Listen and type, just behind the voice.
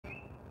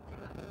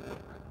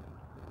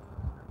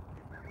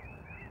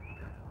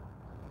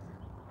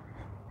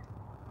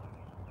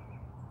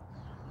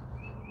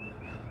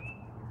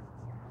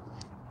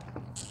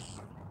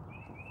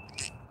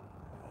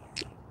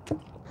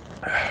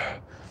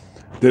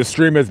This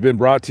stream has been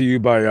brought to you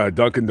by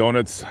Dunkin'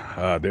 Donuts.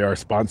 They are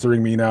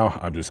sponsoring me now.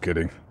 I'm just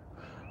kidding.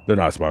 They're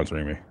not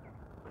sponsoring me.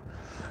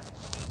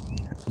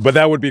 But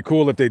that would be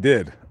cool if they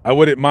did. I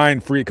wouldn't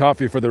mind free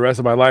coffee for the rest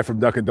of my life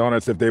from Dunkin'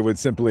 Donuts if they would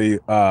simply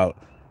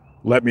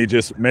let me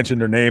just mention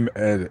their name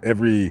at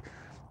every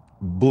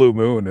blue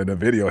moon in a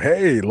video.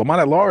 Hey,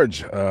 Lamont at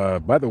Large.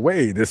 By the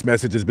way, this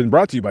message has been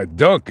brought to you by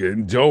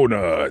Dunkin'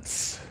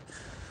 Donuts.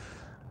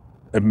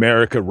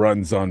 America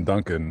runs on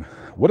Dunkin'.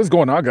 What is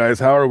going on, guys?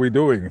 How are we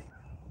doing?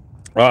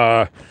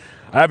 I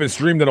haven't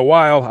streamed in a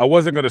while. I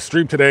wasn't going to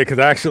stream today because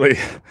actually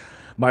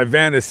my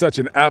van is such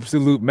an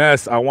absolute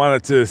mess. I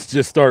wanted to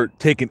just start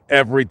taking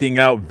everything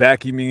out,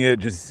 vacuuming it,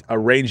 just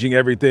arranging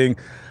everything.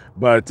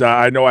 But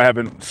I know I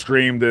haven't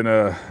streamed in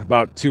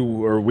about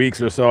 2 weeks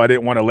or so. I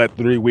didn't want to let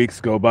 3 weeks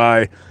go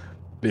by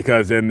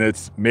because then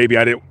it's maybe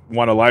I didn't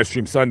want to live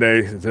stream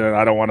Sunday. Then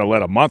I don't want to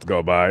let a month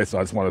go by. So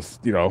I just want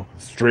to,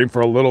 stream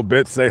for a little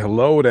bit, say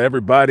hello to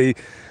everybody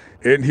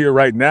in here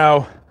right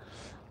now.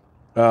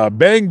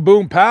 Bang,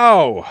 boom,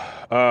 pow.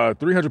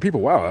 300 people.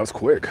 Wow, that was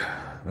quick.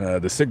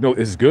 The signal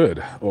is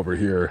good over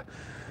here.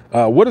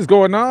 What is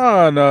going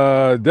on?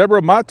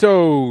 Deborah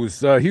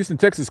Matos, Houston,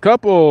 Texas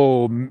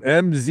couple,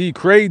 MZ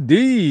Cray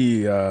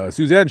D,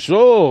 Suzanne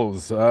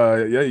Scholes.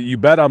 Yeah, you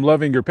bet I'm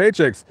loving your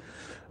paychecks.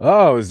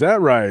 Oh, is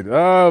that right?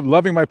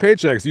 Loving my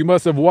paychecks. You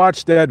must have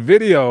watched that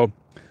video.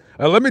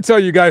 Let me tell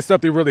you guys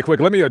something really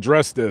quick. Let me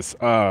address this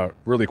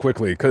really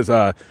quickly because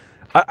I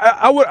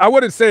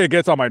wouldn't say it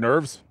gets on my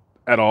nerves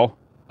at all.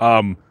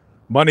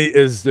 Money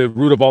is the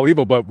root of all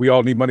evil, but we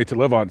all need money to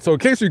live on. So in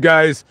case you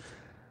guys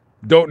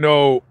don't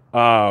know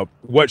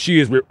what she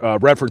is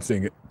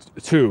referencing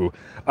to,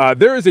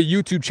 there is a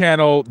YouTube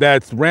channel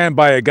that's ran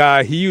by a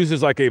guy. He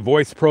uses like a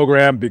voice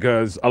program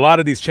because a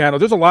lot of these channels,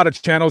 there's a lot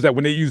of channels that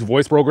when they use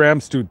voice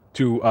programs to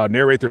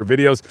narrate their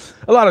videos,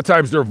 a lot of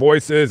times their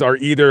voices are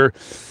either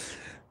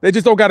they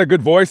just don't got a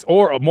good voice,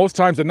 or most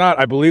times than not,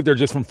 I believe they're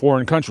just from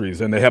foreign countries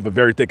and they have a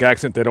very thick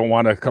accent. They don't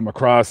want to come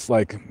across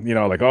like,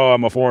 like, oh,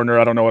 I'm a foreigner.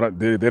 I don't know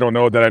they don't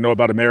know that I know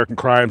about American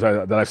crimes,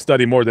 that I've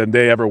studied more than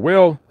they ever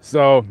will.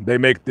 So they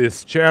make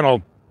this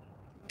channel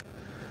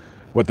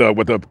with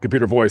a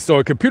computer voice. So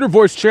a computer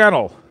voice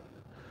channel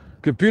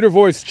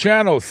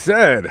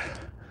said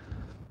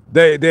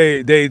they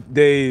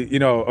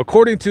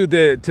according to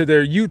their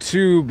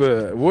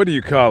YouTube, what do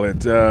you call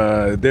it?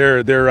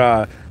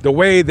 The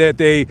way that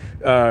they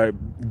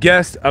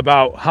guessed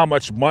about how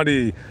much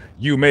money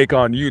you make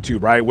on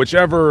YouTube, right?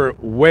 Whichever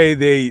way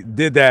they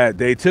did that,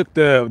 they took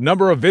the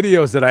number of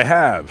videos that I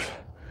have,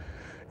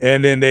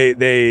 and then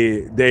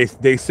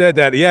they said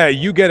that, yeah,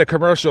 you get a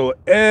commercial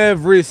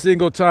every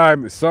single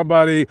time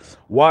somebody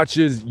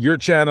watches your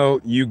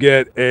channel, you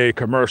get a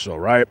commercial,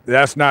 right?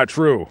 That's not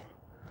true.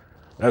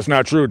 That's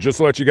not true. Just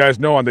to let you guys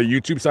know, on the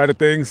YouTube side of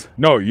things,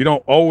 no, you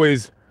don't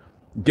always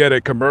get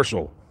a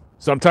commercial.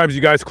 Sometimes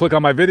you guys click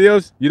on my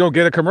videos, you don't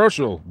get a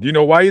commercial. Do you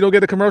know why you don't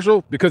get a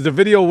commercial? Because the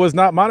video was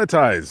not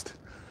monetized.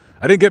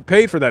 I didn't get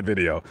paid for that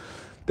video.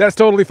 That's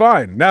totally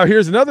fine. Now,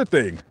 here's another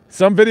thing.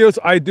 Some videos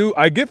I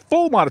get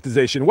full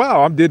monetization.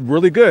 Wow, I did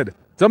really good.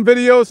 Some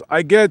videos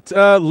I get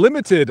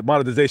limited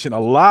monetization. A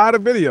lot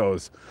of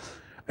videos.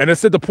 And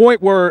it's at the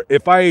point where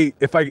if I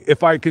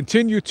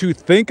continue to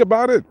think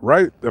about it,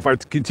 right? If I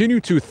continue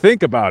to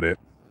think about it,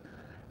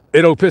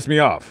 it'll piss me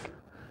off.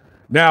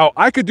 Now,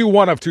 I could do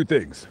one of two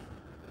things.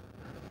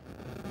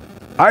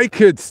 I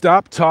could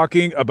stop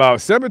talking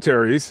about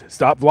cemeteries,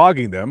 stop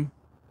vlogging them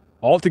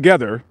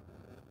altogether.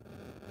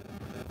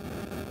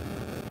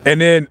 And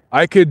then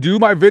I could do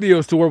my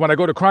videos to where when I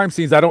go to crime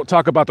scenes, I don't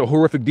talk about the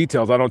horrific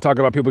details. I don't talk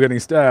about people getting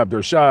stabbed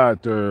or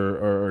shot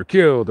or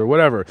killed or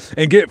whatever,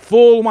 and get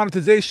full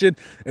monetization.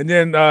 And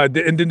then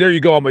there you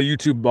go. I'm a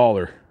YouTube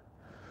baller.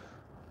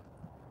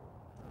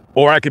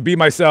 Or I could be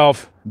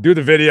myself, do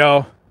the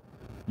video.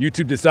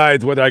 YouTube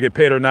decides whether I get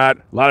paid or not.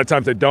 A lot of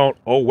times I don't.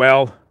 Oh,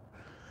 well.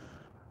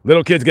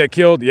 Little kids get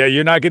killed. Yeah,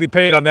 you're not getting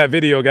paid on that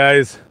video,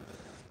 guys.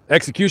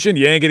 Execution,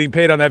 you ain't getting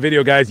paid on that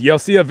video, guys. You'll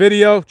see a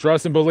video,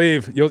 trust and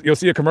believe. You'll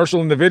see a commercial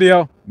in the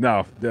video.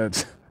 No,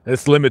 that's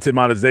limited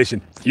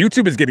monetization.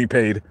 YouTube is getting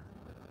paid.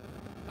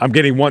 I'm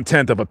getting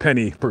 1/10 of a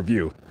penny per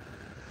view.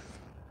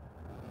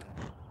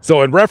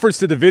 So in reference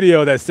to the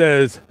video that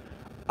says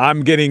I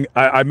make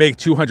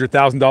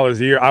 $200,000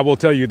 a year, I will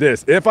tell you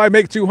this. If I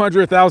make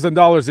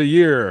 $200,000 a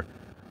year,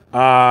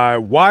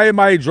 why am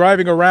I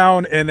driving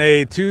around in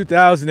a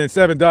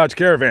 2007 Dodge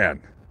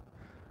Caravan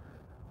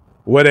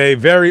with a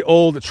very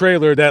old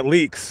trailer that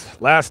leaks?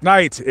 Last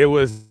night, it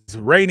was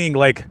raining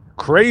like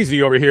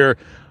crazy over here.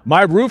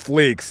 My roof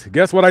leaks.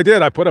 Guess what I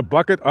did? I put a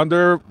bucket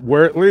under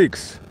where it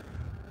leaks.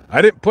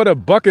 I didn't put a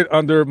bucket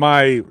under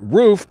my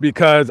roof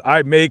because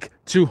I make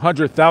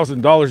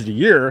 $200,000 a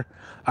year.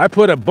 I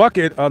put a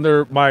bucket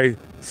under my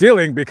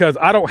ceiling because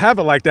I don't have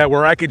it like that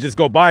where I could just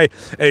go buy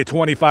a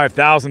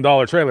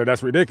 $25,000 trailer.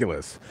 That's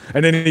ridiculous.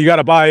 And then you got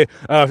to buy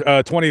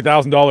a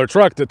 $20,000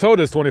 truck to tow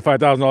this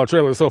 $25,000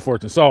 trailer, and so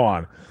forth and so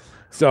on.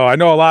 So I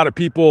know a lot of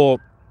people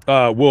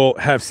will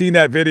have seen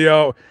that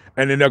video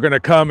and then they're going to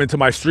come into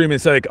my stream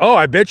and say, like, oh,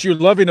 I bet you're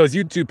loving those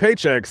YouTube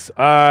paychecks.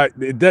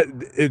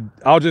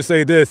 I'll just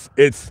say this.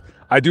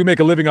 I do make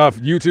a living off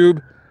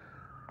YouTube,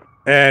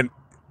 and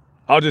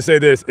I'll just say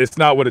this. It's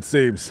not what it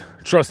seems.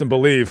 Trust and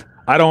believe.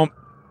 I don't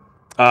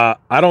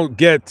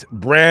get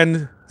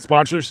brand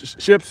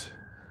sponsorships.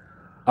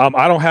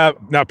 I don't have,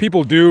 now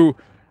people do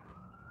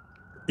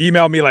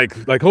email me like,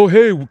 oh,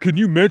 hey, can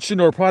you mention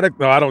our product?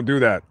 No, I don't do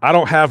that. I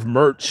don't have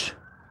merch.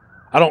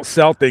 I don't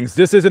sell things.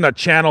 This isn't a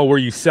channel where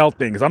you sell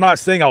things. I'm not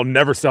saying I'll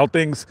never sell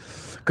things,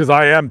 because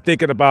I am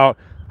thinking about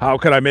how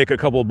could I make a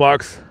couple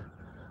bucks.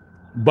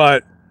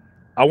 But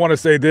I want to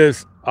say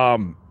this,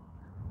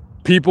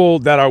 people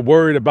that are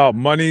worried about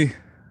money,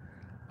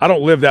 I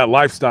don't live that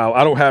lifestyle.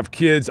 I don't have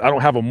kids. I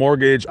don't have a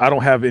mortgage. I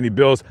don't have any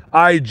bills.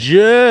 I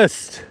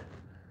just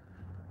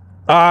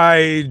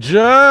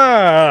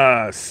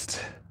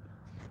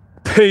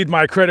paid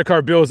my credit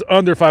card bills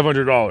under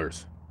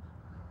 $500.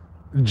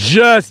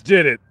 Just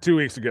did it 2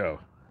 weeks ago.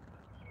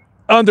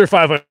 Under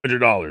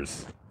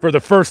 $500 for the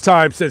first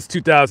time since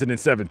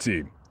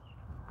 2017.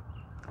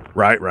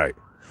 Right.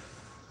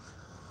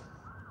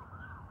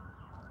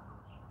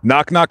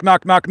 Knock, knock,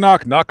 knock, knock,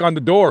 knock, knock on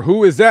the door.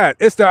 Who is that?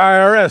 It's the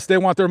IRS. They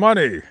want their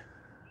money.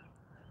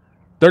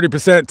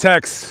 30%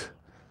 tax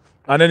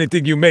on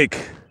anything you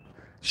make.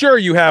 Sure,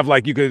 you have,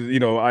 like, you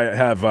could, I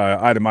have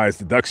itemized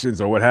deductions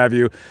or what have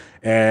you,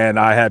 and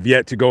I have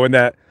yet to go in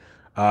that.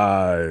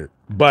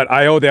 But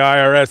I owe the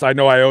IRS. I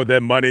know I owe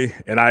them money,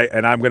 and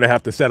I'm going to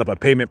have to set up a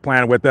payment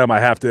plan with them. I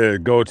have to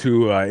go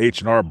to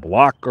H&R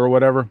Block or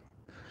whatever.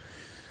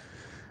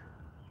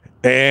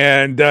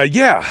 And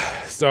yeah,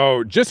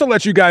 so just to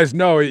let you guys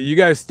know, you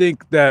guys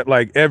think that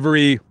like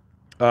every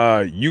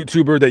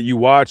YouTuber that you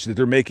watch, that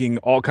they're making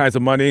all kinds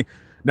of money.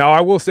 Now,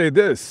 I will say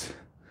this.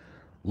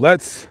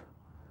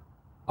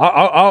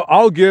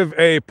 I'll give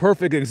a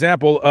perfect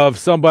example of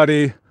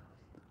somebody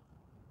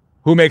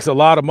who makes a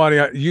lot of money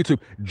on YouTube.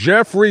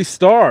 Jeffree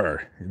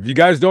Star. If you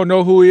guys don't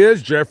know who he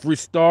is, Jeffree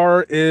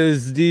Star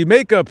is the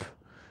makeup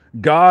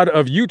god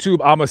of YouTube,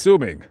 I'm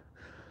assuming.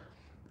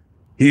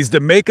 He's the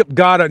makeup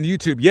god on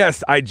YouTube.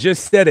 Yes, I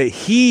just said it.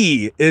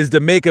 He is the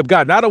makeup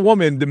god, not a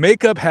woman. The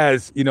makeup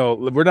has,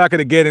 we're not going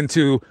to get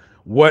into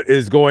what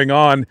is going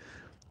on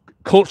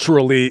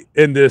culturally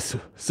in this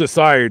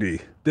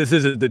society. This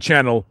isn't the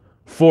channel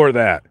for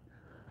that.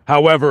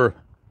 However,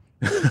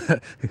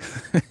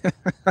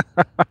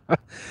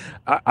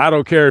 I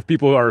don't care if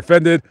people are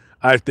offended.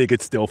 I think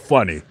it's still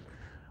funny.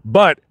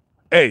 But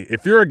hey,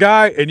 if you're a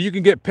guy and you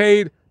can get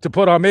paid to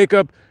put on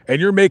makeup, and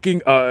you're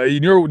making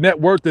your net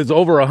worth is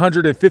over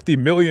 $150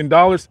 million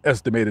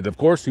estimated, of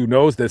course. Who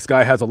knows? This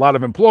guy has a lot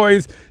of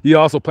employees. He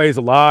also pays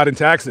a lot in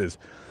taxes.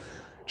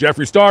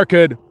 Jeffree Star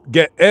could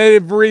get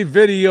every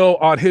video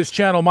on his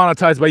channel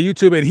monetized by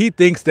YouTube, and he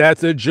thinks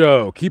that's a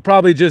joke. He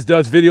probably just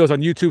does videos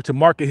on YouTube to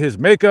market his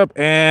makeup,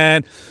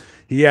 and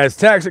he has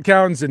tax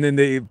accountants, and then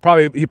he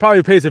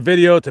probably pays a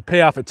video to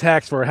pay off a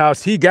tax for a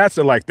house. He gets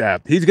it like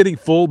that. He's getting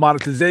full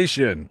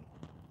monetization.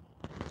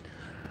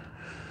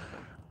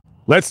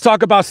 Let's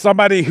talk about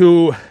somebody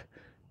who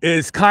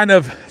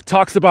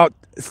talks about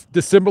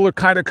the similar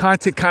kind of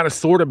content, kind of,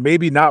 sort of,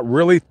 maybe not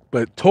really,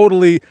 but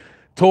totally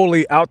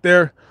out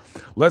there.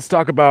 Let's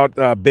talk about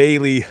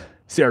Bailey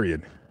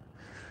Sarian.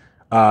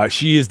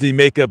 She is the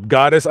makeup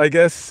goddess, I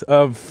guess,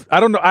 I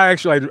don't know. I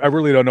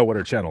really don't know what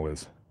her channel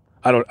is.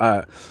 I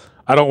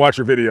don't watch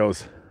her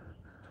videos.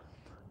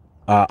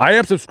 I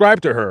am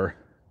subscribed to her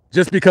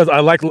just because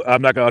I'm not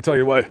gonna, I'll tell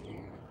you what.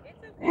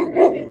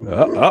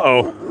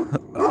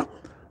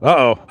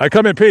 Uh-oh, I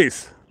come in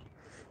peace.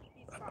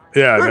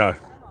 Yeah, no.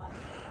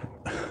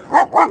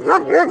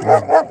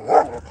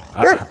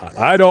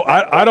 I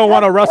don't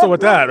want to wrestle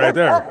with that right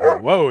there.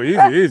 Whoa,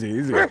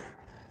 easy.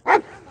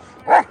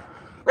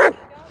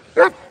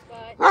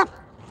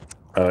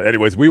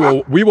 Anyways, we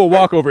will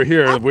walk over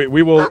here.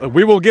 We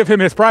will give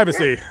him his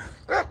privacy.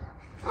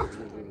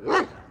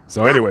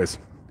 So anyways,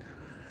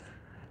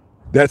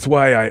 that's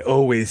why I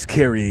always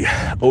carry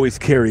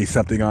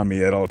something on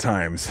me at all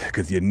times,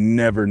 because you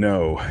never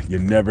know.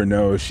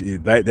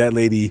 That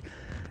lady,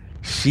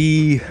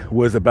 she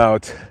was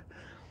about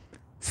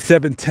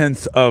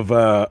 0.7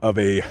 of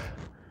a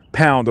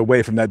pound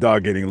away from that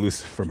dog getting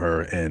loose from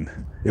her, and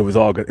it was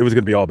all good. It was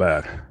going to be all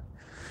bad.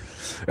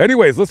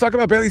 Anyways, let's talk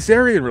about Bailey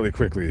Sarian really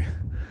quickly.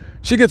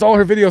 She gets all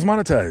her videos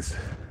monetized.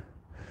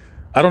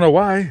 I don't know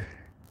why.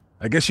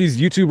 I guess she's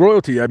YouTube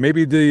royalty.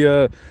 Maybe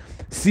the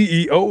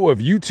CEO of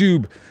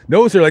YouTube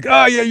knows her, like,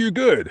 oh yeah, you're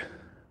good.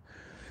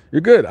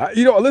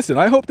 Listen,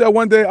 I hope that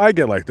one day I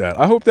get like that.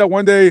 I hope that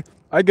one day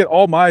I get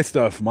all my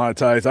stuff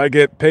monetized. I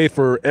get paid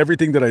for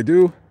everything that I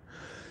do.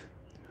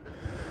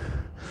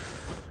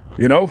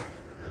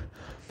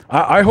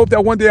 I hope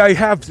that one day I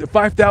have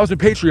 5,000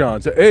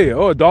 Patreons. Hey,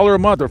 $1 a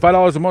month or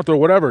 $5 a month or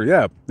whatever.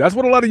 Yeah, that's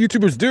what a lot of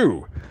YouTubers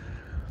do.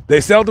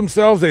 They sell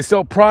themselves. They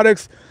sell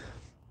products.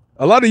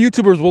 A lot of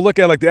YouTubers will look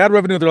at like the ad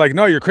revenue. They're like,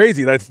 no, you're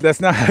crazy. That's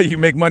not how you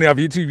make money off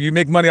YouTube. You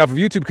make money off of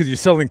YouTube because you're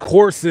selling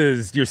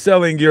courses. You're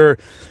selling your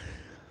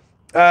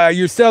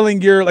you're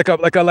selling your like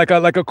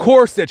a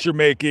course that you're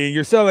making.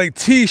 You're selling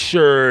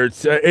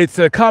T-shirts. It's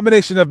a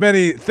combination of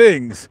many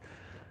things.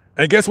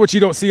 And guess what? You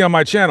don't see on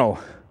my channel.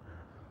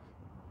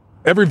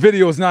 Every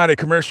video is not a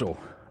commercial.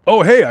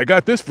 Oh, hey, I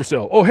got this for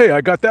sale. Oh, hey,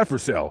 I got that for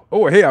sale.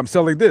 Oh, hey, I'm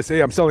selling this.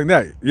 Hey, I'm selling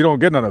that. You don't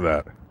get none of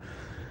that.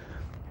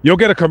 You'll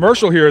get a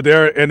commercial here or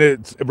there, and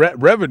it's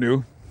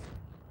revenue.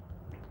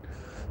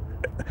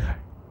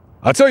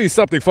 I'll tell you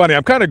something funny.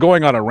 I'm kind of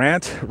going on a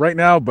rant right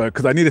now, but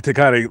because I needed to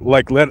kind of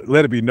like let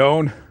it be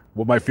known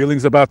what my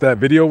feelings about that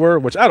video were,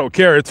 which I don't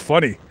care. It's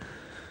funny.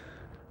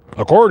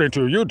 According to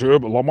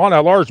YouTube, Lamont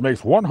at Large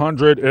makes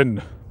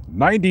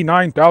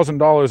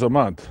 $199,000 a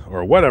month,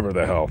 or whatever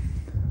the hell.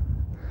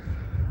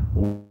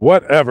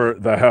 Whatever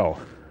the hell.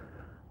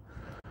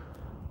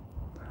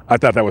 I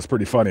thought that was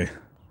pretty funny.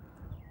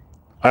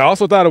 I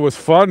also thought it was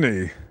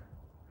funny.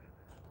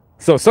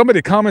 So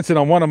somebody commented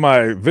on one of my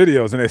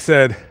videos and they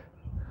said,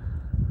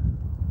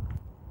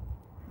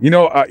 you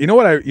know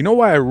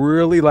why I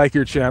really like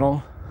your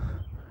channel?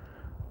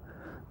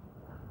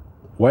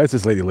 Why is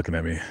this lady looking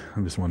at me?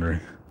 I'm just wondering.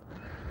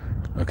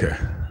 Okay.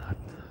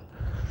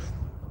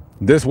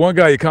 This one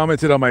guy, he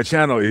commented on my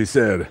channel. He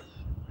said,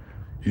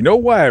 you know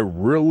why I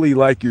really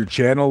like your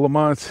channel,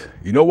 Lamont?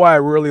 You know why I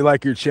really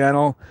like your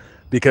channel?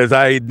 Because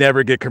I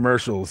never get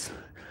commercials.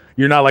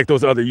 You're not like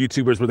those other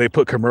YouTubers where they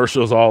put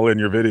commercials all in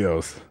your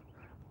videos.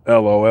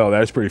 LOL,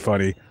 that's pretty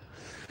funny.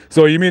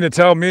 So you mean to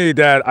tell me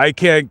that I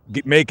can't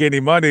make any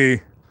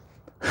money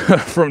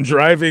from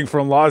driving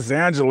from Los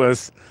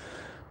Angeles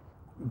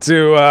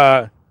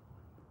to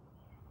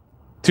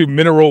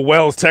Mineral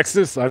Wells,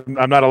 Texas?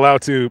 I'm not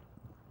allowed to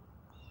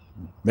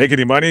make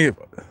any money.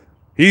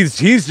 He's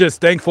just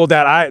thankful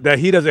that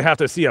he doesn't have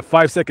to see a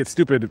 5-second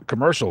stupid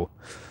commercial.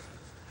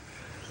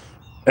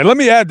 And let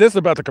me add this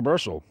about the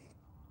commercial.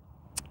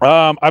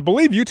 I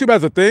believe YouTube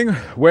has a thing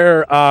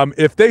where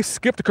if they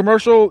skip the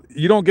commercial,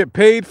 you don't get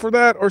paid for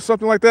that or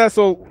something like that.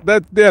 So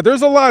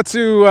there's a lot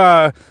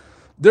to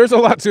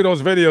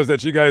those videos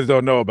that you guys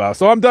don't know about.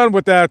 So I'm done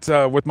with that,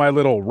 with my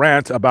little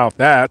rant about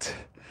that.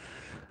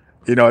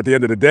 You know, at the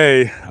end of the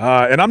day,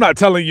 and I'm not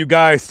telling you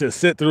guys to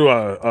sit through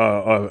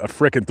a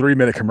frickin'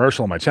 3-minute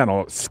commercial on my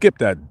channel. Skip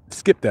that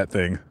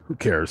thing. Who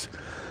cares?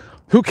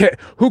 Okay,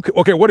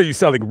 what are you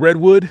selling?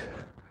 Redwood?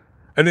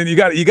 And then you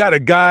got a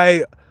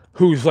guy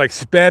who's like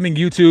spamming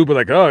YouTube,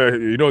 like, oh,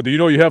 do you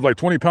know you have like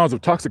 20 pounds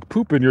of toxic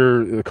poop in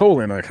your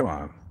colon? Like, come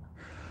on,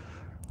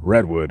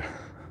 Redwood.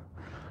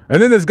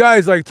 And then this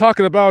guy's like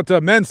talking about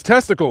men's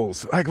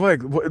testicles.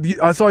 Like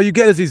that's all you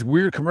get is these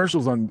weird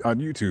commercials on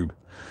YouTube.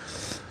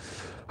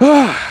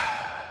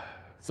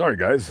 Sorry,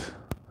 guys.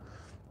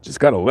 Just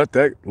gotta let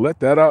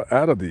that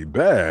out of the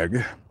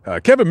bag.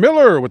 Kevin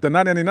Miller with the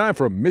 $9.99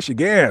 from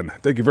Michigan.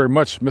 Thank you very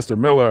much, Mr.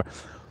 Miller.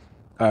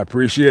 I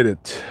appreciate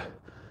it.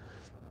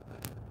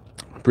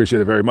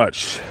 Appreciate it very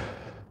much.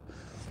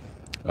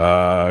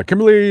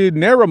 Kimberly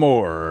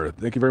Naramore,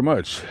 thank you very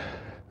much.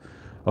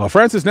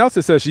 Frances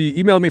Nelson says she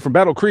emailed me from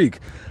Battle Creek.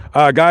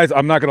 Guys,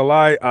 I'm not gonna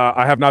lie,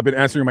 I have not been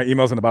answering my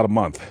emails in about a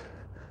month.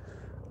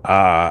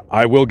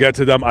 I will get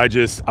to them.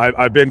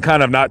 I've been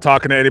kind of not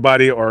talking to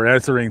anybody or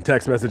answering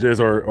text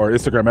messages or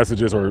Instagram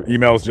messages or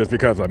emails just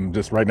because I'm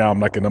just right now I'm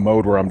like in a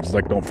mode where I'm just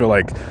like don't feel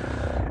like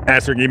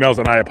answering emails,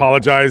 and I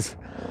apologize.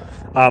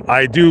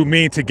 I do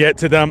mean to get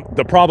to them.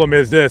 The problem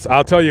is this.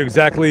 I'll tell you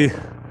exactly,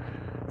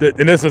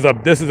 and this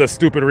is a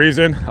stupid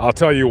reason. I'll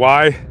tell you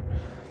why.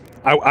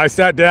 I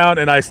sat down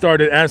and I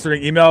started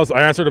answering emails.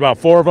 I answered about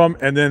 4 of them,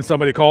 and then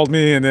somebody called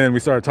me, and then we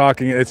started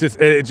talking. It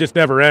just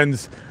never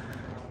ends.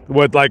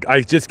 With like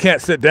I just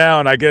can't sit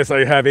down. I guess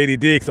I have ADD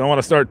because I want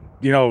to start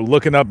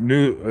looking up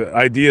new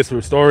ideas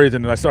for stories,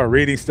 and then I start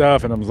reading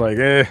stuff, and I was like,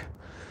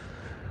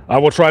 I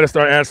will try to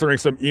start answering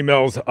some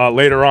emails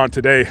later on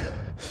today.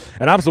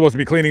 And I'm supposed to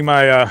be cleaning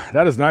my,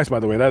 that is nice, by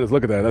the way.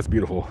 Look at that. That's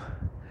beautiful.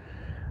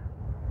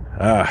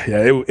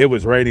 Yeah, it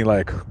was raining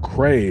like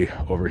cray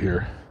over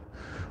here.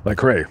 Like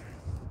cray.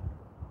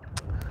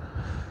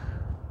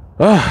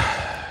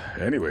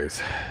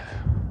 Anyways.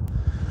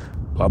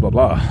 Blah, blah,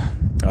 blah.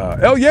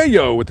 El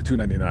Yayo with the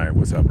 $2.99.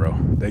 What's up, bro?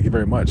 Thank you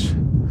very much.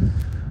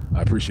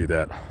 I appreciate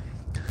that.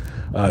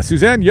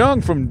 Suzanne Young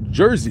from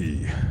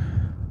Jersey.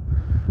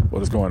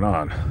 What is going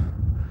on?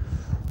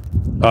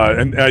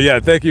 Yeah,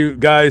 thank you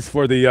guys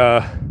for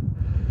the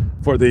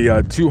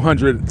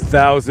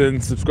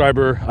 200,000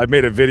 subscriber. I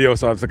made a video,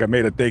 so I was like, I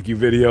made a thank you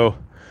video.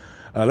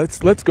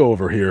 Let's go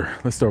over here.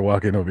 Let's start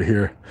walking over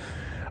here.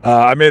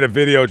 I made a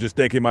video just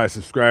thanking my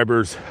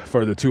subscribers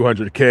for the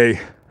 200K.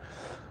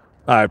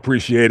 I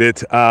appreciate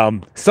it.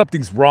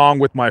 Something's wrong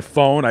with my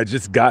phone. I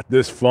just got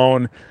this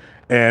phone,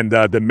 and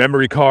the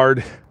memory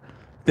card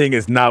thing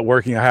is not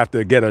working. I have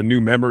to get a new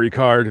memory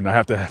card, and I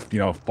have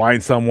to,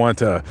 find someone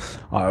to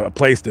a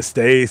place to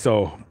stay.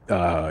 So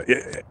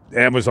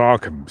Amazon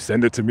can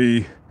send it to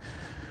me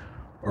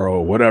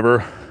or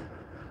whatever.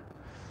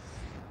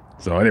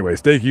 So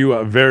anyways, thank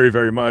you very,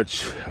 very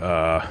much.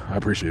 I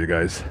appreciate it,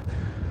 guys.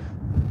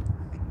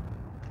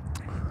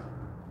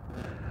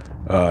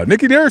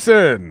 Nikki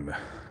Darrison.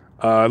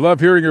 I love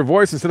hearing your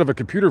voice instead of a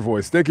computer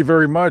voice. Thank you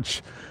very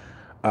much.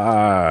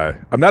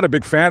 I'm not a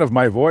big fan of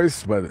my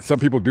voice, but some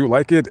people do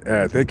like it.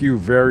 Thank you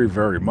very,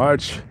 very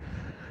much.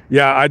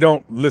 Yeah, I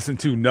don't listen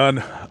to none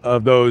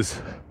of those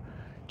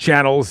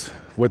channels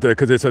with it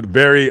because it's a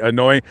very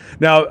annoying.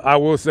 Now, I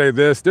will say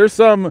this: there's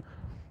some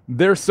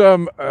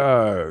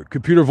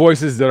computer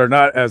voices that are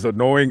not as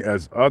annoying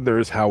as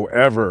others.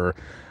 However,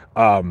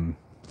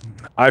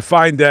 I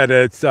find that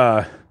it's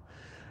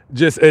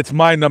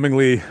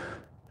mind-numbingly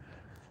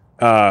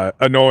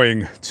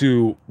annoying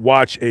to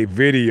watch a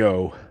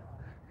video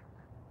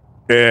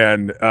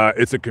and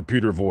it's a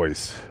computer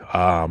voice.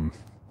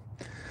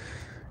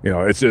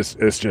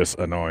 It's just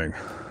annoying.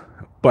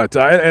 But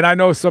and I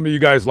know some of you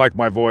guys like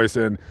my voice,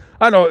 and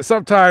I know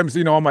sometimes,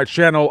 on my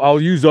channel,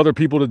 I'll use other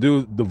people to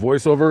do the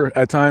voiceover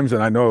at times,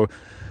 and I know,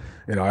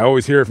 I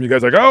always hear from you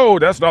guys like, oh,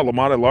 that's not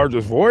Lamont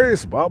Large's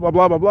voice, blah, blah,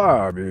 blah, blah,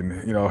 blah. I mean,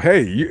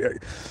 hey,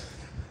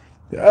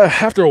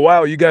 after a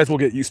while, you guys will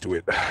get used to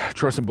it.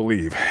 Trust and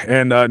believe.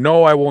 And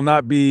no, I will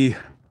not be,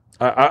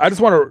 I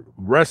just want to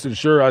rest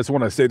assured, I just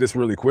want to say this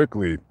really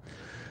quickly.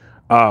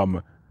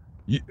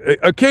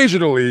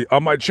 Occasionally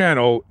on my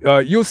channel,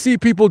 you'll see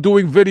people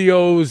doing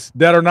videos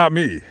that are not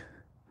me.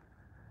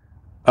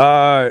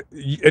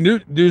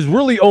 And there's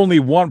really only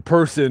one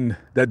person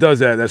that does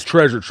that. That's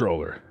Treasure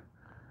Troller.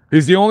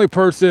 He's the only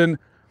person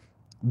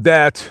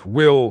that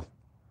will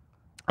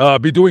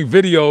be doing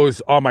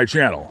videos on my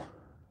channel.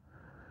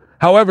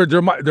 However,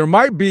 there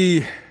might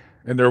be,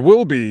 and there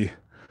will be,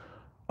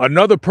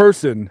 another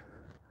person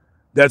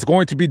that's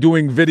going to be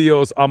doing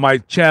videos on my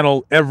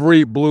channel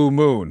every blue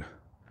moon.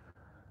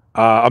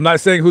 I'm not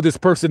saying who this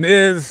person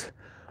is.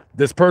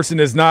 This person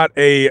is not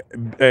a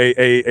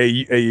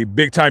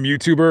big time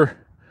YouTuber,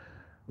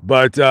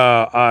 but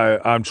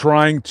I'm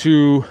trying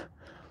to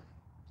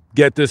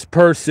get this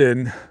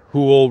person,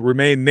 who will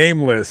remain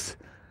nameless,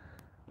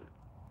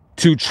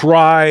 to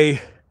try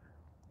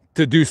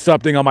to do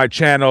something on my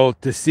channel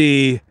to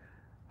see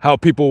how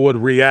people would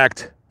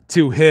react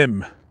to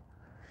him.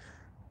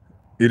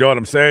 You know what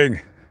I'm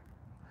saying?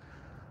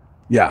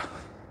 Yeah.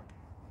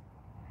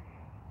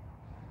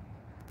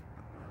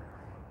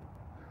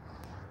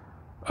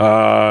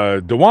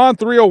 Dewan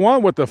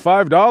 301 with the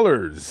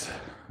 $5.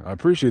 I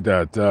appreciate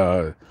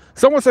that.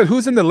 Someone said,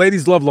 who's in the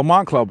Ladies Love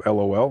Lamont Club?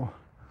 LOL.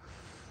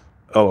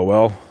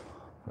 LOL.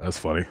 That's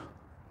funny.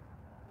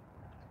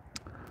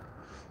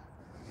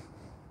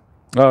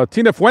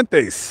 Tina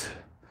Fuentes.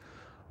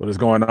 What is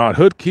going on?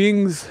 Hood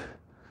Kings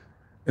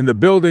in the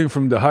building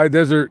from the High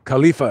Desert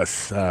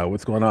Califas.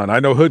 What's going on? I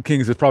know Hood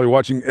Kings is probably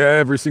watching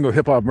every single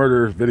hip hop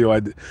murder video I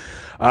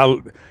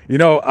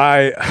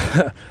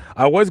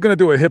was going to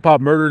do a hip hop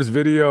murders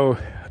video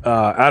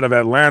out of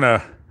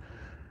Atlanta.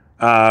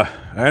 I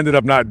ended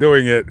up not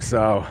doing it.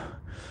 So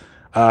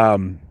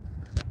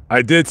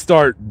I did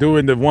start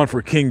doing the one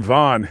for King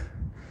Von.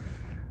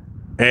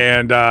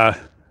 And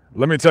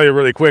let me tell you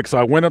really quick. So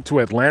I went up to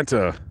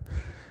Atlanta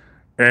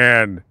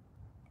and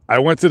I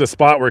went to the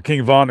spot where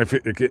King Von,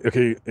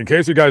 in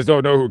case you guys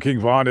don't know who King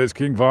Von is,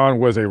 King Von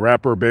was a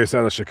rapper based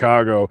out of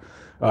Chicago.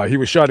 He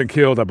was shot and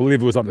killed, I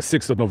believe it was on the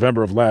 6th of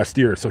November of last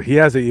year. So he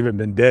hasn't even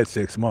been dead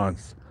 6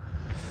 months.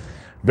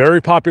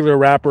 Very popular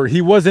rapper. He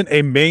wasn't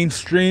a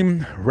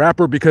mainstream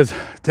rapper because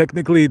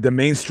technically the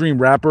mainstream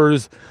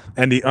rappers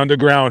and the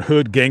underground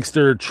hood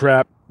gangster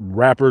trap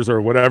rappers or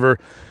whatever,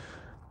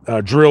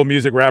 drill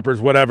music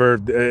rappers, whatever,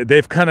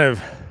 they've kind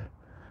of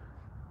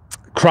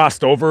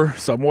crossed over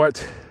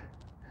somewhat.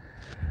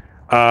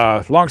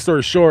 Long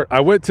story short,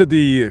 I went to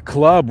the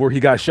club where he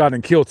got shot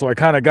and killed, so I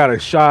kind of got a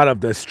shot of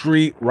the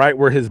street right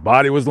where his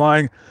body was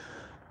lying.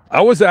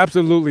 I was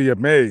absolutely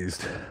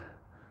amazed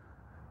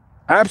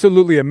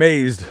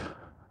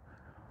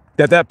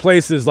that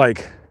place is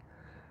like,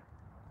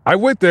 I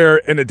went there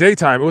in the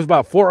daytime. It was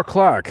about 4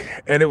 o'clock,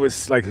 and it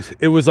was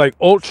like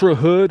ultra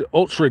hood,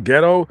 ultra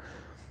ghetto.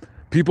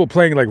 People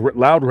playing like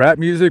loud rap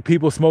music,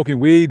 people smoking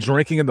weed,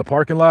 drinking in the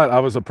parking lot. I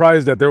was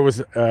surprised that there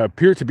was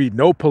appeared to be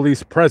no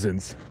police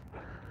presence.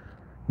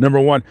 Number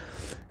one.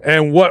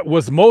 And what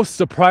was most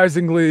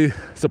surprising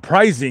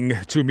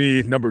to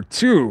me, number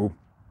two,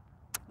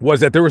 was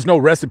that there was no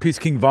rest in peace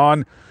King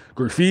Von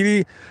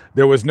graffiti.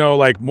 There was no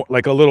like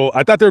a little,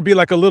 I thought there'd be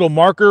like a little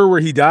marker where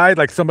he died,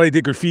 like somebody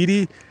did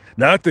graffiti.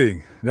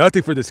 Nothing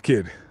for this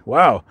kid.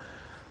 Wow.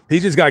 He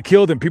just got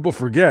killed and people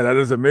forget. That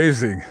is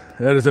amazing.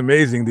 That is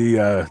amazing.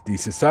 The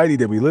society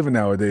that we live in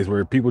nowadays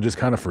where people just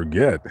kind of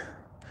forget.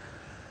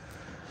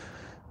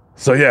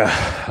 So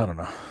yeah, I don't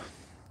know.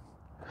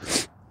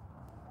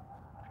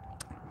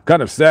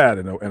 Kind of sad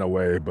in a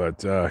way,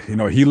 but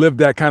he lived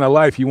that kind of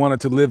life. He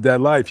wanted to live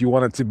that life. He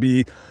wanted to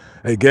be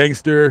a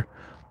gangster.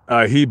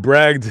 He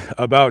bragged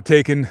about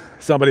taking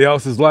somebody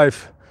else's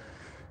life,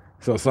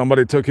 so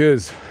somebody took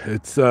his.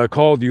 It's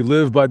called "You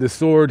live by the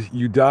sword,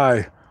 you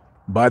die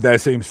by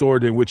that same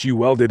sword in which you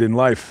welded in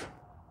life."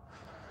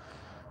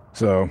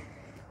 So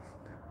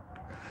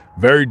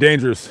very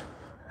dangerous.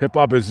 Hip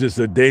hop is just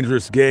a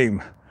dangerous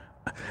game.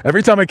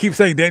 Every time I keep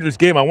saying dangerous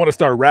game, I want to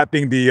start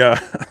rapping the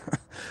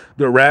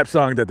the rap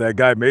song that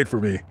guy made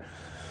for me.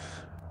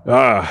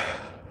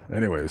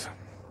 Anyways.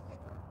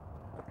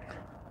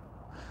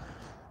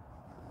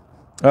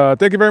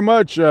 Thank you very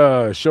much,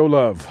 Show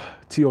Love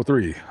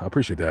TO3. I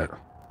appreciate that.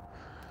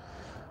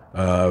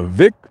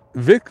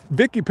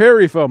 Vicky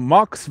Perry from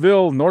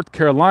Mocksville, North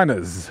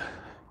Carolinas.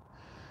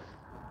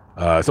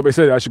 Somebody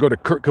said I should go to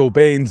Kurt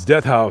Cobain's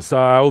death house.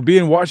 I will be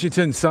in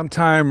Washington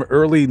sometime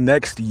early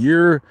next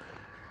year.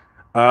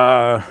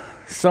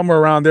 Somewhere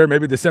around there,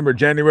 maybe December,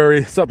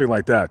 January, something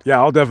like that. Yeah,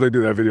 I'll definitely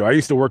do that video. I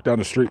used to work down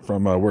the street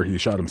from where he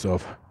shot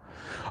himself.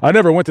 I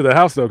never went to the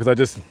house though,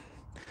 because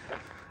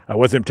I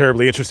wasn't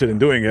terribly interested in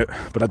doing it.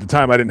 But at the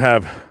time, I didn't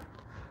have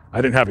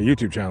a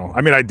YouTube channel.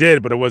 I mean, I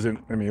did, but it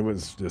wasn't. I mean, it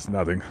was just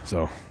nothing.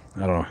 So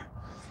I don't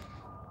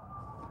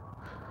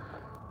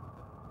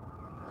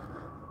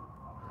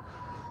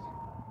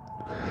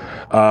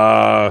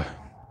know.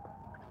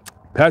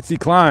 Patsy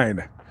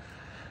Cline.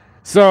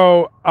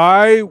 So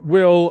I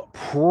will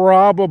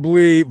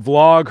probably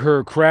vlog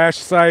her crash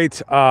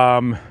site.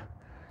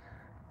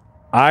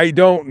 I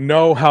don't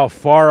know how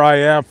far I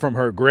am from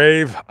her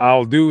grave.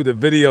 I'll do the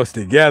videos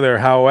together.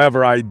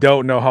 However, I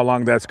don't know how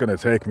long that's going to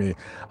take me.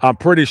 I'm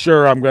pretty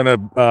sure I'm going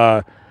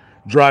to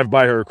drive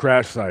by her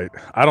crash site.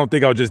 I don't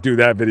think I'll just do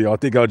that video. I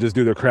think I'll just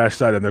do the crash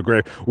site and the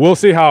grave. We'll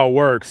see how it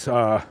works.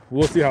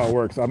 We'll see how it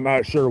works. I'm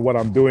not sure what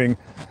I'm doing.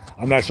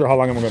 I'm not sure how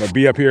long I'm going to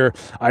be up here.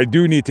 I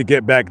do need to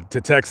get back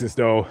to Texas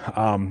though.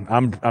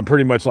 I'm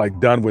pretty much like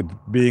done with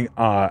being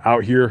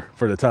out here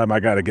for the time. I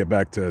got to get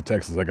back to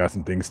Texas. I got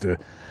some things to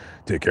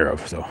take care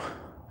of. So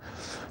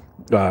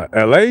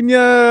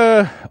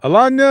Alana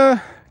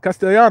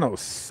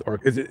Castellanos, or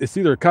it's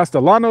either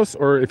Castellanos,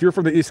 or if you're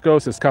from the East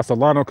Coast, it's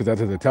Castellano, because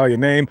that's an Italian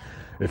name.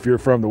 If you're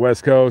from the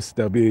West Coast,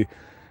 that'll be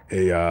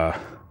a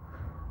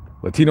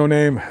Latino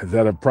name. Is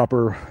that a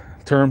proper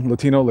term?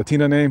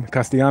 Latina name?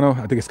 Castellano?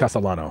 I think it's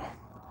Castellano.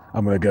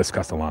 I'm gonna guess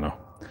Castellano.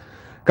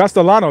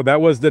 Castellano, that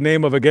was the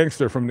name of a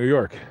gangster from New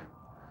York.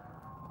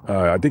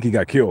 I think he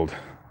got killed.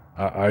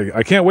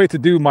 I can't wait to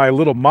do my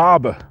little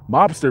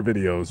mobster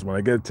videos when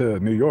I get to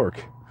New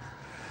York.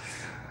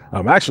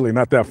 I'm actually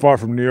not that far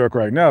from New York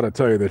right now, to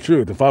tell you the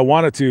truth. If I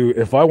wanted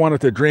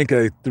to drink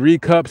 3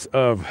 cups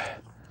of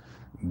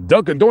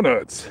Dunkin'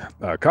 Donuts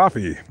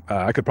coffee,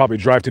 I could probably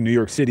drive to New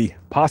York City,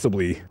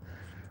 possibly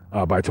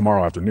by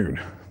tomorrow afternoon.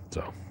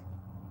 So,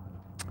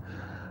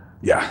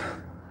 yeah.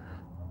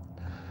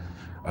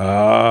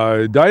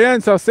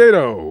 Diane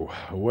Salcedo,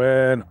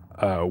 when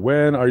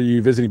are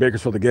you visiting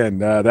Bakersfield again?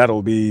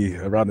 That'll be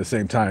around the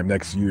same time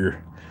next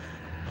year.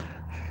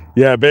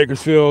 Yeah,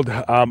 Bakersfield.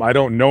 I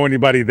don't know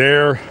anybody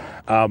there.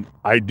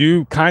 I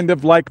do kind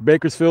of like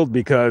Bakersfield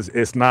because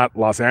it's not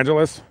Los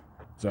Angeles.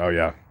 So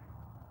yeah.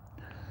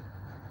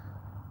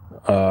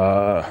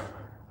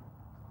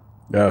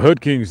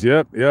 Hood Kings.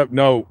 Yep.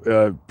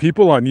 No,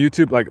 people on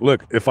YouTube, like,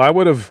 look, if I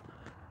would have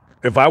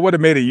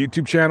made a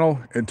YouTube channel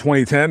in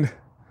 2010,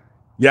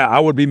 yeah,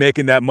 I would be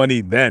making that money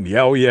then.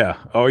 Yeah. Oh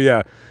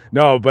yeah.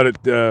 No, but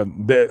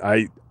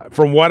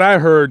from what I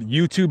heard,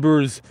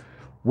 YouTubers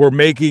were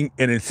making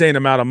an insane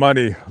amount of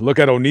money. Look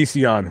at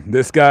Onision.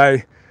 This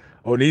guy,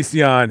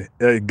 Onision,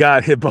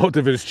 got hit both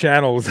of his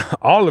channels.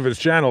 All of his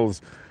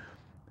channels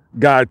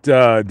got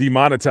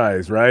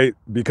demonetized, right?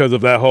 Because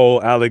of that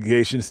whole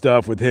allegation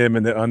stuff with him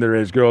and the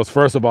underage girls.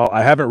 First of all,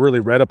 I haven't really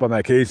read up on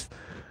that case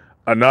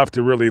enough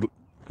to really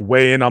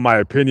weigh in on my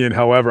opinion.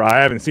 However,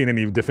 I haven't seen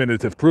any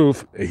definitive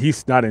proof.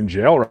 He's not in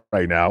jail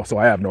right now, so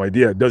I have no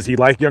idea. Does he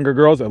like younger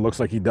girls? It looks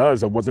like he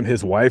does. It wasn't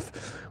his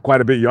wife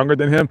quite a bit younger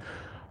than him?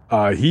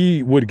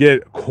 He would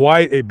get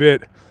quite a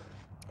bit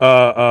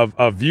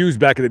of views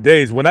back in the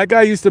days. When that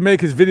guy used to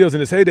make his videos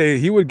in his heyday,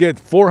 he would get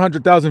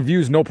 400,000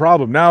 views, no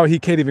problem. Now he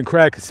can't even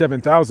crack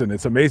 7,000.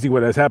 It's amazing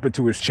what has happened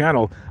to his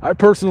channel. I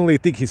personally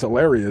think he's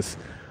hilarious,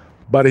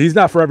 but he's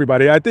not for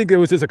everybody. I think it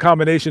was just a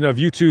combination of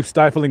YouTube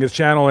stifling his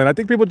channel, and I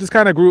think people just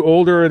kind of grew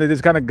older and they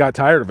just kind of got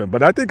tired of him.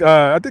 But I think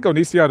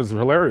Onision is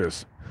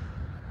hilarious.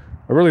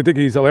 I really think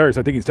he's hilarious.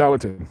 I think he's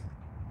talented.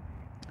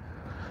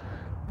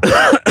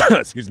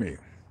 Excuse me.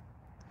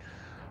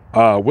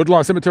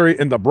 Woodlawn Cemetery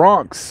in the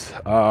Bronx.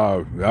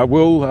 I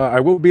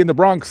will be in the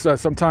Bronx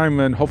sometime,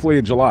 and hopefully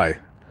in July.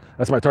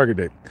 That's my target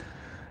date.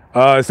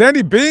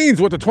 Sandy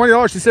Beans with the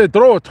 $20. She said,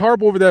 throw a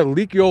tarp over that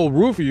leaky old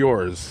roof of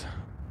yours.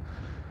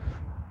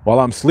 While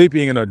I'm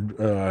sleeping and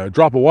a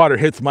drop of water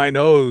hits my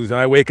nose and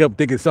I wake up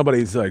thinking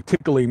somebody's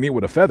tickling me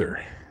with a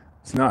feather.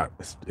 It's not.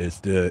 It's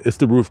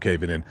the roof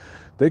caving in.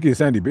 Thank you,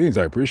 Sandy Beans.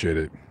 I appreciate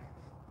it.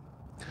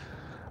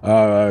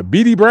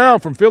 BD Brown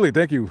from Philly.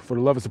 Thank you for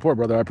the love and support,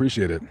 brother. I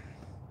appreciate it.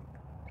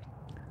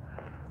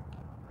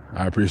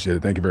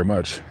 Thank you very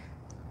much.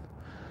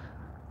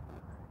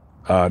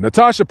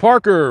 Natasha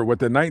Parker with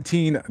the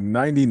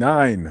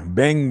 1999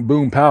 Bang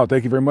Boom Pow.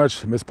 Thank you very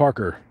much, Miss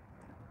Parker.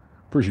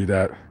 Appreciate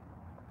that.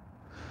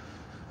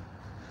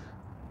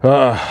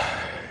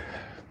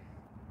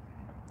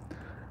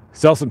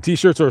 Sell some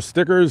t-shirts or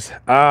stickers.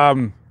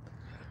 I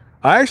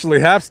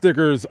actually have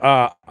stickers.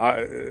 I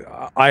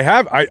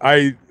have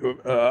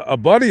a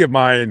buddy of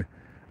mine.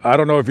 I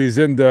don't know if he's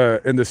in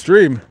the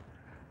stream.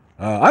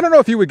 I don't know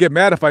if he would get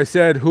mad if I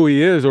said who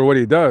he is or what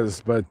he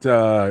does, but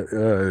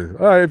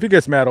if he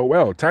gets mad, oh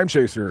well. Time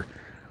Chaser.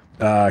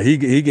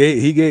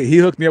 He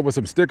hooked me up with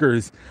some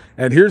stickers,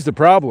 and here's the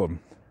problem.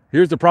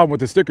 Here's the problem with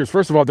the stickers.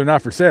 First of all, they're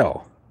not for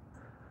sale.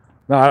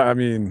 No, I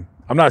mean,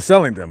 I'm not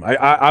selling them.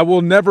 I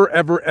will never,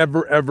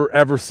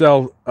 ever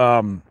sell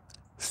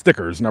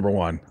stickers, number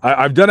one.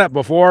 I've done that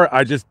before.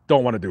 I just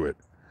don't want to do it.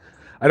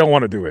 I don't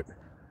want to do it.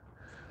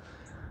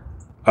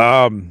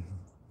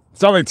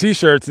 Selling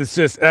t-shirts, it's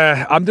just,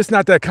 I'm just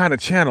not that kind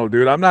of channel,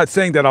 dude. I'm not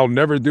saying that I'll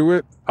never do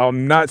it.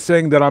 I'm not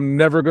saying that I'm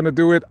never going to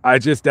do it. I'm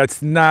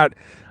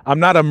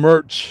not a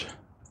merch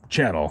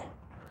channel.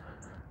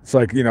 It's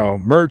like, you know,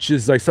 merch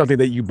is like something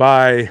that you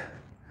buy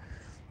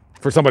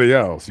for somebody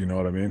else. You know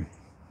what I mean?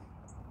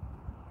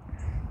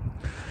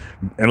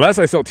 Unless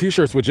I sell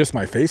t-shirts with just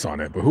my face on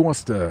it. But who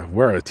wants to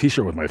wear a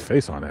t-shirt with my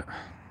face on it?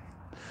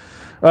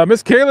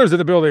 Miss Kaler's in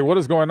the building. What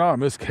is going on,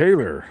 Miss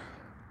Kaler?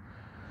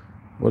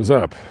 What is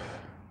up?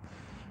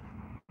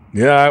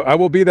 Yeah, I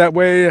will be that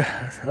way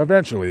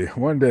eventually.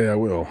 One day I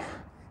will.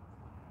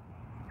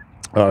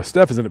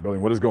 Steph is in the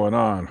building. What is going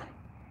on?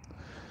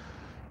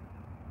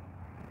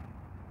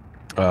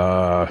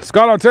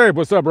 Scott on tape.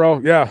 What's up, bro?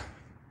 Yeah,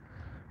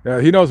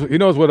 he knows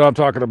what I'm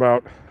talking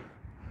about.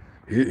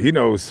 He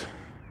knows.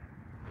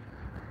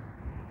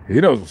 He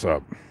knows what's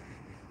up.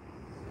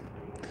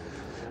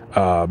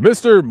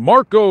 Mr.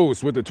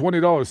 Marcos with the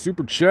 $20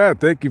 super chat.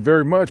 Thank you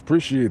very much.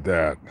 Appreciate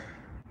that.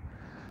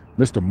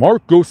 Mr.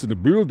 Marcos in the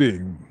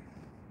building.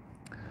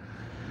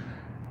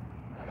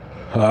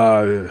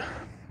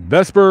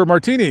 Vesper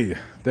Martini.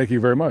 Thank you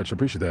very much. I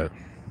appreciate that.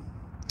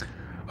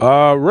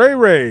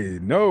 Ray.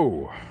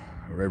 No.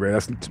 Ray,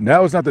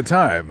 now is not the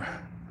time.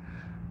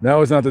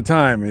 Now is not the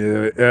time.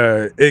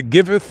 It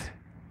giveth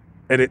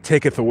and it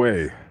taketh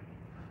away,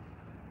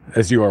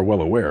 as you are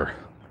well aware.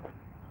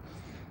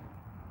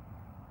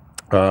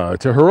 To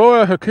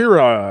Hiroa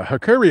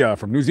Hakiria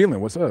from New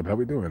Zealand. What's up? How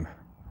we doing?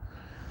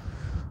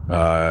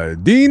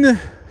 Dean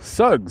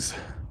Suggs.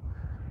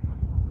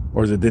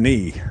 Or is it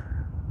Denis?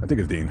 I think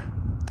it's Dean.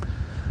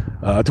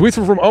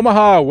 Tweets from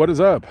Omaha. What is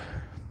up?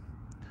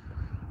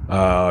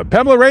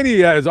 Pamela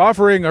Rainey is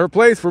offering her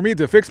place for me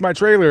to fix my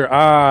trailer.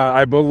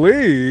 I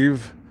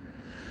believe.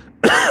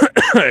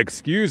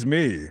 Excuse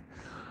me.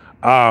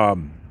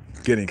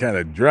 Getting kind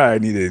of dry. I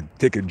need to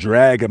take a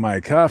drag of my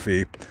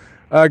coffee.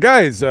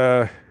 Guys,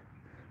 I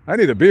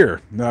need a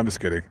beer. No, I'm just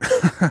kidding.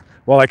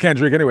 Well, I can't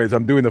drink anyways.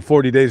 I'm doing the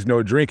 40 days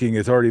no drinking.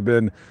 It's already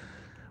been,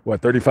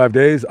 what, 35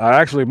 days? I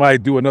actually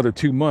might do another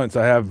 2 months.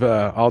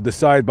 I'll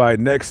decide by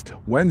next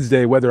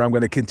Wednesday whether I'm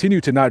going to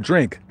continue to not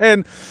drink.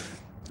 And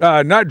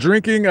not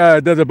drinking,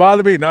 does it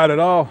bother me? Not at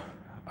all.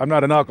 I'm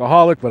not an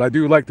alcoholic, but I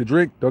do like to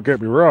drink. Don't get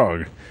me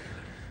wrong.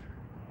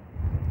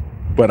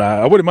 But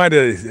I wouldn't mind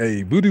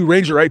a Voodoo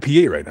Ranger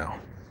IPA right now.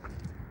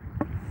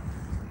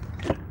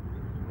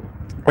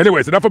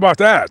 Anyways, enough about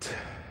that.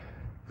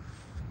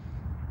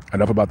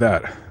 Enough about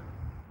that.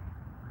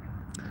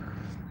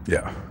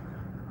 Yeah.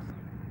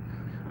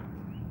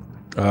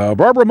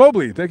 Barbara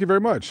Mobley, thank you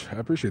very much. I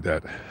appreciate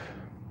that.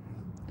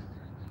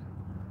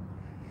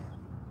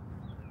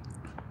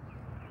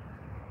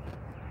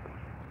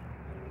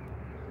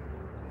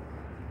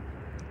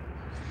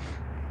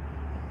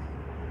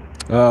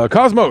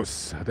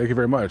 Cosmos, thank you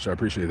very much. I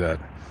appreciate that.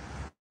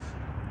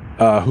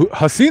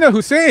 Hasina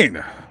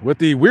Hussein with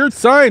the weird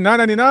sign,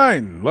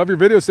 $9.99. Love your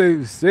video.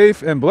 Stay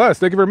safe and blessed.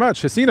 Thank you very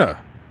much, Hasina.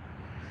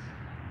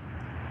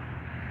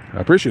 I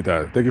appreciate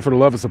that. Thank you for the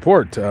love and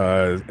support.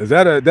 Is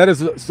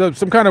that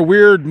some kind of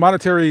weird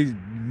monetary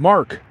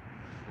mark?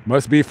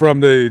 Must be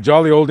from the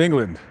jolly old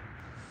England.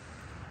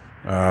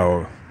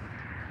 Yeah.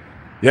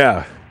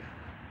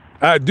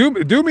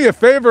 Do me a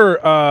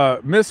favor,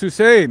 Miss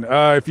Hussein.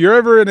 If you're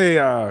ever in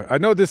I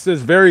know this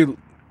is very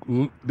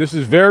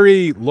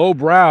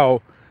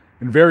lowbrow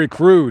and very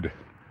crude.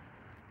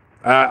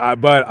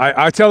 But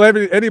I tell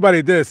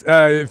anybody this.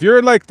 If you're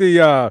in like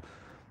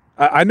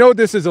I know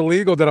this is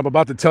illegal that I'm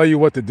about to tell you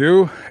what to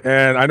do,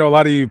 and I know a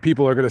lot of you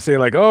people are going to say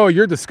like, "Oh,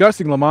 you're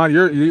disgusting, Lamont.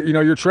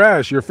 You're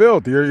trash. You're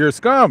filth. You're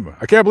scum.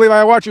 I can't believe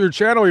I watch your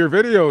channel, your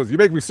videos. You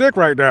make me sick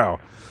right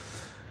now."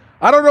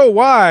 I don't know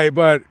why,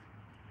 but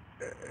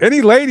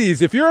any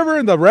ladies, if you're ever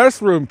in the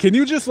restroom, can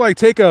you just like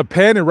take a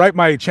pen and write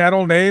my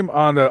channel name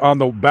on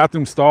the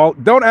bathroom stall?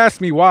 Don't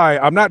ask me why.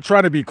 I'm not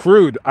trying to be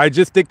crude. I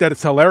just think that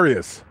it's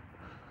hilarious.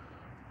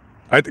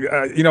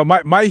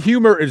 My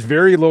humor is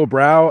very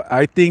lowbrow.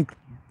 I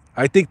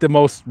think the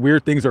most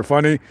weird things are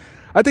funny.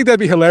 I think that'd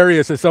be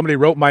hilarious if somebody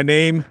wrote my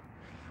name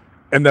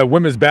in the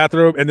women's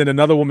bathroom and then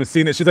another woman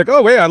seen it. She's like,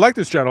 "Oh, wait, I like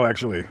this channel,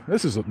 actually.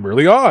 This is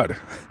really odd."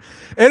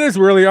 It is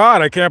really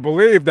odd. I can't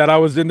believe that I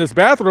was in this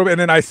bathroom and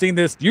then I seen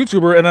this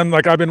YouTuber and I'm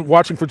like, I've been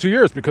watching for 2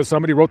 years because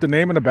somebody wrote the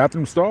name in the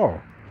bathroom stall.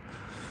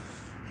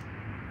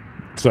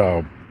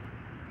 So,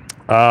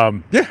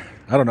 yeah,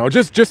 I don't know.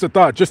 Just a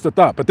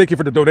thought. But thank you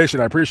for the donation.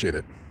 I appreciate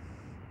it.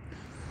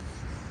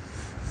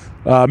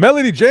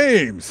 Melody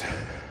James.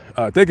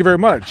 Thank you very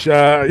much.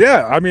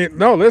 Yeah, I mean,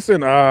 no,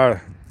 listen, I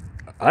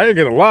ain't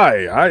gonna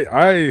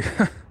lie.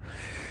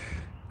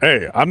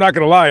 Hey, I'm not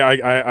gonna lie.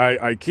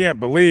 I can't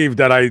believe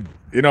that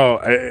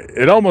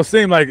it almost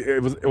seemed like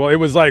it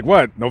was like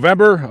what,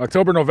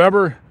 October,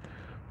 November,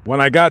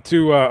 when I got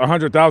to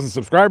 100,000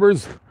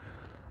 subscribers,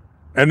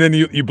 and then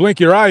you blink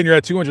your eye and you're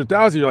at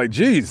 200,000, you're like,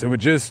 geez, it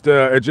just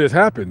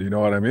happened. You know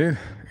what I mean?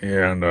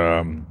 And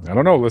I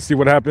don't know. Let's see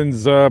what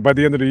happens by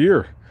the end of the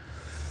year.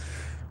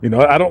 You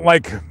know, I don't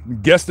like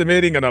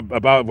guesstimating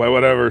about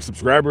whatever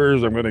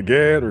subscribers I'm going to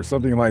get or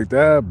something like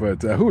that.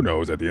 But who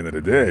knows at the end of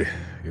the day?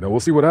 You know, we'll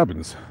see what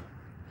happens.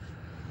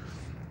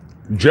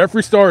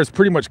 Jeffree Star is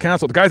pretty much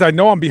canceled. Guys, I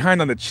know I'm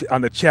behind on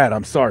the chat.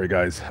 I'm sorry,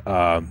 guys.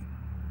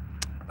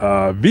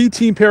 V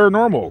Team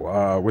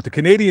Paranormal with the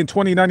Canadian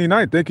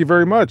 2099. Thank you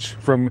very much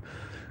from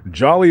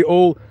Jolly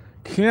Old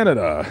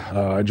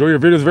Canada. Enjoy your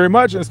videos very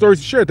much and stories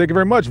to share. Thank you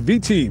very much, V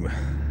Team.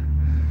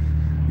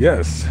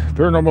 Yes,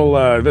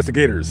 paranormal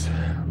investigators.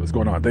 What's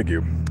going on? Thank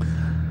you.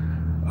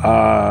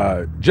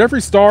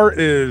 Jeffree Star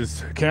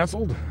is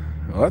canceled.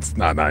 Well, that's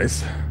not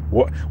nice.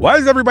 Why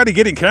is everybody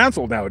getting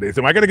canceled nowadays?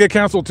 Am I going to get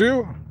canceled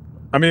too?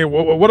 I mean,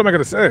 what am I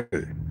going to say?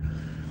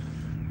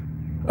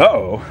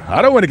 Uh-oh,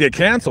 I don't want to get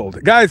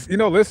canceled. Guys, you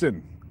know,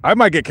 listen, I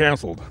might get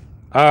canceled.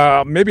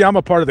 Maybe I'm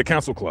a part of the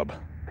cancel club.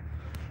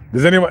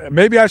 Does anyone,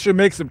 maybe I should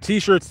make some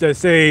t-shirts that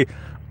say,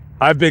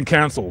 I've been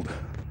canceled.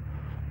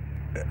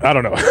 I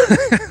don't know.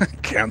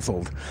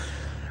 Canceled.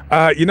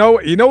 You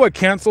know what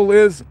cancel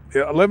is?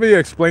 Let me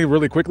explain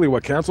really quickly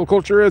what cancel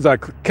culture is.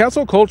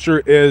 Cancel culture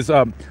is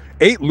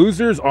 8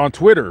 losers on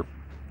Twitter.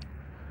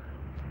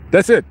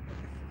 That's it.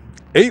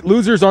 8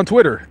 losers on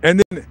Twitter.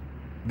 And then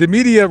the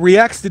media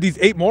reacts to these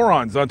 8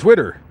 morons on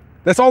Twitter.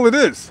 That's all it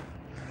is.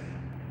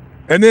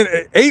 And then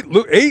 8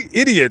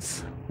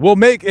 idiots will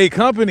make a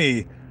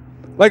company.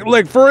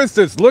 Like for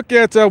instance, look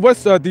at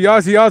what's the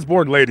Ozzy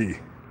Osbourne lady,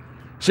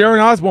 Sharon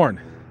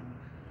Osbourne.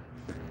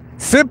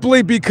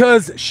 Simply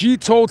because she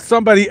told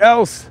somebody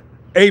else,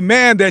 a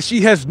man that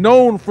she has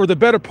known for the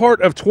better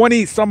part of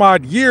 20 some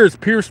odd years,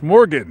 Piers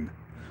Morgan.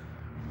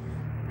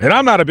 And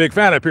I'm not a big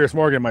fan of Piers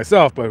Morgan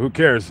myself, but who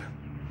cares?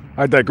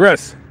 I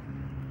digress.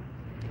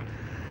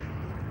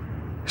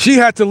 She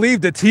had to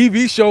leave the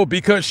TV show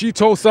because she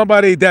told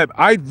somebody that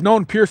I've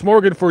known Piers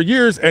Morgan for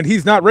years and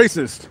he's not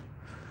racist.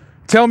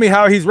 Tell me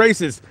how he's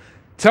racist.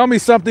 Tell me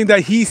something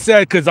that he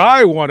said, because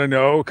I want to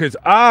know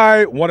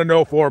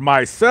for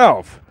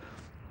myself.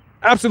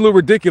 Absolute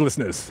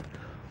ridiculousness.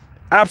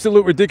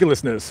 Absolute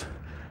ridiculousness.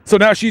 So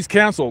now she's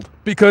canceled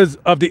because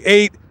of the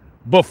 8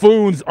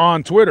 buffoons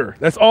on Twitter.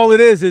 That's all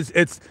it is.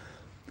 It's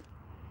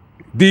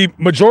the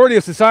majority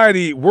of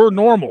society, we're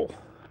normal.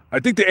 I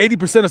think the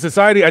 80% of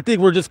society, I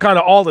think we're just kind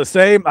of all the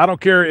same. I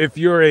don't care if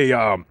you're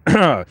I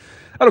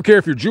don't care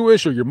if you're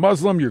Jewish or you're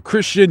Muslim, you're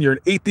Christian, you're an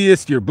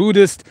atheist, you're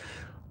Buddhist,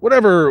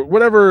 whatever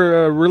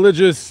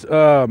religious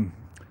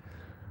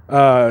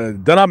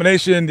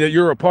denomination that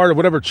you're a part of,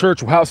 whatever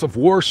church, house of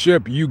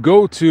worship you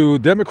go to,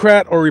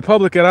 Democrat or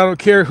Republican, I don't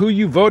care who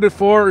you voted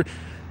for.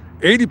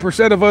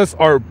 80% of us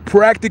are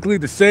practically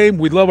the same.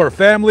 We love our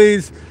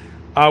families.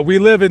 We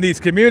live in these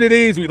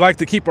communities. We like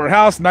to keep our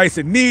house nice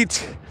and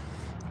neat.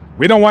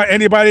 We don't want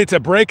anybody to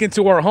break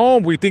into our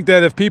home. We think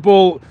that if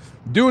people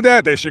do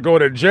that, they should go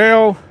to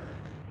jail.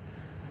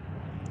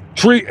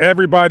 Treat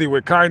everybody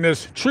with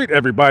kindness. Treat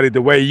everybody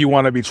the way you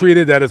want to be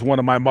treated. That is one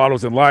of my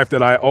models in life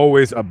that I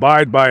always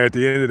abide by at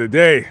the end of the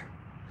day.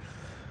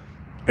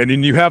 And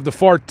then you have the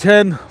far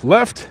 10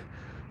 left,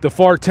 the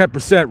far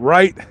 10%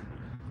 right.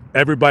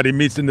 Everybody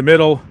meets in the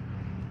middle.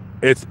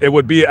 It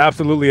would be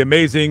absolutely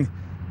amazing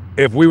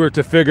if we were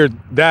to figure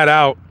that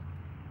out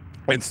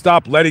and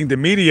stop letting the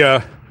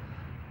media,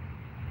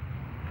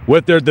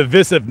 with their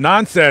divisive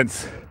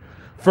nonsense,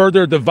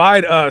 further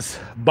divide us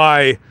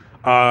by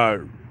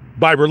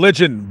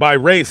religion, by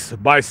race,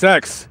 by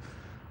sex.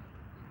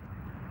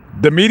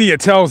 The media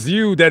tells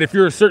you that if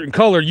you're a certain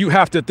color, you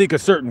have to think a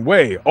certain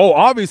way. Oh,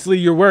 obviously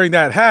you're wearing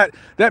that hat.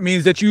 That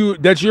means that you're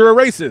a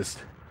racist.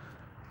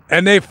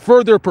 And they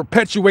further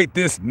perpetuate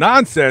this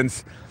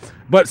nonsense.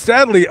 But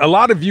sadly, a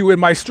lot of you in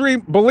my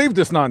stream believe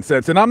this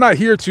nonsense. And I'm not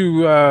here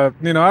to,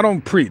 I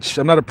don't preach.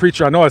 I'm not a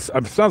preacher. I know it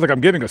sounds like I'm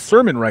giving a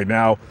sermon right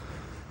now.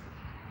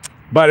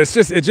 But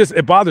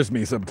it bothers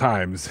me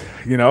sometimes,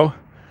 you know.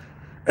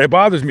 It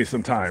bothers me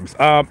sometimes.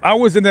 I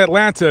was in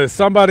Atlanta. I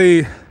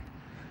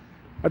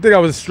think I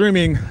was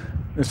streaming,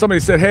 and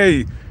somebody said,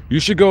 hey, you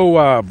should go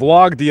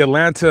vlog the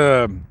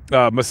Atlanta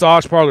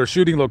massage parlor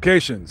shooting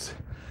locations.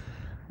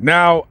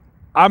 Now,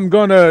 I'm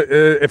gonna,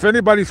 if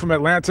anybody's from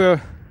Atlanta,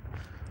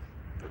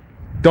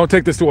 don't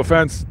take this to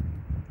offense,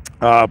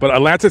 but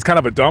Atlanta's kind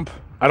of a dump.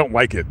 I don't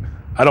like it.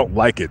 I don't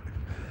like it.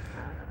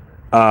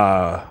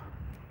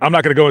 I'm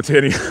not gonna go into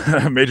any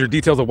major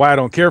details of why I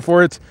don't care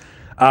for it.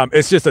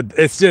 It's just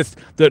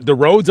the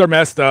roads are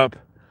messed up.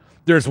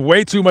 There's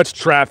way too much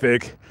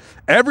traffic.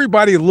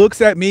 Everybody looks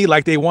at me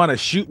like they want to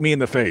shoot me in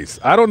the face.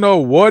 I don't know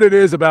what it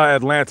is about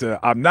Atlanta.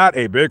 I'm not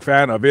a big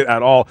fan of it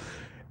at all.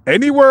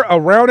 Anywhere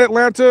around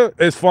Atlanta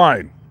is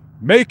fine.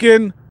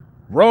 Macon,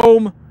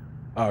 Rome,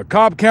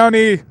 Cobb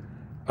County,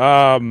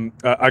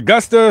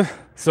 Augusta,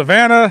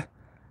 Savannah.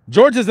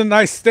 Georgia's a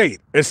nice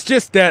state. It's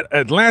just that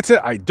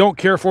Atlanta, I don't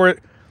care for it.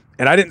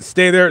 And I didn't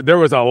stay there. There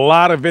was a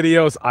lot of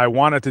videos I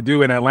wanted to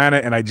do in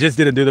Atlanta, and I just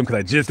didn't do them because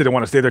I just didn't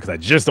want to stay there because I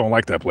just don't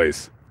like that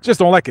place. Just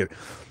don't like it.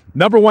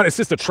 Number one, it's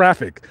just the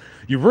traffic.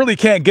 You really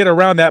can't get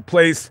around that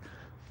place.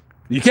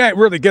 You can't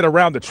really get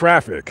around the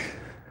traffic.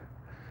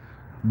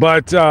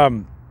 But,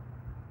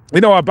 you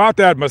know, about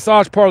that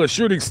massage parlor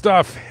shooting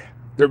stuff,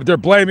 they're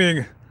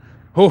blaming...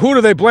 Who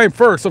do they blame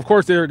first? Of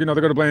course, they're going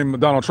to blame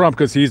Donald Trump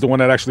because he's the one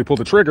that actually pulled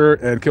the trigger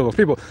and killed those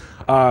people.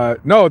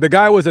 No, the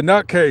guy was a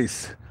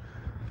nutcase.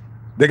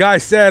 The guy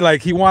said,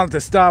 like, he wanted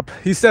to stop.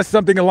 He said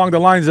something along the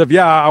lines of,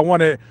 yeah, I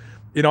want to,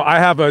 you know, I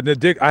have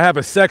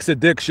a sex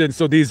addiction,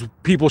 so these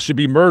people should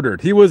be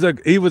murdered. He was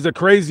a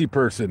crazy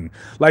person,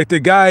 like the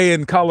guy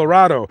in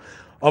Colorado.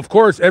 Of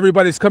course,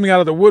 everybody's coming out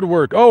of the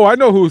woodwork. Oh, I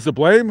know who's to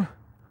blame.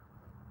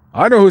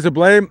 I know who's to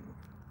blame.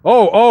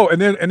 Oh, and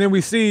then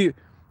we see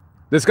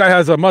this guy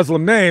has a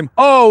Muslim name.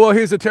 Oh, well,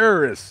 he's a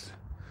terrorist.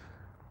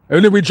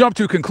 And then we jump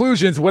to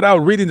conclusions without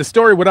reading the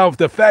story, without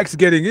the facts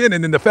getting in,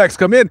 and then the facts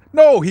come in.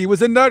 No, he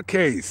was a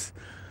nutcase.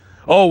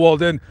 Oh, well,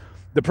 then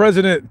the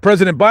President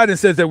Biden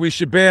says that we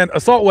should ban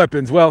assault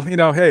weapons. Well, you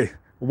know, hey,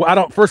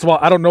 first of all,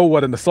 I don't know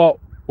what an assault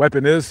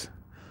weapon is.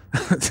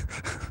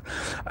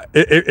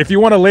 If you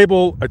want to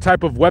label a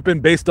type of weapon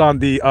based on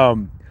the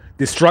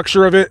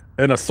structure of it,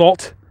 an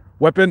assault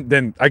weapon,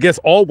 then I guess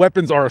all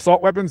weapons are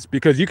assault weapons,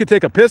 because you could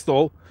take a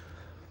pistol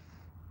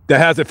that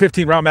has a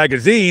 15-round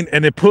magazine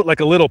and then put like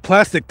a little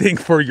plastic thing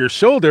for your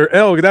shoulder.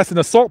 Oh, that's an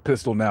assault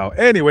pistol now.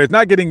 Anyways,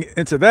 not getting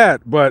into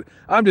that, but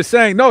I'm just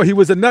saying, no, he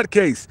was a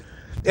nutcase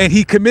and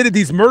he committed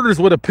these murders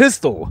with a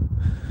pistol.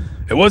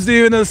 It wasn't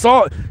even an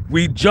assault.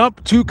 We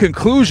jump to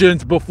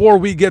conclusions before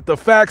we get the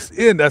facts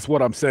in. That's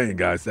what I'm saying,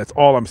 guys. That's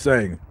all I'm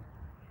saying.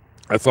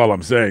 That's all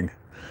I'm saying.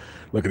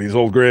 Look at these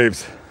old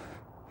graves.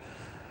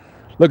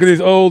 Look at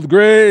these old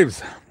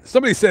graves.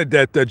 Somebody said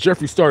that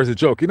Jeffree Star is a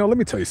joke. You know, let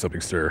me tell you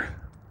something, sir.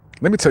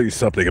 Let me tell you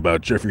something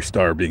about Jeffree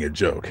Star being a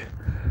joke.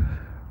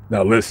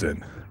 Now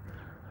listen,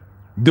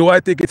 do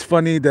I think it's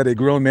funny that a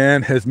grown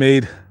man has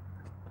made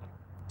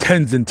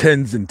tens and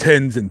tens and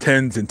tens and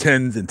tens and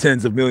tens and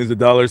tens of millions of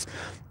dollars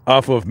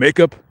off of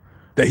makeup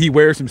that he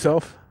wears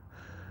himself?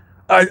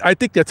 I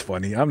think that's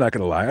funny. I'm not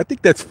gonna lie. I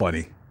think that's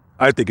funny.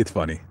 I think it's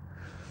funny.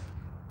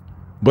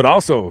 But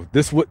also,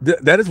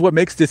 that is what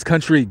makes this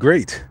country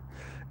great,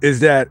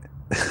 is that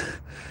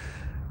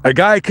a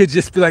guy could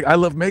just be like, I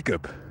love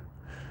makeup.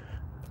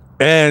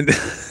 And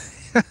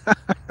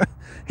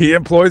he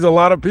employs a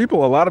lot of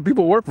people. A lot of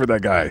people work for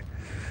that guy.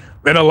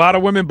 And a lot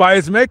of women buy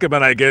his makeup,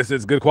 and I guess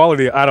it's good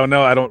quality. I don't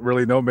know. I don't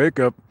really know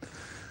makeup.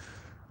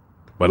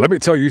 But let me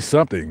tell you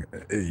something.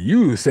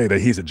 You say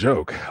that he's a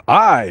joke.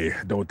 I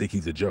don't think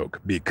he's a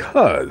joke,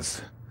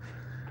 because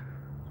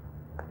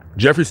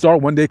Jeffree Star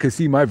one day could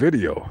see my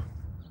video.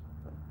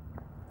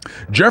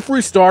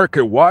 Jeffree Star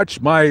could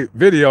watch my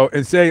video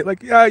and say,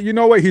 like, yeah, you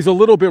know what? He's a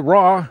little bit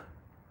raw.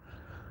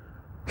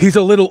 He's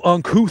a little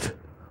uncouth.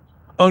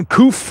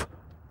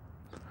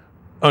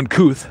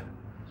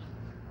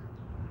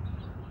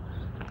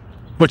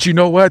 But you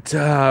know what?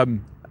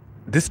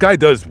 This guy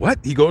does what?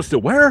 He goes to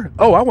where?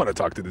 Oh, I want to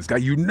talk to this guy.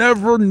 You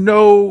never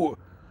know.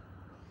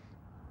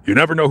 You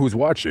never know who's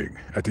watching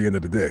at the end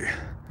of the day.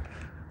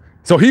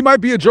 So he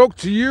might be a joke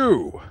to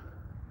you,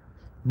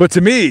 but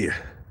to me,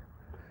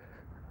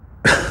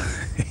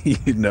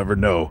 you never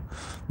know.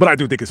 But I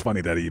do think it's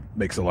funny that he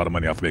makes a lot of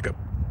money off makeup.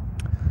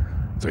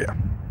 So yeah.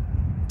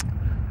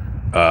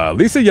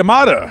 Lisa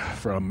Yamada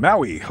from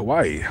Maui,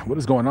 Hawaii. What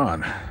is going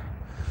on?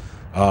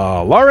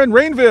 Lauren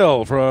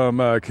Rainville from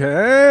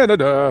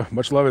Canada.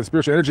 Much love and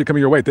spiritual energy coming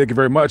your way. Thank you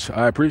very much.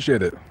 I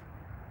appreciate it.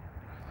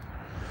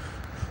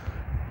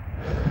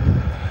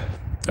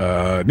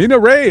 Nina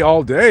Ray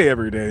all day,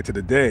 every day to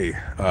the day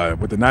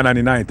with the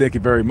 $9.99. Thank you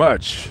very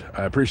much.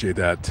 I appreciate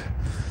that.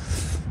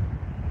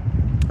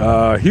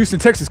 Houston,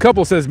 Texas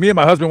couple says, me and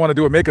my husband want to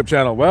do a makeup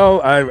channel.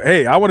 Well,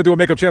 hey, I want to do a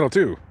makeup channel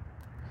too.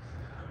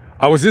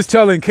 I was just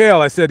telling Kale,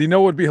 I said, you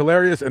know what would be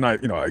hilarious? And I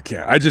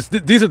can't.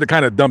 These are the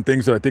kind of dumb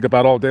things that I think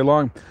about all day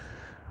long.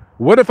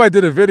 What if I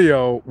did a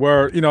video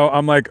where,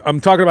 I'm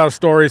talking about a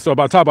story, so I'm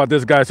about to talk about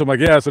this guy. So I'm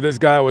like, yeah, so this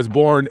guy was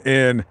born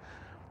in,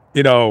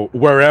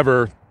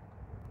 wherever.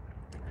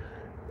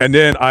 And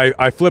then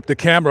I flip the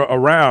camera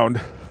around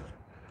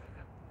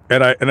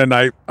and then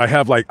I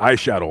have like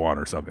eyeshadow on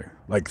or something.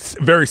 Like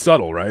very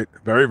subtle, right?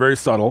 Very, very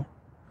subtle.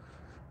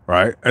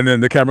 Right? And then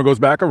the camera goes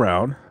back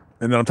around.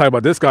 And then I'm talking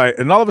about this guy,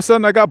 and all of a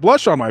sudden I got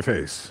blush on my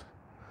face.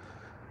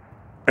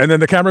 And then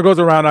the camera goes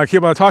around, I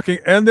keep on talking,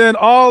 and then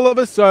all of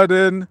a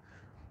sudden,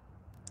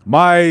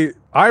 my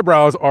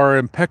eyebrows are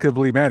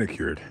impeccably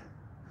manicured.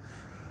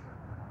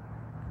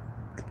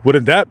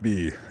 Wouldn't that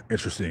be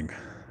interesting,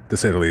 to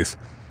say the least?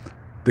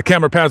 The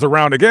camera pans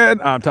around again,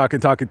 I'm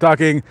talking,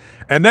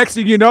 and next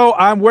thing you know,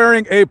 I'm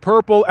wearing a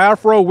purple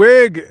afro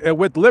wig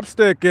with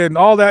lipstick and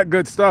all that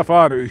good stuff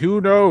on. Who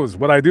knows?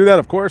 Would I do that?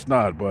 Of course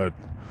not, but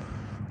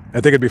I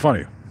think it'd be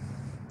funny.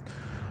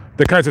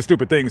 The kinds of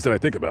stupid things that I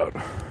think about.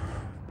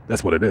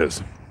 That's what it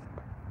is.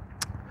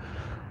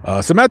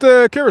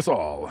 Samantha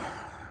Carisol.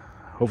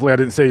 Hopefully I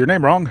didn't say your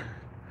name wrong.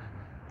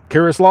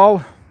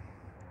 Carisol.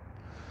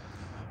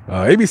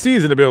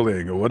 ABC's in the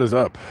building. What is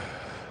up?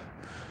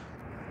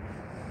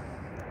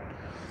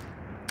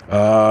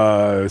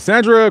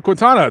 Sandra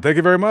Quintana, thank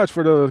you very much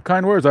for the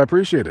kind words. I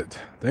appreciate it.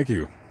 Thank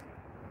you.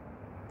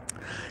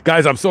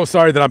 Guys, I'm so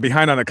sorry that I'm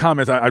behind on the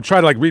comments. I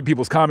try to like read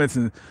people's comments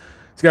and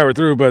scour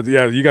through, but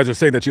yeah, you guys are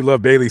saying that you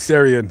love Bailey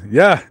Sarian.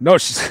 Yeah, no,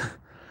 she's,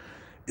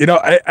 you know,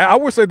 I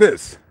will say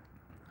this.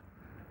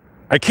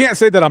 I can't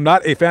say that I'm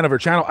not a fan of her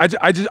channel.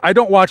 I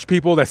don't watch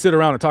people that sit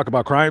around and talk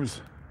about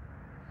crimes.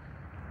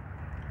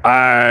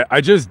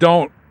 I just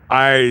don't.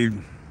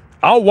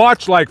 I'll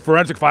watch like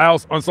Forensic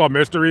Files, Unsolved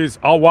Mysteries.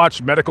 I'll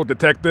watch Medical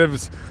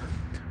Detectives.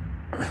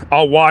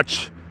 I'll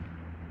watch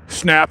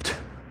Snapped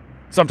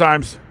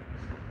sometimes.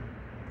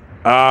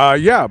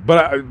 Yeah,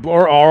 but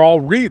or I'll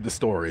read the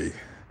story.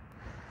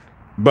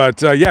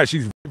 But yeah,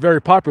 she's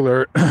very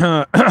popular.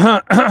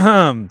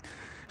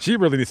 She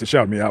really needs to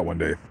shout me out one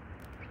day.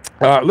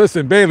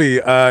 Listen,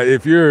 Bailey,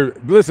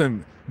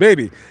 listen,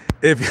 baby,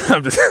 if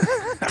I'm just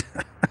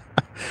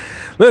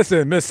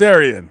listen, Miss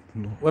Arian,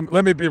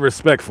 let me be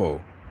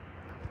respectful.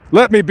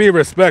 Let me be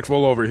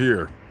respectful over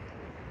here.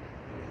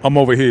 I'm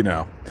over here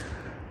now.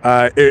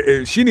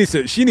 She needs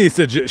to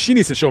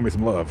show me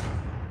some love.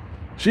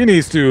 She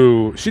needs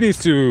to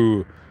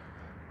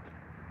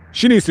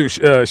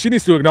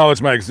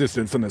acknowledge my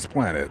existence on this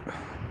planet.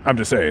 I'm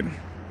just saying.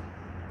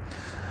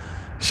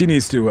 She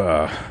needs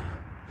to.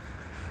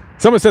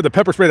 Someone said the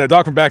pepper spray, that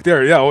dog from back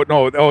there. Yeah. Oh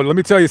no. Oh, let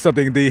me tell you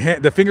something.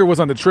 The finger was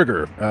on the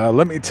trigger.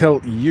 Let me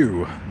tell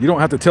you. You don't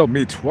have to tell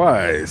me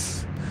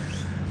twice.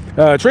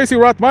 Tracy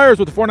Roth Myers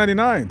with the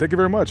 $4.99. Thank you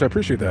very much. I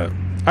appreciate that.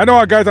 I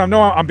know, guys. I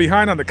know I'm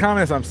behind on the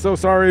comments. I'm so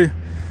sorry.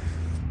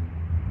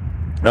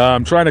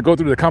 I'm trying to go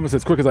through the comments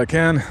as quick as I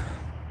can.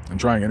 I'm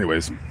trying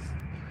anyways.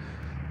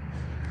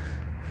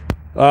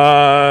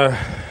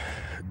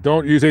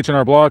 Don't use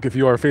H&R Block if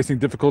you are facing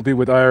difficulty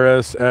with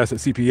IRS as a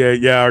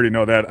CPA. Yeah, I already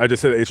know that. I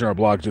just said H&R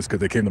Block just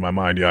because they came to my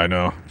mind. Yeah, I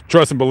know.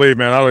 Trust and believe,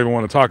 man. I don't even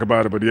want to talk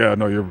about it, but yeah,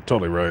 no, you're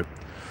totally right.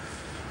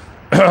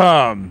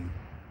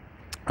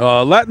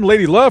 Latin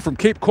Lady Love from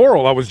Cape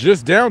Coral. I was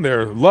just down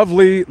there.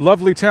 Lovely,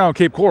 lovely town,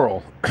 Cape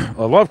Coral.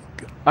 Well,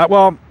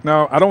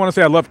 no, I don't want to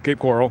say I love Cape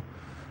Coral.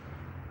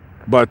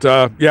 But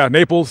yeah,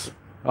 Naples.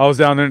 I was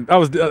down in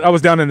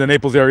the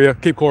Naples area.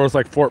 Cape Coral is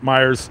like Fort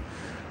Myers,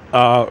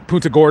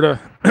 Punta Gorda,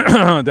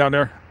 down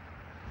there.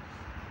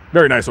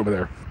 Very nice over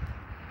there.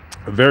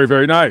 Very,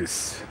 very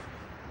nice.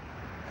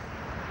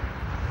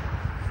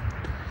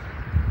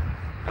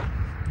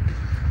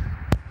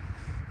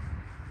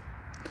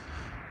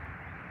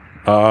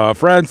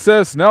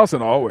 Frances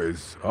Nelson,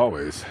 always.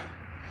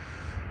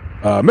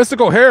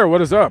 Mystical Hair, what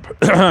is up?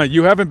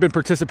 You haven't been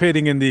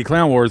participating in the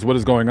Clown Wars. What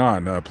is going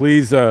on?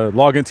 Please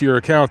log into your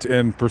account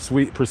and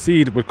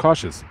proceed with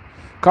caution.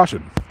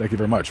 Thank you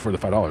very much for the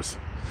 $5.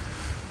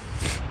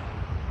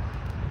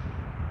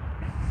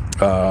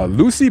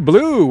 Lucy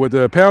Blue with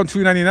the pound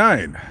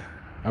 $2.99.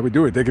 How we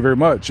doing? Thank you very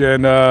much.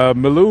 And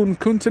Maloon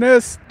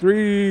Kuntanis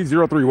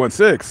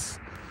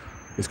 30316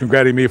 is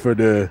congrating me for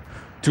the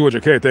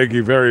 200K. Thank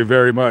you very,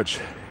 very much.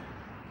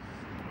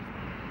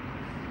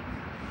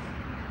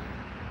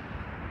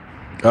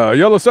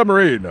 Yellow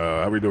Submarine,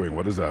 how we doing?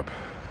 What is up?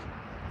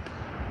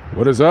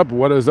 What is up?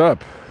 What is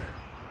up?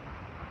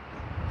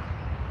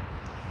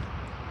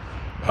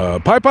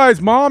 Pie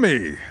Pie's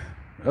mommy.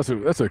 That's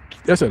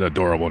an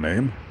adorable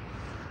name.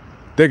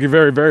 Thank you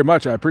very, very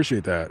much. I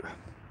appreciate that.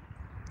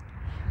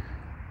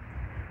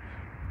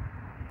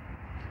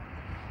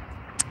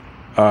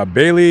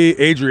 Bailey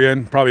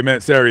Adrian, probably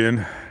meant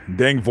Sarian.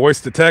 Dang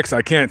voice to text.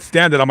 I can't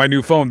stand it on my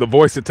new phone. The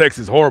voice to text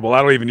is horrible.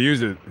 I don't even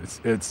use it.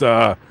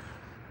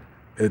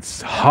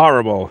 It's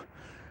horrible.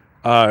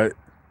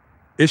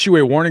 Issue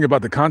a warning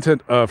about the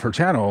content of her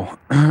channel.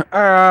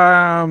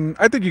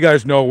 I think you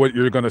guys know what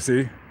you're going to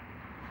see.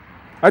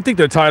 I think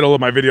the title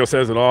of my video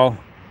says it all.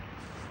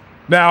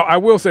 Now, I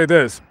will say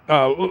this.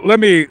 Let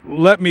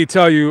me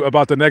tell you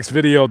about the next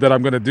video that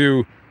I'm going to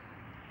do,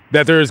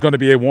 that there is going to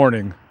be a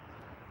warning.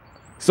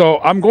 So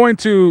I'm going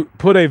to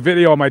put a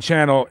video on my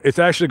channel. It's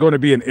actually going to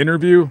be an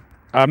interview.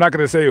 I'm not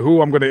going to say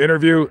who I'm going to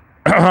interview.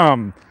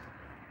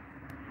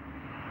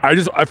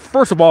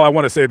 First of all, I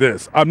want to say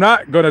this. I'm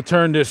not going to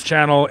turn this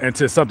channel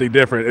into something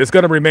different. It's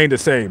going to remain the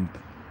same.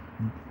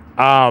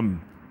 I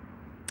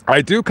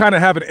do kind of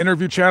have an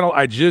interview channel.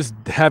 I just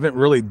haven't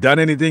really done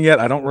anything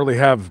yet. I don't really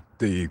have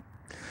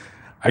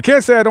I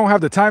can't say I don't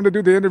have the time to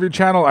do the interview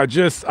channel. I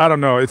don't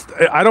know.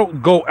 I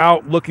don't go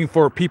out looking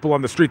for people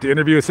on the street to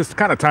interview. It's just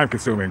kind of time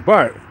consuming.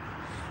 But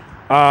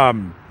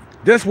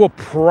this will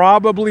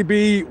probably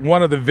be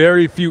one of the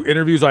very few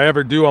interviews I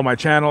ever do on my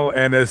channel.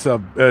 And it's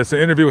an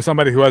interview with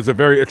somebody who has a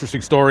very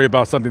interesting story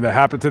about something that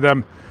happened to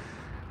them.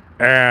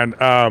 And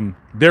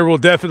there will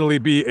definitely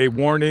be a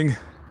warning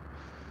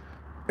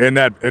in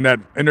that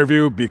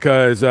interview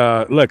because,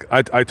 look,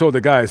 I told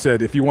the guy, I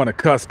said, if you want to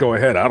cuss, go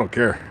ahead. I don't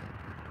care.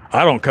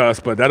 I don't cuss,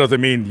 but that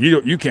doesn't mean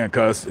you can't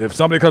cuss. If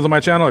somebody comes on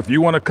my channel, if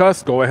you want to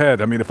cuss, go ahead.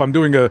 I mean, if I'm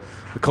doing a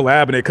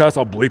collab and they cuss,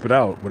 I'll bleep it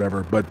out,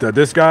 whatever. But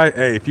this guy,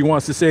 hey, if he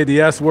wants to say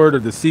the S word or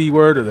the C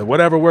word or the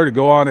whatever word,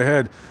 go on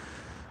ahead.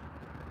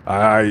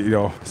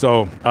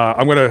 So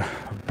I'm gonna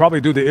probably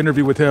do the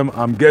interview with him.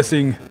 I'm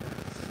guessing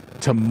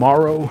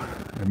tomorrow.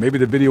 And maybe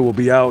the video will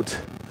be out,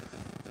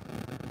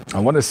 I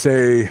want to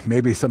say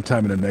maybe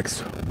sometime in the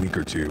next week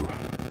or two.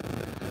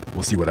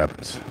 We'll see what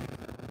happens.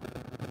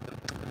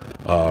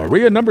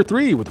 Heyya number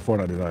 3 with the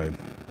 $4.99.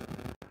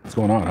 What's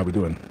going on? How we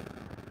doing?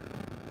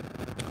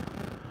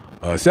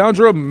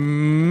 Sandra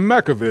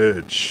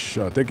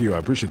Makovich. Thank you. I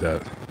appreciate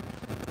that.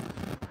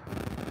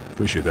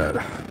 Appreciate that.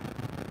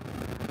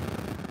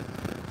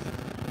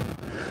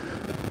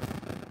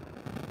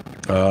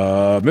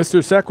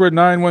 Mr. Sakura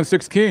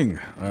 916 King.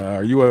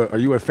 Are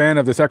you a fan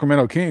of the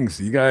Sacramento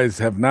Kings? You guys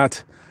have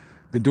not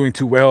been doing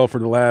too well for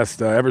the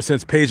last ever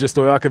since Peja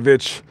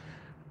Stojakovic,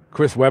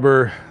 Chris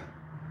Webber,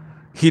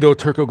 Hito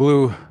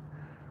Turkoglu.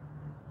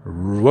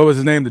 What was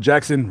his name? The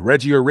Jackson,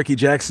 Reggie or Ricky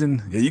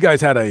Jackson. Yeah, you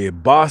guys had a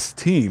boss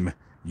team.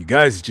 You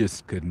guys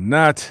just could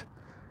not.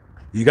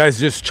 You guys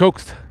just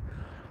choked.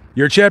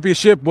 Your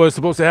championship was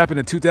supposed to happen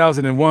in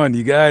 2001.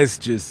 You guys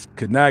just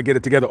could not get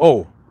it together.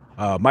 Oh,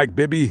 Mike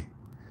Bibby.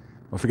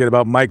 Don't forget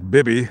about Mike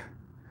Bibby.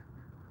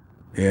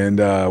 And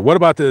what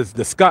about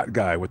the Scott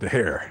guy with the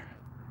hair?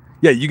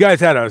 Yeah, you guys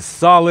had a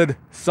solid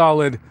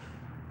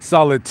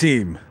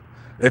team.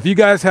 If you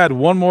guys had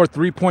one more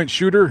 3-point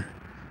shooter,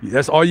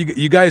 that's all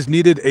you guys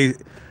needed.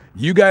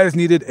 You guys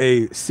needed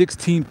a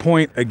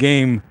 16-point a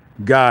game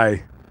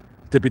guy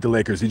to beat the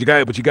Lakers.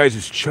 But you guys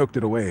just choked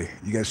it away.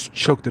 You guys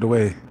choked it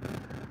away.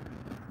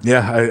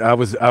 Yeah, I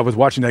was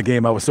watching that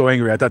game. I was so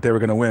angry. I thought they were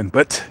gonna win,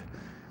 but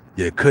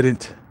you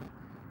couldn't.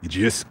 You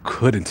just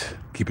couldn't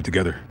keep it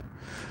together.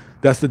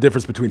 That's the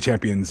difference between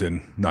champions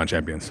and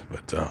non-champions.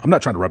 But I'm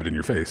not trying to rub it in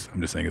your face.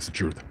 I'm just saying it's the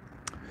truth.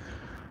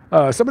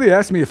 Somebody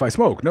asked me if I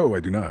smoke. No, I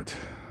do not.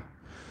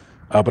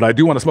 But I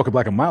do want to smoke a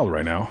Black and Mild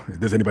right now.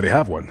 Does anybody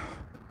have one?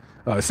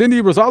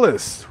 Cindy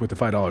Rosales with the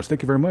 $5.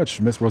 Thank you very much,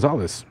 Miss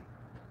Rosales.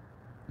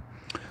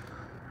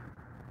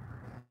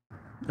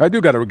 I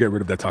do got to get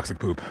rid of that toxic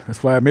poop.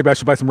 That's why maybe I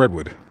should buy some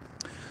Redwood.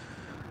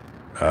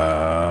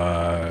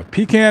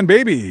 Pecan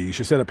Baby, you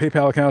should set a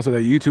PayPal account so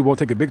that YouTube won't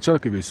take a big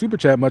chunk of your super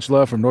chat. Much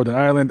love from Northern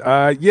Ireland.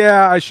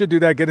 Yeah, I should do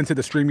that. Get into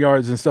the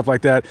StreamYards and stuff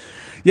like that.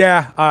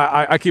 Yeah,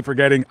 I keep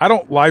forgetting. I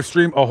don't live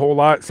stream a whole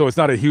lot, so it's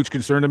not a huge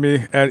concern to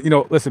me. And, you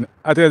know, listen,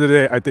 at the end of the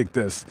day, I think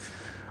this.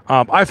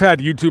 I've had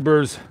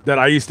YouTubers that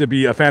I used to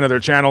be a fan of their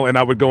channel, and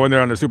I would go in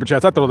there on their super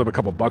chats. I throw them a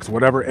couple bucks or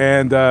whatever,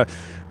 and they're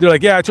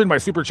like, yeah, I turned my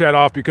super chat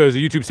off because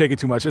YouTube's taking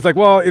too much. It's like,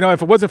 well, you know,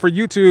 if it wasn't for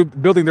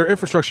YouTube building their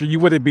infrastructure, you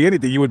wouldn't be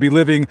anything. You would be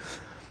living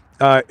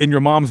in your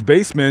mom's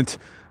basement,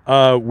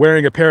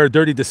 wearing a pair of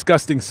dirty,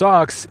 disgusting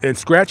socks and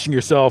scratching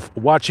yourself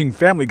watching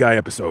Family Guy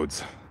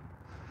episodes.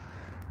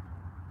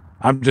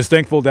 I'm just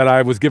thankful that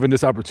I was given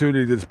this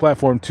opportunity, this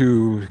platform,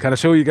 to kind of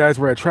show you guys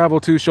where I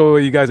travel to, show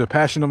you guys a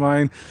passion of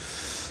mine.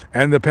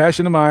 And the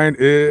passion of mine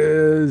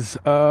is,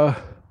 you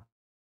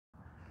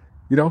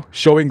know,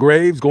 showing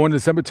graves, going to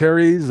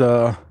cemeteries,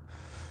 you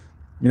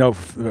know,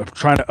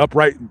 trying to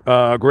upright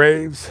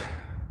graves,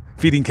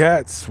 feeding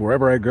cats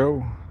wherever I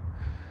go,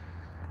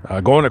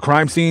 going to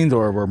crime scenes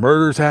or where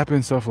murders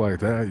happen, stuff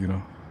like that, you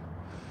know.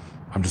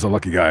 I'm just a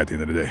lucky guy at the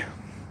end of the day.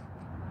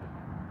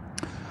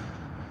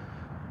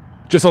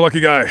 Just a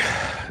lucky guy.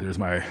 There's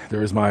my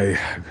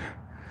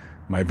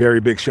very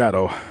big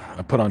shadow.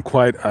 I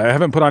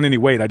haven't put on any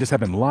weight. I just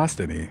haven't lost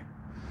any.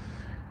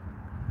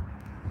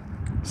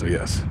 So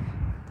yes.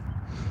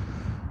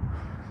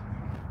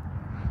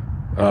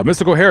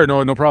 Mystical hair,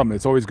 no problem.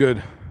 It's always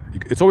good.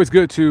 It's always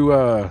good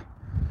to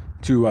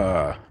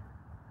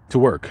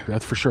work.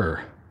 That's for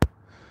sure.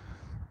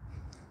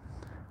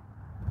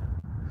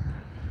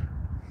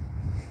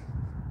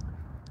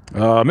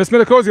 Miss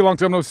Metacozy, long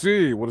time no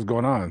see. What is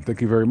going on? Thank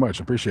you very much.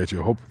 Appreciate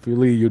you.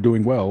 Hopefully you're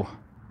doing well.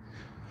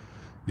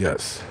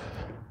 Yes.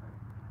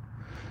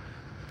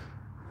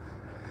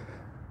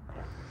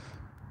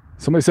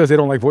 Somebody says they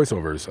don't like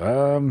voiceovers.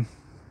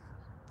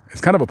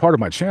 It's kind of a part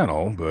of my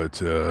channel,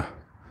 but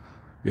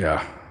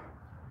yeah.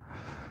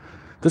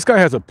 This guy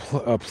has a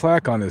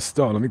plaque on his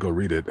stone. Let me go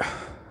read it.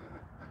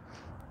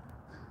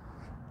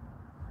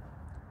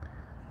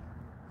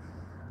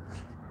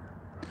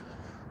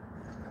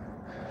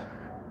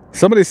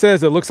 Somebody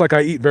says it looks like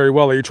I eat very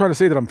well. Are you trying to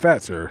say that I'm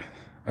fat, sir?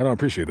 I don't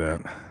appreciate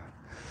that.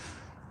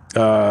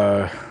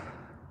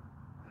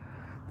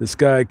 This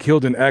guy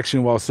killed in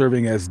action while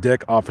serving as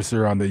deck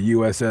officer on the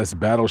USS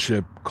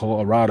Battleship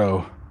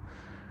Colorado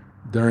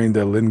during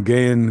the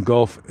Lingayen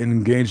Gulf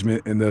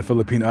engagement in the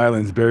Philippine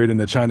Islands, buried in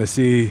the China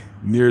Sea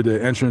near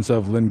the entrance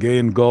of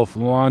Lingayen Gulf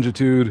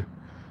longitude.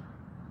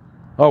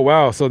 Oh,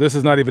 wow. So this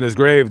is not even his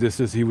grave.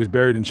 He was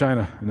buried in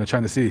China, in the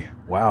China Sea.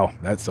 Wow,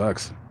 that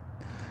sucks.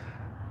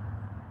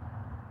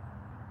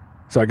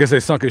 So I guess they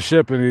sunk his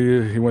ship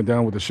and he went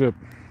down with the ship.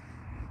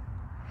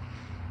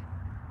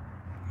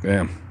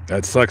 Damn.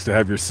 That sucks to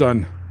have your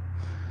son.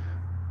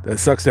 That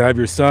sucks to have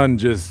your son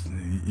just,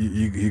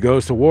 he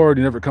goes to war and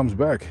he never comes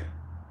back.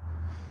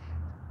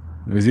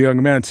 He was a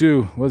young man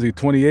too. Was he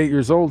 28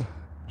 years old?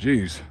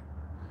 Jeez.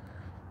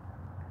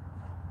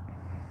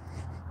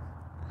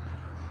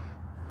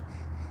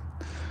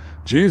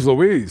 Jeez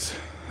Louise.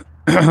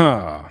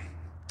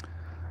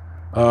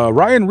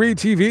 Ryan Reed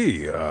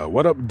TV,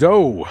 what up,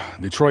 Doe?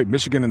 Detroit,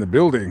 Michigan in the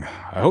building.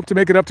 I hope to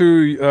make it up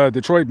to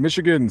Detroit,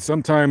 Michigan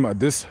sometime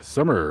this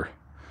summer.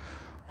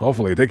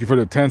 Hopefully. Thank you for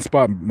the 10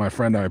 spot, my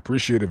friend. I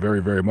appreciate it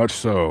very, very much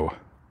so.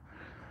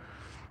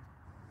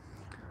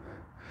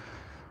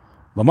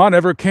 Lamont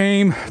ever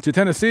came to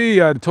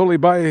Tennessee, I'd totally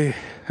buy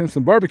him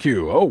some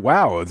barbecue. Oh,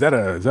 wow. Is that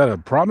a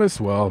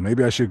promise? Well,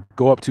 maybe I should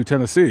go up to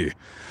Tennessee.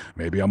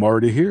 Maybe I'm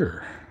already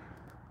here.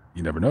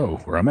 You never know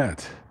where I'm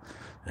at.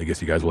 I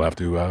guess you guys will have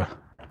to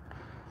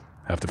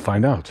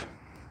find out.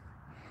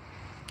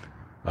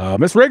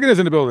 Miss Reagan is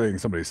in the building.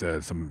 Somebody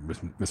said,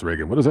 Miss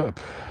Reagan, what is up?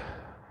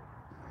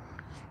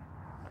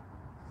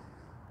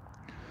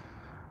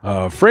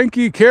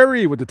 Frankie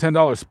Carey with the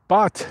 $10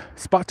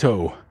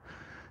 spotto.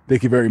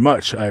 Thank you very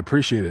much. I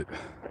appreciate it.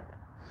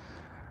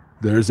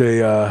 There's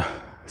a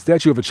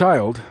statue of a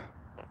child.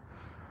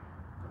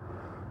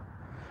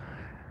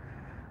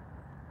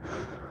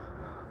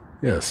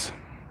 Yes.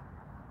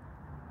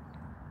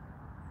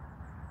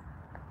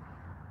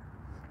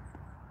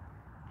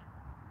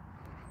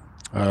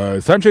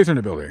 Time Chaser in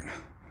the building.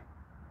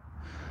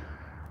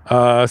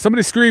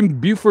 Somebody screamed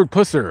Buford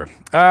Pusser.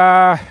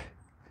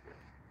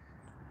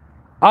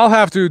 I'll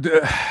have to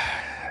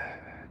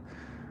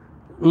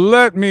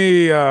let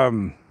me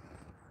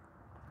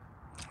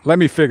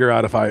figure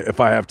out if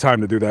I have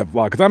time to do that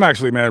vlog, because I'm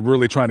actually, man,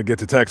 really trying to get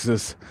to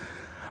Texas.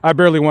 I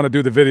barely want to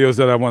do the videos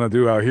that I want to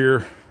do out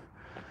here,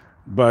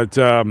 but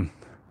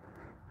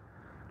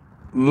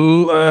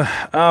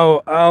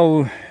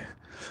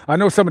I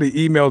know somebody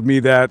emailed me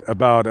that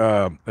about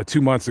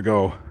 2 months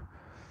ago.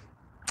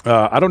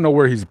 I don't know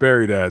where he's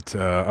buried at.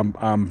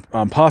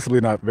 I'm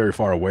possibly not very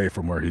far away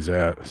from where he's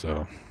at.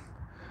 So,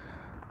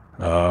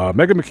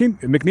 Megan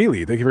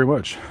McNeely, thank you very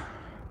much.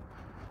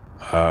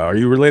 Are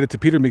you related to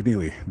Peter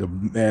McNeely, the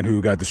man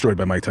who got destroyed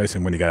by Mike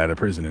Tyson when he got out of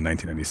prison in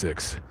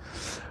 1996?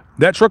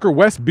 That trucker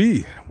West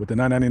B with the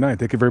 $9.99.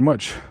 Thank you very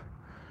much.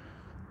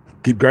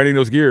 Keep grinding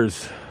those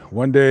gears.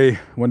 One day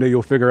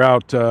you'll figure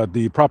out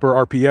the proper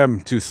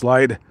RPM to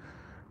slide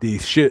the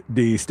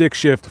stick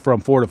shift from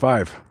 4 to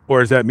 5.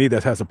 Or is that me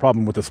that has a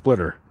problem with the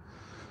splitter?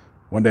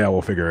 One day I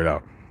will figure it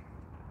out.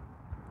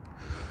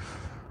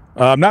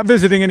 I'm not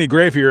visiting any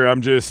grave here.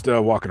 I'm just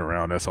walking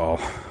around. That's all.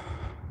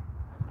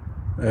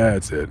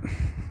 That's it.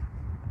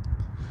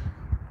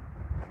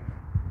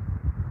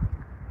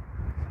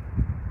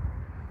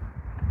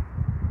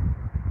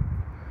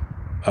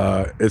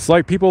 It's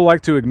like people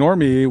like to ignore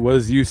me.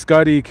 Was you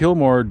Scotty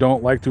Kilmore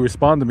don't like to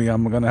respond to me?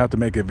 I'm gonna have to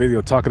make a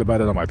video talking about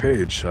it on my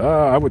page.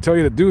 I would tell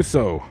you to do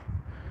so.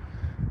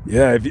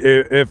 Yeah,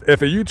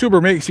 if a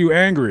YouTuber makes you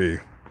angry,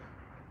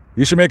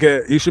 you should make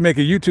a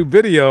YouTube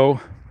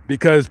video,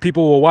 because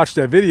people will watch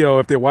that video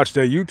if they watch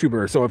that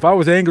YouTuber. So if I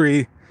was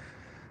angry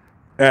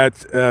at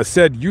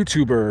said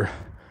YouTuber,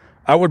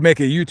 I would make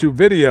a YouTube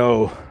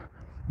video.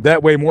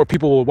 That way more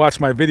people will watch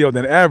my video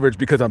than average,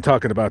 because I'm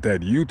talking about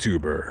that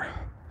YouTuber.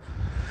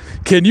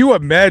 Can you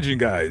imagine,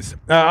 guys?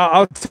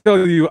 I'll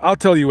tell you a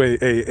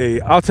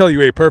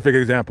perfect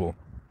example.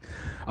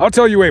 I'll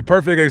tell you a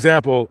perfect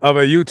example of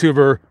a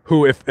YouTuber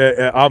who, if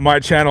on my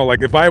channel,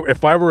 like if I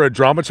were a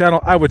drama channel,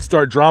 I would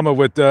start drama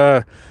with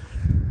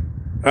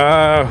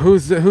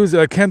who's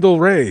Kendall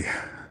Ray,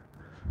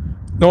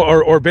 no,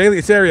 or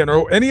Bailey Sarian,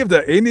 or any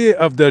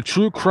of the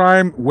true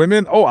crime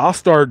women. Oh, I'll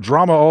start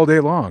drama all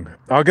day long.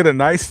 I'll get a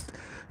nice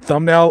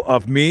thumbnail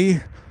of me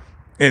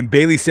and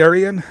Bailey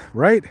Sarian,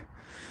 right?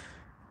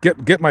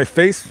 Get my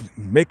face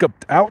makeup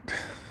out.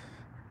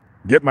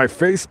 Get my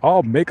face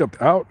all makeup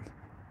out.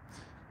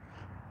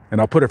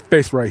 And I'll put her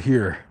face right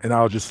here, and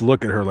I'll just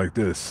look at her like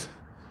this.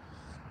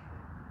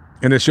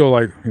 And then she'll,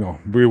 like,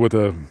 be with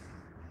a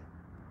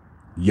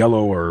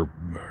yellow or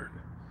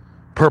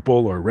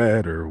purple or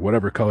red or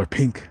whatever color,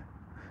 pink,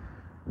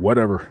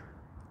 whatever.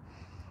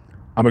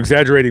 I'm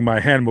exaggerating my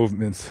hand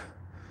movements.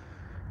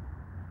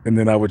 And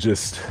then I would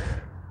just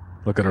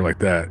look at her like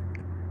that.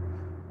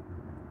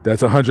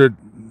 That's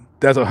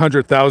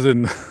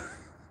 100,000.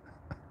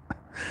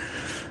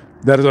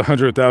 That is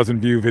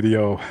 100,000 view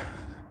video.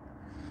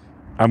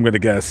 I'm going to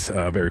guess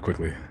very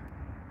quickly.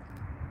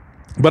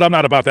 But I'm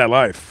not about that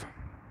life.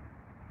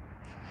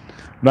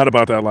 Not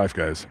about that life,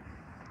 guys.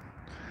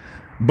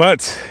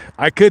 But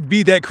I could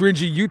be that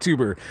cringy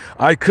YouTuber.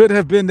 I could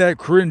have been that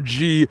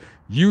cringy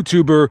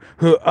YouTuber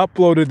who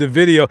uploaded the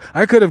video.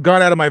 I could have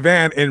gone out of my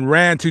van and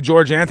ran to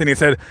George Anthony and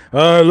said,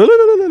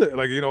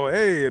 like,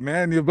 hey,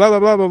 man, blah, blah,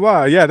 blah, blah,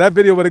 blah. Yeah, that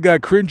video would have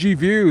got cringy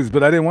views,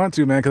 but I didn't want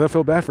to, man, because I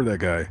felt bad for that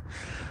guy.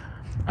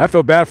 I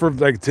felt bad for,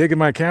 like, taking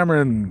my camera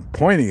and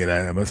pointing it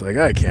at him. It's like,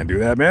 I can't do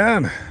that,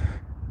 man.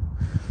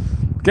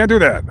 Can't do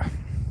that.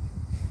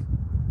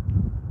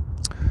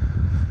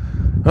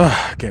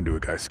 Can't do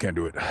it, guys. Can't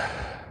do it.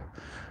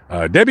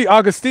 Debbie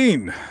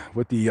Augustine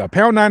with the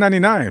pound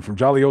 $9.99 from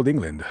jolly old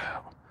England.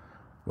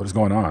 What is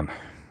going on?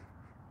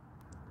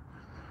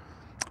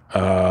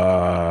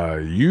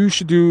 You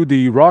should do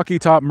the Rocky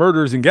Top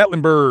murders in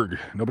Gatlinburg.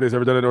 Nobody's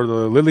ever done it. Or the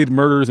Lily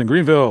murders in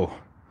Greenville.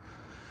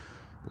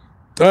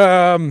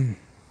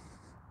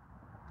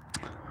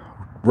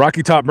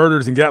 Rocky Top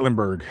murders in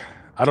Gatlinburg.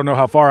 I don't know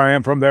how far I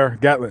am from there.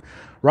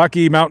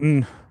 Rocky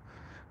Mountain,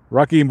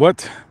 Rocky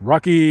what?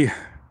 Rocky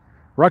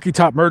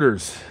Top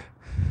Murders.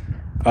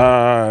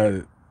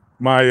 My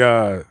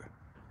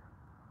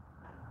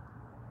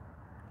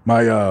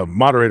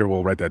moderator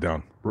will write that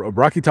down.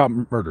 Rocky Top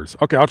Murders.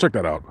 Okay, I'll check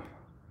that out.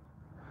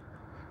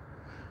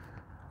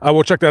 I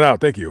will check that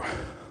out. Thank you.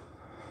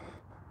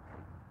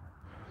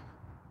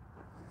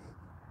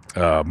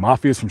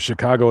 Mafia's from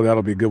Chicago.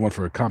 That'll be a good one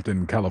for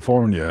Compton,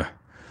 California.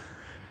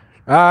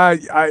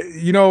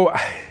 You know,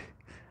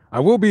 I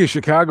will be in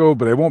Chicago,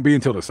 but it won't be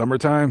until the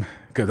summertime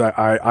because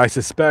I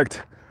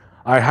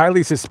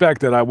highly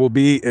suspect that I will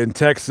be in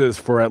Texas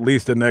for at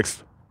least the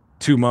next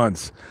 2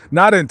 months.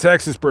 Not in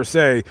Texas per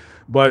se,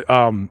 but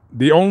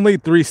the only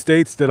 3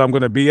 states that I'm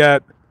going to be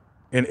at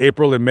in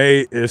April and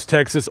May is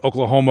Texas,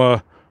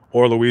 Oklahoma,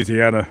 or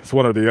Louisiana. It's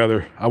one or the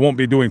other. I won't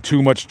be doing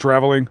too much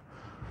traveling.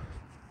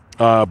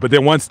 But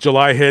then once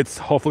July hits,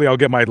 hopefully I'll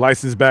get my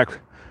license back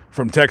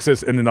from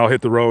Texas, and then I'll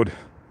hit the road.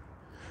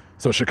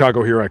 So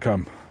Chicago, here I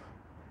come.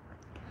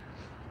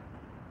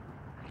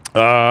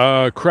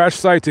 Crash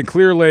sites in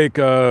Clear Lake,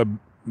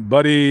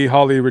 Buddy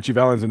Holly, Richie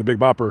Valens, and the Big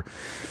Bopper.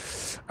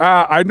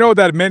 I know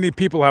that many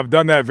people have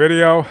done that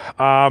video.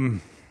 I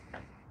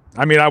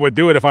mean, I would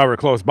do it if I were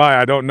close by.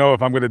 I don't know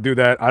if I'm going to do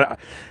that.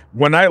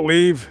 When I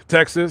leave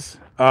Texas,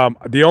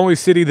 the only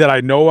city that I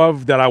know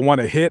of that I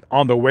want to hit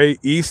on the way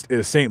east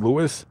is St.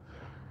 Louis.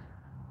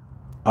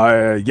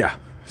 Yeah,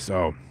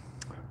 so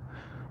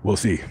we'll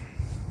see.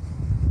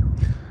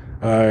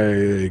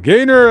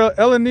 Gainer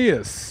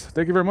Elenius,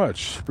 thank you very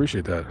much.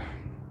 Appreciate that.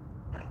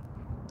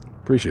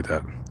 Appreciate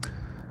that.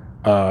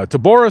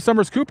 Tabora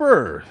Summers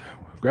Cooper,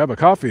 grab a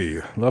coffee.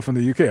 Love from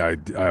the UK.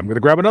 I'm going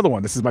to grab another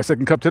one. This is my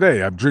 2nd cup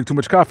today. I've drank too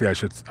much coffee.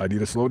 I need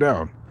to slow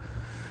down.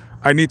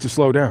 I need to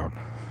slow down.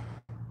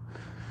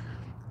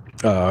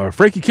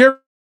 Frankie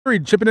Carey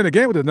chipping in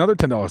again with another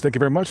 $10. Thank you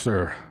very much,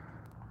 sir.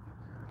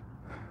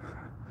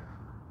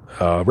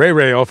 Ray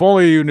Ray, if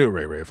only you knew,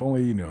 Ray Ray, if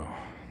only you knew.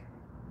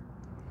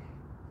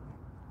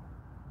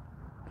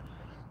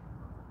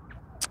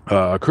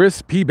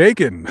 Chris P.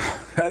 Bacon.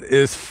 That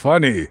is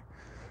funny.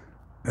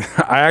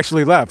 I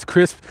actually laughed.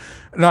 Chris,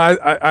 no,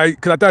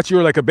 because I thought you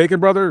were like a bacon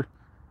brother,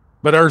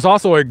 but there's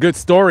also a good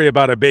story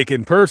about a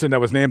bacon person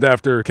that was named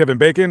after Kevin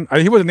Bacon. I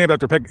mean, he wasn't named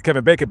after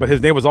Kevin Bacon, but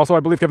his name was also, I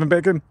believe, Kevin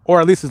Bacon,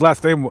 or at least his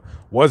last name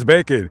was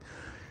Bacon.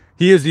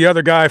 He is the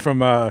other guy from,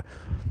 what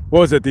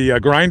was it, the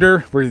Grinder,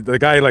 where the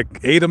guy like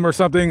ate him or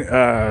something.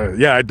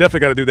 Yeah, I definitely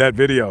got to do that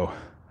video.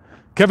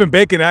 Kevin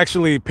Bacon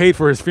actually paid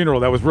for his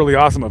funeral. That was really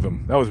awesome of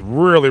him. That was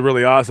really,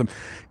 really awesome.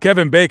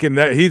 Kevin Bacon,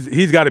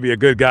 he's got to be a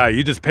good guy.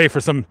 You just pay for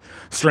some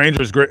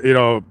stranger's,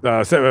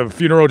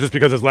 funeral just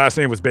because his last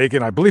name was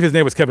Bacon. I believe his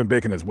name was Kevin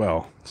Bacon as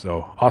well.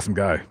 So awesome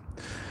guy.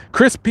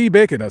 Chris P.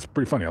 Bacon. That's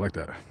pretty funny. I like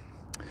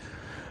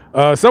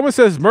that. Someone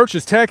says merch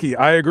is tacky.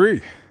 I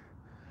agree.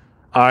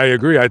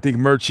 I think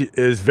merch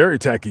is very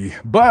tacky.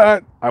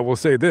 But I will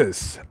say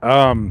this.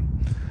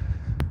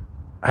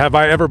 Have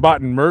I ever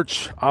bought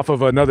merch off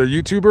of another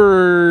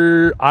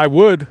YouTuber? I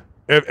would.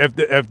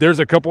 If there's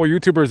a couple of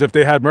YouTubers, if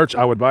they had merch,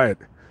 I would buy it.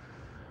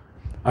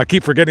 I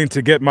keep forgetting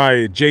to get my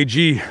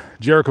JG,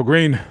 Jericho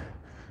Green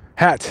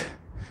hat.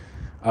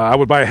 I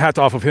would buy a hat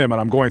off of him,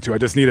 and I'm going to. I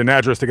just need an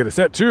address to get it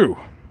sent to.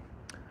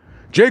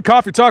 Jay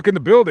Coffee Talk in the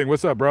building.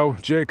 What's up, bro?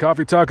 Jay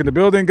Coffee Talk in the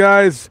building,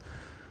 guys.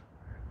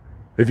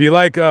 If you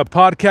like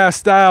podcast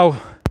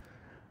style,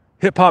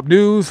 hip-hop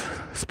news,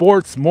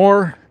 sports,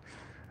 more,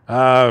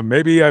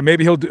 maybe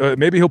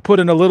he'll put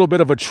in a little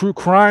bit of a true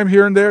crime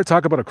here and there.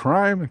 Talk about a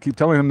crime. I keep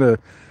telling him to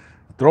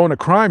throw in a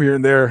crime here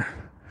and there.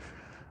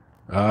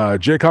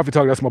 Jay Coffee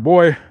Talk, that's my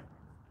boy.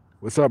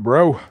 What's up,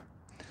 bro?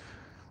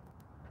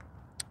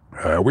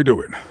 How we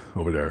doing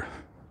over there?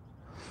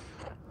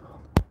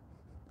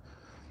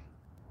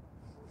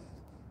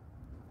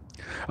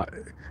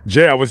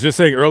 Jay, I was just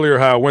saying earlier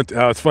how I went.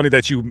 It's funny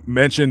that you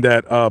mentioned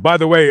that. By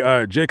the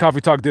way, Jay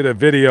Coffee Talk did a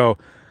video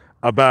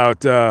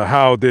about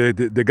how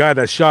the guy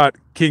that shot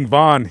King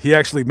Von, he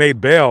actually made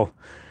bail.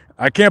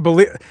 I can't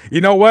believe, you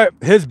know what?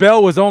 His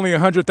bail was only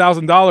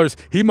 $100,000.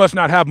 He must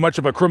not have much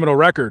of a criminal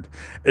record.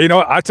 You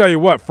know, I tell you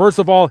what, first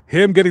of all,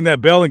 him getting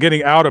that bail and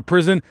getting out of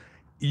prison,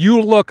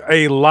 you look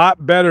a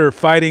lot better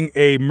fighting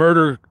a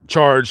murder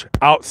charge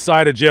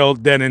outside of jail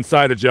than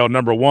inside of jail,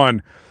 number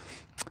one.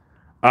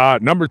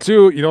 Number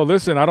two, you know,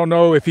 listen, I don't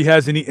know if he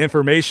has any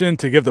information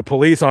to give the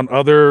police on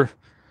other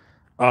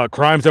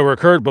crimes that were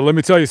occurred, but let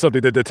me tell you something.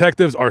 The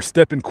detectives are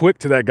stepping quick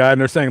to that guy, and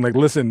they're saying, like,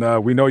 listen,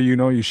 we know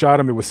you shot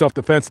him. It was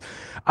self-defense.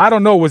 I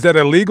don't know. Was that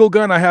a legal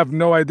gun? I have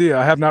no idea.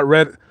 I have not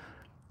read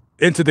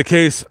into the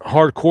case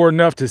hardcore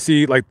enough to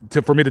see,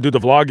 for me to do the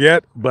vlog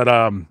yet. But,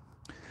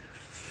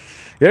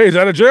 yeah, he's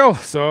out of jail,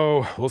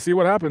 so we'll see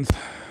what happens.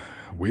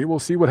 We will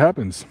see what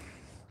happens.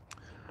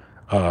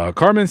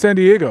 Carmen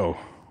Sandiego.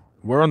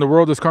 Where in the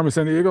world is Carmen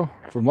Sandiego?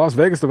 From Las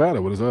Vegas,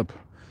 Nevada. What is up?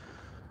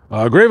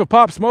 Grave of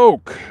Pop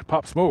Smoke.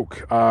 Pop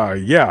Smoke.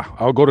 Yeah,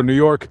 I'll go to New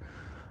York.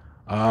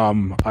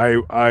 I'll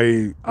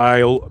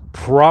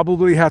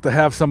probably have to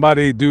have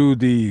somebody do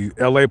the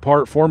LA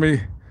part for me.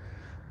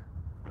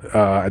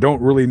 I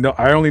don't really know.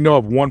 I only know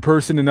of one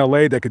person in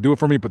LA that could do it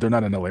for me, but they're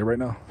not in LA right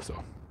now.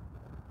 So,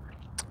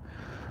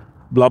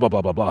 blah, blah,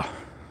 blah, blah,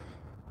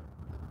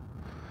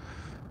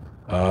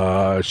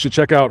 blah. Should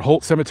check out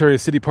Holt Cemetery,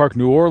 City Park,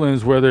 New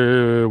Orleans,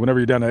 whenever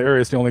you're down in that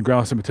area, it's the only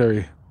ground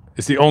cemetery.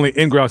 It's the only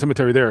in-ground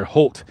cemetery there,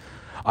 Holt.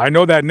 I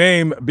know that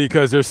name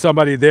because there's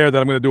somebody there that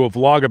I'm going to do a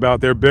vlog about.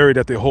 They're buried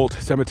at the Holt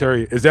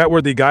Cemetery. Is that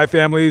where the Guy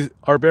families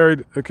are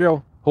buried,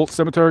 Akil? Holt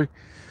Cemetery?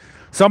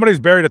 Somebody's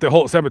buried at the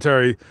Holt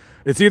Cemetery.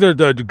 It's either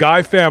the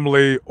Guy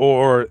family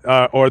or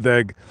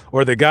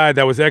the guy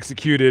that was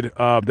executed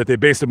that they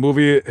based a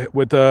movie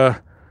with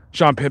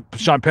Sean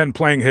Penn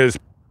playing his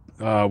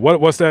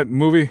what's that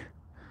movie?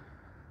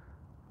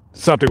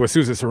 Something with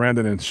Susan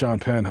Sarandon and Sean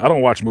Penn. I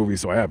don't watch movies,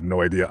 so I have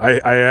no idea.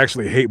 I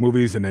actually hate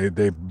movies, and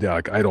they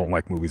like, I don't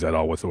like movies at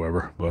all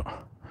whatsoever. But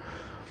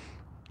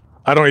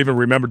I don't even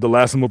remember the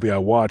last movie I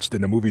watched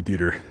in the movie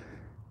theater.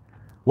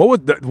 What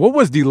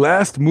was the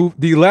last movie?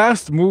 The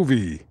last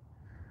movie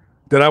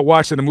that I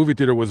watched in the movie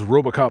theater was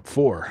RoboCop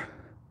 4,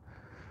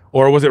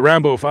 or was it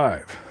Rambo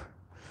 5?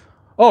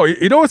 Oh,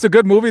 you know what's a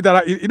good movie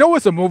that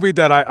what's a movie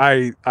that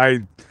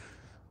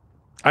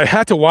I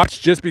had to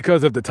watch just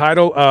because of the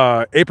title,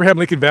 Abraham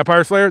Lincoln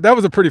Vampire Slayer. That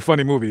was a pretty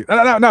funny movie.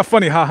 Not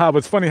funny, haha, but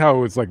it's funny how it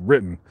was like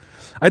written.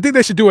 I think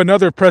they should do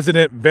another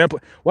president vampire.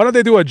 Why don't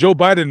they do a Joe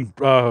Biden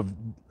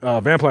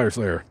Vampire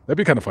Slayer? That'd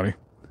be kind of funny.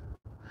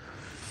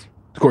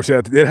 Of course,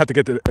 they'd have to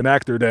get an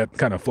actor that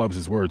kind of flubs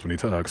his words when he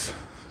talks.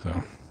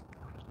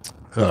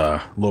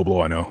 So, low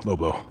blow, I know. Low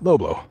blow. Low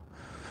blow.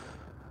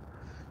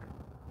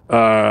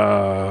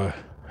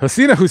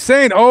 Hasina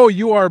Hussein. Oh,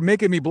 you are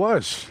making me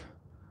blush.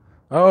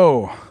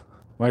 Oh.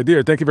 My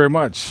dear, thank you very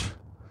much.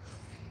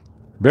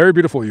 Very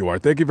beautiful you are.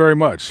 Thank you very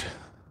much.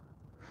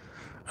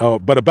 Oh,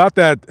 but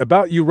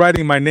about you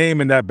writing my name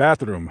in that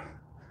bathroom,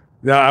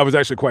 yeah, I was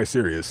actually quite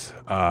serious.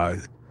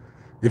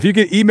 If you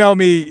can email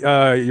me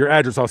your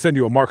address, I'll send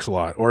you a Mark's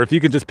lot. Or if you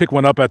can just pick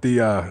one up at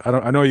the,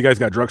 I know you guys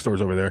got drugstores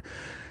over there.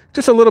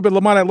 Just a little bit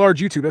Lamont at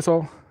Large YouTube. That's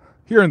all.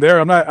 Here and there.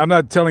 I'm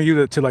not telling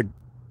you to like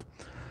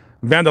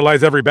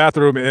vandalize every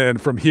bathroom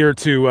and from here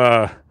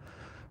to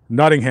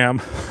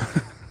Nottingham.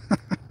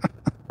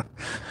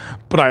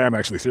 But I am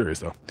actually serious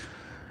though.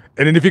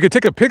 And then if you could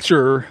take a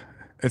picture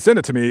and send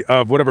it to me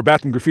of whatever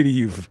bathroom graffiti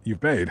you've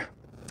made,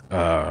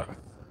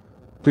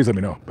 please let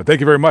me know. But thank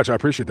you very much. I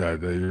appreciate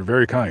that. You're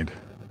very kind.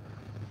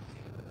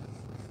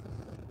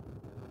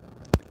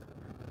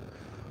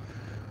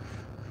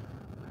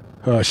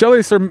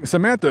 Shelly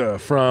Samantha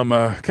from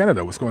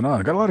Canada. What's going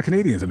on? I got a lot of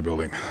Canadians in the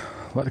building.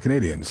 A lot of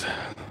Canadians.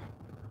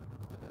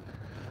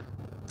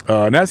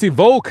 Nancy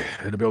Volk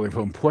in the building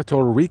from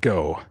Puerto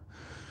Rico.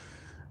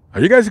 Are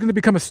you guys going to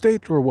become a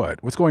state or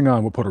what? What's going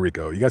on with Puerto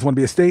Rico? You guys want to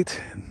be a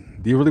state?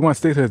 Do you really want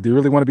statehood? Do you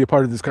really want to be a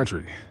part of this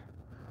country?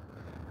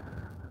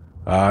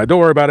 Don't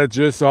worry about it.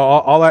 Just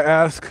all I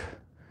ask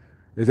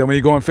is that when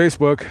you go on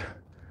Facebook,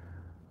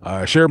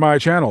 share my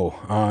channel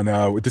on.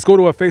 Just go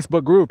to a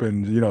Facebook group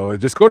and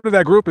just go to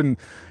that group and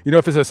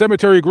if it's a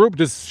cemetery group,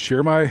 just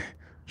share my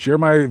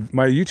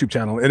YouTube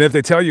channel. And if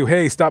they tell you,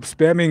 hey, stop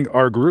spamming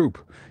our group,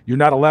 you're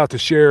not allowed to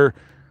share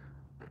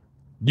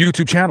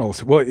YouTube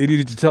channels. Well,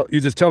 you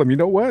just tell them, you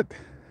know what?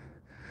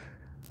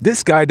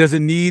 This guy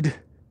doesn't need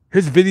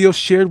his videos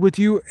shared with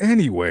you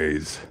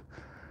anyways.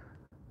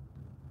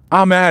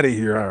 I'm out of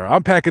here.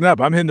 I'm packing up.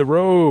 I'm hitting the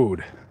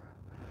road.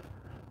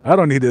 I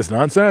don't need this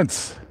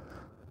nonsense.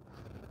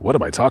 What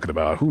am I talking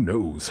about? Who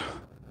knows?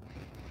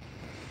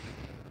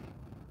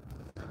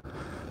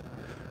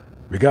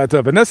 We got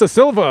Vanessa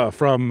Silva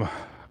from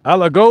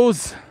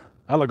Alagoas,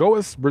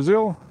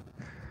 Brazil.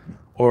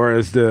 Or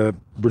as the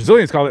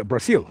Brazilians call it,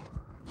 Brazil.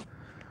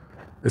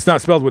 It's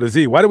not spelled with a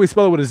Z. Why do we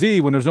spell it with a Z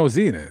when there's no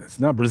Z in it? It's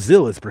not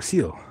Brazil, it's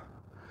Brazil.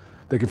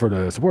 Thank you for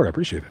the support. I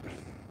appreciate it.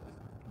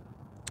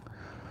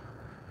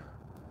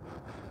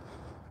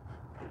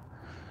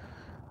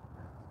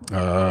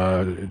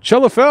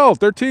 Chella Fell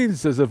 13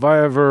 says if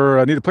I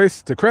ever need a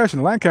place to crash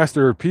in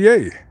Lancaster,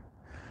 PA,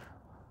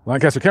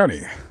 Lancaster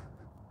County.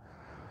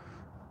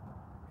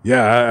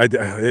 Yeah,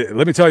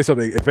 let me tell you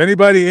something. If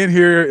anybody in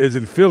here is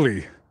in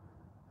Philly,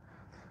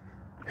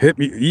 hit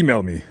me,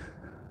 email me.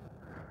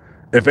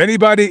 If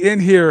anybody in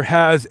here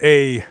has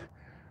a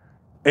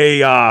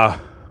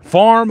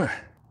farm,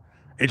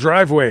 a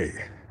driveway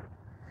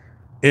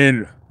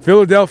in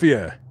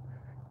Philadelphia,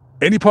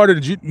 any part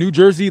of New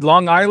Jersey,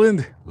 Long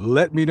Island,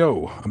 let me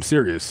know. I'm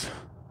serious.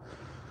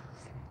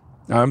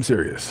 I'm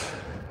serious.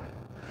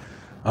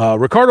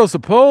 Ricardo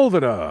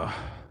Sepulveda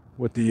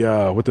with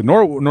the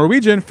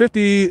Norwegian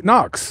 50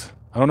 knocks.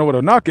 I don't know what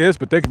a knock is,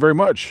 but thank you very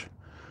much.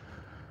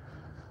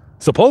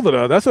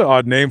 Sepulveda, that's an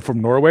odd name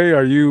from Norway.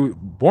 Are you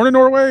born in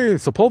Norway?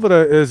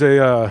 Sepulveda is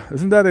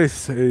isn't that a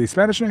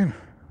Spanish name?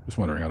 Just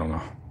wondering, I don't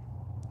know.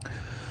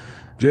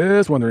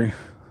 Just wondering.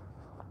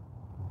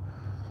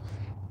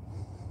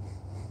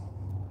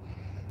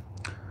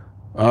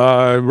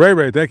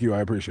 Ray, thank you. I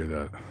appreciate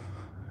that.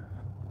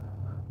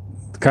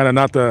 Kind of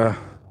not the,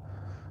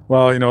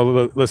 well,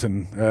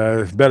 listen,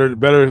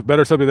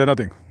 better something than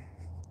nothing.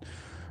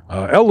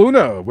 El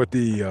Luna with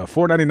the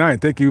 $4.99.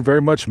 Thank you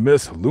very much,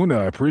 Miss Luna.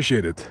 I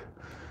appreciate it.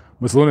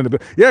 Miss Luna.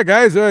 Yeah,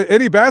 guys,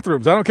 any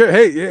bathrooms. I don't care.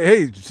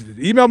 Hey,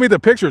 email me the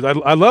pictures.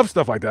 I love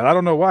stuff like that. I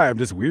don't know why. I'm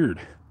just weird.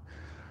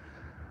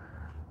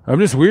 I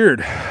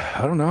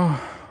don't know.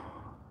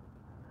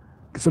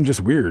 Guess I'm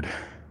just weird.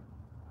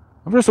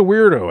 I'm just a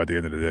weirdo at the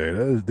end of the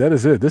day. That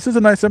is it. This is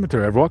a nice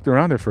cemetery. I've walked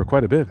around there for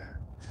quite a bit.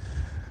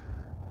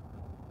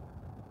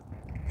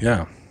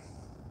 Yeah.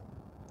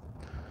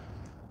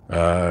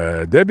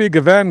 Debbie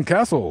Gavan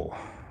Castle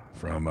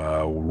from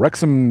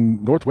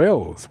Wrexham, North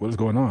Wales. What is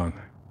going on?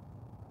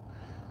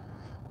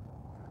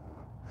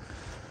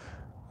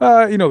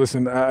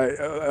 Listen,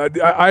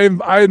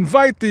 I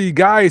invite the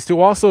guys to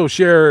also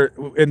share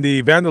in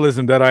the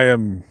vandalism that I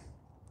am,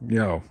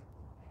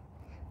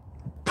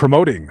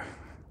 promoting.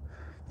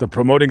 The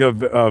promoting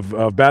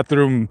of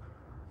bathroom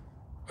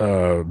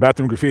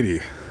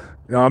graffiti.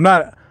 Now, I'm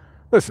not.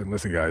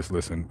 Listen, guys,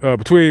 listen.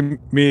 Between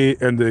me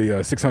and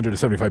the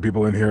 675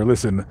 people in here,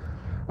 listen,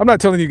 I'm not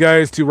telling you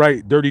guys to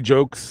write dirty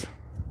jokes.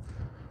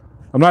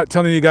 I'm not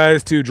telling you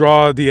guys to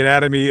draw the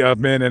anatomy of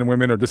men and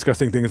women or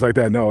disgusting things like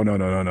that. No.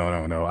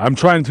 I'm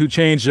trying to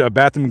change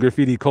bathroom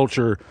graffiti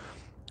culture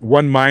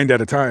one mind at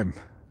a time.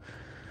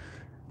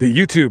 The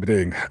YouTube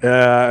thing.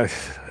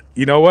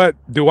 You know what?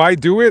 Do I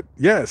do it?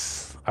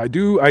 Yes, I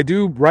do. I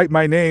do write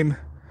my name.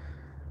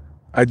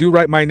 I do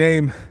write my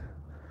name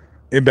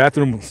in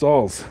bathroom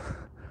stalls.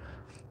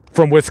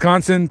 From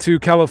Wisconsin to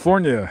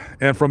California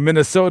and from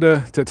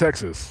Minnesota to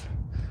Texas.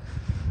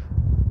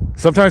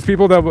 Sometimes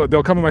people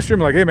they'll come in my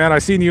stream like, hey man, I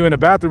seen you in a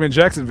bathroom in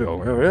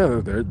Jacksonville. Oh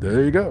yeah,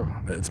 there you go.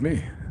 That's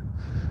me.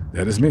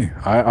 That is me.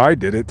 I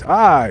did it.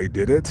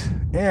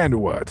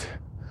 And what?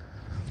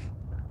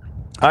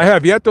 I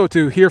have yet though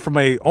to hear from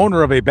a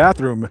owner of a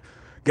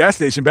gas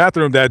station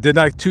bathroom that did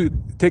not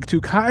take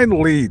too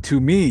kindly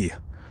to me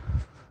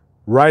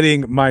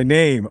writing my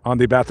name on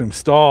the bathroom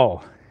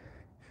stall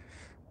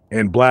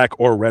in black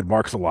or red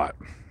marks a lot.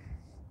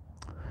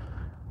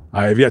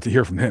 I have yet to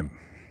hear from him.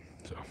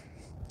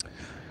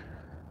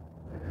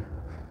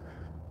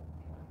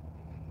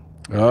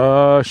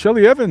 So,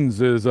 Shelly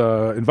Evans is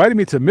inviting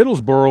me to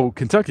Middlesboro,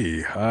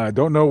 Kentucky. I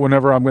don't know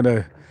whenever I'm going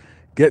to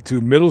get to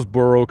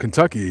Middlesboro,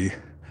 Kentucky.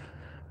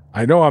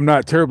 I know I'm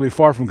not terribly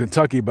far from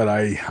Kentucky, but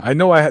I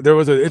know there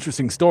was an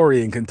interesting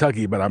story in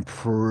Kentucky, but I'm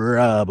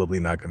probably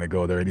not going to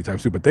go there anytime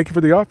soon. But thank you for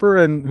the offer,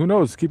 and who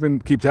knows,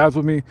 keep tabs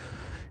with me.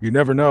 You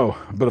never know.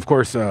 But of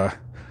course,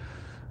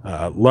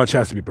 lunch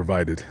has to be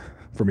provided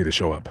for me to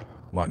show up.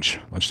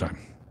 Lunchtime.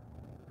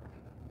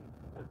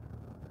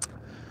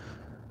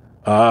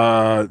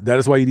 That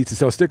is why you need to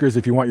sell stickers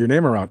if you want your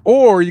name around.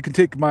 Or you can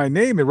take my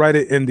name and write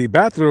it in the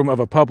bathroom of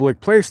a public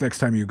place next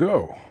time you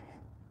go.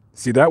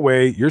 See, that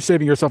way you're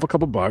saving yourself a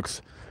couple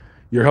bucks.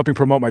 You're helping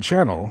promote my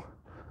channel.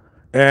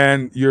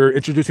 And you're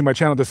introducing my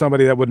channel to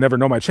somebody that would never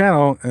know my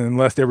channel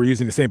unless they were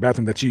using the same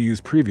bathroom that you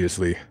used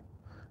previously.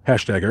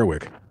 Hashtag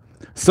Airwick.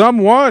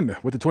 Someone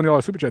with the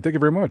 $20 super chat. Thank you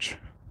very much.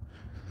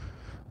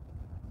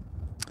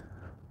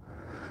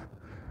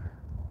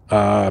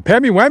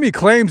 Pammy Whammy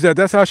claims that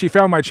that's how she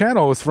found my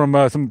channel is from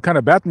some kind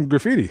of bathroom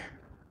graffiti.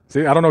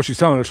 See, I don't know if she's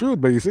telling the truth,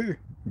 but you see,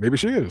 maybe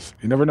she is.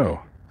 You never know.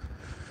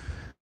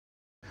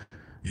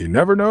 You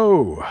never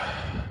know.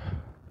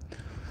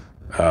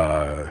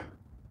 Glenda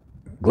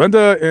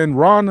and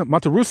Ron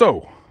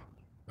Monterusso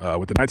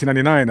with the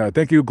 1999.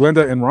 Thank you,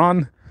 Glenda and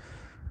Ron.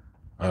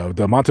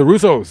 The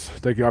Monterussos.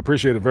 Thank you. I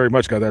appreciate it very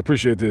much, guys. I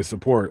appreciate the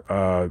support.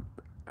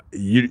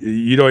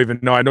 You don't even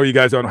know. I know you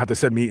guys don't have to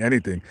send me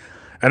anything.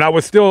 And I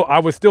was still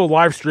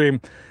live stream,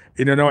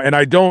 and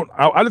I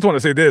just want to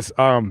say this,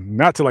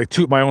 not to like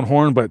toot my own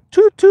horn, but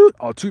toot,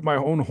 I'll toot my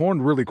own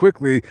horn really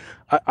quickly.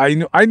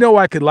 I know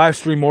I could live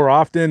stream more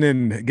often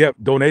and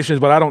get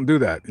donations, but I don't do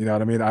that. You know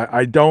what I mean?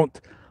 I don't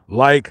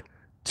like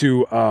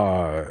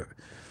to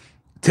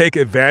take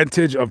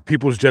advantage of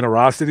people's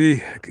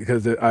generosity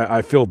because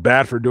I feel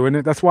bad for doing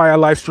it. That's why I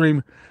live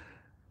stream.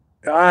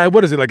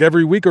 What is it, like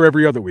every week or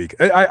every other week?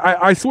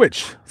 I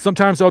switch.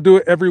 Sometimes I'll do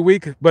it every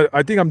week, but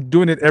I think I'm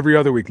doing it every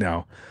other week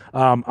now.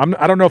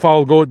 I don't know if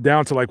I'll go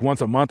down to like once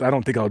a month. I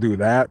don't think I'll do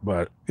that,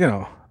 but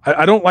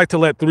I don't like to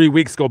let 3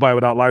 weeks go by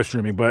without live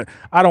streaming, but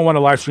I don't want to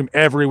live stream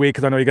every week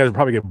because I know you guys will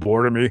probably get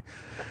bored of me.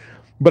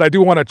 But I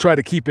do want to try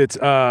to keep it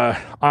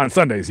on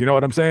Sundays. You know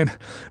what I'm saying?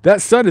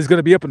 That sun is going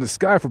to be up in the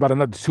sky for about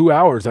another 2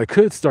 hours. I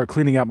could start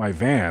cleaning out my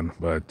van,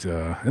 but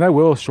and I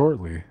will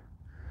shortly.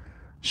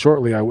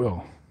 Shortly, I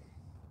will.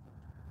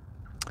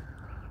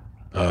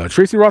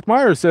 Tracy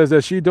Rothmeyer says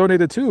that she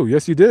donated too.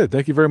 Yes, you did.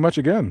 Thank you very much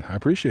again. I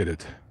appreciate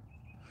it.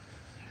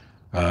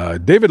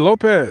 David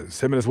Lopez,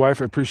 him and his wife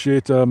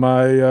appreciate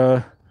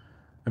my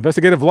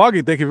investigative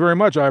vlogging. Thank you very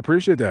much. I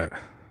appreciate that.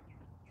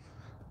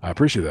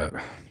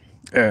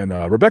 And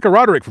Rebecca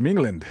Roderick from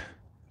England.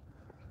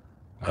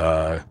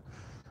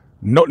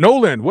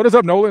 Nolan, what is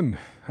up, Nolan?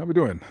 How we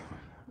doing?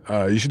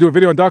 You should do a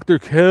video on Dr.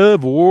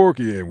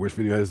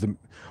 Kevorkian.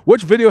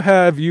 Which video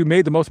have you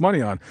made the most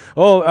money on?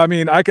 Oh, I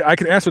mean, I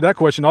can answer that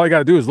question. All you got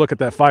to do is look at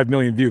that 5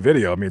 million view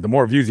video. I mean, the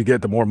more views you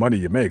get, the more money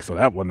you make. So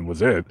that one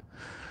was it.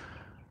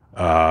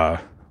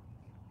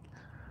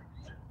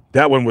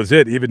 that one was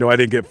it. Even though I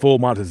didn't get full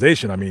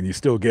monetization, I mean, you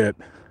still got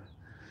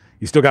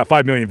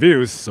 5 million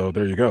views. So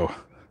there you go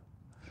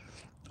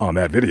on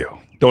that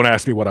video. Don't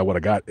ask me what I would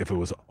have got if it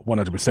was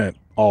 100%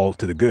 all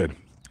to the good.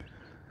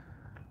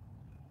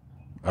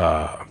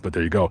 But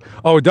there you go.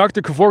 Oh,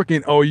 Dr.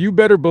 Kevorkian. Oh, you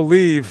better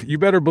believe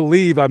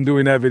I'm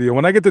doing that video.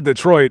 When I get to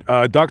Detroit,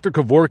 Dr.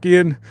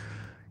 Kevorkian,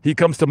 he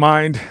comes to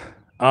mind.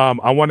 I'm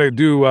gonna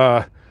do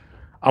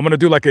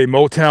like a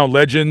Motown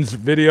Legends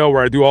video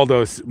where I do all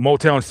those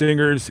Motown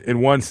singers in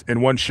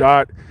one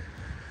shot.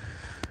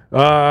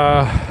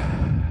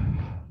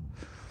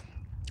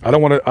 I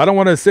don't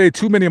want to say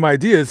too many of my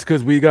ideas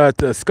because we got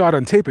Scott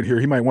on tape in here.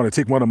 He might want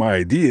to take one of my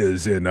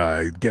ideas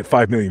and get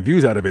 5 million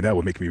views out of it. That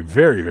would make me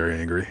very, very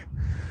angry.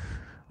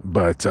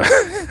 But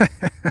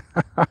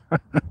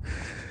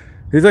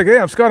he's like, hey,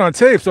 I'm Scott on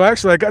tape. So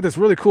actually, I got this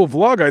really cool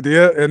vlog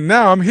idea, and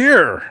now I'm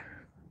here.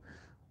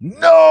 No,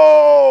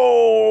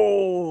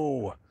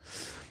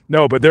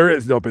 but there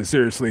is, no, but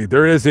seriously,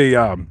 there is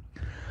a,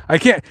 I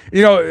can't,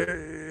 you know,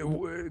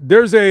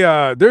 there's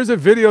a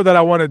video that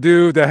I want to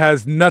do that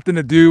has nothing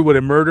to do with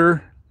a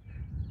murder.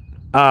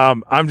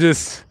 It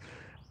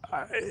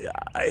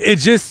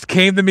just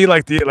came to me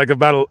like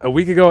about a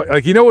week ago.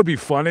 Like, you know, it would be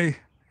funny.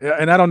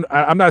 And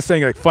I'm not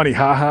saying like funny,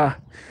 haha.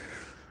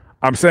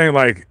 I'm saying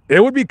like,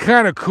 it would be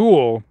kind of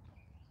cool.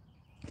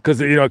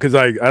 Cause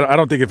I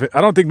don't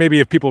think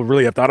maybe if people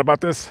really have thought about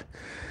this.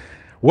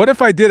 What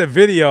if I did a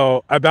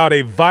video about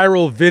a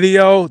viral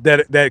video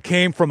that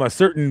came from a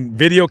certain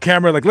video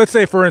camera? Like, let's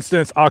say, for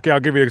instance, okay, I'll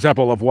give you an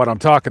example of what I'm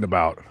talking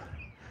about.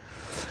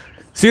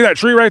 See that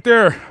tree right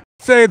there?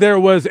 Say there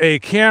was a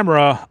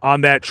camera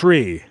on that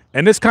tree.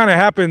 And this kind of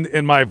happened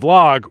in my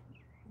vlog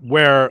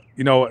where,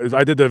 you know,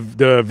 I did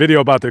the video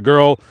about the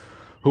girl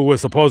who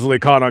was supposedly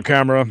caught on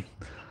camera.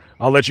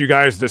 I'll let you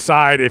guys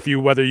decide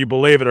whether you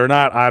believe it or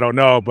not. I don't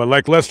know. But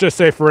like, let's just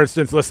say, for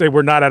instance, let's say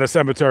we're not at a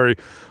cemetery.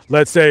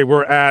 Let's say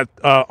we're at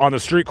on the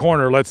street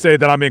corner. Let's say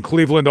that I'm in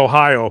Cleveland,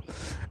 Ohio,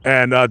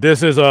 and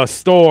this is a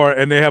store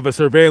and they have a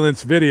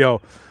surveillance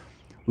video.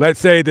 Let's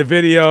say the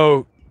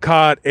video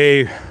caught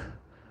a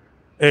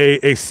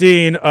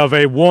scene of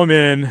a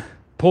woman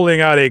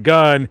pulling out a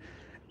gun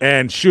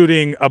and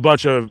shooting a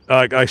bunch of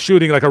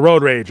shooting like a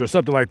road rage or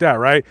something like that,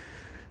 right?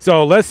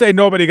 So let's say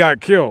nobody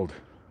got killed.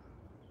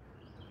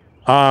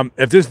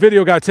 If this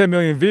video got 10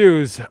 million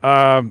views,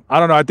 I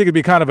don't know. I think it'd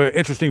be kind of an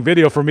interesting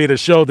video for me to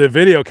show the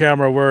video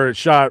camera where it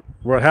shot,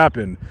 where it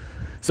happened.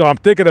 So I'm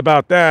thinking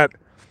about that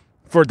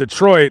for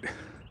Detroit,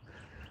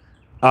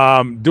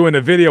 doing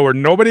a video where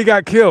nobody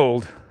got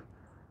killed,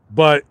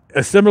 but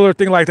a similar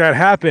thing like that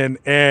happened.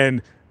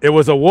 And it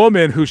was a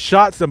woman who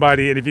shot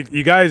somebody. And if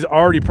you guys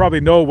already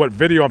probably know what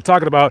video I'm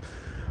talking about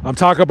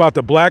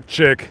the black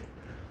chick,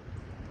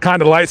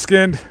 kind of light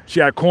skinned. She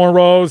had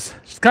cornrows.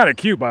 She's kind of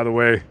cute, by the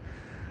way.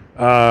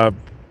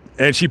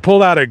 And she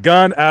pulled out a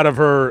gun out of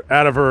her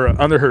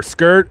under her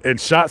skirt and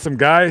shot some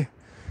guy.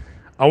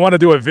 I want to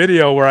do a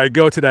video where I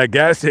go to that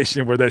gas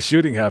station where that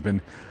shooting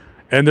happened.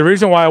 And the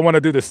reason why I want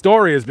to do the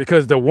story is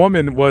because the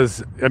woman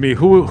was, I mean,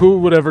 who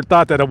would ever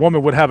thought that a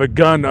woman would have a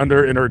gun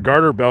in her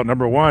garter belt,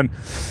 number one.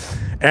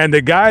 And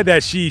the guy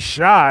that she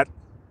shot,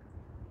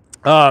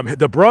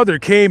 the brother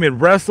came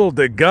and wrestled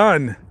the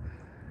gun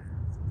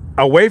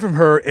away from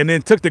her and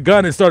then took the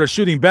gun and started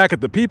shooting back at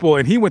the people,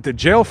 and he went to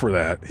jail for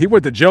that. He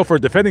went to jail for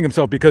defending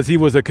himself because he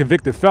was a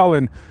convicted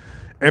felon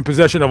in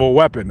possession of a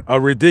weapon,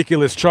 a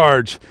ridiculous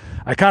charge.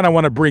 I kind of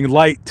want to bring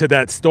light to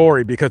that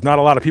story because not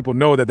a lot of people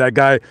know that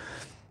guy,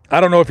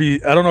 I don't know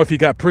if he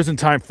got prison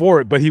time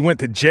for it, but he went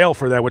to jail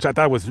for that, which I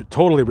thought was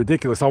totally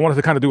ridiculous. I wanted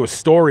to kind of do a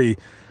story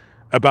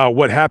about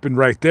what happened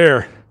right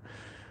there.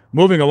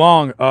 Moving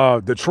along,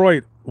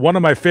 Detroit, one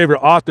of my favorite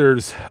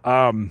authors,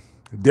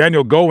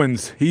 Daniel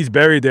Goins, he's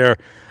buried there.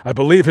 I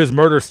believe his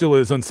murder still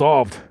is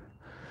unsolved.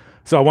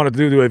 So I wanted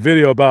to do a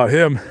video about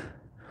him.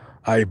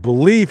 I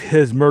believe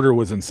his murder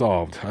was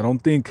unsolved. I don't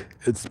think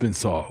it's been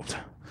solved.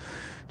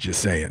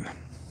 Just saying.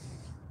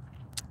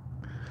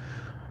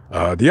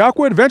 The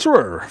Aqua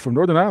Adventurer from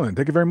Northern Ireland.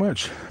 Thank you very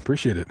much.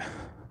 Appreciate it.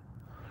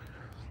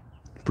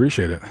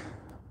 Appreciate it.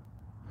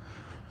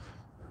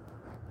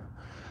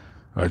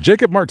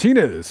 Jacob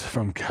Martinez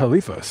from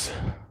Califas,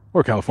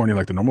 or California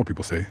like the normal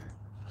people say.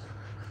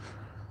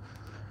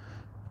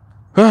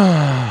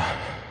 I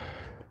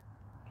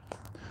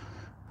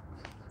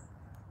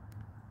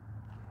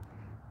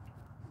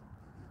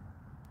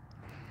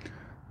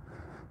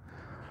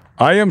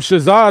am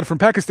Shahzad from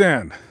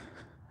Pakistan.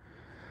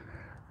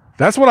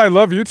 That's what I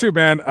love YouTube,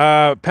 man.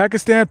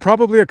 Pakistan,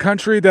 probably a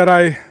country that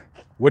I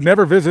would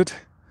never visit.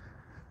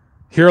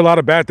 Hear a lot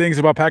of bad things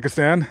about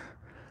Pakistan.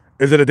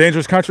 Is it a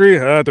dangerous country?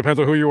 It depends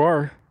on who you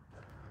are.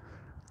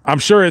 I'm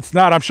sure it's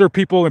not. I'm sure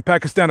people in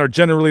Pakistan are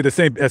generally the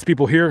same as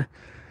people here.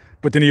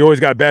 But then you always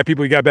got bad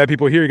people. You got bad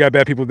people here. You got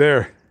bad people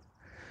there.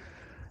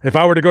 If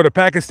I were to go to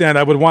Pakistan,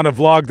 I would want to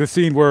vlog the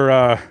scene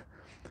where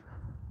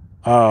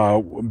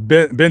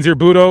Benazir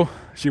Bhutto,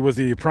 she was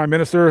the prime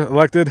minister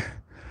elected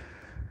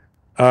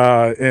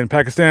in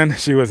Pakistan.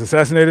 She was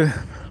assassinated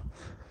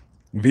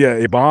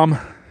via a bomb.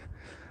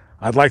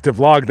 I'd like to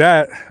vlog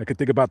that. I could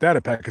think about that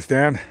in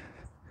Pakistan.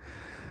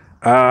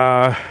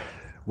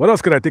 What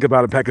else could I think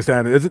about in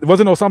Pakistan?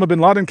 Wasn't Osama bin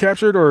Laden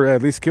captured or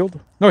at least killed?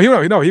 No,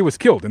 he was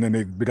killed, and then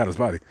they got his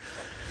body.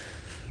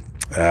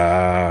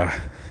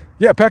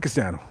 Yeah,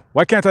 Pakistan.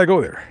 Why can't I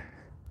go there?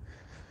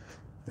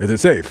 Is it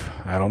safe?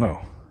 I don't know.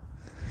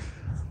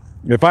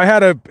 If I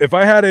had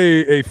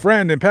a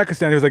friend in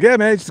Pakistan, he was like, "Yeah,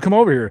 man, just come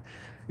over here."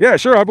 Yeah,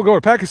 sure, I will go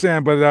to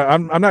Pakistan, but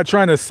I'm not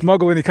trying to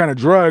smuggle any kind of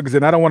drugs,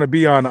 and I don't want to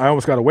be on. I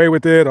almost got away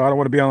with it, or I don't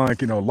want to be on,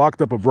 like,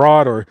 locked up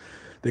abroad, or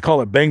they call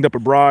it banged up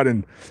abroad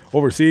and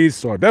overseas.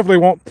 So I definitely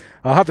won't.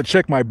 I'll have to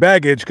check my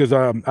baggage because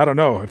I don't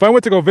know. If I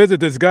went to go visit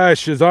this guy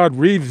Shazad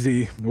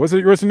Reevesy, what's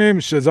his name?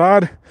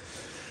 Shazad.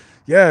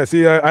 Yeah,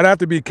 see, I'd have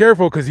to be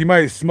careful because he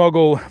might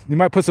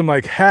put some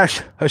like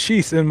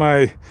hashish in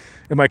my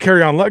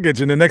carry-on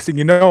luggage, and the next thing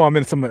you know, I'm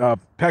in some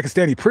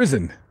Pakistani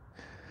prison.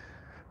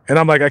 And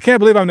I'm like, I can't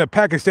believe I'm in a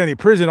Pakistani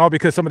prison all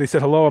because somebody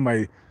said hello on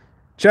my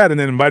chat and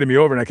then invited me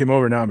over, and I came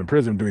over, and now I'm in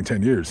prison doing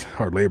 10 years,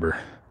 hard labor.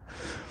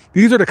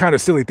 These are the kind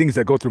of silly things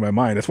that go through my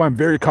mind. That's why I'm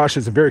very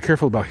cautious and very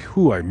careful about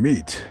who I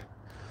meet.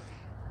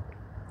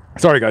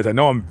 Sorry, guys, I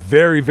know I'm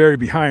very, very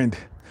behind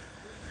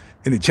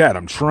in the chat.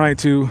 I'm trying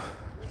to,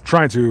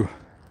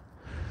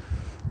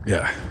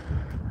 yeah.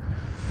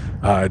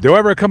 Do I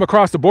ever come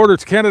across the border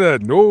to Canada?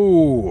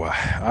 No.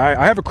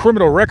 I have a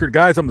criminal record,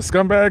 guys. I'm a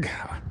scumbag.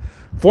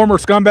 Former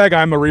scumbag.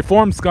 I'm a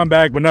reformed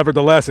scumbag, but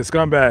nevertheless a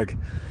scumbag.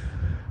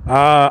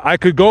 I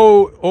could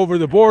go over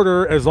the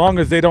border as long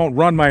as they don't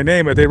run my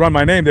name. If they run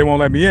my name, they won't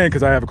let me in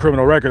because I have a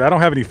criminal record. I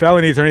don't have any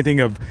felonies or anything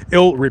of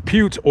ill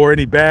repute or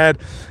any bad,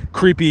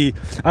 creepy.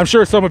 I'm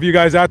sure some of you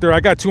guys out there, I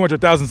got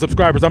 200,000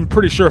 subscribers. I'm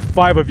pretty sure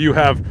 5 of you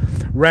have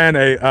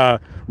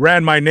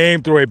ran my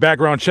name through a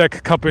background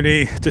check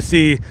company to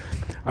see.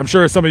 I'm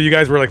sure some of you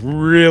guys were like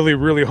really,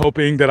 really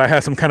hoping that I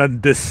had some kind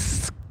of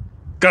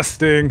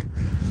disgusting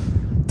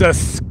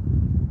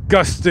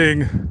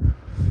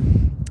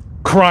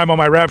crime on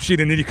my rap sheet,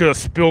 and then you could have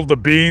spilled the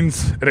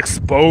beans and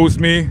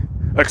exposed me,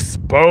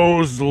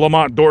 exposed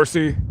Lamont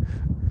Dorsey.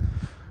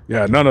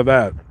 Yeah, none of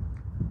that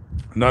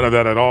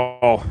at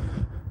all.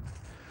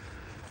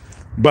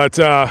 But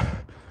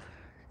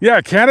yeah,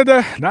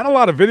 Canada, not a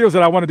lot of videos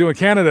that I want to do in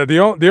Canada.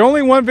 The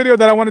only one video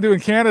that I want to do in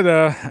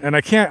Canada, and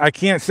I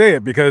can't say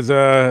it because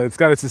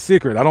it's a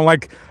secret. I don't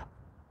like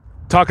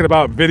talking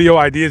about video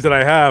ideas that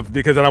I have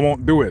because then I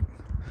won't do it.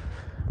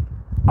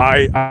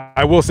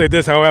 I will say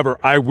this, however,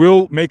 I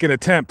will make an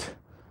attempt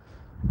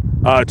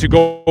to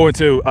go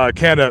into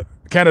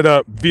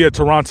Canada via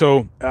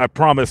Toronto. I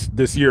promise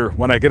this year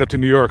when I get up to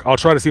New York. I'll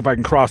try to see if I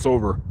can cross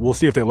over. We'll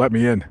see if they let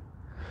me in.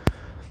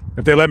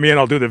 If they let me in,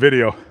 I'll do the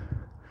video.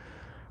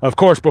 Of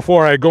course,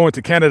 before I go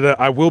into Canada,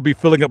 I will be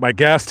filling up my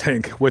gas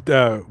tank with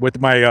that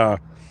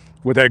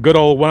good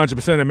old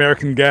 100%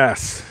 American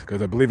gas,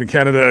 because I believe in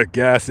Canada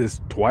gas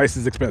is twice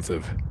as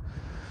expensive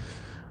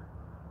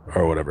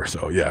or whatever.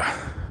 So yeah.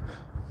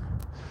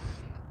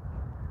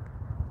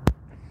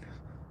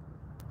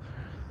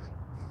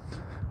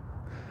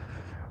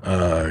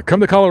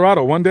 Come to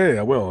Colorado one day.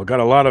 I will. I got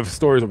a lot of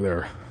stories over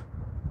there.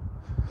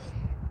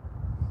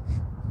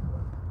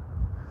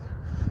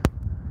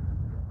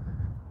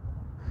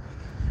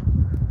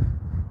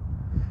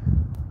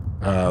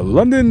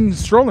 London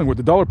strolling with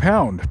the dollar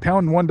pound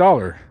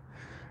 $1.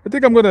 I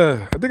think I'm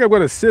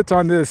gonna sit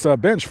on this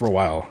bench for a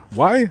while.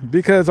 Why?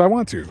 Because I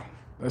want to.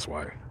 That's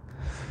why.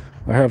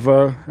 I have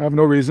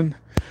no reason.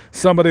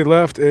 Somebody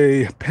left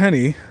a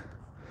penny.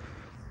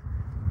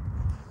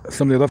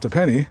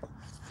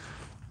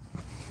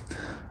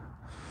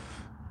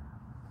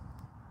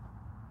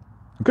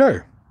 Okay,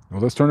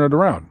 well, let's turn it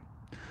around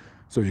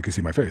so you can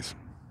see my face.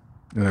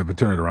 And I would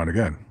turn it around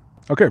again.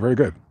 Okay, very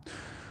good.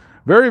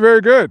 Very, very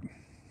good.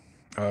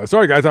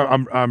 Sorry, guys,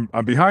 I'm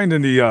behind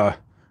in the.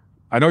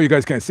 I know you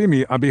guys can't see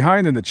me. I'm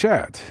behind in the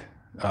chat.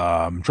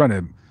 I'm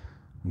trying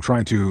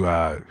to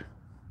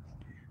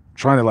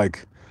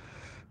like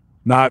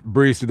not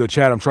breeze through the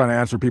chat. I'm trying to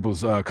answer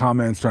people's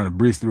comments, trying to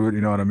breeze through it.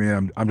 You know what I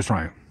mean? I'm just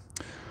trying.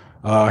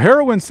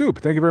 Heroin Soup.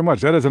 Thank you very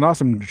much. That is an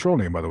awesome troll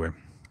name, by the way.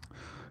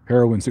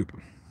 Heroin Soup.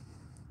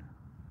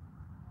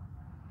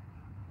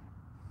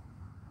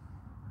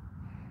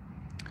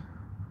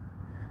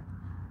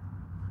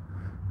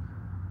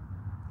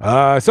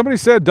 Somebody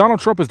said Donald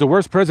Trump is the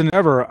worst president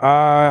ever.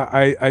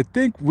 I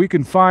think we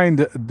can find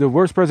the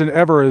worst president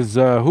ever is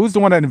who's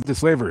the one that invented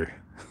slavery?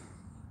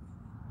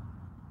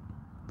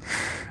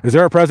 Is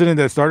there a president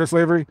that started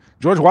slavery?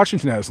 George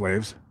Washington had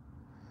slaves,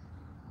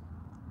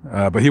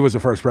 but he was the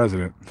first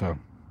president. So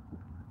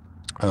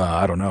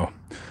I don't know.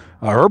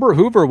 Herbert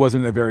Hoover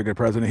wasn't a very good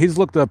president. He's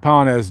looked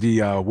upon as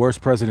the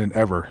worst president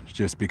ever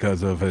just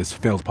because of his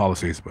failed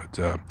policies. But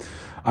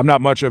I'm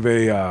not much of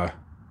a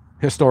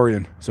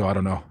historian, so I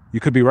don't know. You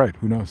could be right.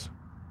 Who knows?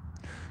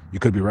 You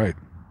could be right.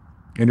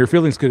 And your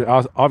feelings could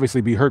obviously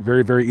be hurt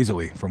very, very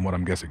easily from what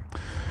I'm guessing.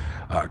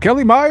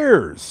 Kelly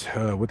Myers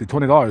with the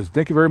 $20.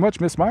 Thank you very much,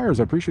 Miss Myers.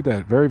 I appreciate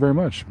that very, very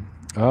much.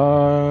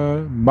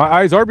 My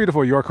eyes are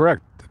beautiful. You are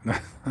correct.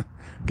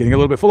 Getting a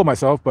little bit full of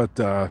myself, but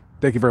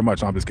thank you very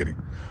much. No, I'm just kidding.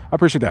 I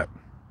appreciate that.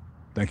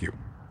 Thank you.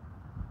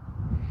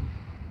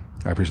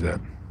 I appreciate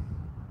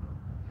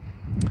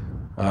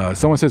that.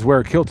 Someone says wear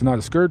a kilt, not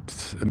a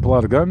skirt, and pull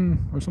out a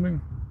gun or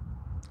something.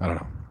 I don't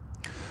know.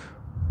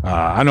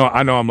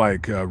 I know. I'm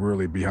like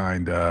really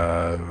behind.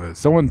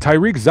 Someone,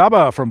 Tyreek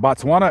Zaba from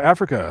Botswana,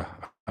 Africa.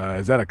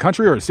 Is that a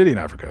country or a city in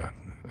Africa?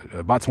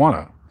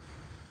 Botswana.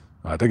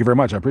 Thank you very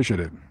much. I appreciate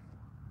it.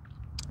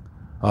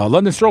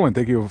 London Strolling,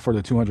 thank you for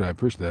the 200. I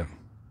appreciate that.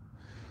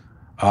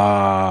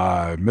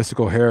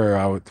 Mystical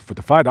Hair, for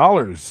the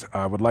 $5,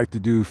 I would like to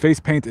do face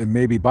paint and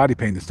maybe body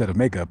paint instead of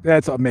makeup.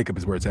 That's makeup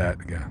is where it's at.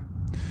 Yeah,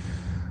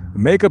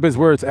 makeup is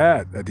where it's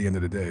at the end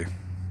of the day.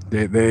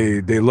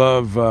 They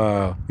love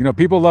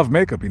people love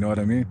makeup. You know what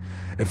I mean?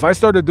 If I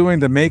started doing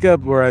the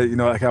makeup where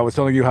like I was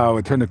telling you how I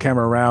would turn the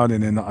camera around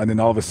and then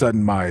all of a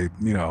sudden my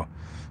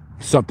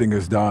something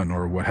is done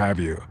or what have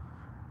you,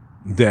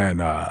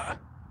 then I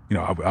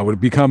would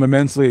become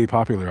immensely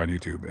popular on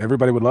YouTube.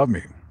 Everybody would love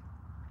me.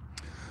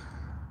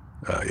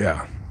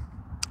 Yeah.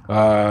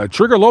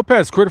 Trigger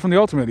Lopez, Critter from the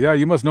Ultimate. Yeah,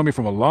 you must know me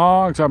from a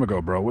long time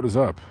ago, bro. What is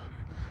up?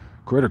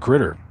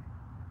 Critter.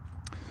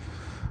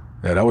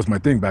 Yeah, that was my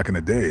thing back in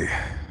the day.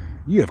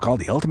 You have called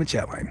the Ultimate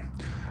Chat Line.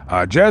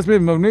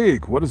 Jasmine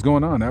Monique, what is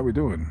going on? How we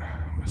doing?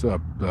 What's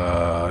up?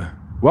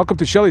 Welcome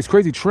to Shelly's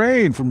Crazy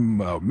Train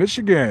from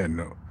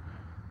Michigan.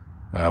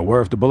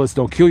 Where if the bullets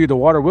don't kill you, the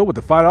water will with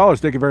the $5.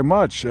 Thank you very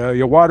much.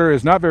 Your water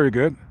is not very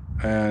good,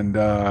 and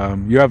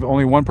you have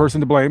only one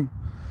person to blame.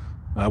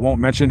 I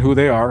won't mention who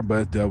they are,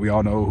 but we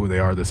all know who they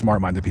are, the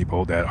smart-minded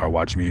people that are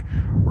watching me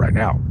right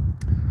now.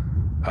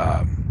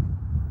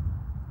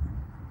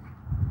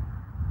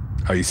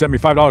 You sent me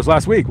 $5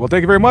 last week. Well,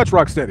 thank you very much,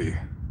 Rocksteady.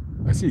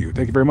 I see you.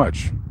 Thank you very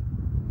much.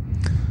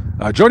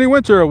 Joni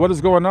Winter, what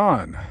is going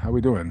on? How we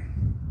doing?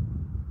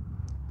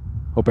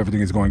 Hope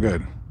everything is going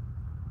good.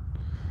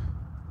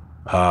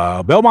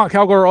 Belmont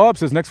Cowgirl Up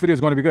says next video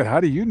is going to be good. How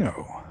do you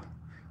know?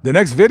 The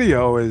next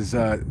video is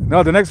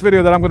the next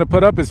video that I'm going to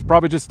put up is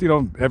probably just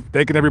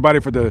thanking everybody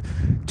for the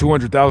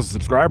 200,000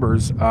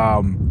 subscribers.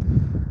 I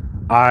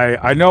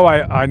know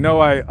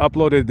I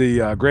uploaded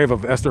the grave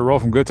of Esther Roll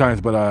from Good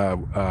Times,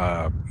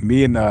 but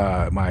me and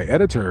my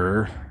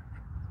editor,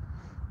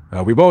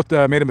 we both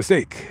made a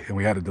mistake and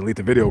we had to delete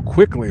the video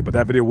quickly. But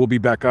that video will be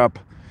back up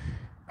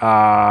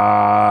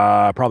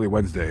probably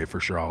Wednesday for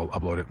sure. I'll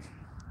upload it.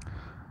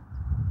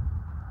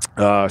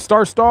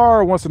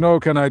 Star wants to know,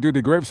 can I do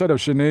the gravesite of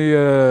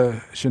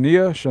Shania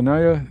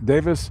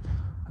Davis?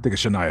 I think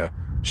it's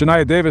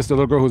Shania Davis, the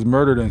little girl who was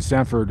murdered in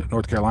Sanford,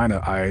 North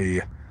Carolina.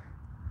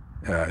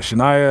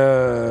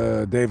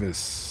 Shania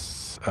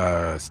Davis,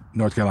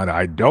 North Carolina.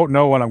 I don't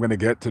know when I'm going to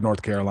get to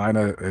North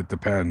Carolina. It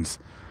depends.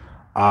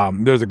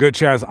 There's a good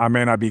chance I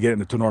may not be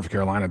getting to North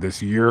Carolina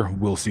this year.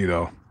 We'll see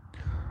though.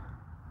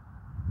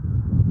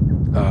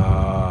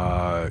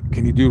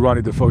 Can you do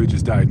Ronnie Defoe? He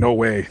just died. No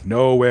way.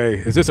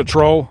 Is this a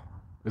troll?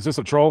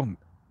 Hold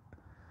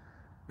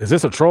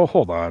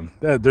on.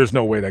 There's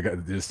no way that guy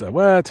just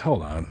what?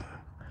 Hold on.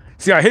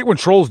 See, I hate when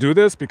trolls do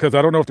this because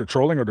I don't know if they're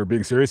trolling or they're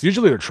being serious.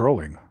 Usually they're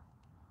trolling.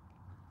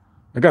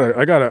 I'm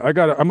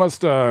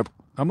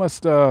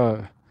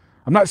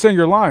not saying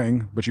you're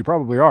lying, but you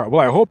probably are.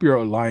 Well, I hope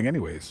you're lying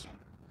anyways.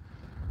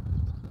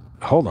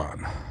 Hold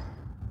on.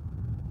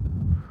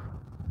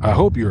 I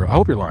hope you're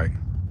lying.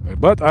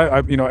 But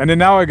and then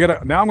now I'm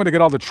going to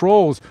get all the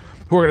trolls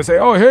who are going to say,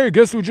 "Oh, hey,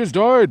 guess who just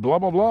died?" Blah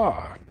blah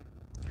blah.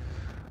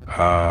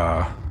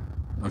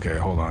 Okay,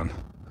 hold on.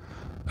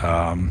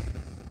 I'm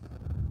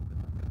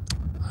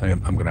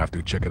going to have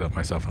to check it up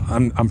myself.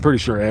 I'm pretty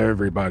sure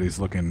everybody's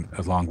looking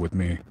along with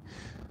me.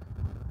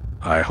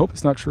 I hope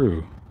it's not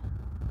true.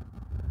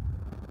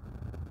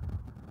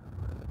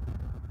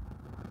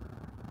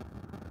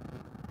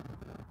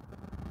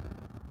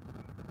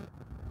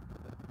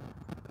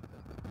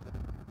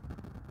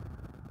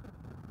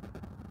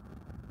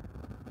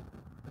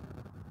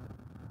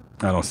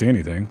 I don't see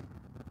anything.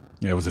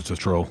 Yeah, it was just a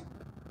troll.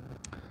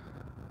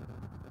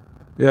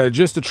 Yeah,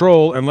 just a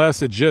troll,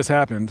 unless it just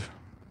happened.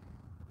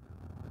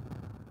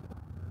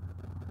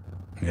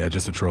 Yeah,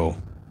 just a troll.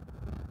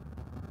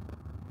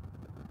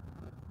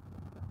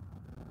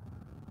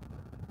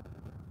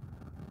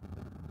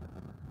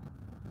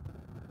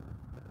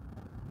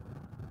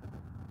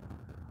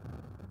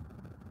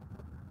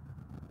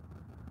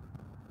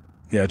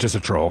 Yeah, just a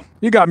troll.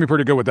 You got me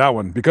pretty good with that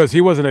one because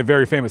he wasn't a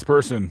very famous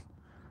person.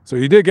 So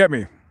you did get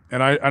me.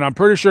 And I'm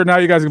pretty sure now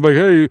you guys can be like,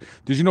 hey,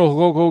 did you know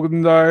Hulk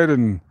Hogan died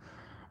and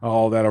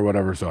all that or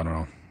whatever? So I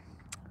don't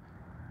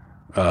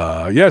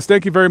know. Yes,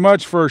 thank you very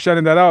much for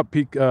shouting that out,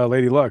 Peak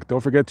Lady Luck.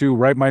 Don't forget to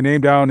write my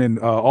name down in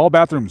all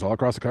bathrooms all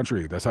across the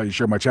country. That's how you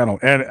share my channel.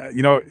 And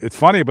it's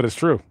funny, but it's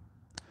true.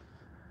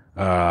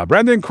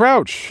 Brandon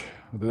Crouch,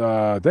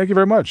 thank you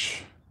very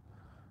much.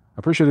 I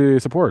appreciate the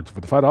support for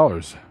the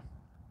 $5.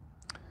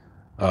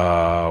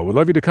 Would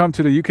love you to come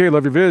to the UK.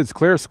 Love your vids.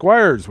 Claire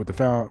Squires with the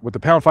pound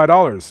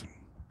 $5.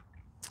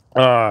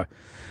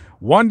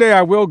 One day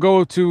I will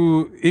go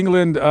to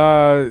England,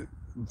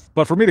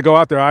 but for me to go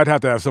out there, I'd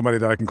have to have somebody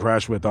that I can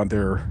crash with in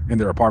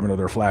their apartment or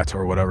their flat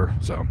or whatever.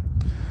 So,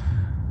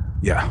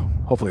 yeah,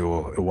 hopefully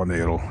one day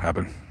it'll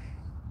happen.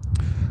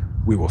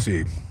 We will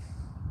see.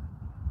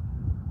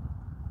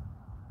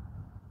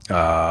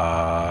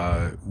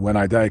 When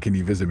I die, can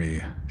you visit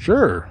me?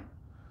 Sure.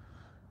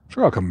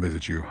 Sure, I'll come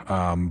visit you.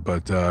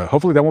 But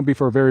hopefully that won't be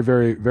for a very,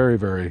 very, very,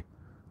 very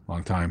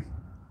long time.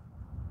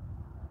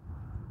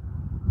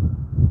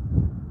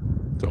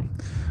 So,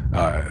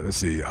 let's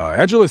see.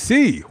 Angela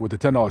C. with the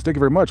 $10. Thank you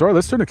very much. All right,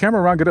 let's turn the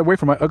camera around, get away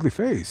from my ugly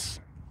face,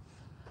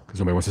 because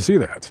nobody wants to see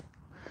that.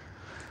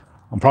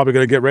 I'm probably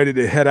going to get ready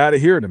to head out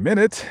of here in a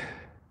minute.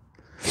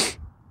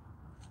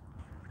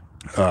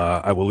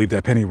 I will leave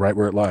that penny right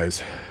where it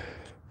lies.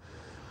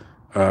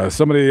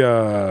 Somebody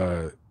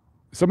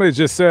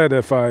just said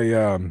if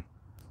I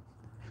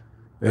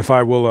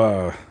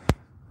will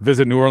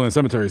visit New Orleans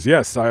cemeteries.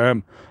 Yes, I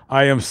am.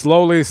 I am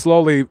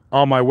slowly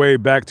on my way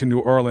back to New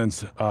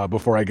Orleans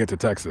before I get to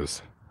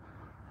Texas.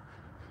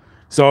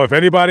 So if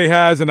anybody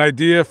has an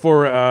idea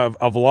for a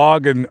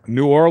vlog in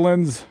New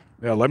Orleans,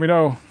 yeah, let me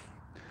know.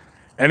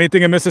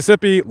 Anything in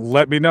Mississippi,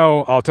 let me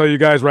know. I'll tell you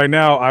guys right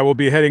now, I will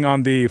be heading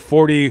on the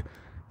 40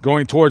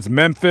 going towards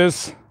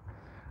Memphis.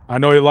 I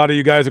know a lot of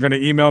you guys are going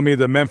to email me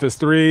the Memphis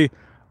 3.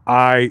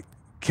 I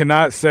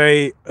cannot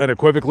say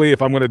unequivocally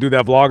if I'm going to do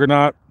that vlog or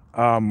not.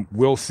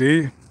 We'll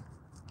see.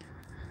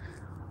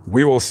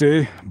 We will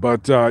see.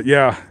 But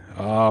yeah,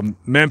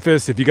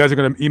 Memphis, if you guys are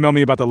going to email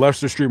me about the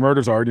Leicester Street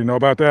murders, I already know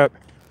about that.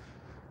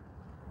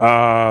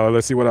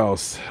 Let's see what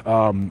else.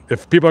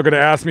 If people are going to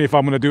ask me if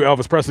I'm going to do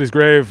Elvis Presley's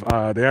grave,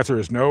 the answer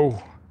is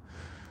no.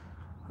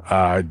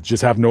 I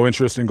just have no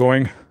interest in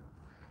going.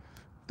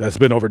 That's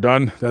been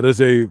overdone. That is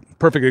a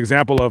perfect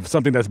example of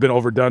something that's been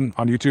overdone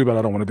on YouTube, and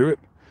I don't want to do it.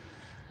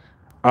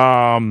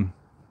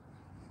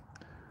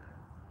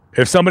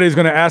 If somebody's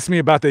going to ask me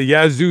about the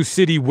Yazoo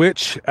City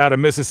Witch out of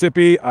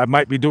Mississippi, I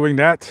might be doing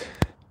that.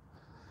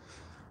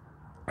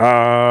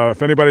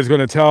 If anybody's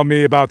going to tell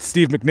me about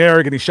Steve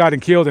McNair getting shot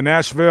and killed in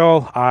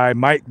Nashville, I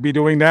might be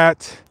doing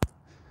that.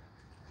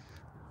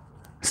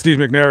 Steve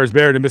McNair is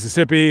buried in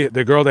Mississippi.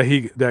 The girl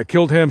that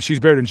killed him, she's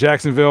buried in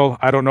Jacksonville.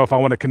 I don't know if I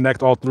want to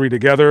connect all three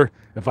together.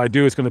 If I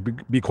do, it's going to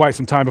be quite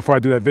some time before I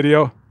do that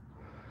video.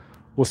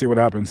 We'll see what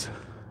happens.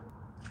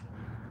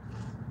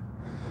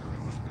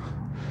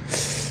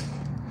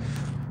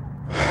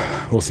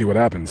 We'll see what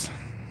happens.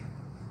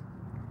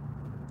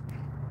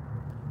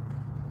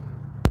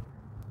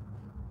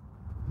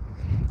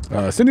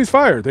 Cindy's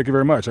Fire, thank you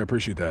very much. I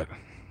appreciate that.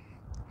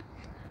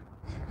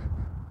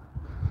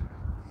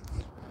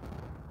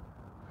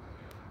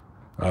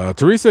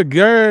 Teresa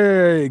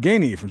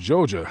Gainey from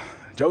Georgia.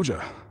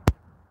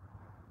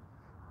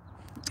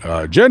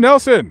 Jen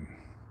Nelson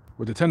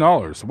with the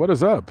 $10. What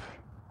is up?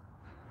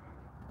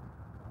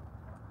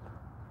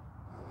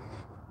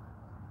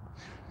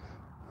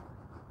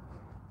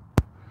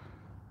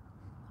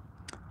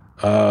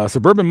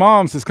 Suburban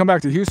Moms has come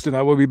back to Houston.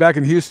 I will be back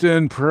in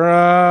Houston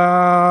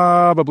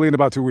probably in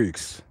about 2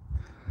 weeks.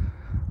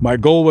 My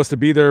goal was to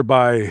be there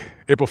by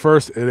April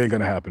 1st. It ain't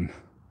gonna happen.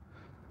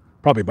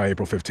 Probably by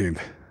April 15th.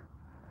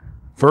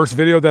 First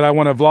video that I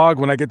want to vlog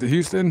when I get to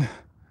Houston.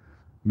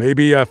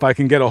 Maybe if I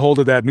can get a hold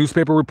of that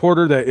newspaper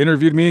reporter that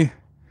interviewed me.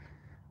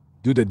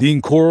 Do the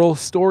Dean Coral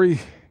story.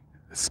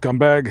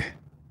 Scumbag.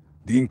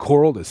 Dean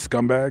Coral, the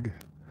scumbag.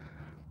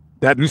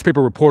 That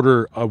newspaper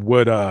reporter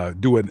would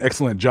do an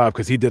excellent job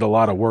because he did a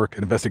lot of work,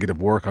 investigative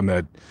work on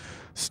that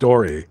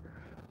story.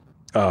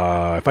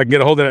 If I can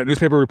get a hold of that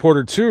newspaper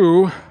reporter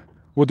too,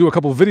 we'll do a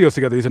couple of videos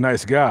together. He's a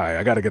nice guy.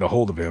 I got to get a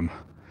hold of him.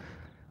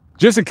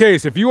 Just in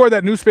case, if you are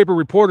that newspaper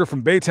reporter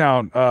from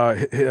Baytown,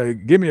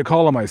 give me a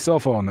call on my cell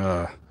phone.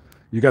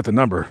 You got the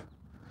number.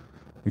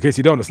 In case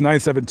you don't, it's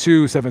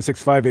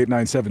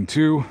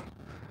 972-765-8972.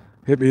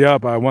 Hit me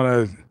up. I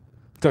want to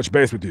touch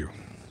base with you.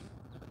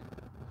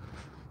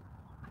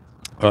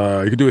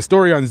 You could do a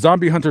story on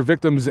zombie hunter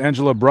victims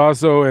Angela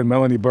Brazo and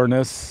Melanie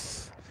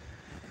Burness.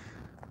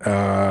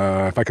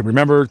 If I can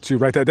remember to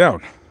write that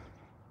down.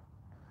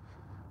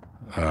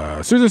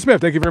 Susan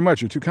Smith, thank you very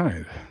much. You're too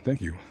kind. Thank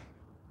you.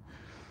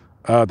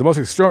 The most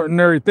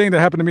extraordinary thing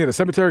that happened to me at a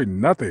cemetery?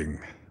 Nothing.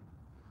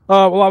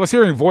 Well, I was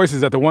hearing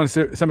voices at the one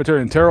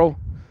cemetery in Terrell.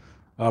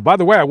 By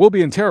the way, I will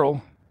be in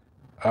Terrell.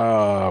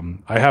 I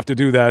have to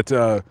do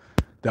that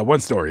one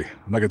story.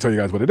 I'm not going to tell you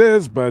guys what it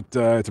is, but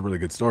it's a really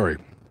good story.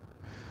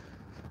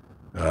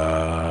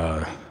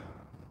 The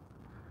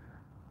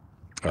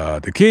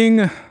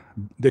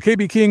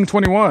KB King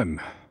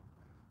 21.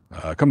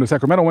 Come to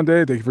Sacramento one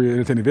day. Thank you for your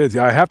entertaining vids.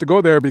 Yeah, I have to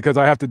go there because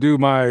I have to do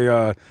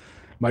my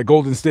my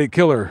Golden State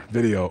Killer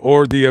video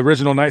or the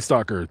original Night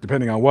Stalker,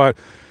 depending on what.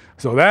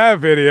 So that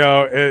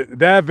video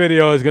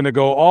is going to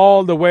go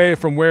all the way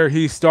from where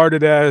he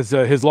started as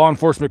his law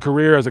enforcement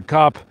career as a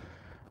cop.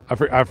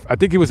 I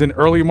think he was in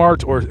early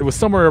March, or it was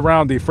somewhere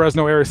around the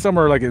Fresno area,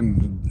 somewhere like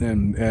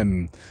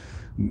in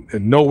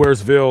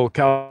Nowheresville,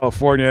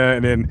 California,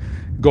 and then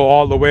go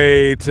all the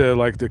way to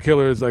like the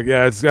killers. Like,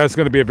 yeah, that's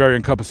going to be a very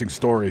encompassing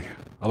story.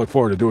 I look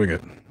forward to doing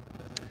it.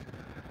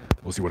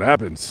 We'll see what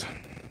happens.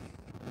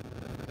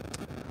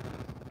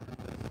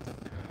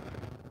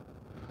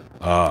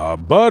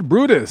 Bud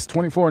Brutus,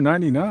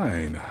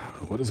 $24.99.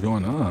 What is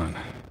going on?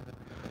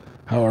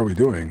 How are we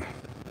doing?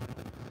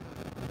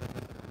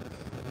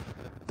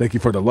 Thank you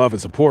for the love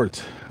and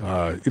support.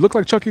 You look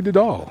like Chucky the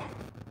doll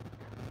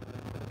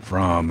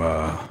from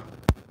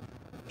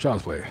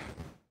Child's Play.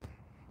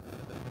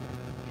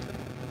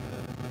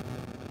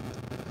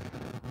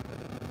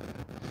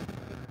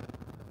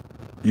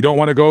 You don't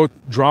want to go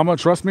drama,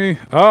 trust me?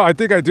 Oh, I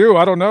think I do.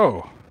 I don't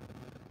know.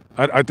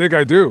 I think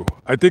I do.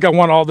 I think I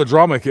want all the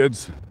drama,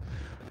 kids.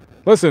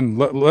 Listen,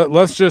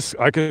 let's just,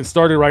 I can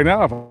start it right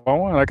now if I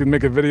want. I can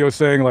make a video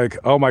saying like,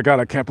 oh my God,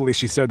 I can't believe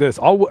she said this.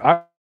 Let me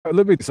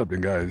tell you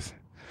something, guys.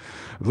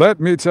 Let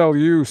me tell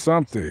you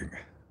something.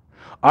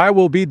 I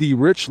will be the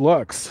Rich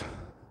Lux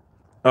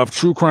of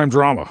true crime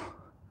drama.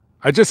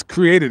 I just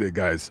created it,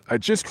 guys. I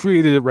just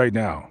created it right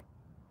now.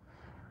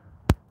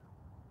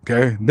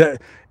 Okay?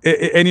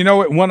 And you know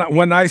what?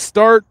 When I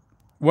start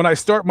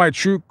my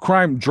true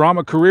crime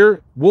drama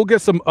career, we'll get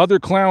some other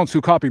clowns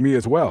who copy me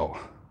as well.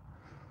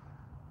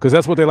 Because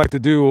that's what they like to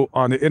do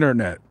on the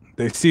internet.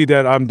 They see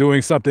that I'm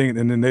doing something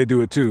and then they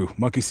do it too.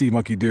 Monkey see,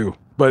 monkey do.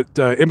 But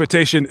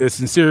imitation is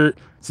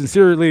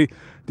sincerely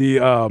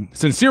the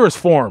sincerest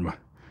form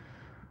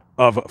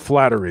of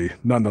flattery,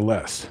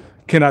 nonetheless.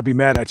 Cannot be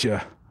mad at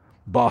you,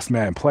 boss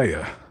man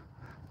playa.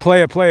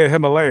 Playa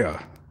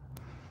Himalaya.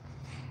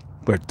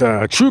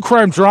 But true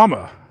crime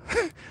drama.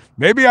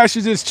 Maybe I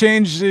should just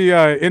change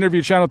the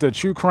interview channel to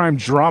True Crime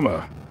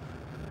Drama.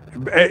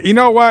 You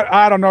know what?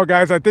 I don't know,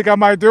 guys. I think I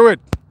might do it.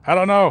 I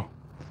don't know.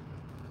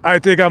 I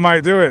think I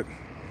might do it.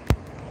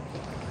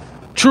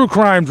 True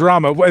Crime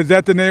Drama. What, is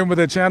that the name of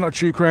the channel?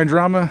 True Crime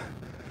Drama?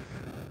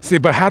 See,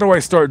 but how do I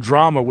start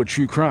drama with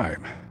true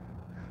crime?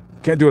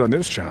 Can't do it on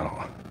this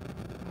channel.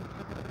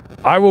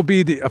 I will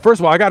be the... First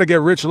of all, I got to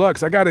get Rich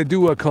Lux. I got to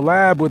do a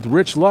collab with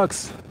Rich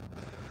Lux.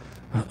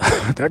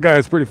 That guy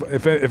is pretty...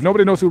 If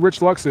nobody knows who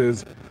Rich Lux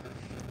is,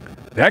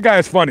 that guy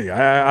is funny.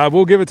 I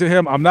will give it to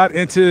him. I'm not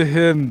into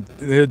him,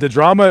 the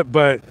drama,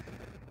 but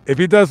if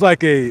he does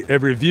like a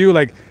review,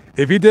 like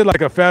if he did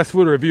like a fast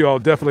food review, I'll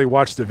definitely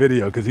watch the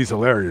video because he's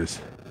hilarious.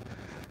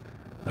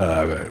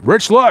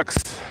 Rich Lux.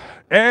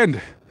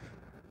 And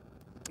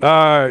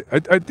I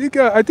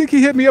think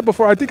he hit me up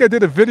before. I think I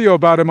did a video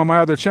about him on my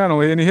other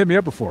channel and he hit me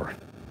up before.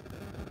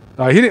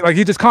 He didn't, like,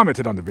 he just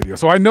commented on the video.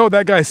 So I know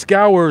that guy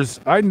scours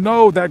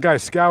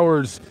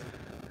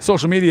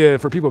social media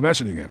for people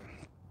mentioning him.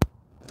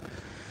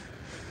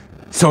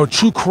 So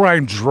true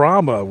crime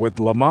drama with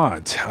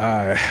Lamont.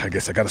 I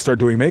guess I got to start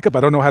doing makeup. I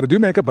don't know how to do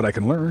makeup, but I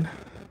can learn.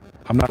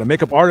 I'm not a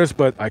makeup artist,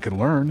 but I can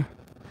learn.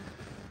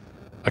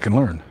 I can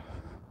learn.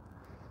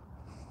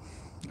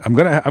 I'm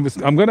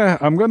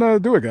gonna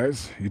do it,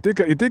 guys. You think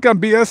I'm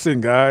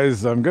BSing,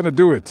 guys? I'm gonna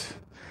do it.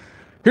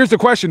 Here's the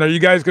question: are you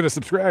guys gonna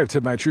subscribe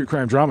to my true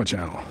crime drama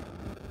channel?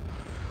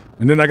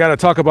 And then I got to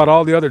talk about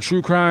all the other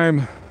true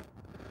crime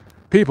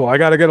people. I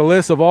got to get a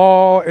list of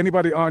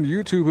anybody on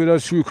YouTube who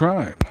does true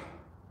crime.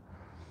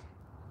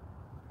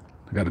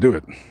 I got to do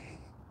it.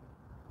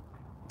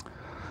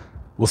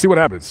 We'll see what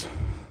happens.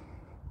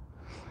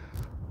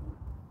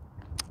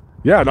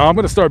 Yeah, no, I'm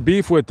going to start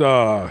beef with,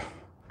 let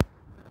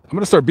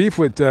me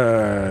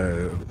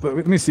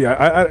see.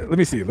 Let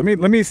me see. Let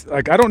me,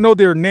 like, I don't know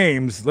their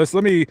names.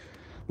 Let me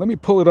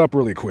pull it up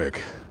really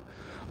quick.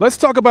 Let's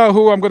talk about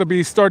who I'm going to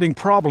be starting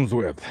problems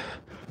with,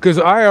 because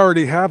I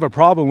already have a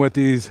problem with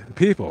these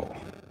people.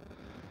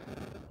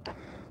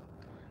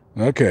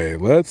 Okay,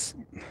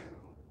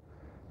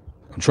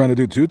 I'm trying to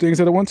do two things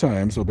at one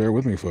time, so bear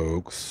with me,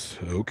 folks.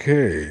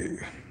 Okay.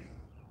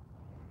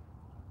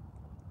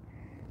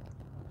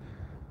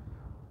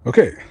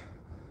 Okay.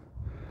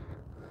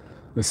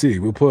 Let's see,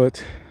 we'll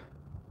put...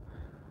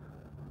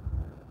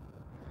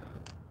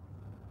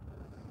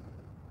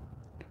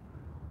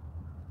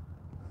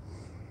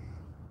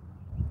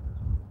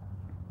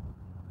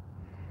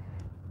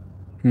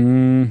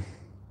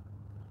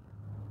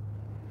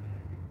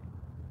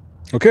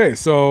 Okay,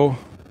 so...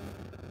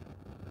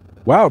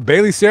 Wow,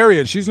 Bailey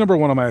Sarian, she's number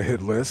one on my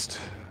hit list.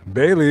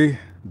 Bailey,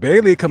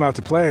 come out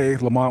to play.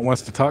 Lamont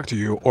wants to talk to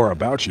you or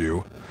about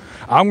you.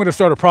 I'm going to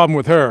start a problem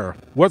with her.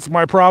 What's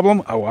my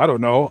problem? Oh, I don't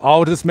know.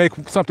 I'll just make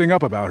something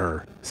up about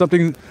her.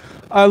 Something,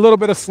 a little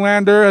bit of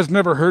slander has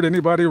never hurt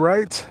anybody,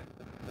 right?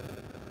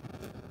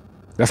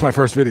 That's my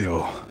first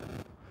video.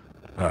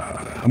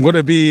 I'm going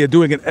to be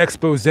doing an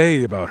expose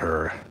about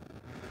her.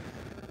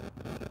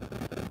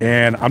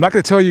 And I'm not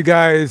going to tell you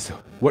guys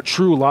what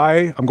true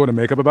lie I'm going to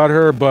make up about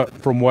her, but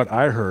from what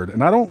I heard,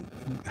 and I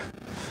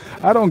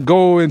don't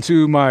go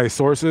into my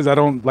sources. I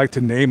don't like to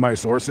name my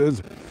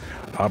sources.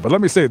 But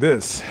let me say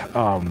this,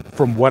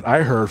 from what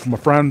I heard from a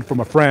friend, from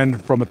a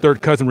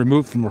third cousin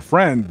removed from a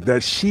friend,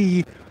 that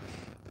she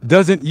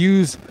doesn't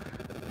use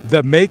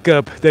the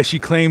makeup that she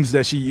claims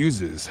that she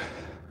uses.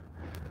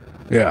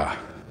 Yeah.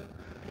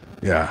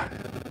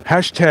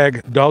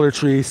 Hashtag Dollar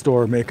Tree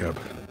store makeup.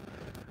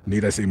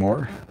 Need I see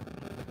more?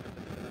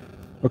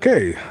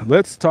 Okay,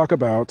 let's talk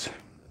about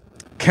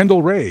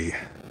Kendall Ray.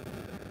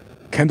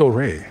 Kendall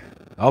Ray.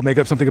 I'll make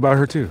up something about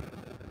her too.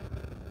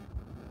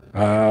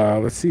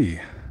 Let's see.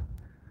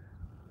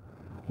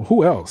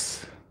 Who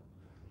else?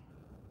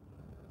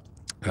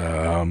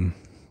 Um,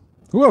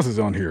 who else is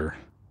on here?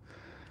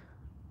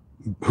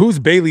 Who's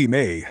Bailey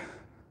May?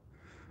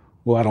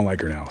 Well, I don't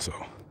like her now, so.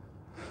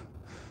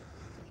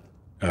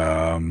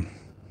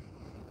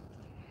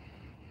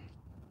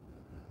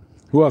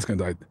 Who else can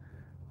die?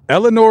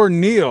 Eleanor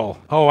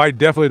Neal. Oh, I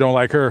definitely don't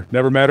like her.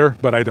 Never met her,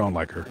 but I don't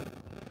like her.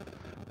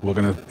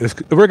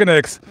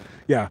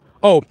 Yeah.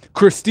 Oh,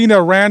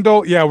 Christina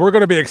Randall. Yeah, we're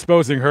gonna be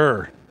exposing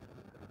her.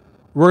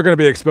 We're gonna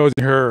be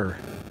exposing her.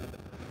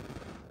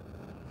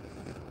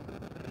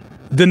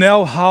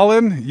 Danelle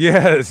Holland.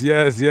 Yes.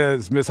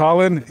 Miss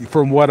Holland,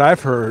 from what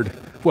I've heard.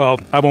 Well,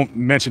 I won't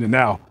mention it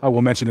now. I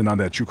will mention it on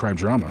that true crime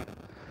drama.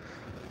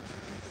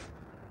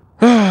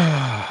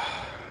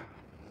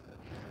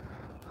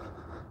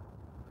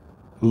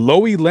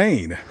 Loey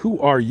Lane, who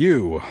are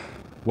you?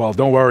 Well,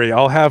 don't worry.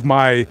 I'll have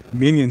my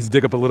minions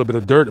dig up a little bit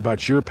of dirt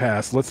about your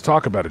past. Let's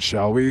talk about it,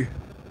 shall we?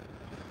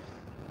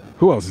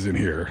 Who else is in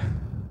here?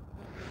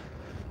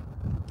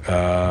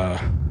 I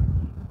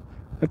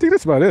think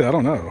that's about it. I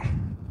don't know.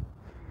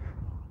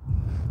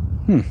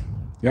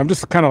 Yeah, I'm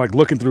just kind of like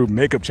looking through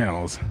makeup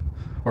channels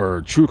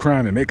or true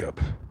crime and makeup.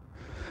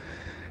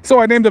 So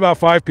I named about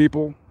 5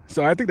 people.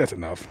 So I think that's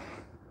enough.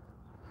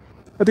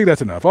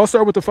 I'll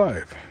start with the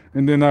 5,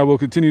 and then I will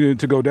continue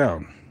to go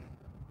down.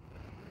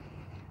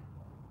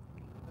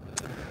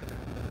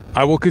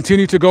 I will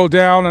continue to go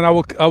down, and I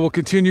will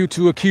continue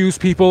to accuse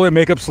people and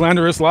make up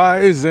slanderous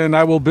lies, and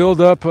I will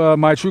build up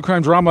my true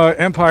crime drama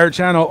empire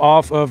channel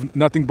off of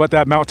nothing but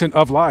that mountain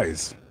of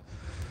lies.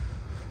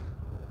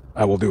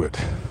 I will do it.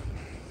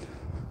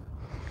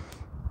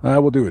 I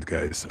will do it,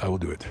 guys. I will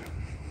do it.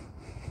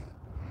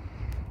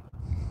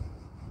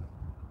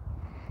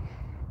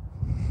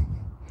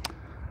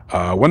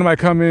 When am I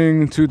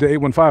coming to the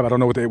 815? I don't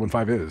know what the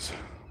 815 is.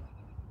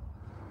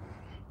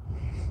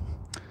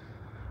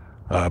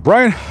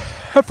 Brian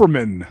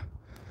Hefferman.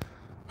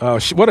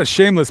 What a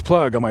shameless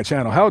plug on my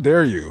channel. How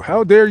dare you?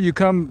 How dare you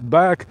come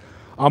back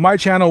on my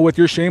channel with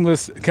your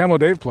shameless Camo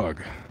Dave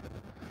plug?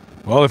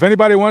 Well, if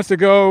anybody wants to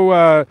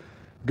go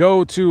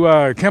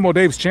to Camo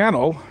Dave's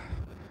channel,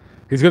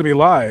 he's going to be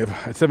live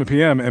at 7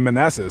 p.m. in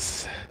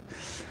Manassas.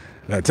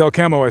 Tell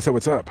Camo I said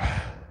what's up.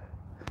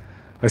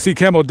 I see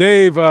Camo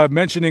Dave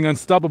mentioning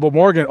Unstoppable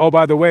Morgan. Oh,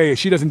 by the way,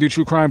 she doesn't do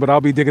true crime, but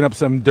I'll be digging up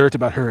some dirt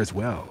about her as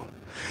well.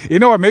 You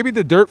know what? Maybe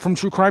the dirt from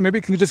true crime, maybe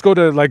it can just go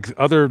to like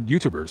other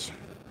YouTubers.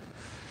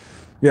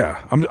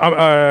 Yeah,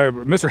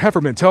 Mr.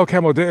 Hefferman, tell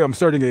Camo Dave I'm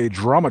starting a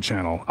drama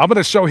channel. I'm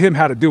gonna show him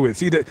how to do it.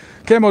 See, that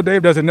Camo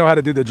Dave doesn't know how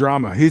to do the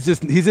drama. He's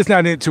just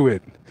not into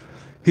it.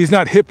 He's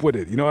not hip with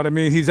it. You know what I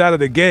mean? He's out of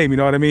the game. You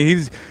know what I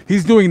mean?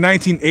 He's doing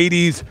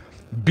 1980s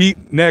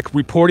beat neck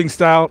reporting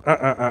style.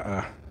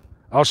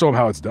 I'll show him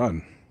how it's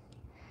done.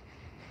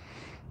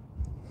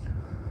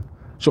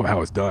 Show him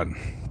how it's done.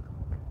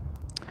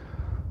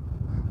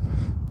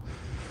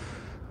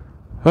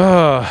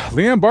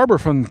 Leanne Barber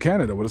from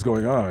Canada. What is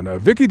going on?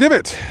 Vicky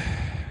Divot.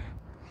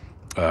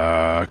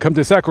 Come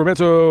to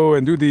Sacramento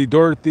and do the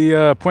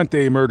Dorothea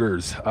Puente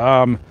murders.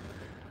 I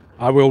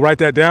will write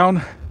that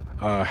down.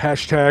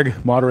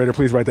 Hashtag moderator,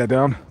 please write that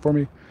down for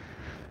me.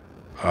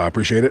 I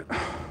appreciate it.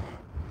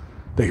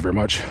 Thank you very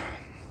much.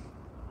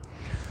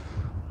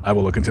 I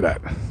will look into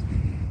that.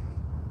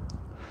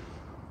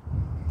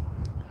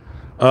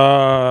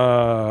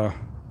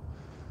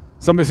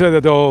 Somebody said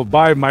that they'll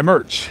buy my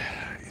merch.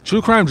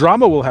 True Crime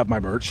Drama will have my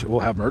merch. We'll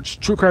have merch.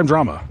 True Crime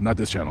Drama, not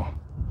this channel.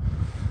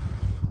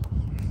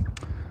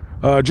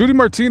 Judy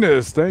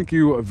Martinez, thank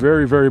you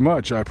very, very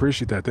much. I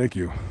appreciate that. Thank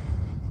you.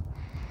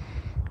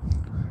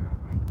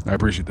 I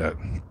appreciate that.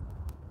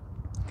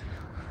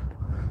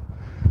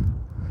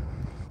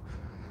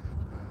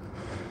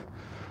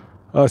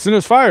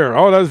 Sinner's Fire.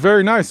 Oh, that's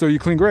very nice. So you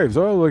clean graves.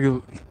 Oh,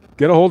 look,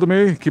 get a hold of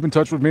me. Keep in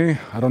touch with me.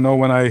 I don't know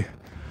when I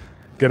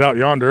get out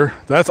yonder.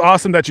 That's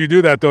awesome that you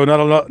do that, though.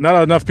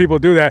 Not enough people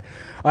do that.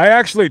 I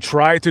actually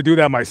try to do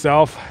that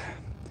myself.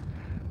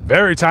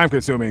 Very time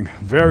consuming.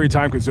 Very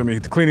time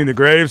consuming. Cleaning the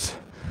graves.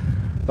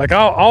 Like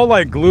I'll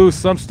like glue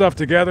some stuff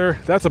together.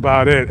 That's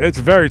about it. It's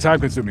very time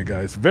consuming,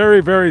 guys.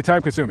 Very, very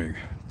time consuming,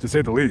 to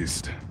say the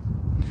least.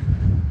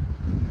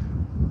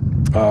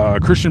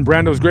 Christian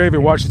Brando's grave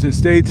in Washington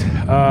State.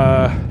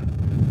 I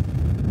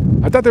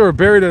thought they were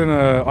buried in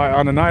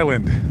on an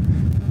island.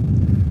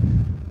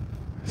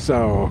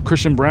 So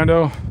Christian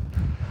Brando.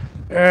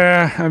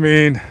 I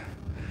mean,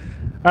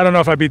 I don't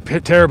know if I'd be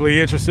terribly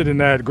interested in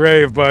that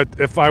grave, but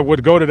if I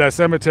would go to that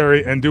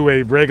cemetery and do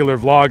a regular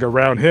vlog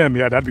around him,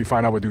 yeah, that'd be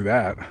fine. I would do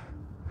that.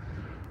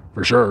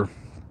 For sure.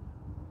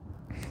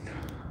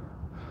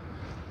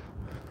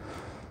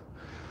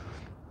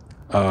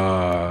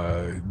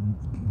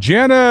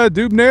 Jana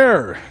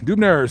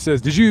Dubner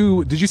says, did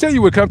you say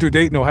you would come to a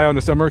date in Ohio in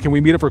the summer? Can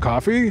we meet up for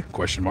coffee?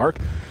 Question mark.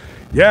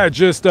 Yeah,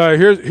 just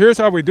here's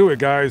how we do it,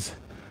 guys.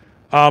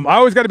 I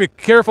always got to be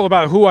careful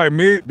about who I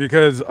meet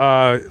because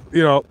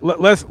you know,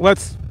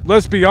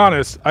 let's be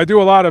honest. I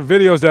do a lot of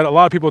videos that a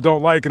lot of people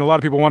don't like, and a lot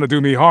of people want to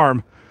do me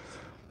harm,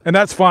 and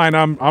that's fine.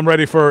 I'm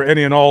ready for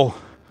any and all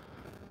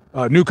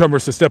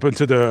newcomers to step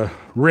into the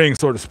ring,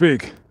 so to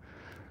speak.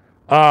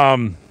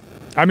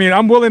 I mean,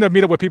 I'm willing to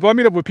meet up with people. I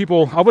meet up with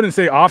people, I wouldn't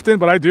say often,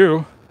 but I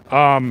do.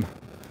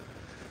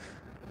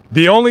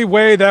 The only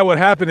way that would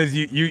happen is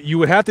you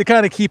would have to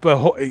kind of keep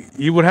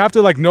you would have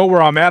to like know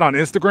where I'm at on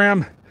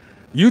Instagram.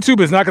 YouTube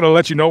is not going to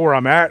let you know where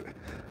I'm at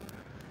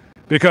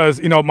because,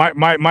 you know,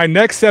 my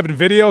next 7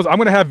 videos, I'm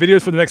going to have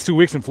videos for the next 2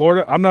 weeks in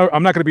Florida. I'm not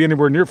going to be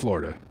anywhere near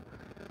Florida.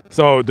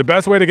 So the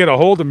best way to get a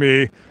hold of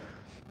me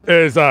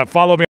is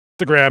follow me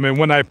on Instagram. And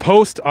when I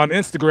post on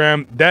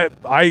Instagram, that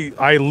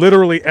I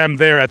literally am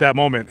there at that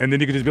moment. And then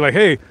you can just be like,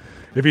 hey,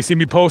 if you see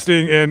me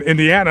posting in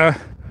Indiana,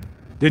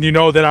 then you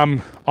know that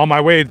I'm on my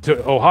way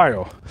to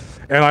Ohio.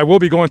 And I will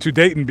be going to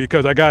Dayton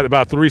because I got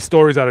about 3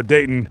 stories out of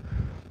Dayton.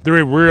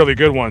 3 really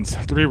good ones,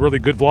 3 really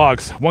good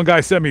vlogs. One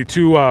guy sent me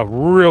 2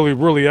 really,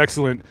 really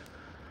excellent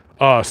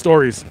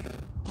stories.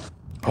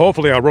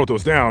 Hopefully I wrote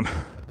those down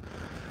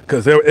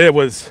because it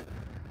was,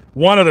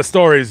 one of the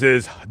stories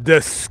is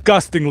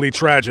disgustingly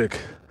tragic.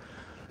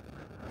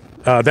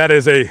 That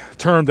is a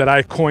term that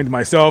I coined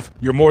myself.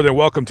 You're more than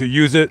welcome to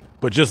use it,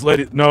 but just let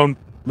it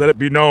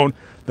be known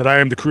that I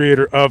am the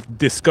creator of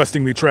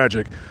Disgustingly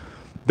Tragic.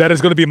 That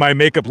is going to be my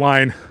makeup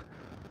line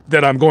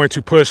that I'm going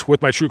to push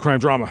with my true crime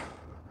drama.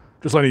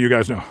 Just letting you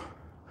guys know.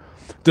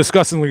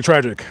 Disgustingly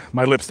Tragic,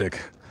 my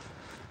lipstick.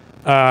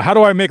 How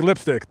do I make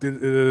lipstick?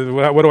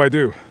 What do I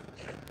do?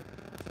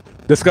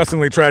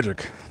 Disgustingly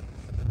Tragic.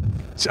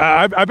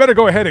 I better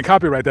go ahead and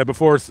copyright that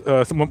before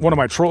one of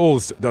my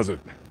trolls does it.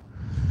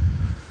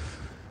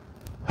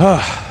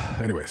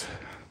 Anyways.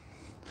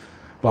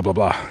 Blah, blah,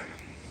 blah.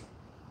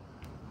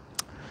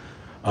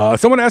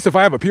 Someone asked if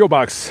I have a P.O.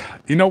 box.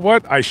 You know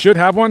what? I should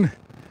have one.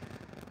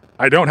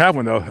 I don't have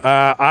one, though.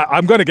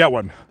 I'm going to get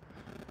one.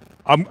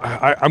 I'm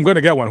going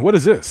to get one. What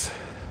is this?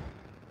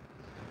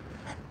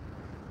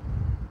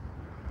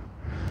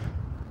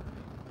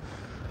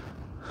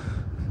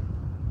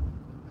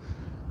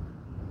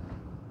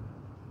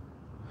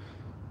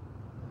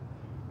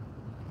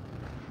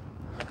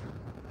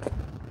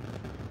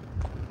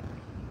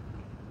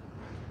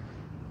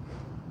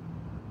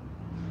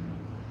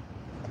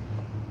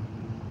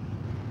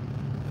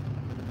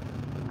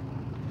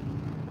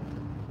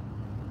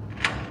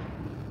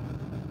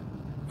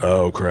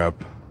 Oh, crap.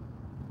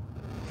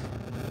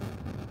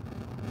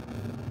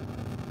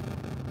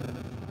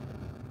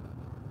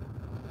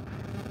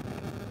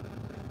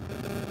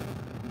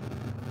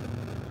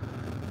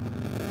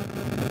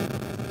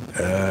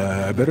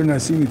 I better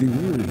not see anything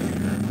weird in here.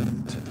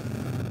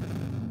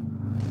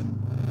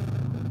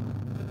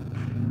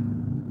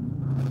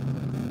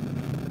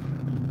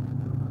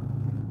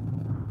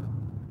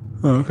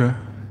 Oh, okay.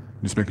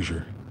 Just making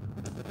sure.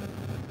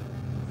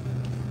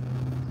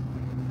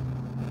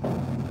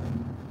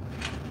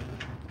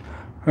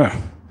 Huh.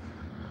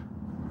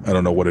 I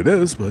don't know what it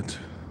is, but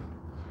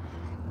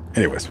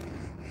anyways.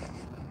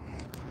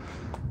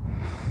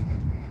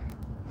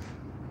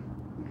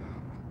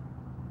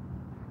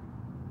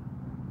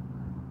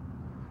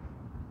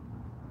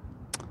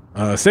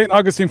 St.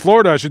 Augustine,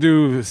 Florida. I should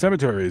do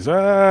cemeteries.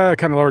 I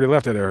kind of already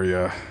left that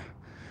area.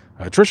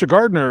 Trisha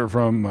Gardner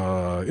from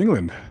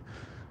England.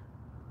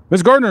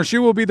 Miss Gardner, she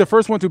will be the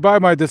first one to buy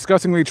my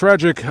Disgustingly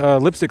Tragic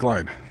lipstick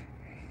line.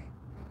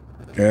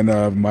 And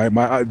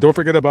don't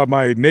forget about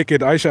my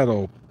naked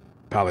eyeshadow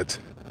palette.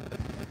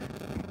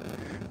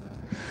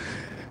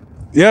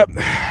 Yep,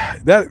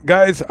 that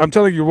guys, I'm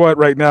telling you what,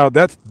 right now,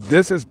 that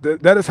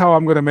is how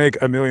I'm gonna make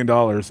 $1 million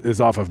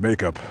is off of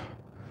makeup.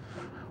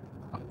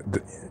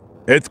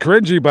 It's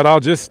cringy, but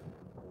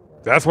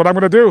that's what I'm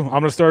gonna do.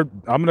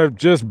 I'm gonna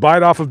just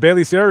bite off of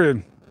Bailey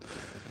Sarian.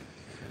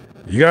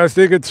 You guys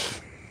think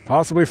it's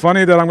possibly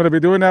funny that I'm gonna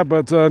be doing that,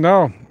 but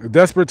no,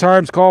 desperate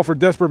times call for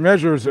desperate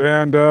measures,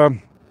 and yeah,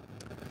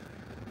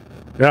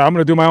 I'm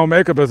gonna do my own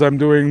makeup as I'm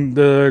doing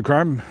the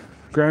crime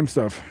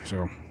stuff.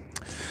 So,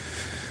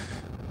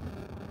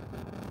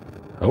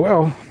 oh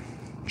well,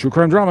 true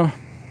crime drama.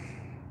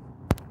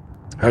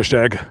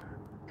 Hashtag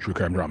true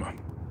crime drama.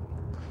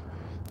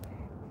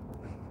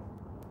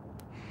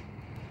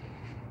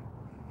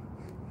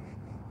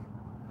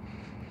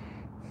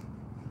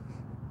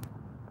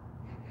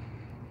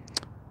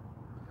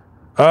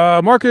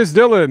 Marcus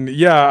Dillon,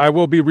 yeah, I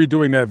will be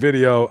redoing that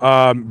video,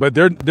 but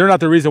they're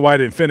not the reason why I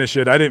didn't finish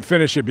it. I didn't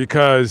finish it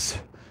because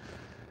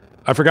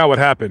I forgot what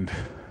happened.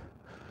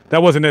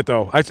 That wasn't it,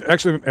 though.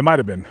 Actually, it might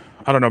have been.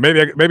 I don't know.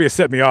 Maybe it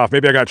set me off.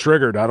 Maybe I got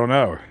triggered. I don't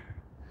know.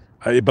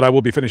 But I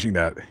will be finishing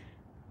that.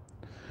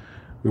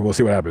 We will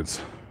see what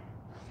happens.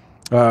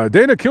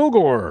 Dana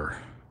Kilgore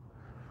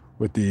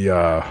with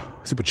the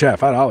super chat,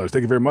 $5.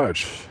 Thank you very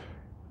much.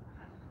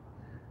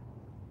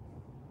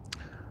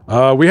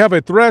 We have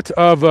a threat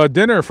of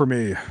dinner for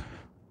me.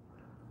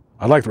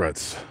 I like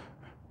threats.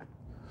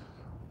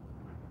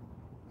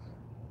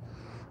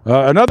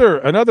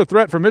 Another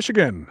threat from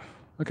Michigan.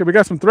 Okay, we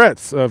got some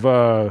threats of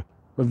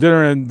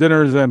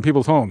dinners and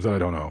people's homes that I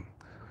don't know.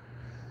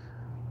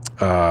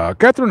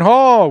 Catherine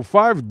Hall,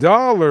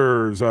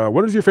 $5.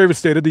 What is your favorite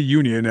state of the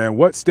union, and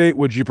what state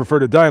would you prefer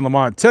to die in?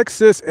 Lamont,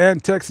 Texas,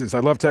 and Texas. I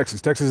love Texas.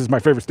 Texas is my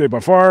favorite state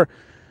by far.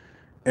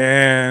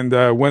 And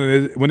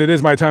when it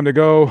is my time to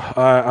go,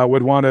 I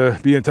would want to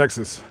be in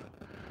Texas.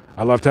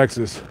 I love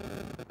Texas.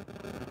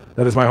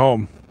 That is my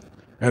home.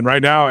 And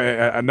right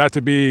now, not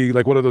to be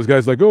like one of those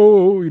guys like,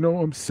 oh,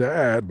 I'm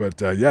sad.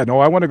 But yeah, no,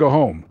 I want to go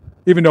home.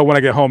 Even though when I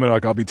get home,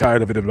 I'll be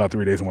tired of it in about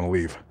 3 days and want to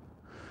leave.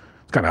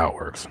 It's kind of how it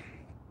works.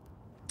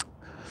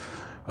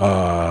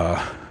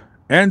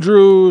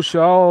 Andrew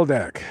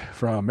Shaldak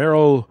from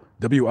Merrill,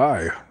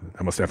 WI.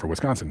 That must stand for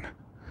Wisconsin.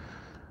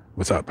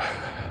 What's up?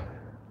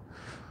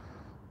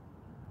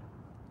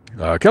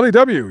 Kelly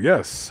W.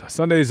 Yes.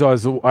 Sundays,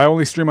 I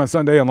only stream on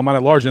Sunday on Lamont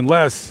at Large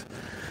unless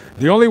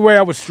the only way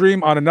I would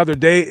stream on another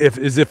day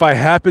is if I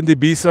happen to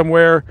be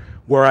somewhere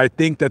where I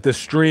think that the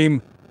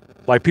stream,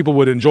 like people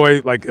would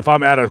enjoy, like if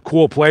I'm at a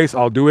cool place,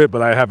 I'll do it,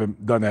 but I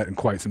haven't done that in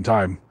quite some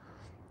time.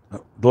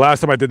 The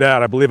last time I did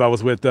that, I believe I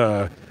was with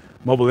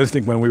Mobile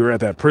Instinct when we were at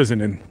that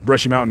prison in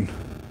Brushy Mountain.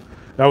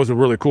 That was a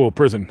really cool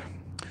prison.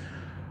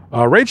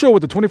 Rachel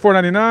with the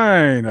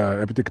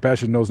 $24.99. Empathy,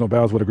 compassion knows no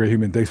bounds. What a great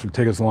human. Thanks for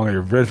taking us along on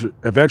your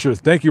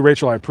adventures. Thank you,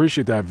 Rachel. I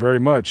appreciate that very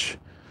much.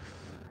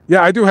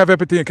 Yeah, I do have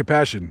empathy and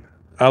compassion.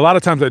 A lot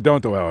of times I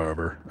don't, though,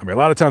 however. I mean, a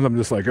lot of times I'm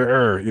just like, you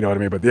know what I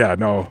mean? But yeah,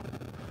 no.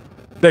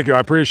 Thank you. I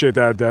appreciate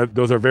that.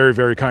 Those are very,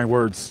 very kind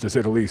words, to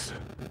say the least.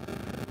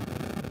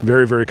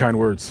 Very, very kind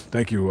words.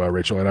 Thank you,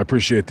 Rachel. And I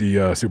appreciate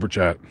the super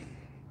chat.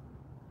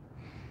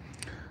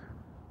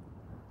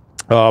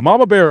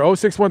 Mama Bear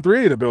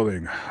 0613 in the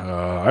building.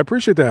 I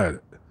appreciate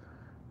that.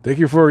 Thank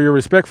you for your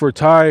respect for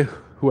Thai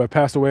who have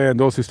passed away and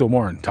those who still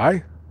mourn.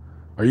 Thai?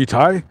 Are you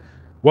Thai?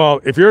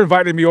 Well, if you're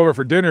inviting me over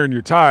for dinner and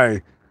you're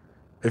Thai,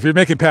 if you're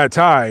making pad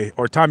Thai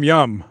or Tom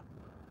Yum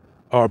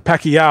or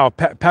Pacquiao,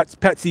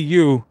 Patsy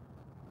you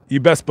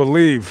best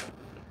believe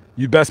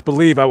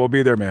I will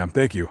be there, ma'am.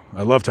 Thank you.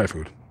 I love Thai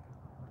food.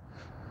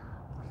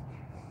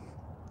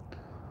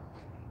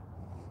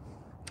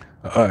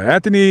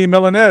 Anthony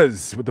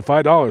Milanez with the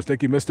 $5.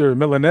 Thank you, Mr.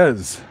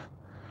 Milanez.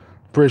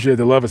 Appreciate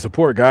the love and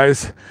support,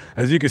 guys.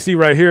 As you can see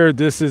right here,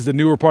 this is the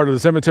newer part of the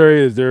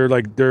cemetery.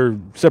 They're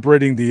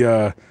separating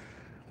the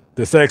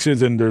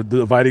sections and they're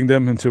dividing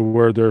them into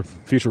where their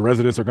future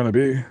residents are going to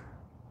be.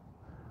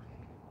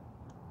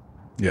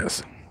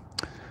 Yes.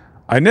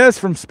 Inez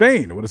from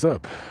Spain. What is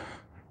up?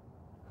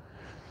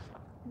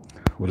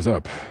 What is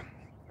up?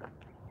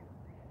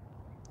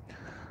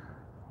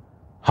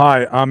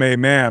 Hi, I'm a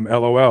ma'am.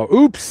 LOL.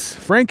 Oops,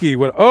 Frankie.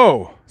 What?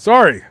 Oh,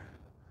 sorry.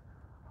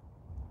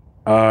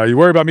 You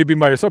worry about me being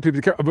by yourself,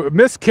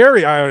 Miss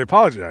Carrie. I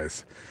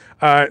apologize.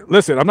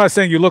 Listen, I'm not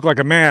saying you look like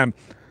a man.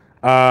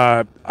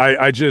 I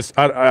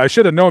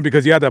should have known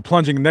because you had that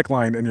plunging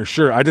neckline in your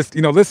shirt. I just,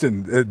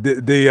 listen.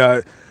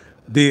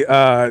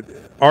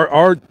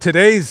 Our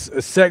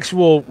today's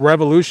sexual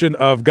revolution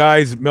of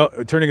guys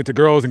turning into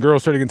girls and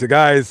girls turning into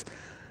guys.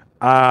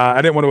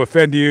 I didn't want to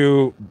offend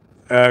you.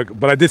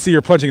 But I did see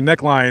your plunging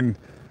neckline,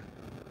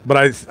 but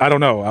I don't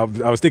know.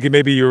 I was thinking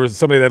maybe you were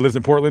somebody that lives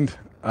in Portland.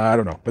 I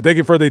don't know. But thank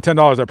you for the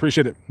 $10. I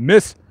appreciate it.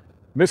 Miss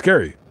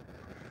Carrie.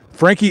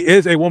 Frankie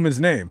is a woman's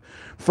name.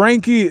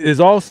 Frankie is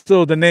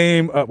also the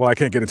name. Well, I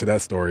can't get into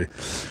that story.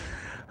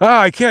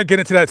 I can't get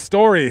into that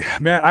story.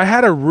 Man, I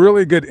had a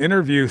really good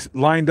interview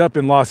lined up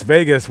in Las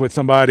Vegas with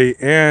somebody,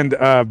 and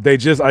they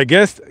just, I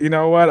guess, you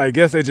know what? I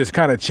guess they just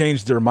kind of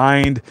changed their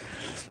mind.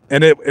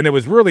 And it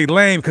was really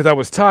lame because I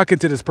was talking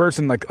to this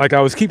person like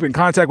I was keeping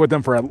contact with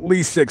them for at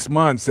least 6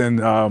 months, and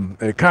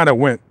it kind of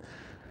went.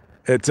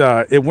 I hit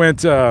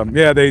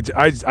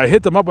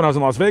them up when I was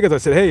in Las Vegas. I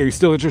said, "Hey, are you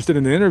still interested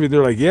in the interview?"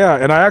 They're like, "Yeah."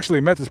 And I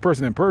actually met this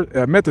person in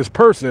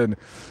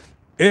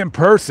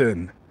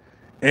person,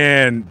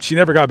 and she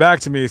never got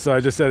back to me. So I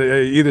just said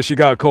either she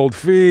got cold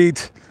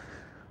feet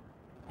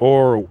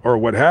or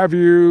what have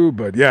you.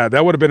 But yeah,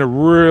 that would have been a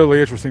really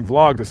interesting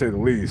vlog to say the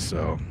least.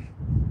 So.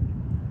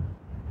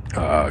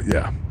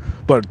 Yeah,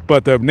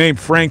 but the name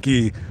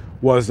Frankie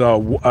was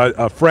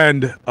a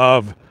friend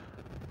of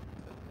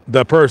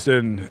the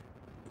person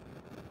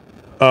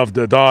of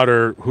the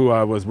daughter who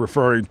I was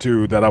referring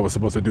to that I was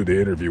supposed to do the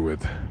interview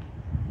with.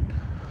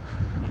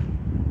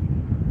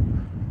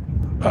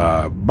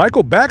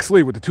 Michael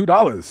Baxley with the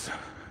 $2.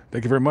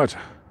 Thank you very much,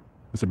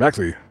 Mr.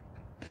 Baxley.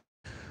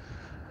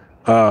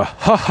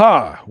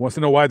 Wants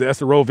to know why the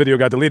Esther Rowe video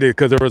got deleted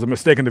because there was a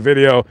mistake in the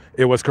video.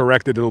 It was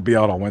corrected. It'll be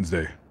out on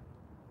Wednesday.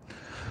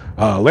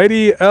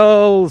 Lady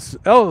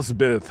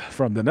Elsbeth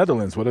from the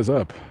Netherlands. What is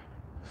up?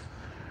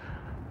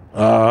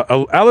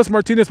 Alice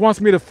Martinez wants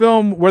me to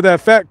film where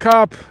that fat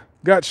cop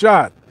got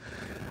shot.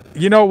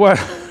 You know what?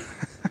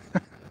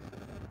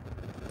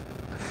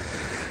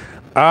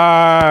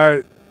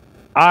 I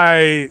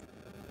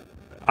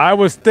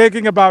was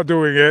thinking about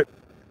doing it.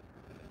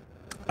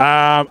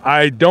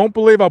 I don't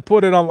believe I'll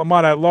put it on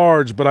Lamont at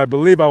Large, but I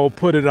believe I will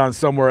put it on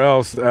somewhere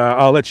else.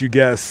 I'll let you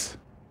guess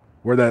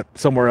where that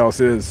somewhere else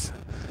is.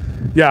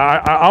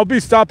 Yeah, I'll be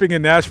stopping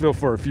in Nashville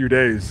for a few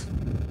days.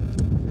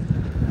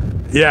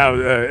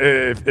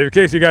 Yeah, in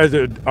case you guys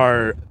don't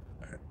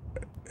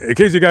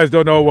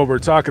know what we're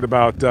talking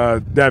about,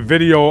 that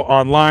video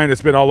online,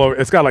 it's been all over.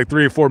 It's got like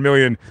 3 or 4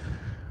 million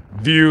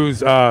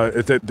views.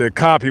 It's the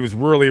cop. He was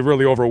really,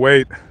 really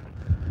overweight.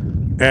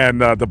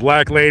 And the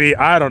black lady,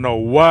 I don't know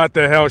what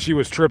the hell she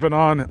was tripping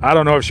on. I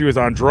don't know if she was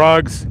on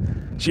drugs.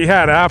 She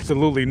had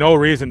absolutely no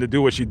reason to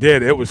do what she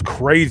did. It was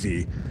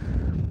crazy.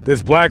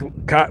 This black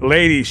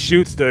lady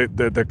shoots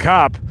the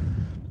cop,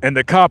 and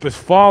the cop is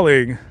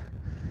falling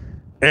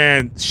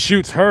and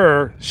shoots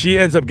her. She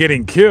ends up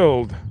getting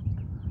killed.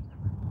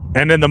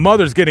 And then the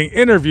mother's getting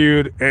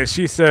interviewed, and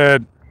she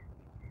said,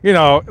 you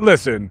know,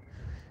 listen,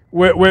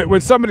 when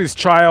somebody's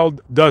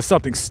child does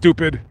something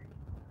stupid,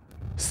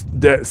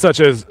 such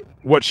as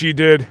what she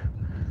did,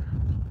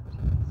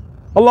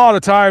 a lot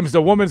of times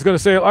the woman's going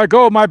to say, like,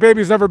 oh, my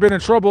baby's never been in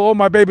trouble. Oh,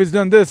 my baby's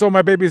done this. Oh,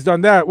 my baby's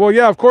done that. Well,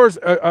 yeah, of course,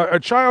 a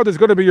child is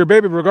going to be your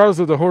baby regardless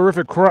of the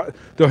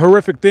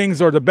horrific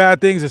things or the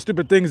bad things, the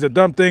stupid things, the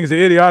dumb things,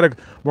 the idiotic,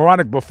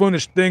 moronic,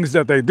 buffoonish things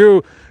that they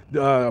do.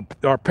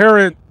 Our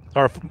parent,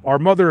 our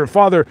mother and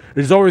father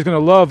is always going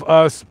to love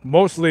us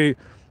mostly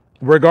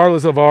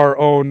regardless of our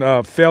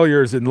own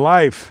failures in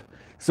life.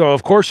 So,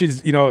 of course,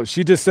 she's, you know,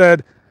 she just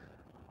said,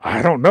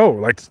 I don't know,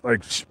 like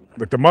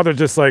the mother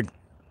just like,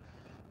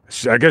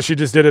 I guess she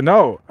just didn't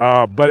know.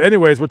 But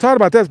anyways, we're talking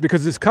about this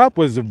because this cop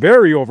was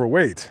very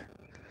overweight.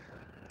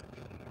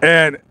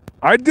 And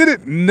I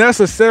didn't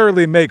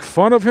necessarily make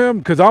fun of him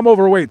because I'm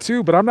overweight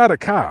too, but I'm not a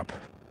cop.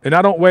 And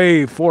I don't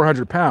weigh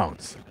 400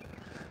 pounds.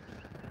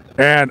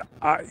 And,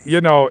 you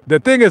know, the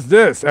thing is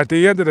this, at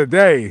the end of the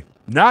day,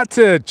 not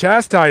to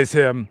chastise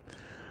him,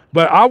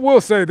 but I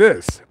will say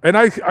this, and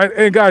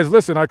and guys,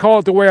 listen, I call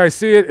it the way I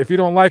see it. If you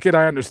don't like it,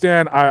 I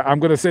understand. I'm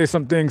going to say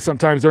some things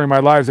sometimes during my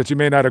lives that you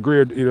may not agree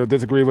or, you know,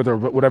 disagree with or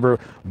whatever,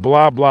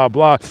 blah, blah,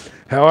 blah.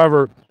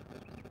 However,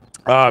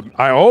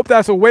 I hope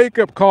that's a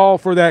wake-up call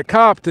for that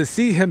cop to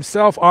see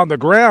himself on the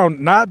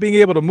ground, not being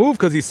able to move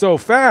because he's so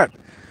fat.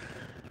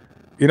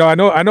 You know, I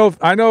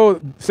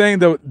know saying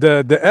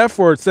the F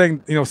word,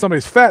 saying, you know,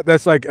 somebody's fat,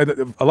 that's like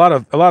a lot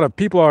of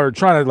people are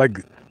trying to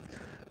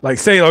like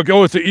say, like,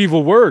 oh, it's an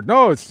evil word.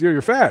 No, it's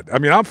you're fat. I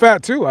mean, I'm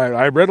fat too.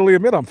 I readily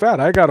admit I'm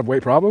fat. I got a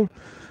weight problem.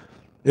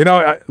 You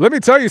know, let me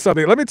tell you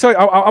something. I'm going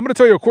to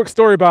tell you a quick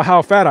story about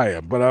how fat I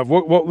am. But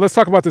let's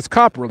talk about this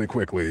cop really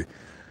quickly.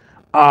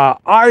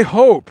 I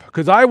hope,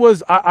 because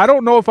I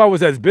don't know if I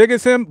was as big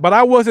as him, but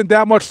I wasn't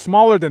that much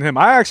smaller than him.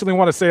 I actually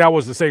want to say I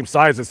was the same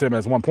size as him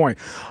at one point.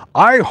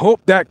 I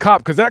hope that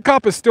cop, because that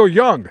cop is still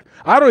young.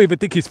 I don't even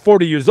think he's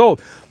 40 years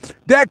old.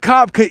 That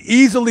cop could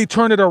easily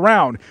turn it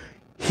around.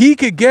 He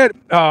could get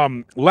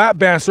lap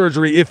band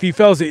surgery if he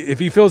feels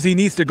he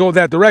needs to go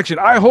that direction.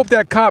 I hope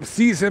that cop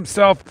sees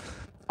himself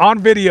on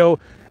video.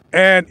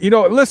 And, you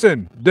know,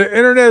 listen, the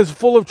internet is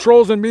full of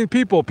trolls and mean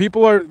people.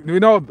 People are,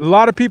 you know, a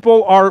lot of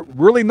people are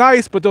really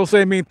nice, but they'll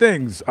say mean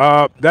things.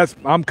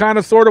 I'm kind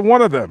of sort of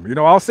one of them. You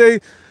know,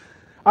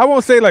 I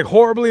won't say like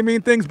horribly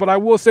mean things, but I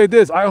will say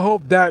this. I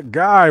hope that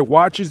guy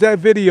watches that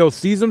video,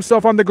 sees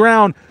himself on the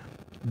ground,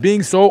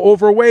 being so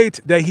overweight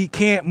that he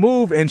can't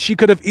move, and she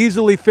could have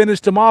easily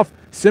finished him off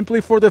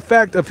simply for the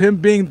fact of him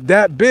being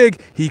that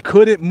big. He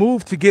couldn't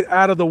move to get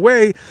out of the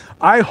way.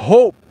 I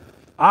hope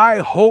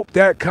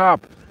that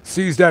cop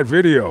sees that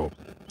video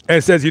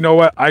and says, you know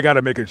what, I got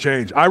to make a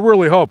change. I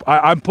really hope.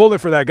 I'm pulling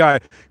for that guy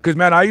because,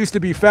 man, I used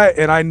to be fat,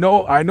 and I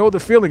know the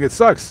feeling. It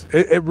sucks.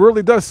 It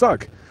really does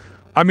suck.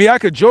 I mean, I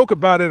could joke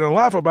about it and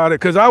laugh about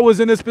it because I was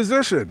in this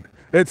position.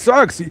 It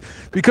sucks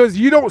because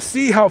you don't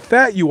see how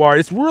fat you are.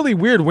 It's really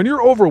weird. When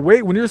you're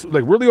overweight, when you're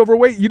like really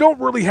overweight, you don't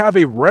really have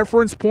a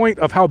reference point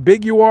of how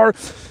big you are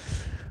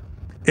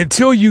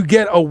until you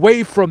get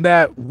away from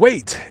that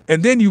weight.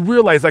 And then you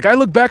realize, like, I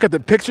look back at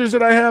the pictures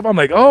that I have, I'm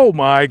like, oh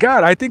my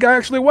God, I think I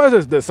actually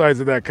was the size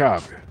of that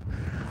cop.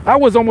 I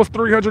was almost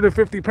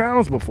 350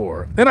 pounds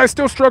before, and I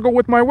still struggle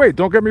with my weight.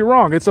 Don't get me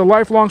wrong. It's a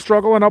lifelong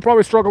struggle, and I'll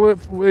probably struggle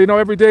with, you know,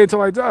 every day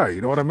until I die.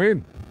 You know what I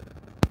mean?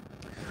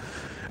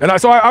 And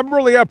I'm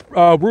really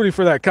rooting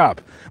for that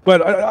cop.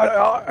 But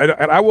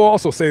I will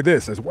also say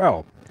this as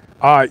well.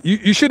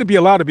 You shouldn't be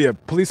allowed to be a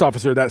police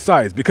officer that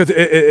size because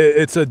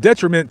it's a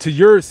detriment to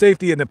your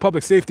safety and the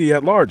public safety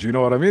at large. You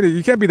know what I mean?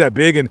 You can't be that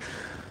big and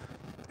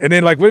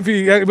then, like, what if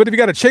you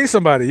got to chase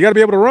somebody? You got to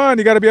be able to run.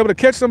 You got to be able to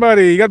catch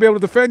somebody. You got to be able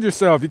to defend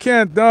yourself. You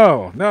can't.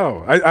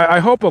 No. I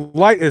hope a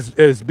light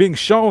is being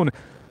shown.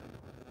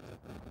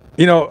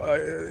 You know,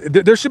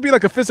 there should be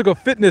like a physical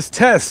fitness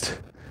test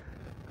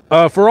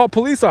for all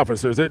police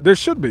officers. There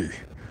should be.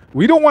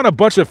 We don't want a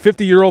bunch of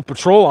 50-year-old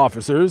patrol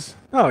officers.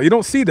 No, you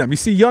don't see them. You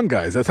see young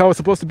guys. That's how it's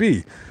supposed to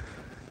be.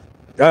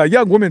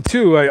 Young women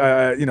too.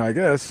 I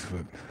guess.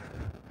 But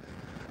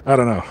I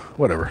don't know.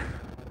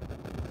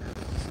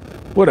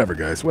 Whatever,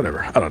 guys.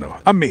 Whatever. I don't know.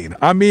 I'm mean.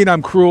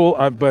 I'm cruel.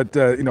 But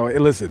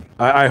listen.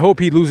 I hope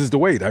he loses the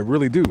weight. I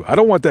really do. I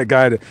don't want that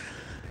guy to.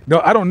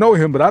 I don't know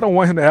him, but I don't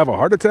want him to have a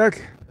heart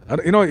attack.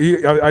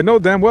 I know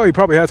damn well he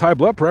probably has high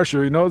blood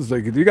pressure. It's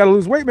like, you got to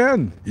lose weight,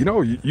 man.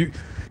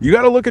 You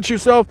got to look at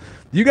yourself.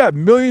 You got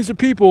millions of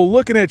people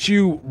looking at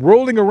you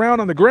rolling around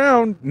on the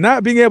ground,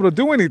 not being able to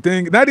do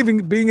anything, not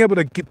even being able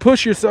to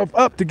push yourself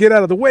up to get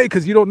out of the way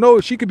because you don't know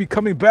if she could be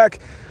coming back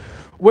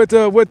with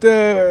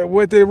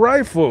the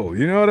rifle.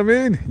 You know what I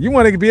mean? You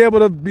want to be able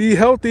to be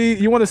healthy.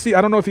 You want to see.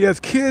 I don't know if he has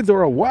kids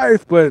or a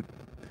wife, but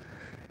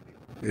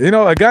You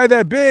know, a guy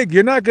that big,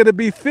 you're not going to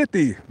be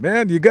 50,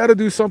 man. You got to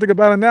do something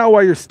about it now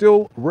while you're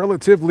still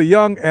relatively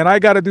young, and I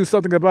got to do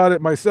something about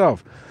it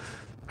myself.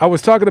 I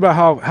was talking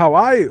about how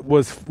I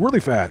was really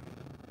fat.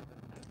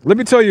 Let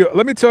me tell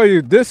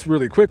you this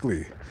really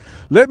quickly.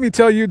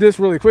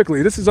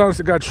 This is honest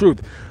to God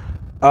truth.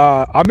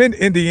 I'm in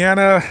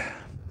Indiana.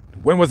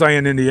 When was I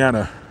in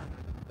Indiana?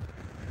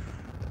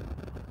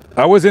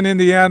 I was in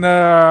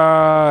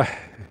Indiana,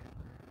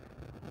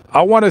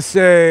 I want to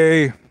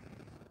say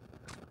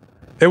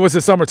it was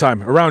the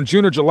summertime, around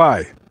June or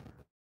July.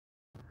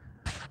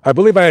 I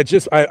believe I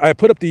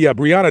put up the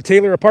Breonna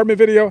Taylor apartment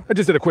video. I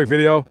just did a quick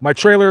video. My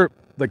trailer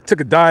like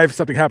took a dive,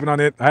 something happened on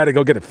it. I had to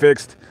go get it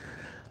fixed.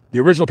 The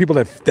original people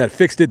that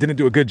fixed it didn't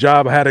do a good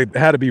job. It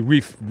had to be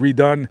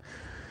redone.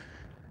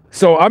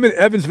 So I'm in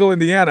Evansville,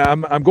 Indiana.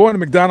 I'm going to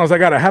McDonald's. I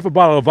got a half a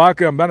bottle of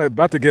vodka. I'm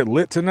about to get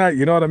lit tonight.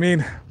 You know what I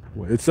mean?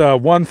 It's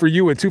one for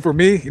you and two for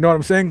me. You know what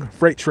I'm saying?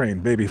 Freight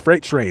train, baby.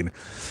 Freight train.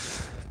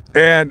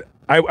 And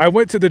I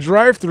went to the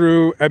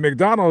drive-thru at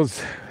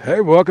McDonald's.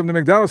 Hey, welcome to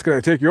McDonald's. Can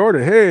I take your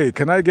order? Hey,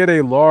 can I get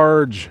a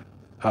large,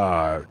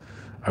 I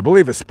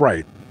believe a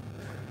Sprite.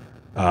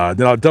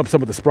 Then I'll dump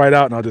some of the Sprite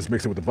out and I'll just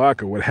mix it with the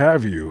vodka, what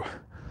have you.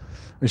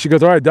 And she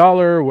goes, all right,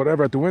 $1,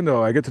 whatever, at the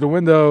window. I get to the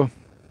window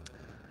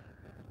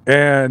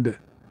and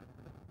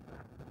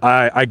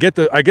I get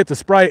the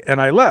Sprite and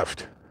I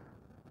left.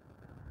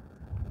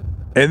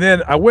 And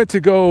then and then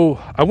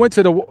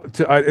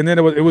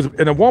it was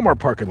in a Walmart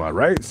parking lot,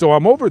 right? So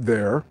I'm over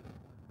there.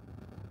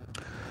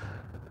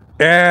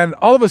 And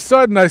all of a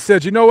sudden I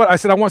said, you know what? I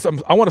said, I want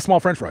a small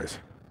French fries.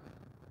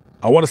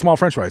 I want a small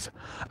French fries.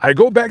 I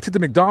go back to the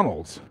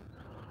McDonald's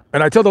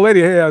and I tell the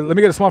lady, hey, let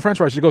me get a small French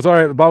fries. She goes, all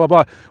right, blah, blah,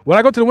 blah. When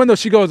I go to the window,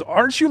 she goes,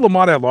 aren't you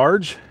Lamont at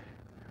large?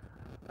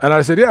 And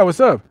I said, yeah, what's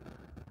up?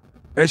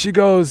 And she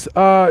goes,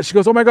 oh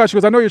my God. She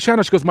goes, I know your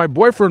channel. She goes, my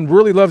boyfriend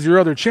really loves your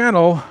other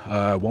channel.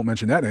 I won't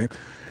mention that name.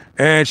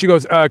 And she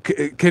goes,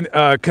 can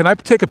I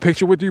take a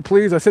picture with you,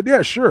 please? I said,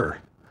 yeah, sure.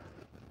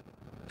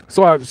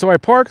 So I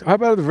parked,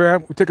 hop out of the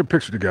van, we take a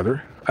picture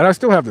together. And I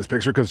still have this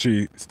picture because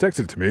she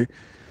texted it to me.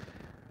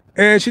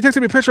 And she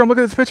texted me a picture. I'm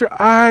looking at this picture.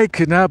 I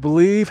could not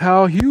believe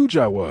how huge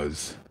I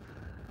was.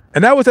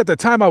 And that was at the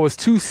time I was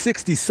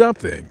 260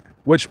 something,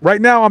 which right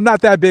now I'm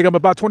not that big. I'm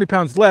about 20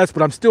 pounds less,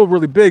 but I'm still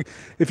really big.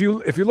 If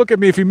you look at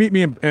me, if you meet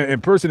me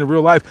in person in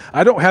real life,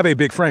 I don't have a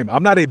big frame.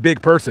 I'm not a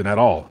big person at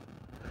all.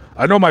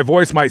 I know my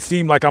voice might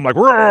seem like I'm like,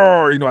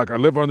 roar, you know, like I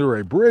live under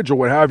a bridge or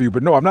what have you,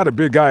 but no, I'm not a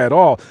big guy at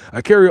all.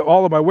 I carry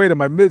all of my weight in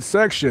my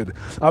midsection.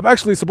 I'm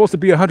actually supposed to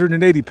be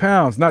 180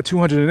 pounds, not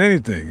 200 and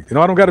anything. You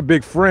know, I don't got a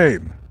big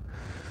frame.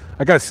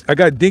 I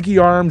got dinky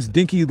arms,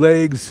 dinky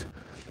legs,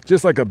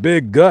 just like a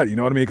big gut, you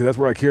know what I mean? Because that's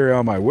where I carry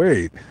all my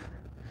weight.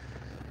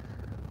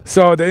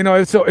 So, you know,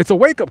 it's a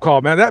wake-up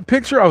call, man. That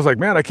picture, I was like,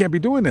 man, I can't be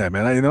doing that,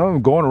 man.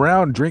 I'm going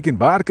around drinking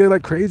vodka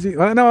like crazy.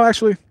 No,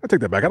 actually, I take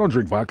that back. I don't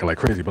drink vodka like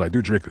crazy, but I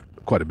do drink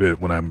quite a bit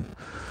when I'm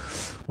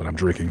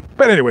drinking.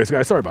 But anyways,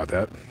 guys, sorry about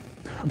that.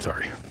 I'm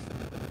sorry.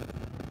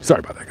 Sorry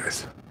about that,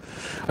 guys.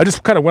 I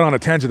just kind of went on a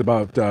tangent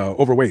about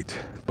overweight.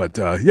 But,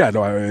 yeah,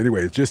 no,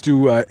 anyways, just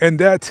to end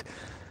that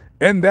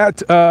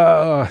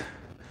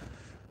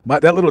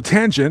little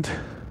tangent,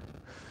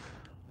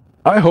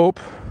 I hope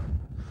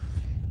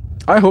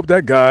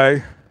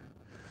that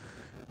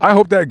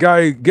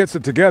guy gets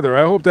it together.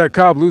 I hope that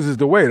cop loses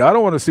the weight. I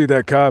don't want to see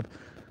that cop.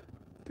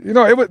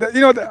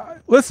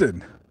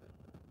 Listen,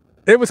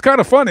 it was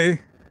kind of funny,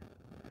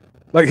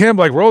 like him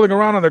like rolling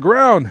around on the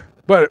ground.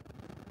 But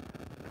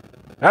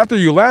after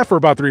you laugh for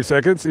about 3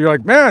 seconds, you're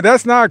like, man,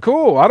 that's not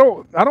cool. I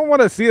don't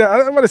want to see that. I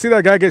don't want to see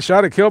that guy get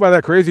shot and killed by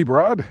that crazy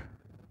broad.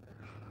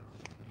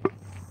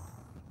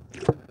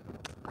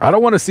 I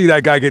don't want to see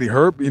that guy getting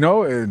hurt,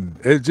 and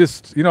it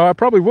just, I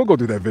probably will go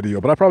do that video,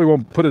 but I probably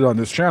won't put it on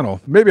this channel.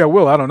 Maybe I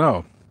will, I don't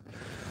know.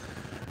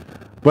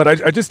 But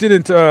I just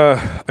didn't,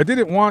 I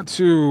didn't want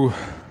to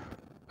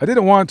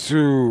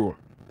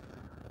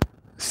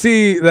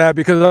see that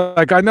because,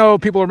 like, I know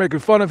people are making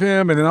fun of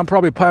him and then I'm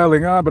probably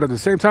piling on, but at the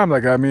same time,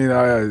 like, I mean,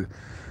 I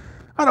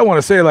don't want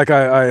to say like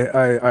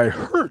I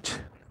hurt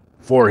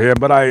for him,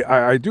 but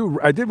I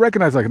did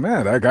recognize, like,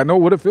 man, I know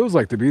what it feels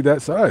like to be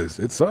that size.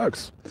 It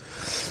sucks.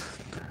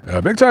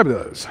 Big time it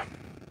does.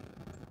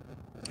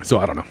 So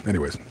I don't know.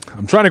 Anyways,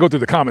 I'm trying to go through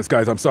the comments,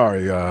 guys. I'm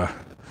sorry.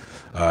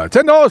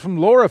 $10 from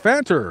Laura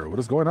Fanter. What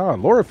is going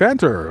on? Laura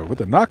Fanter with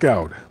the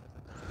knockout.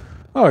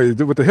 Oh, you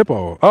did with the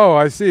hippo. Oh,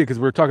 I see. Because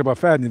we're talking about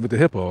fat with the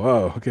hippo.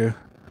 Oh, okay.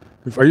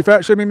 Are you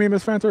fat shaming me,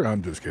 Miss Fanter?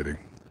 I'm just kidding.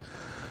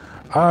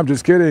 I'm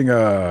just kidding.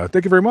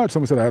 Thank you very much.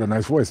 Someone said I had a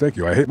nice voice. Thank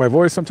you. I hate my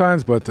voice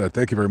sometimes, but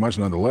thank you very much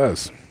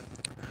nonetheless.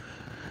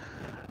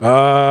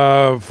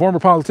 Former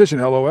politician,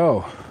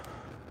 LOL.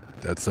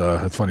 That's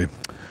funny.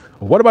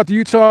 What about the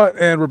Utah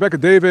and Rebecca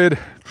David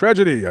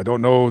tragedy? I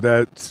don't know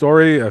that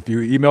story. If you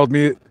emailed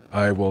me,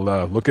 I will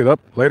look it up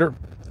later.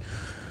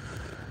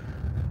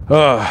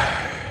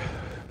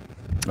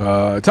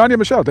 Tanya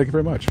Michelle, thank you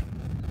very much.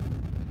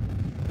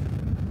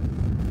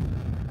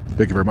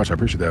 Thank you very much. I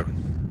appreciate that.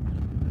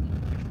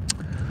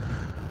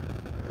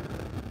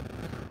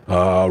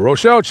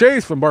 Rochelle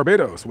Chase from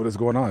Barbados. What is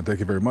going on? Thank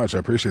you very much. I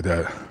appreciate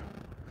that.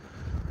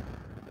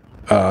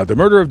 The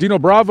murder of Dino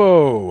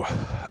Bravo.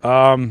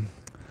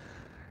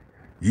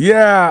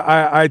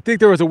 Yeah, I think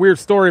there was a weird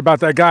story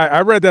about that guy.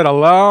 I read that a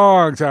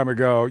long time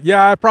ago.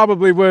 Yeah, I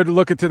probably would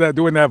look into that,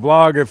 doing that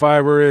vlog if I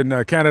were in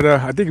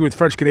Canada. I think he was a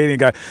French-Canadian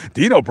guy.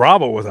 Dino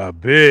Bravo was a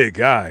big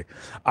guy.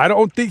 I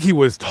don't think he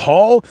was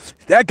tall.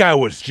 That guy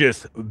was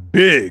just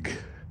big.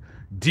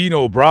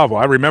 Dino Bravo.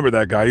 I remember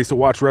that guy. I used to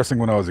watch wrestling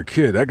when I was a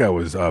kid. That guy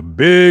was a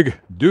big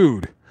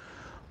dude.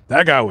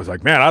 That guy was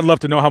like, man, I'd love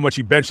to know how much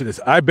he benched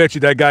this. I bet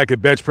you that guy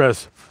could bench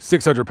press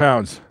 600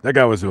 pounds. That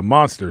guy was a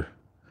monster.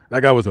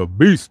 That guy was a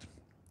beast.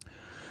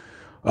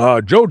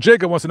 Joe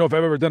Jacob wants to know if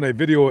I've ever done a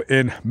video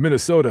in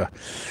Minnesota.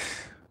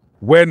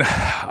 When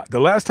the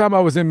last time I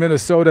was in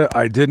Minnesota,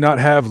 I did not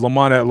have Le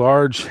Mans at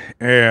large,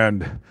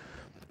 and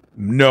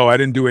no, I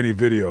didn't do any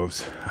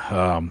videos.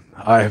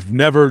 I have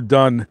never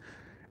done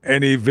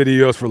any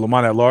videos for Le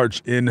Mans at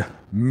large in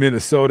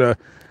Minnesota.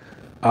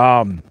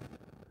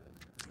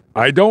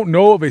 I don't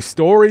know of a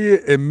story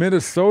in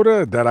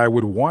Minnesota that I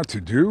would want to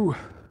do.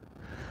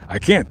 I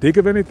can't think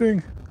of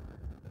anything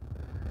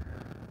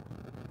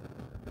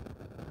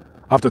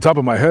off the top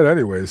of my head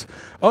anyways.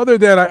 Other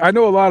than I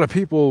know a lot of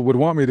people would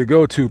want me to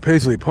go to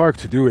Paisley Park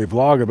to do a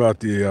vlog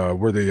about the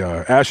where the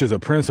ashes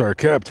of Prince are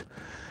kept.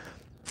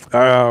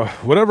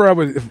 Whatever I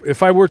would,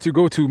 if I were to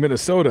go to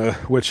Minnesota,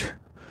 which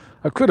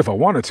I could if I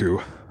wanted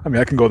to. I mean,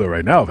 I can go there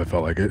right now if I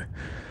felt like it.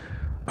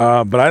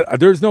 But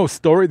there's no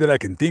story that I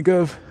can think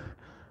of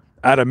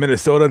out of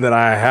Minnesota that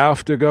I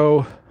have to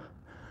go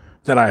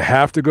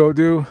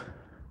do.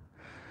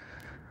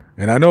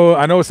 And I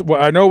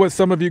know what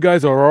some of you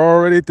guys are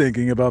already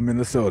thinking about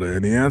Minnesota,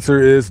 and the answer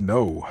is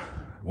no.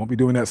 Won't be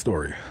doing that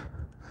story.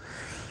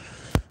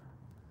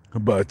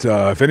 But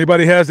if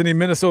anybody has any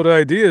Minnesota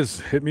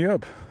ideas, hit me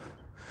up.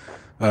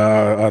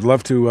 I'd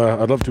love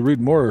to read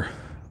more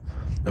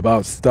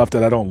about stuff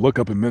that I don't look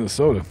up in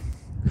Minnesota.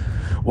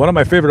 One of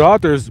my favorite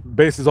authors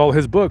bases all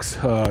his books,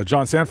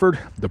 John Sanford,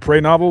 the Prey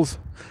novels.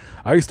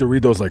 I used to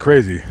read those like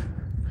crazy,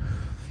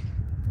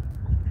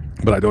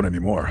 but I don't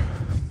anymore.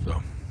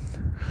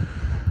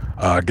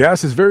 So,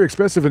 gas is very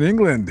expensive in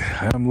England.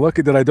 I'm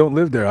lucky that I don't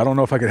live there. I don't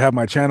know if I could have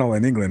my channel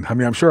in England. I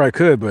mean, I'm sure I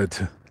could,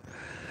 but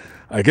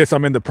I guess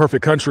I'm in the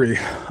perfect country,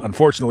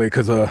 unfortunately,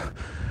 because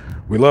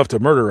we love to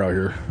murder out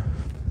here.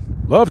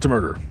 Love to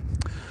murder.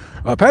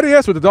 Patty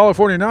S with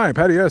 $1.49.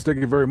 Patty S, thank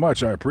you very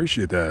much. I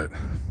appreciate that.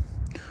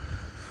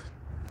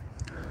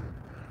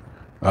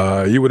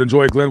 You would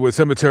enjoy Glenwood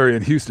Cemetery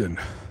in Houston.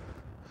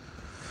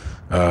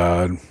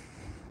 I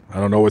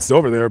don't know what's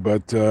over there,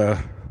 but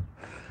I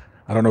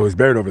don't know who's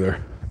buried over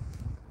there.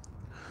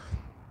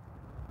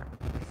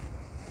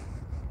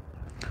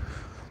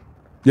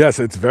 Yes,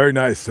 it's very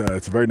nice.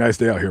 It's a very nice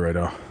day out here right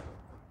now.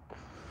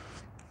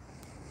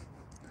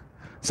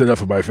 It's enough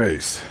for my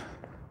face.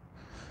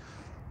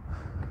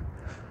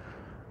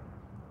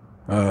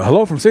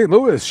 Hello from St.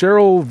 Louis,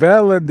 Cheryl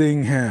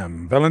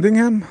Vallandingham.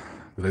 Vallandingham?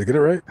 Did I get it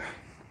right?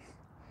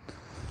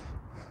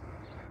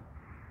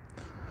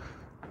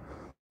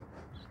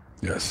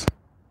 Yes.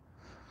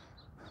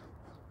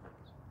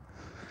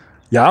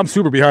 Yeah, I'm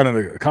super behind on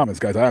the comments,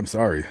 guys. I'm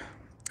sorry.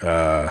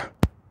 I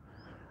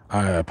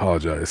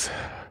apologize.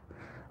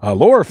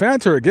 Laura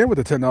Fanter again with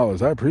the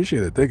 $10. I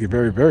appreciate it. Thank you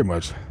very, very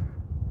much.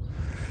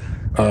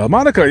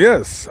 Monica,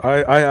 yes,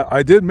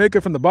 I did make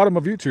it from the bottom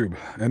of YouTube,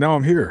 and now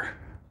I'm here.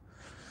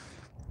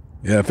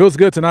 Yeah, it feels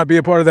good to not be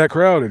a part of that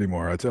crowd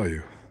anymore, I tell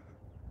you.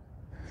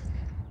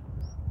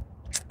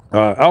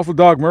 Alpha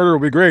Dog Murder will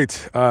be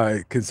great.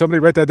 Can somebody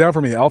write that down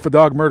for me? Alpha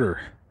Dog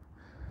Murder.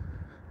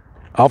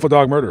 Alpha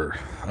Dog Murder.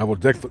 I will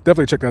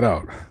definitely check that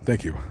out.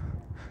 Thank you.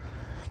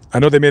 I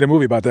know they made a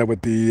movie about that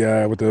with the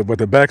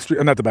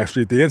Backstreet, not the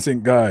Backstreet, the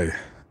NSYNC guy.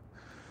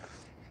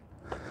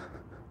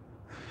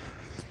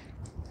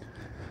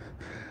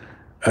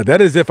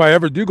 That is if I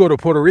ever do go to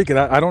Puerto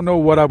Rico. I don't know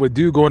what I would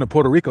do going to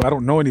Puerto Rico. I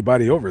don't know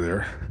anybody over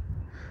there.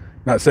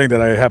 Not saying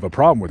that I have a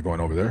problem with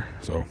going over there.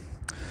 So,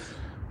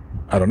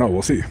 I don't know.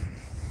 We'll see.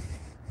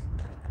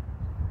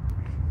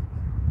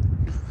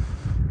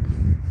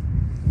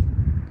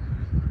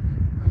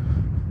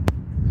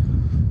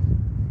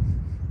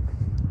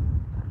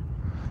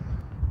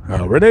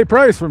 Renee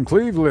Price from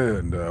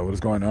Cleveland. What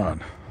is going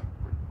on?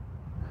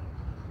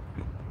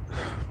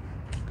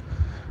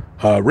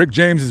 Rick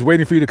James is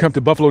waiting for you to come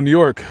to Buffalo, New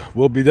York.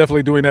 We'll be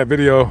definitely doing that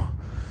video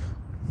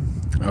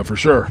for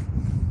sure.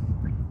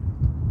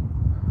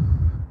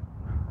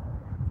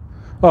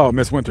 Oh,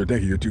 Miss Winter,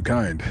 thank you. You're too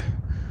kind.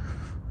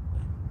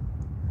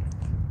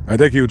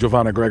 Thank you,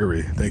 Giovanna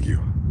Gregory. Thank you.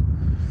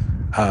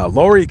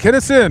 Lori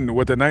Kinnison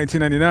with the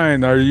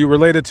 1999. Are you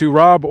related to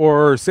Rob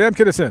or Sam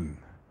Kinnison?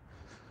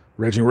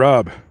 Raging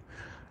Rob.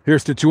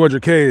 Here's to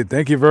 200K.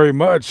 Thank you very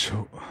much,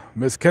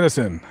 Miss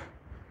Kinnison.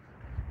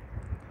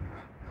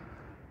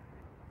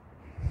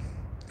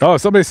 Oh,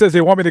 somebody says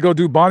they want me to go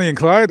do Bonnie and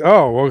Clyde.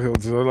 Oh,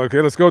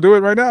 okay, let's go do it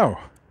right now.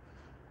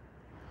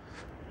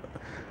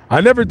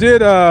 I never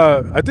did.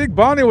 I think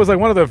Bonnie was like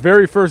one of the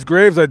very first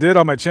graves I did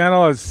on my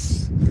channel.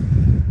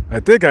 I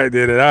think I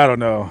did it. I don't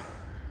know.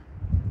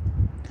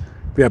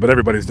 Yeah, but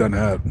everybody's done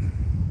that.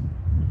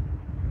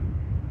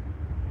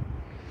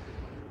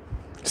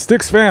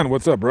 Sticks fan,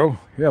 what's up, bro?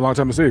 Yeah, long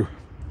time to see you.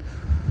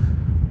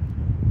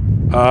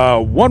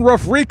 One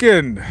Rough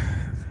Rican.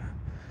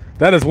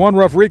 That is one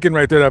Rough Rican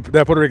right there.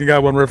 That Puerto Rican guy,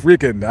 one Rough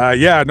Rican.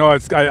 Yeah, no,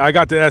 I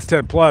got the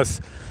S10 Plus.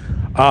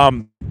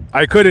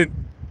 I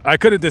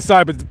couldn't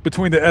decide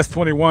between the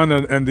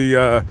S21 and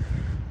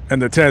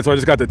the 10, so I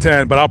just got the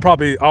 10. But I'll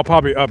probably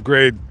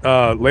upgrade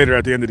later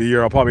at the end of the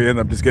year. I'll probably end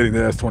up just getting the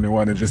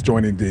S21 and just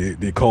joining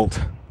the cult,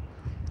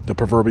 the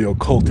proverbial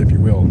cult, if you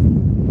will.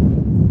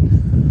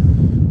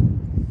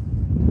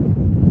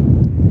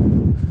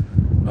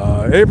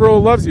 April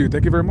loves you.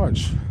 Thank you very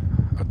much.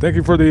 Thank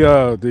you for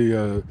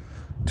the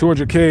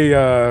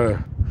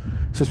 200K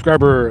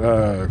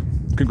subscriber.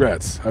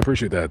 Congrats. I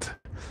appreciate that.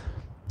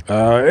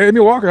 Amy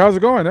Walker, how's it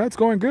going? That's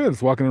going good.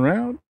 It's walking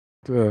around,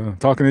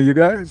 talking to you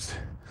guys.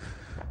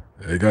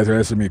 You guys are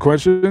asking me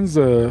questions.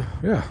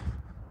 Yeah.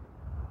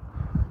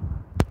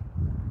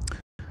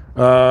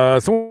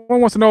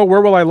 Someone wants to know,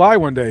 where will I lie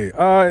one day?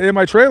 In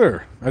my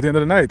trailer at the end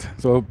of the night.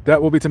 So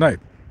that will be tonight.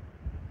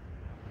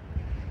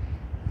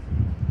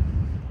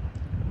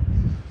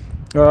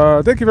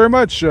 Thank you very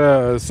much.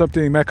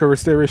 Something Mecca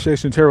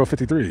Station Tarot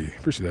 53.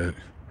 Appreciate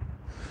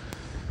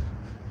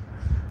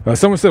that.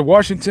 Someone said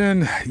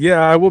Washington. Yeah,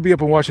 I will be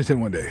up in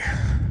Washington one day.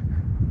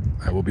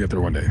 I will be up there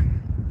one day.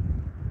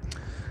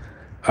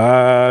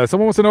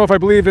 Someone wants to know if I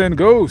believe in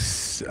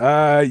ghosts.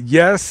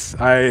 Yes,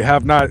 I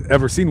have not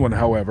ever seen one,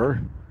 however.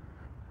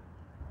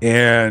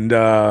 And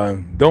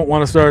don't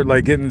want to start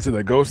like getting into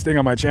the ghost thing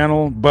on my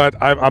channel.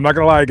 But I'm not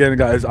gonna lie again,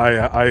 guys.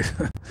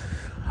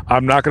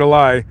 I'm not gonna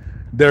lie.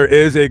 There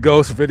is a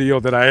ghost video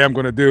that I am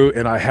going to do,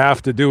 and I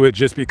have to do it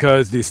just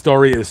because the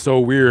story is so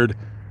weird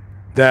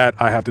that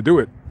I have to do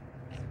it.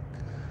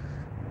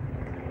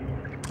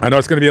 I know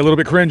it's going to be a little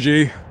bit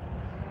cringy.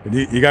 And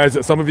you guys,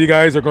 some of you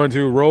guys are going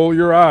to roll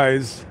your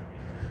eyes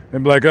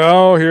and be like,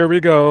 oh, here we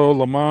go.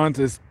 Lamont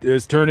is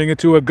turning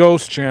into a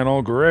ghost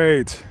channel.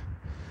 Great.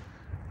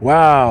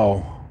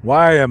 Wow.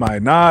 Why am I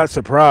not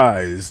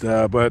surprised?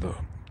 But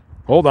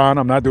hold on,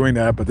 I'm not doing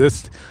that. But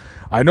this,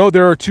 I know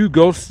there are 2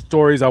 ghost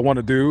stories I want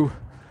to do.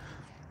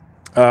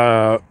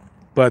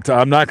 But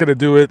I'm not going to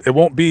do it. It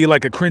won't be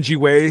like a cringy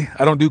way.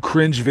 I don't do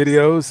cringe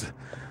videos.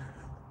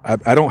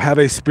 I don't have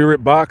a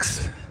spirit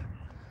box.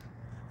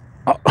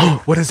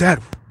 Oh, what is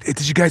that?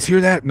 Did you guys hear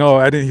that? No,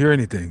 I didn't hear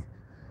anything.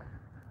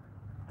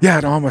 Yeah,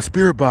 I don't have my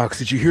spirit box.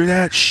 Did you hear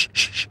that? Shh,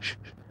 shh, shh, shh.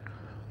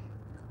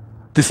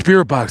 The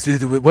spirit box.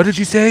 What did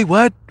you say?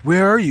 What?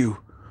 Where are you?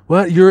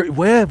 What? You're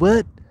where?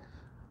 What?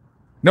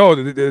 No,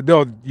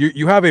 no.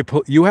 You have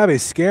a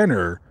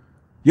scanner.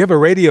 You have a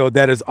radio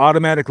that is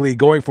automatically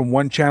going from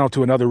one channel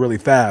to another really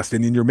fast,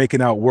 and then you're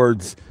making out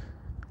words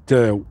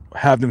to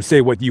have them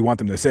say what you want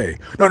them to say.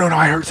 No, no, no,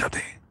 I heard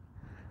something.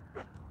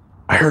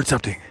 I heard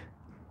something.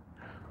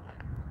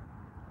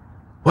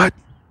 What?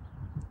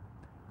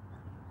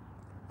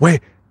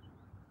 Wait.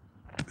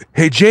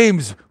 Hey,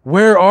 James,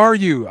 where are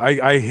you?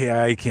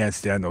 I can't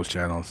stand those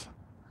channels.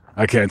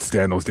 I can't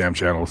stand those damn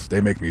channels.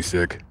 They make me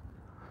sick.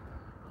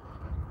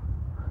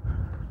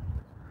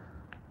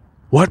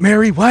 What,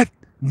 Mary? What?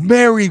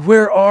 Mary,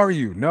 where are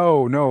you?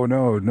 No, no,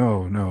 no,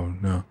 no, no,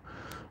 no.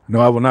 No,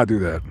 I will not do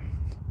that.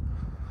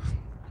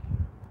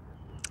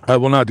 I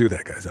will not do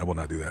that, guys. I will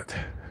not do that.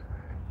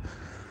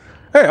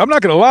 Hey, I'm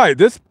not gonna lie.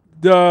 This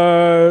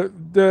the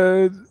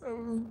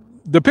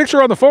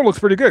picture on the phone looks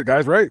pretty good,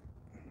 guys, right?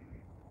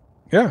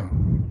 Yeah.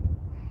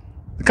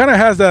 It kind of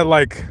has that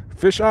like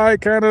fisheye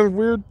kind of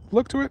weird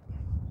look to it.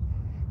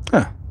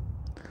 Huh.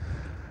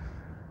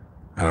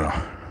 I don't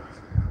know.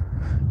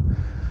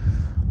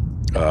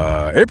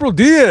 April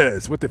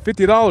Diaz with the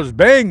 $50.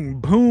 Bang,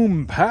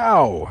 boom,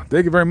 pow.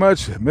 Thank you very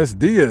much, Miss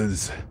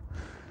Diaz.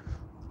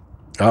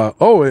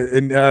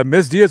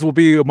 Miss Diaz will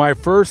be my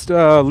first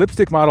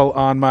lipstick model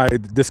on my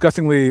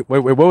disgustingly... Wait,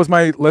 what was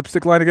my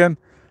lipstick line again?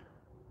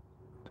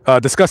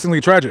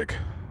 Disgustingly Tragic.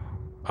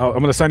 I'm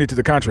going to sign you to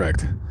the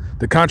contract.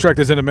 The contract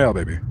is in the mail,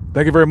 baby.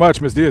 Thank you very much,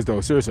 Miss Diaz,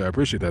 though. Seriously, I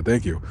appreciate that.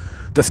 Thank you.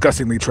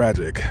 Disgustingly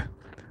Tragic.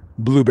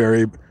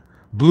 Blueberry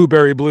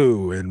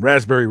blue, and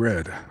raspberry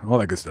red. All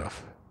that good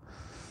stuff.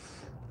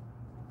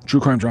 True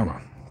crime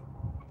drama.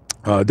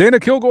 Dana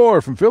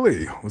Kilgore from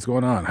Philly. What's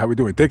going on? How we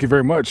doing? Thank you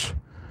very much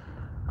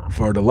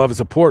for the love and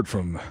support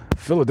from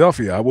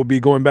Philadelphia. I will be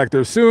going back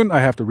there soon. I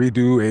have to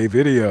redo a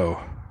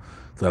video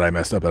that I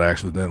messed up that I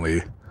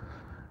accidentally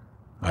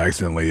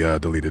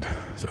deleted.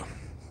 So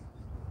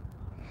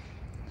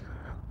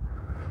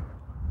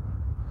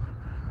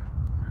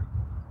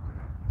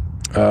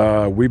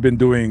we've been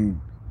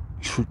doing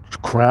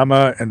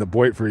Krama and the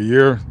Boit for a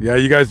year. Yeah,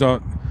 you guys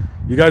don't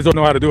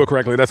know how to do it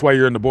correctly. That's why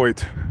you're in the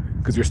Boit,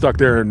 because you're stuck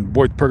there in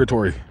Boit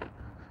purgatory,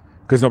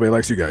 because nobody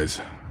likes you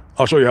guys.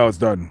 I'll show you how it's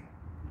done.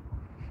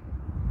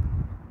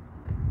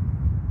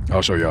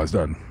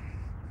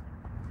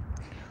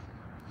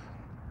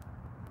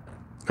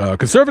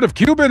 Conservative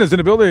Cuban is in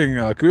the building.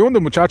 ¿Qué onda,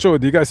 muchacho?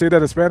 Do you guys say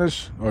that in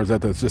Spanish? Or is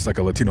that just like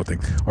a Latino thing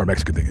or a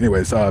Mexican thing?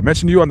 Anyways,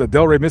 mentioned you on the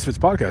Del Rey Misfits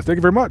podcast. Thank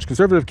you very much.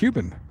 Conservative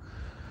Cuban.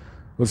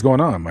 What's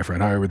going on, my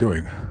friend? How are we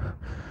doing?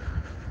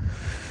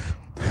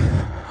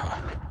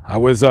 I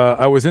was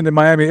in the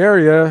Miami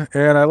area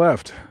and I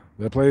left.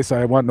 That place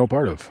I want no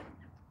part of.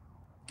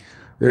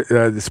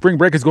 The spring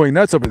break is going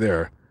nuts over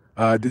there.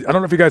 I don't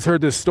know if you guys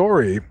heard this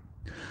story.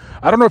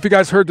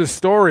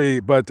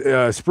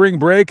 But spring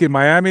break in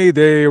Miami,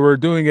 they were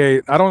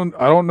doing I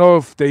don't know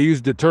if they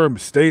used the term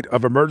state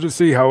of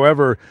emergency.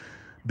 However,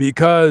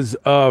 because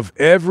of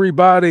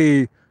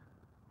everybody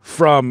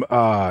from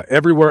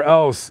everywhere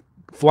else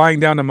flying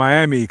down to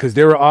Miami, because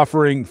they were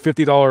offering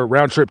 $50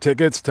 round trip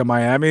tickets to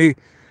Miami.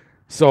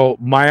 So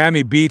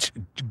Miami Beach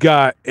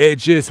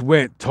just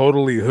went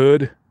totally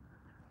hood.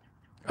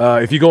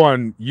 If you go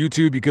on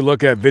YouTube, you can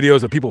look at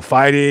videos of people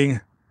fighting,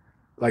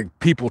 like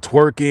people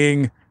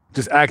twerking,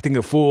 just acting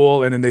a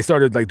fool. And then they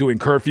started like doing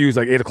curfews,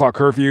 like 8 o'clock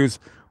curfews,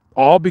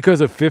 all because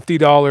of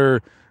 $50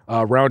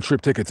 round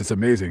trip tickets. It's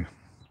amazing.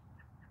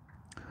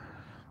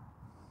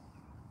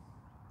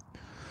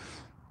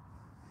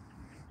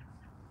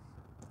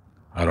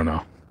 I don't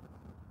know.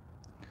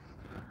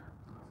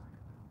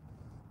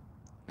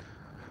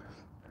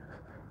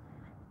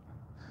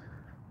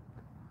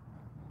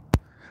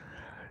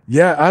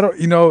 Yeah, I don't,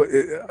 no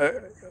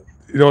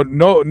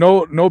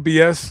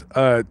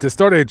BS. To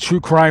start a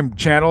true crime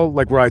channel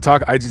like where I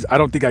talk, I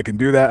don't think I can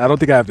do that. I don't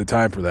think I have the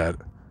time for that,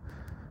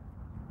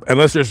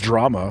 unless there's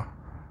drama.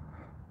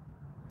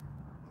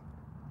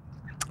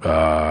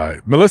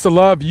 Melissa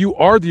Love, you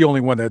are the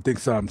only one that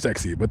thinks I'm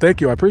sexy, but thank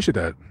you, I appreciate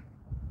that.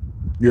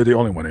 You're the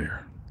only one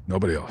here,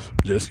 nobody else,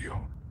 just you.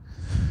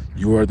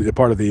 You are the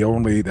part of the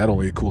only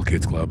cool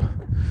kids club.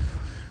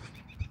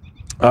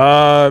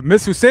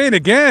 Miss Hussein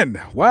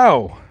again.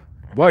 Wow,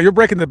 you're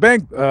breaking the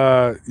bank.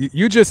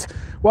 You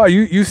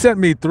sent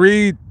me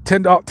 3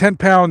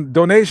 10-pound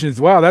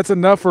donations. Wow, that's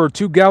enough for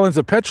 2 gallons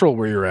of petrol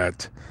where you're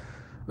at.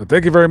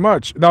 Thank you very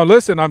much. Now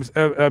listen, I'm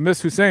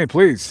Miss Hussein,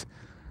 please.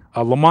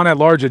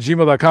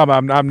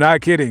 Lamont@large@gmail.com. I'm not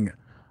kidding.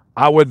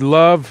 I would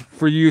love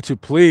for you to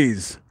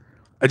please.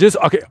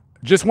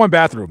 Just one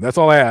bathroom. That's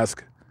all I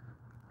ask.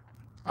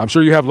 I'm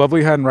sure you have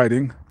lovely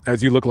handwriting,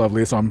 as you look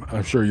lovely. So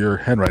I'm sure your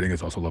handwriting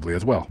is also lovely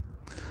as well.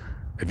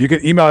 If you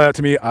could email that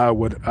to me, I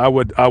would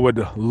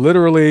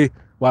literally,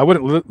 well, I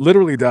wouldn't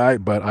literally die,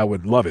 but I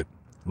would love it.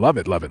 Love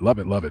it, love it, love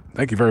it, love it.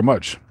 Thank you very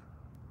much.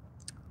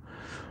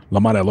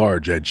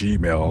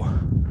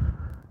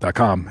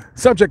 Lamont@large@gmail.com.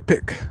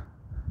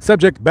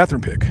 Subject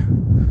bathroom pick.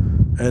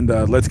 And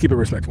let's keep it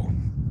respectful.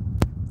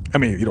 I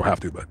mean, you don't have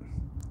to, but.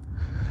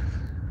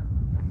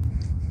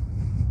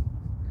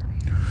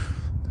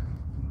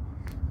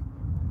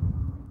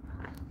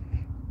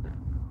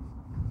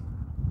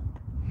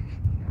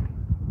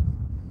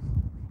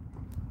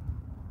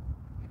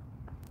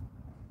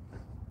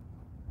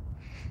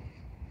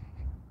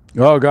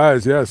 Oh,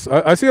 guys, yes.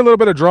 I see a little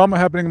bit of drama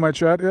happening in my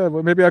chat. Yeah,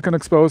 well, maybe I can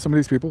expose some of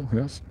these people.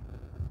 Yes.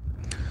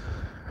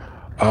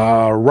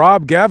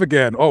 Rob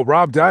Gavigan. Oh,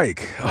 Rob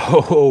Dyke.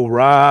 Oh,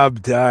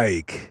 Rob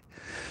Dyke.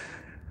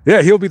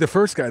 Yeah, he'll be the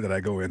first guy that I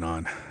go in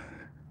on.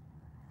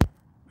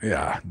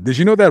 Yeah. Did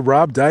you know that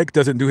Rob Dyke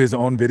doesn't do his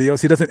own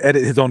videos? He doesn't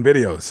edit his own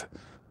videos.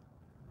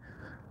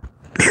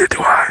 Neither do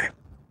I.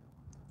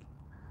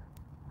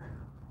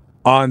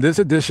 On this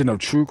edition of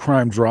True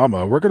Crime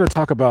Drama, we're going to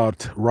talk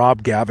about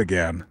Rob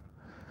Gavigan,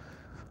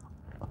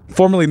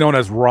 formerly known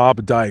as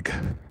Rob Dyke.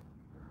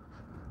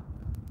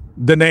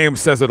 The name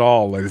says it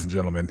all, ladies and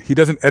gentlemen. He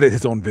doesn't edit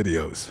his own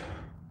videos.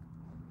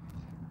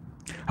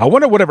 I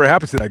wonder whatever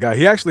happens to that guy.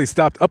 He actually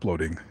stopped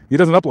uploading. He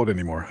doesn't upload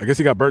anymore. I guess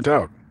he got burnt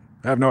out.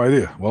 I have no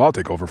idea. Well, I'll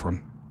take over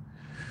from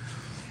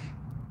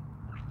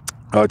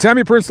him.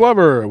 Tammy Prince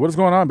Lover, what is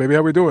going on, baby?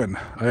 How we doing?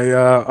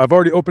 I've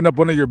already opened up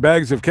one of your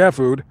bags of cat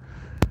food.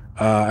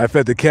 I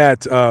fed the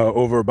cat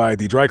over by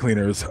the dry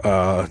cleaners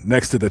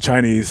next to the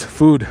Chinese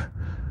food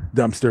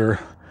dumpster.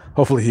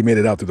 Hopefully he made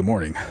it out through the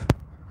morning.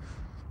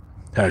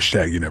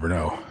 Hashtag you never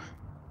know.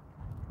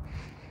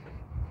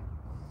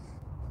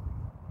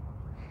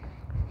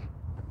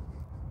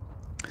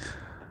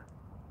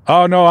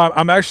 Oh no,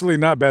 I'm actually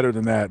not better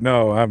than that.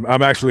 No,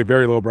 I'm actually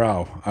very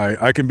lowbrow.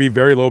 I can be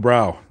very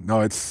lowbrow.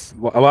 No, it's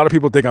a lot of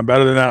people think I'm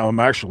better than that. I'm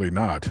actually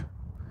not.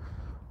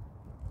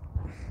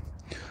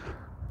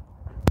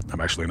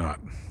 I'm actually not.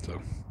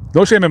 So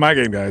no shame in my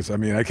game, guys. I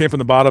mean, I came from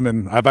the bottom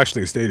and I've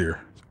actually stayed here.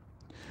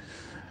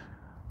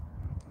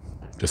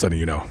 Just letting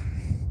you know.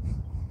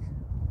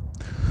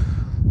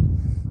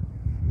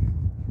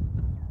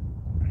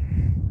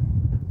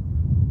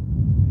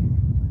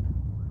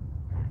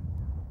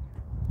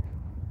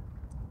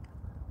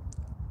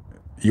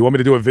 You want me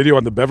to do a video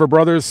on the Bever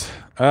brothers?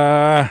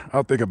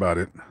 I'll think about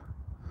it.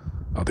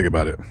 I'll think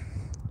about it.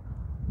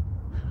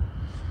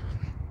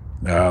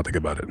 I'll think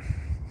about it.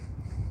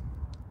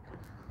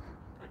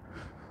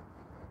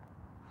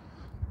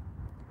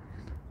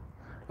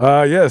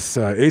 Yes,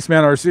 Ace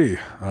Man RC.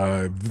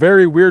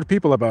 Very weird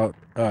people about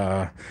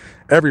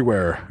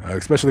everywhere,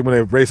 especially when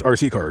they race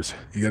RC cars.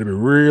 You got to be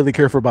really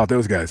careful about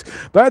those guys.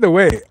 By the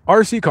way,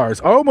 RC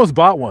cars, I almost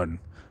bought one.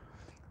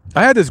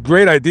 I had this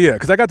great idea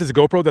because I got this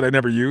GoPro that I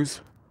never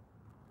use,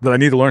 that I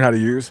need to learn how to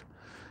use.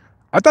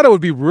 I thought it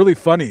would be really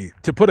funny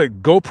to put a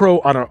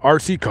GoPro on an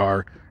RC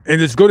car and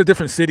just go to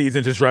different cities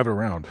and just drive it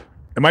around.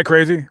 Am I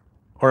crazy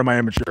or am I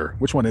immature?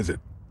 Which one is it?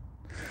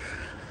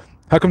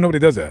 How come nobody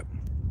does that?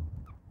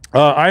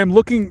 I am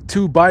looking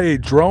to buy a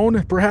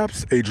drone,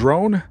 perhaps a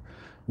drone.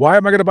 Why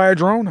am I going to buy a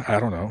drone? I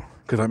don't know,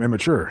 because I'm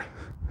immature.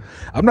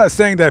 I'm not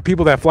saying that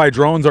people that fly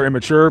drones are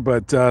immature,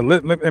 but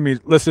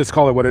let's just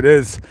call it what it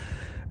is.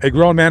 A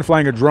grown man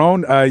flying a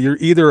drone, you're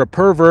either a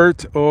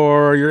pervert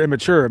or you're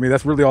immature. I mean,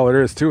 that's really all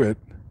there is to it.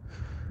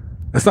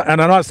 That's not,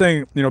 and I'm not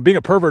saying, being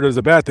a pervert is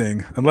a bad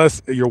thing.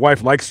 Unless your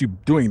wife likes you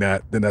doing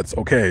that, then that's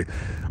okay.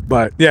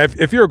 But yeah,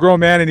 if you're a grown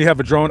man and you have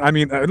a drone, I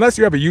mean, unless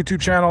you have a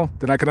YouTube channel,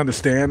 then I can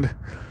understand.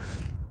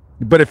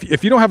 But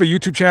if you don't have a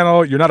YouTube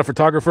channel, you're not a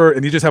photographer,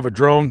 and you just have a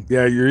drone,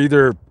 yeah,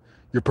 you're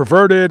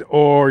perverted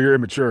or you're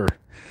immature.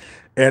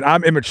 And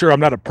I'm immature. I'm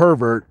not a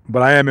pervert,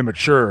 but I am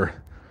immature.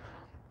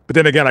 But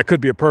then again, I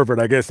could be a pervert.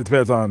 I guess it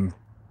depends on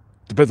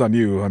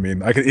you. I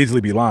mean, I could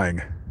easily be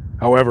lying.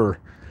 However,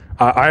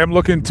 I am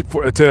looking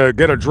to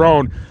get a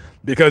drone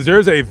because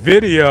there's a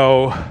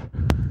video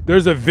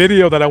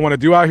that I want to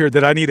do out here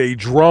that I need a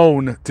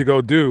drone to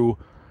go do.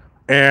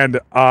 And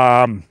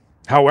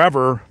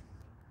however,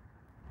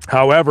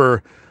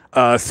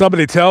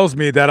 somebody tells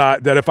me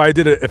that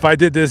if I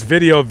did this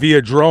video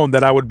via drone,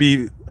 that it would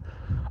be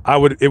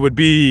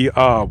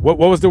what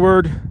was the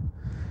word,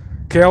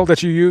 Kale,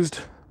 that you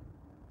used?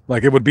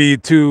 Like it would be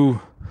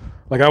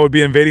I would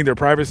be invading their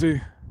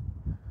privacy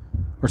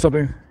or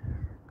something.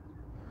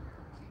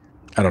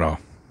 I don't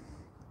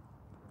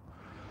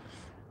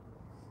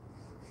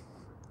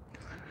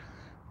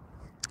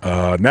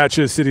know.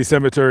 Natchez City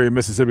Cemetery in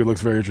Mississippi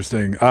looks very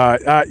interesting.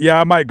 Yeah,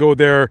 I might go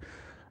there.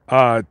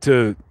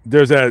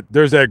 There's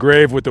that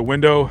grave with the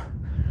window.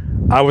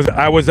 I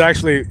was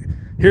actually,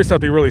 here's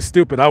something really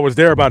stupid. I was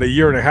there about a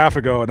year and a half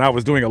ago, and I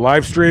was doing a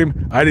live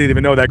stream. I didn't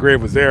even know that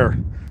grave was there.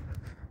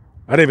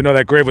 I didn't even know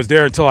that grave was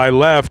there until I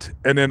left.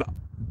 And then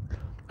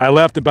I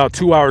left about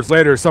 2 hours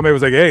later. Somebody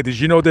was like, "Hey, did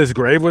you know this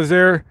grave was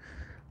there?"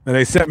 And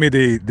they sent me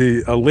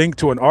a link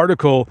to an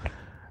article.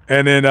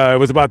 And then it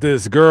was about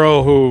this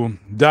girl who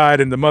died,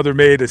 and the mother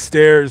made the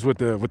stairs with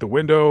the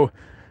window.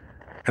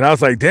 And I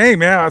was like, "Dang,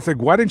 man!" I was like,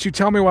 "Why didn't you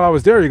tell me while I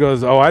was there?" He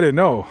goes, "Oh, I didn't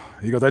know."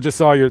 He goes, "I just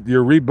saw your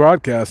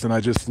rebroadcast, and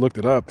I just looked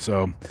it up."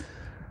 So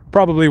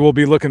probably we'll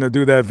be looking to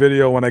do that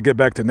video when I get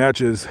back to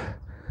Natchez.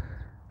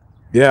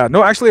 Yeah,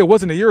 no, actually, it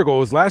wasn't a year ago.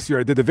 It was last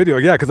year I did the video.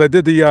 Yeah, because I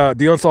did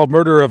the unsolved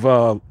murder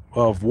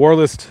of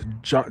Warless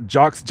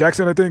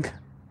Jackson, I think.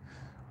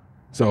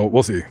 So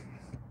we'll see.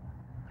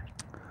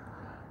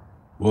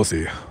 We'll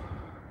see.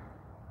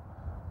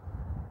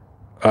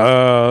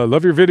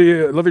 Love your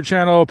video, love your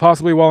channel,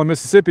 possibly while in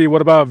Mississippi.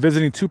 What about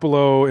visiting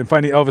Tupelo and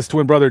finding Elvis'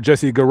 twin brother,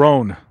 Jesse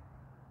Garone?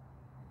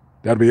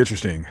 That'd be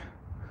interesting.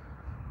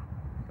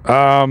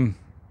 Hey,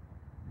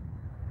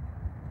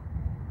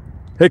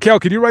 Cal,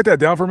 could you write that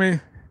down for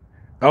me?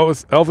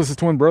 Elvis'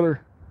 twin brother?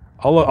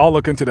 I'll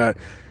look into that.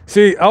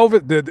 See,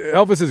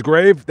 Elvis's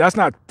grave, that's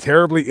not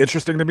terribly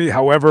interesting to me.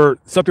 However,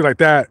 something like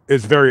that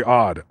is very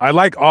odd. I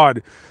like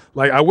odd.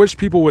 Like, I wish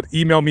people would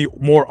email me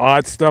more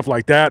odd stuff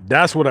like that.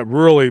 That's what it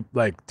really,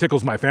 like,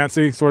 tickles my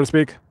fancy, so to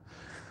speak.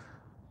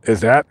 Is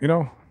that,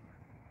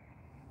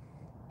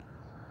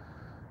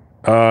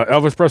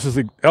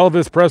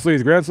 Elvis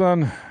Presley's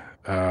grandson?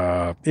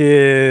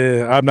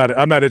 I'm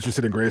not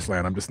interested in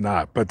Graceland. I'm just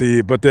not. But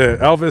the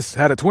Elvis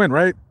had a twin,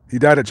 right? He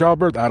died at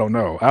childbirth? I don't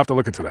know. I have to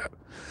look into that.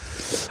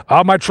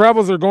 My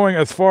travels are going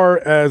as far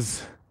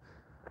as,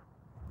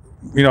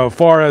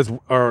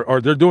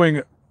 or they're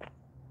going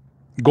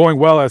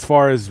well as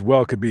far as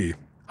well could be.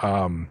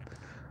 I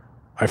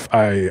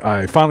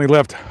finally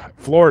left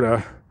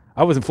Florida.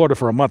 I was in Florida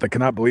for a month. I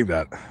cannot believe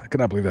that. I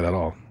cannot believe that at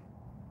all.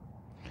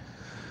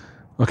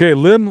 Okay,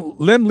 Lim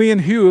Lian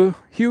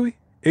Huey,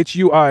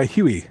 H-U-I,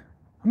 Huey.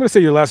 I'm going to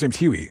say your last name's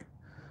Huey.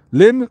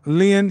 Lim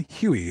Lian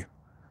Huey.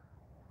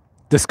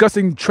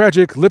 Disgusting,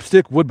 tragic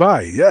lipstick would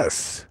buy.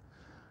 Yes.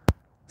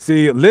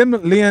 See, Lim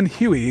Lian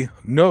Huey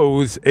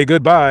knows a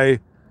goodbye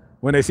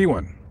when they see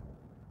one.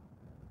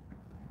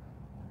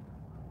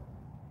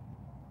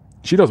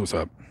 She knows what's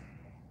up.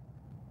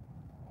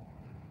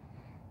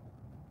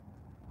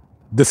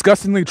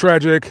 Disgustingly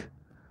tragic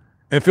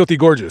and filthy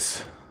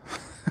gorgeous.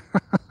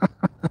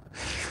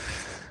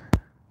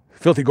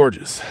 Filthy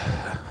gorgeous.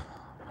 I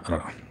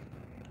don't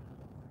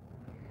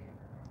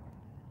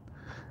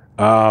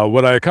know.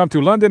 Would I come to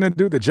London and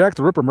do the Jack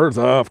the Ripper murders?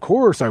 Of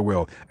course I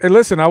will. Hey,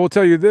 listen, I will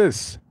tell you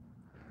this.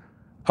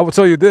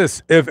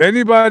 If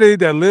anybody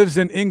that lives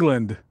in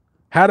England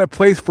had a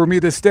place for me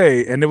to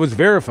stay and it was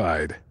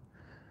verified,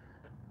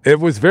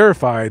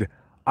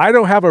 I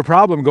don't have a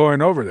problem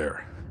going over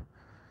there.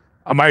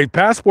 My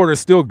passport is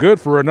still good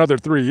for another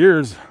 3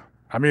 years.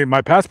 I mean,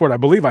 my passport, I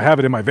believe I have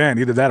it in my van.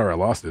 Either that or I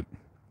lost it.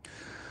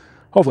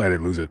 Hopefully I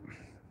didn't lose it.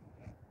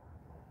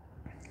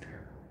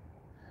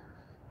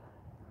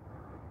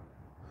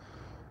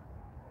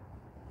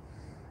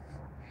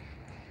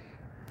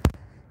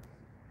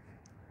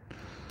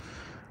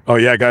 Oh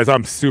yeah, guys,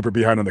 I'm super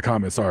behind on the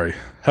comments. Sorry.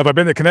 Have I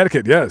been to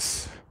Connecticut?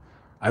 Yes.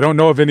 I don't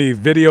know of any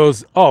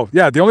videos. Oh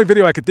yeah, the only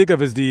video I could think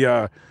of is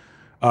the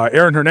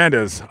Aaron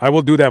Hernandez. I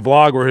will do that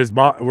vlog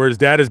where his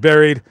dad is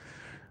buried,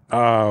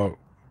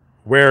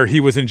 where he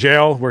was in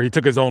jail, where he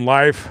took his own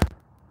life.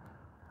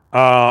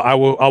 I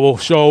will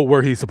show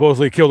where he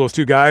supposedly killed those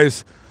two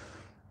guys.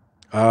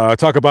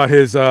 Talk about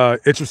his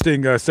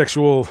interesting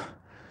sexual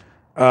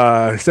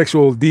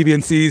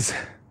deviancies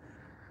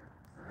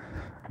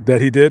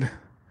that he did.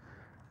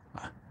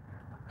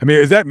 I mean,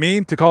 is that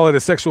mean to call it a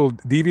sexual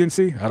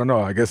deviancy? I don't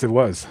know. I guess it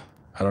was.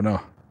 I don't know.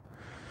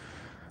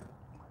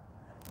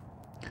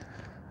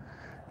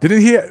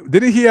 Didn't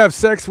he have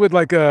sex with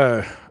like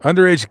a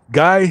underage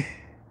guy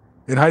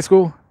in high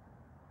school?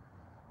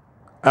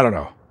 I don't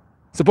know.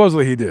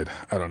 Supposedly he did.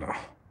 I don't know.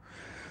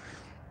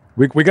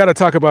 We got to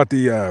talk about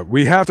the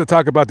we have to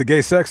talk about the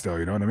gay sex though,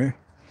 you know what I mean?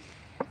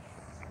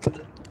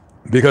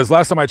 Because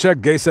last time I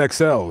checked, gay sex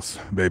sells,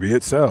 baby,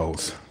 it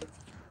sells.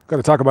 Got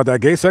to talk about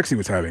that gay sex he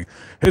was having.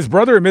 His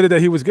brother admitted that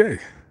he was gay.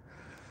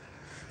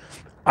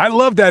 I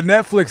love that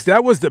Netflix.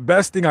 That was the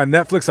best thing on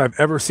Netflix I've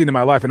ever seen in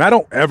my life. And I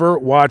don't ever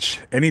watch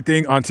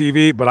anything on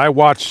TV, but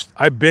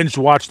I binge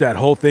watched that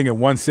whole thing in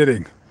one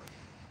sitting.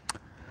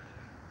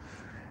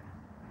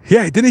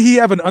 Yeah, didn't he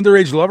have an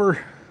underage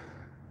lover?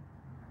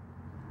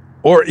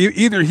 Or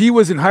either he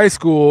was in high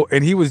school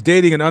and he was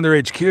dating an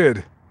underage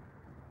kid,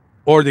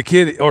 or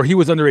he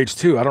was underage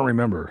too. I don't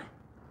remember.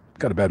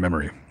 Got a bad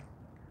memory.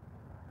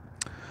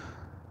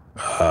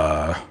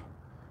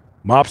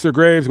 Mobster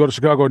graves, go to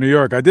Chicago or New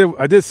York. I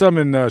did some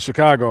in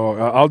Chicago.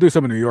 I'll do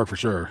some in New York for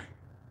sure.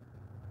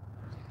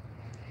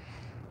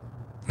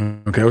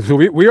 Okay, so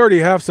we already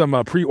have some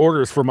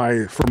pre-orders for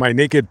my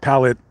naked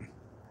palette.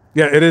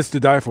 Yeah, it is to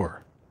die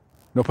for.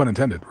 No pun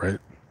intended, right?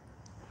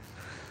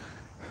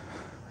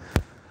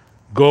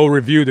 Go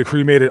review the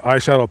cremated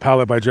eyeshadow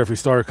palette by Jeffree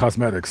Star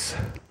Cosmetics.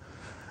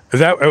 Is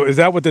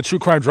that what the true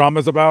crime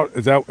drama is about?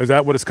 Is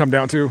that what it's come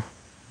down to?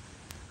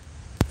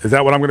 Is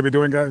that what I'm going to be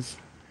doing, guys?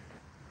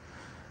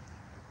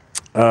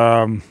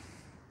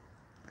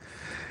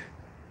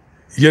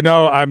 You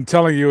know, I'm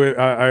telling you,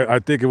 I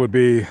think it would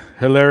be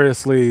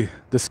hilariously,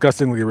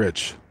 disgustingly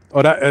rich.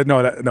 Oh,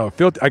 no.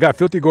 I got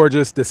filthy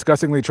gorgeous,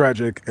 disgustingly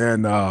tragic,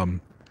 and oh,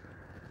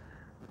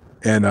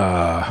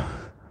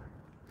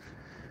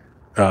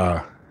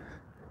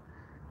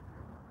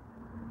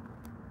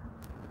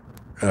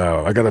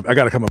 I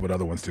gotta come up with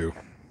other ones too.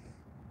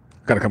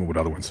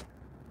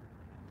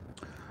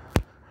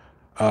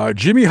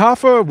 Jimmy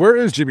Hoffa, where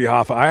is Jimmy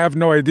Hoffa? I have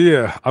no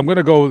idea. I'm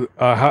gonna go.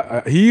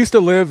 He used to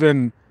live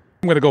in.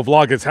 I'm gonna go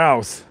vlog his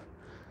house,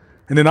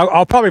 and then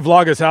I'll probably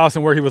vlog his house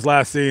and where he was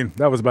last seen.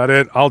 That was about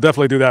it. I'll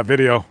definitely do that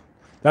video.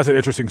 That's an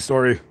interesting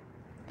story.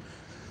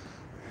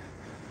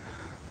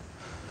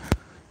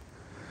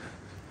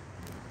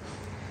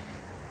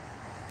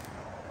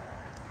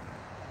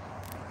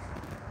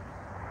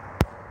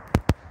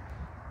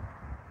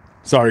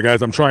 Sorry,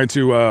 guys. I'm trying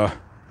to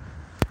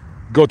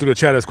go through the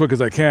chat as quick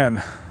as I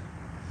can.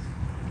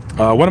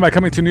 When am I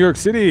coming to New York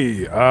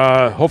City?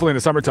 Hopefully in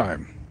the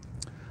summertime.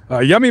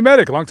 Yummy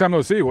Medic, long time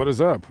no see. What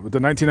is up with the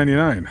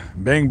 1999?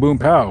 Bang, boom,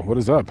 pow. What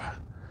is up?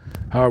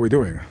 How are we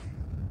doing?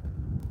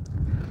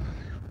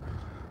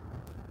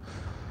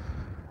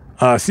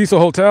 Cecil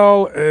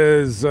Hotel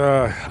is.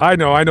 I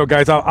know,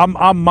 guys.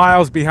 I'm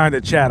miles behind the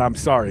chat. I'm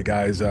sorry,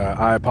 guys.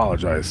 I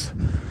apologize.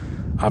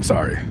 I'm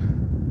sorry.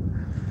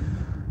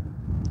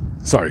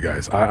 Sorry,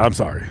 guys. I'm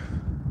sorry.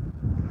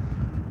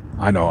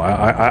 I know.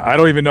 I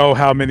don't even know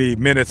how many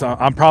minutes.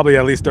 I'm probably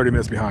at least 30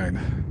 minutes behind.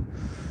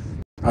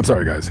 I'm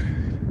sorry, guys.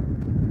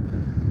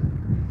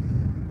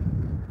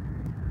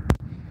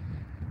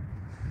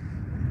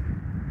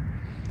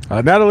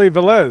 Natalie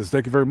Velez,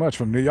 thank you very much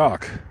from New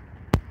York.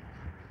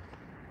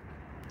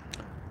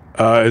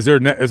 Is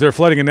there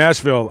flooding in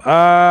Nashville?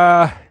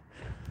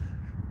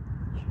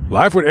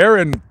 Live with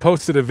Aaron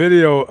posted a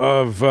video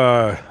of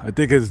I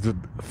think his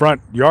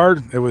front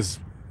yard.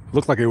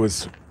 Looked like it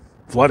was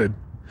flooded.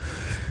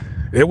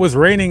 It was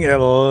raining a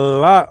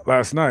lot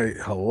last night.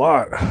 A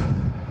lot.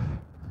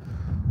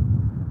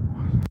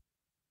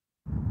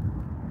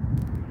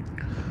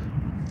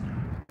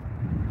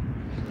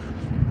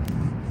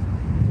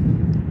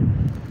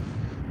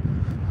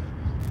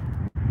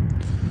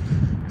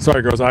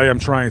 Sorry, girls. I am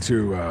trying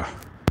to.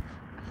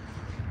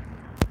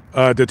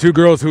 The two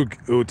girls who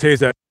tased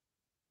that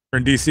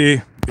in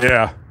DC.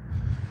 Yeah.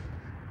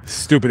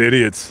 Stupid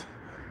idiots.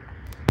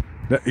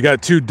 You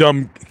got two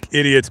dumb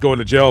idiots going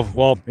to jail.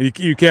 Well,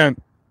 you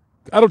can't.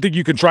 I don't think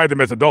you can try them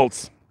as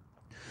adults.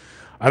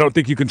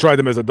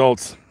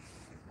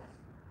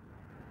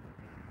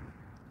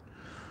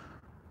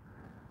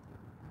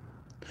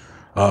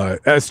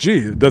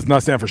 SG does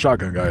not stand for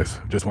shotgun, guys.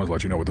 Just wanted to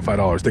let you know with the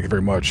 $5. Thank you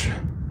very much.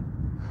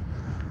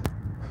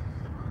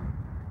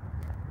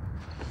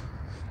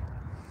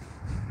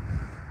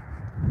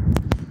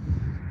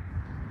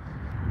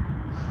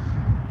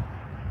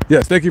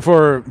 Yes, thank you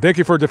for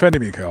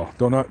defending me, Cal.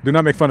 Do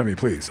not make fun of me,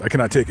 please. I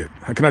cannot take it.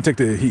 I cannot take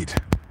the heat.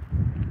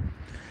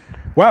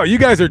 Wow, you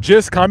guys are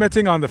just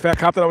commenting on the fat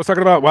cop that I was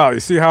talking about. Wow, you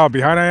see how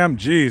behind I am?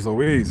 Jeez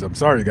Louise. I'm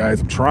sorry,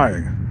 guys. I'm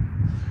trying.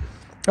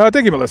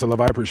 Thank you, Melissa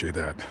Love. I appreciate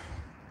that.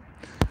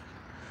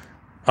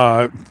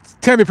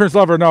 Tammy Prince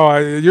Lover, no,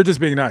 you're just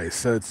being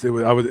nice. It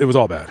was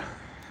all bad.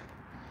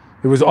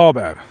 It was all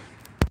bad.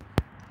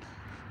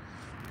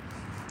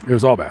 It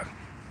was all bad.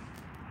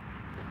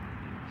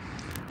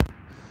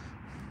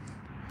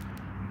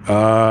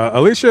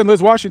 Alicia and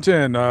Liz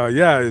Washington,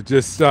 yeah,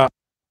 just answered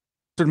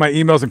my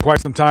emails in quite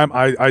some time.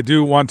 I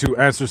do want to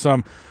answer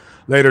some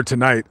later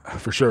tonight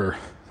for sure.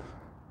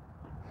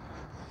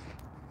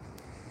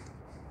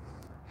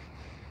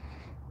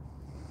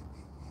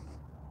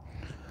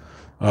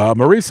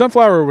 Marie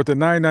Sunflower with the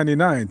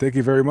 $9.99. Thank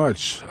you very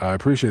much. I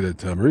appreciate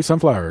it. Marie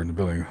Sunflower in the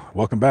building.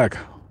 Welcome back.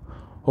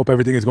 Hope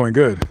everything is going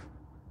good.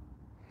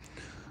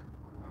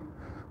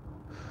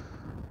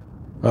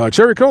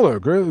 Cherry Cola,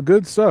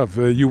 good stuff.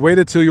 You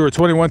waited till you were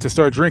 21 to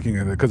start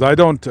drinking, because I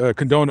don't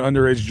condone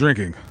underage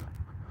drinking.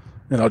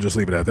 And I'll just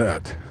leave it at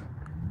that.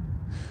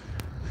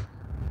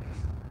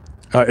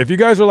 If you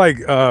guys are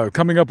like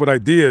coming up with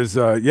ideas,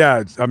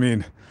 yeah, I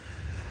mean,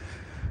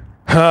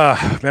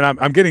 man,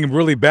 I'm getting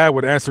really bad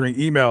with answering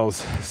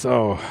emails.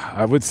 So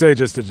I would say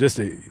just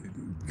to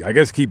I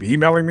guess keep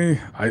emailing me.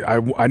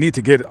 I need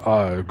to get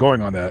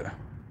going on that.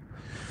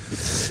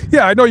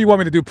 Yeah, I know you want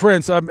me to do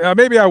Prince.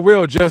 Maybe I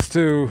will just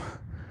to.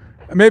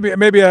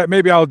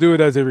 Maybe I'll do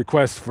it as a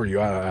request for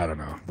you. I don't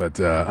know, but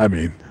I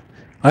mean,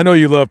 I know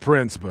you love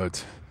Prince,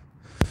 but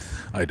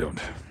I don't.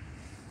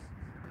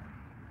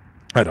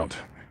 I don't.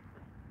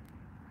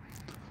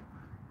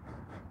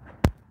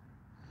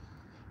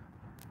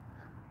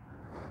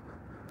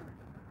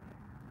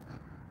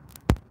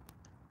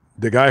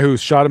 The guy who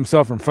shot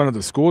himself in front of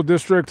the school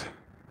district.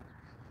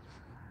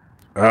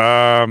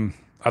 I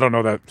don't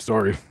know that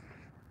story.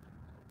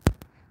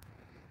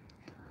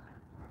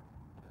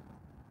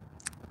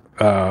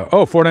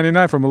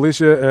 $4.99 from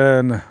Alicia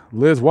and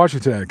Liz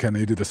Washington. Can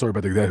you do the story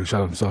about the guy who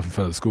shot himself in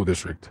front of the school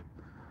district?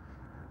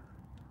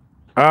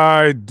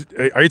 Are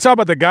you talking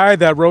about the guy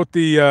that wrote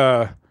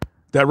the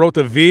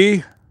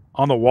V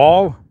on the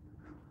wall?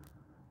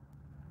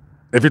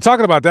 If you're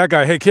talking about that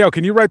guy, hey Kale,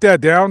 can you write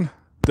that down?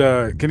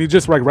 Can you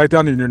just write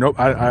down in your note?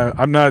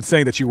 I'm not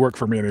saying that you work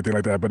for me or anything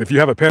like that, but if you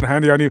have a pen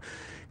handy on you,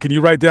 can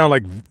you write down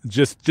like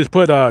just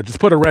put a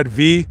red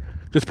V.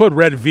 Just put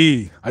red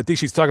V. I think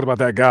she's talking about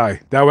that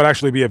guy. That would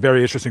actually be a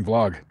very interesting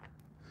vlog.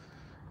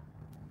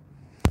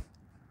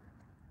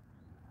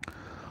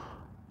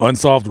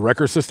 Unsolved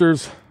Wrecker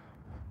Sisters.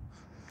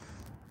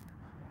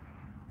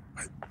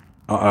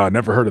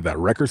 Never heard of that.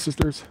 Wrecker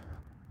Sisters.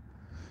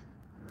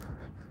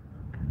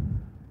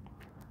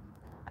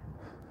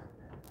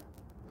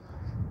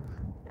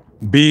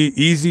 Be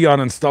easy on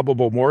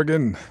Unstoppable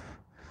Morgan.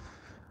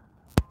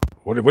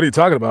 What are you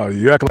talking about?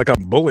 You act like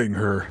I'm bullying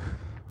her.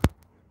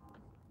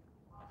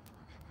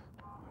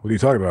 What are you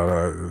talking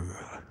about?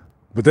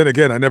 But then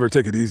again, I never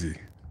take it easy.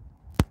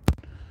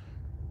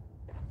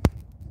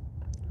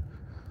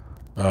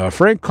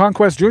 Frank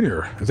Conquest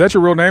Jr. Is that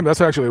your real name? That's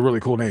actually a really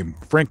cool name.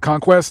 Frank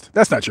Conquest?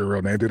 That's not your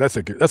real name, dude. That's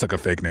like a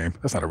fake name.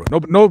 That's not a real.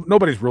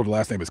 Nobody's real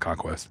last name is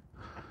Conquest.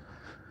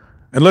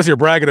 Unless you're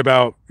bragging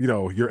about,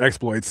 your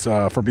exploits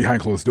from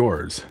behind closed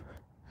doors.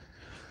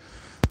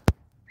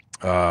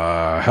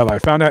 Have I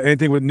found out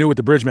anything new with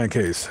the Bridgman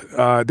case?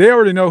 They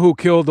already know who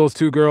killed those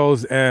two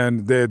girls,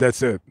 and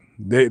that's it.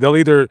 They'll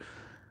either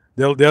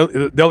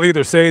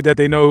say that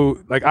they know.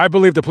 Like, I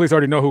believe the police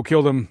already know who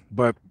killed them,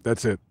 but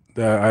that's it.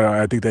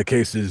 I think that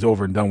case is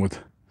over and done with.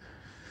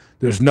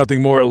 There's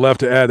nothing more left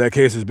to add. That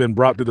case has been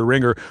brought through the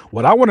ringer.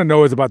 What I want to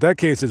know is about that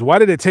case is why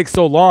did it take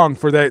so long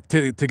for that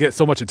to get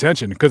so much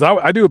attention? Because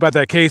I knew about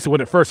that case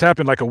when it first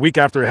happened, like a week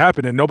after it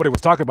happened, and nobody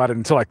was talking about it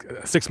until like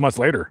 6 months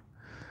later.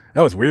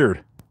 That was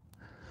weird.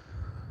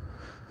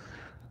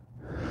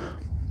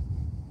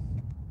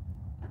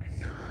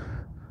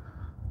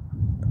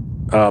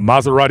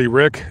 Maserati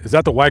Rick. Is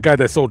that the white guy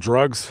that sold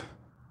drugs?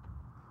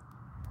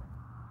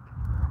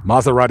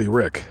 Maserati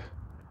Rick.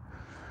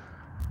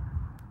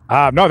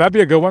 No, that'd be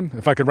a good one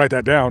if I could write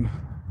that down.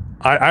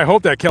 I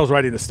hope that Kel's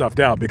writing this stuff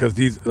down because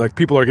these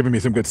people are giving me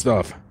some good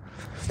stuff.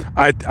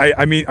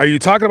 I mean, are you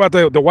talking about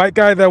the white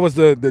guy that was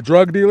the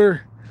drug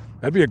dealer?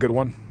 That'd be a good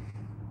one.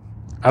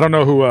 I don't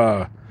know who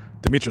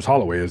Demetrius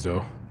Holloway is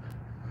though.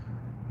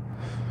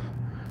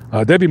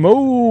 Debbie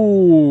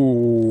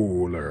Moeller.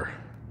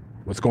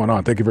 What's going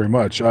on? Thank you very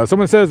much.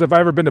 Someone says, have I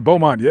ever been to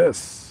Beaumont?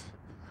 Yes.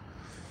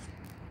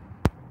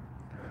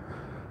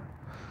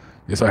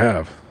 Yes, I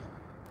have.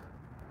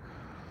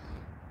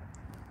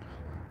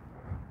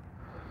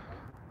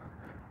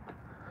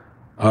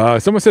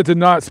 Someone said to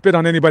not spit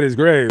on anybody's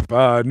grave.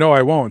 No,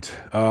 I won't.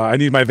 I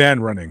need my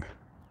van running.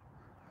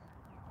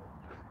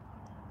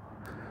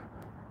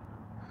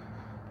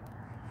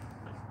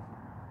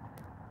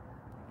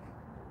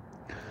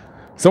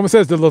 Someone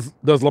says,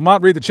 does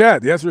Lamont read the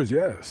chat? The answer is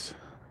yes.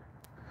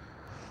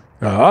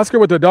 Oscar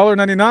with the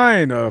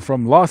 $1.99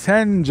 from Los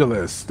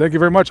Angeles. Thank you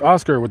very much,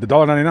 Oscar, with the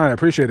 $1.99. I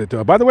appreciate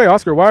it. By the way,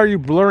 Oscar, why are you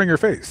blurring your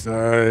face?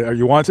 Are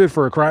you wanted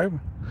for a crime?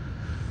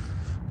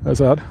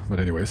 That's odd, but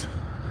anyways.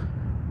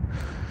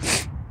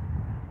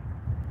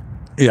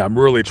 Yeah, I'm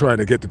really trying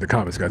to get to the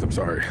comments, guys. I'm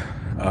sorry.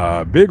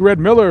 Big Red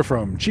Miller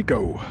from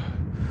Chico,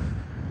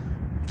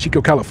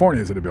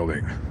 California is in the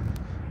building.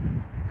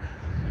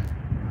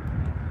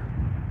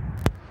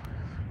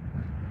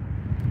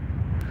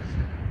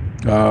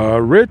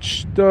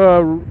 Rich,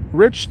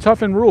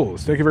 Tough and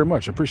Rules. Thank you very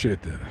much. I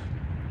appreciate that.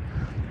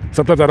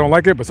 Sometimes I don't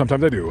like it, but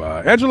sometimes I do.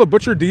 Angela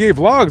Butcher DA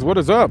Vlogs, what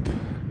is up?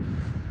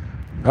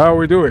 How are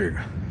we doing?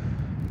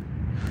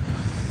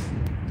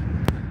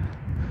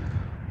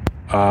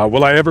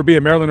 Will I ever be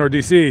in Maryland or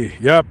DC?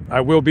 Yep,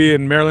 I will be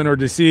in Maryland or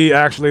DC.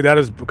 Actually, what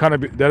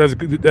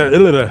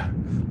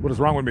is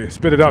wrong with me?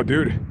 Spit it out,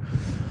 dude.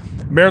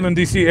 Maryland,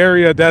 DC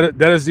area,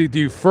 that is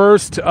the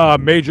first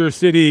major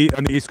city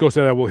on the East Coast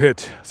that I will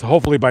hit. So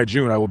hopefully by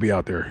June I will be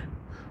out there.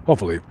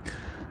 Hopefully.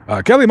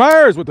 Kelly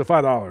Myers with the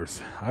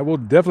 $5. I will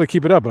definitely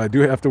keep it up, but I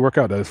do have to work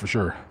out, that is for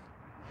sure.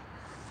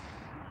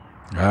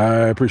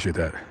 I appreciate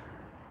that.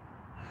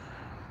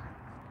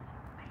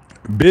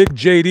 Big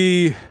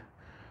JD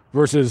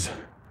versus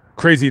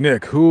Crazy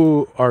Nick.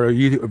 Who are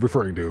you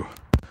referring to?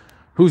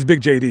 Who's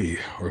Big JD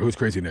or who's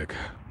Crazy Nick?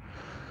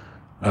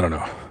 I don't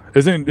know.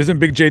 Isn't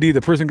Big JD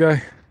the prison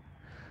guy?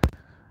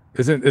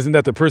 Isn't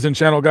that the prison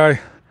channel guy?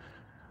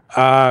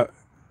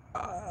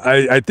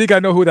 I think I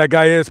know who that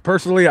guy is.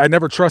 Personally, I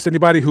never trust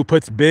anybody who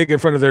puts big in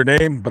front of their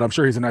name, but I'm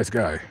sure he's a nice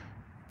guy.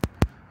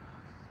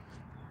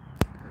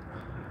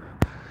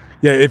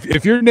 Yeah,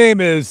 if your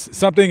name is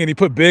something and you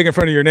put big in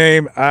front of your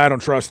name, I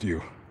don't trust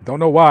you. Don't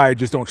know why, I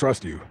just don't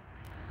trust you.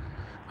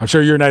 I'm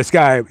sure you're a nice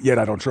guy, yet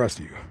I don't trust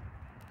you.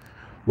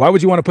 Why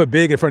would you want to put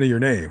big in front of your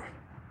name?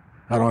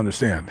 I don't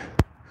understand.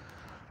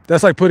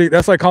 That's like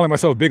calling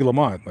myself Big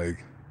Lamont.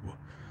 Like,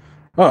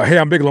 oh, hey,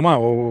 I'm Big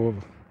Lamont. Well,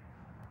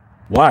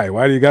 why?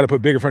 Why do you got to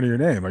put big in front of your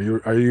name? Are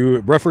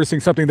you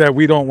referencing something that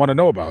we don't want to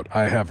know about?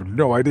 I have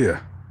no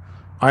idea.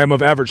 I am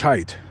of average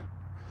height.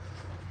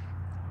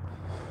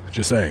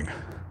 Just saying.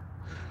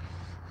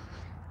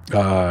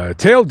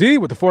 Tail D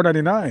with the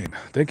 $4.99.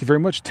 Thank you very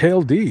much,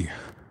 Tail D.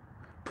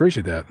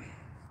 Appreciate that.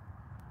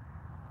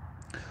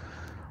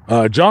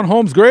 John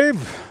Holmes'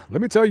 grave.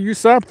 Let me tell you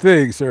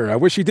something, sir. I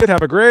wish he did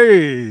have a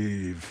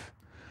grave.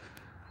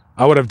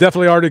 I would have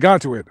definitely already gone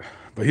to it,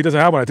 but he doesn't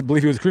have one. I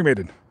believe he was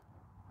cremated.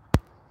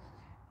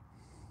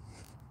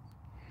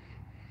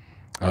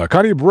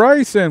 Connie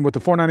Bryson with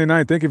the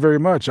 $4.99. Thank you very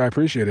much. I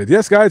appreciate it.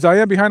 Yes, guys, I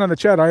am behind on the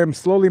chat. I am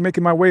slowly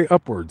making my way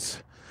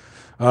upwards.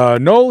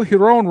 Noel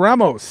Hiron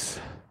Ramos.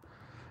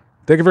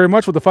 Thank you very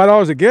much for the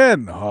 $5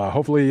 again.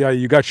 Hopefully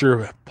you got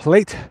your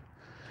plate.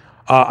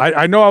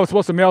 I know I was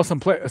supposed to mail some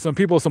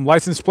people some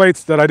license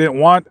plates that I didn't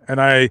want,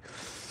 and I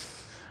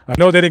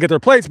know they didn't get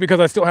their plates because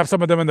I still have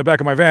some of them in the back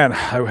of my van.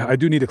 I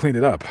do need to clean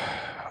it up.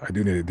 I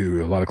do need to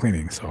do a lot of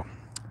cleaning. So,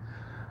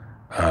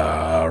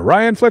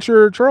 Ryan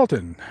Fletcher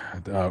Charlton.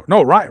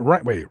 No,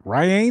 Ryan. Wait,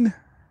 Ryan.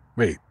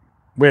 Wait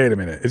a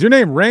minute. Is your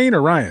name Rain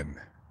or Ryan?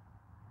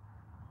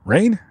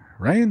 Ryan.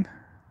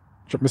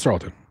 Mr.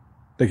 Charlton.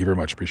 Thank you very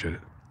much. Appreciate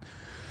it.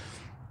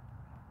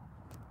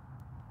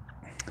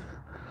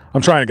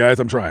 I'm trying, guys.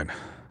 I'm trying.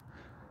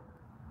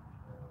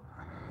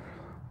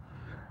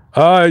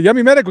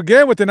 Yummy Medic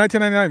again with the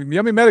 $19.99.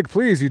 Yummy Medic,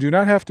 please. You do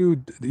not have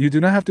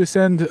to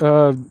send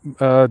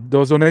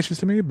those donations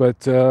to me, but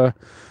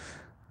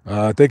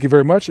thank you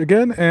very much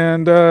again.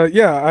 And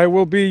yeah, I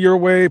will be your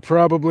way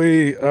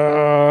probably.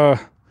 I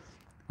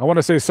want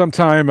to say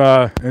sometime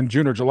in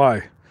June or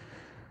July.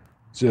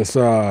 Just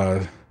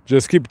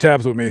keep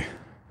tabs with me.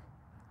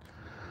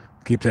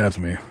 Keep tabs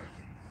with me.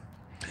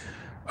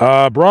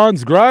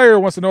 Bronze Grier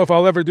wants to know if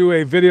I'll ever do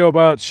a video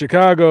about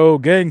Chicago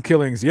gang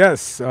killings.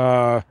 Yes.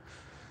 There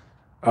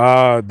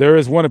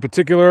is one in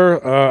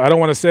particular. I don't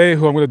want to say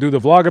who I'm going to do the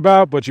vlog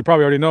about, but you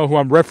probably already know who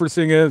I'm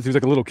referencing is. He was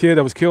like a little kid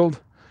that was killed.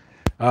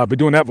 Been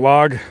doing that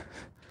vlog.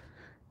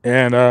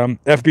 And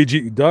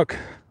FBG Duck.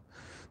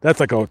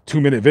 That's like a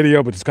 2-minute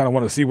video, but just kind of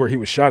want to see where he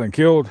was shot and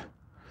killed.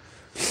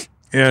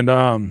 And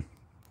I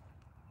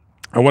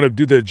want to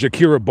do the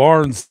Jakira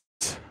Barnes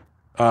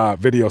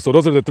video. So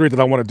those are the 3 that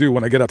I want to do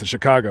when I get out to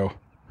Chicago.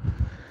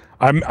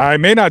 I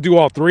may not do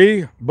all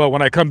 3, but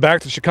when I come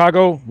back to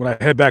Chicago, when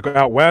I head back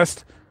out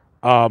west,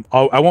 I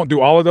won't do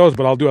all of those,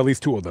 but I'll do at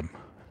least 2 of them.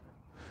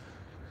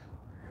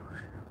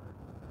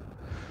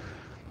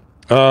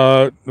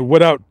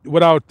 Without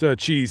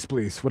cheese,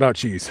 please. Without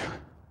cheese.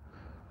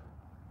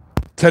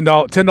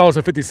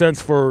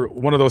 $10.50 for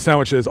one of those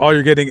sandwiches. All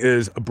you're getting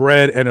is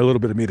bread and a little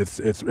bit of meat.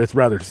 It's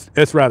rather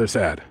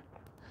sad.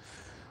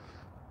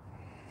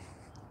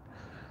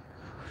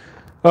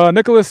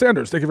 Nicholas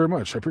Sanders, thank you very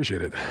much. I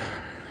appreciate it.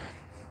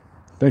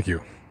 Thank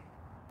you.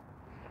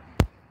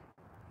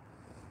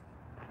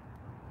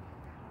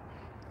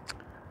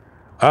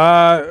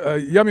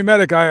 Yummy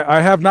Medic, I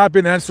have not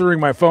been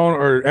answering my phone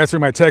or answering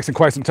my text in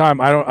quite some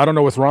time. I don't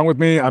know what's wrong with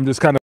me. I'm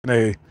just kind of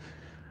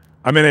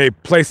I'm in a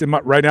place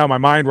right now in my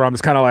mind where I'm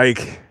just kind of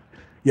like,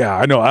 yeah,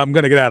 I know I'm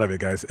gonna get out of it,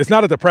 guys. It's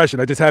not a depression.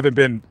 I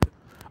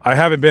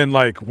haven't been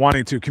like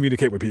wanting to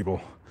communicate with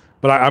people,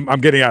 but I'm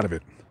getting out of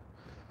it.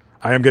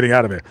 I am getting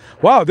out of it.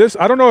 Wow, this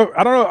I don't know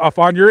if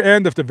on your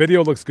end if the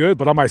video looks good,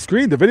 but on my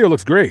screen the video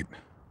looks great.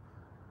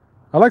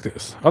 I like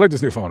this. I like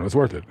this new phone. It's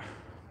worth it.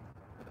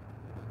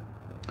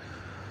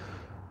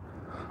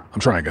 I'm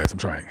trying, guys. I'm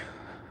trying.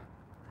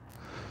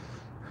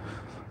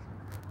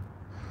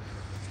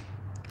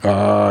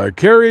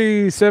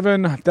 Carry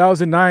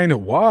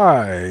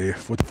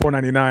 7009Y with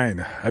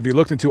 $4.99. Have you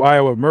looked into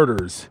Iowa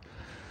murders?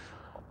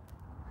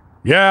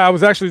 Yeah, I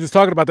was actually just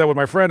talking about that with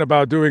my friend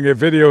about doing a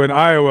video in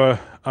Iowa.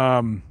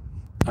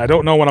 I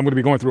don't know when I'm going to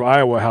be going through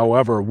Iowa.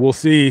 However, we'll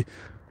see.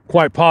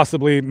 Quite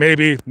possibly,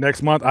 maybe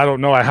next month. I don't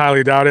know. I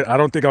highly doubt it. I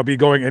don't think I'll be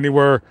going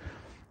anywhere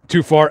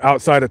too far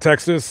outside of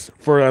Texas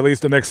for at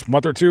least the next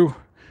month or two.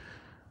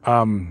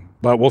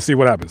 But we'll see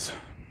what happens.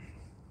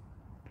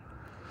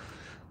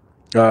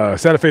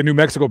 Santa Fe, New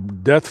Mexico,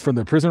 death from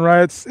the prison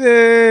riots.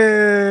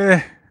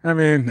 I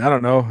mean, I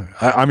don't know.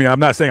 I mean,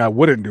 I'm not saying I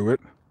wouldn't do it.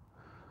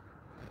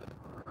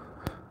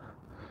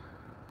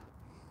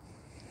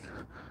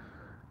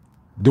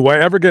 Do I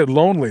ever get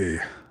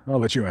lonely? I'll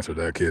let you answer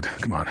that, kid.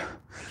 Come on.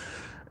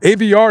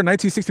 AVR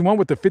 1961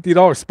 with the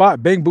 $50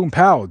 spot. Bang, boom,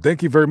 pow.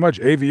 Thank you very much,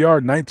 AVR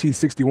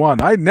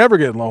 1961. I never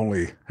get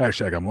lonely.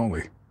 Hashtag I'm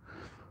lonely.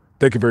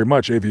 Thank you very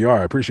much, AVR.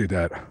 I appreciate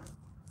that.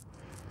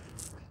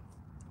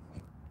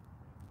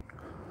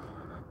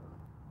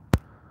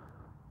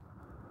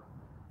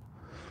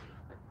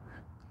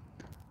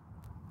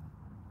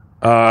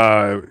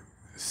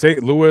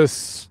 St.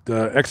 Louis,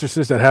 the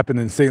Exorcist that happened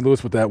in St.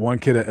 Louis with that one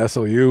kid at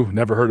SLU.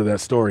 Never heard of that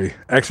story.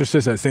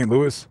 Exorcist at St.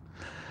 Louis.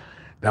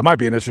 That might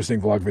be an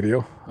interesting vlog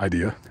video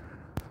idea.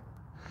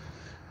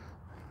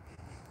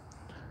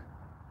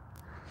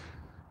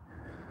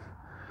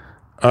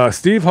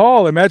 Steve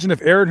Hall, imagine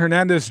if Aaron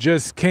Hernandez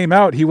just came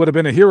out, he would have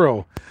been a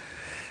hero.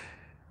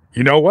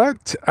 You know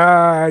what?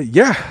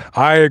 Yeah,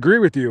 I agree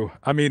with you.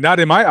 I mean, not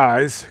in my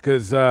eyes,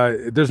 because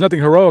there's nothing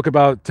heroic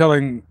about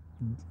telling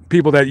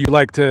people that you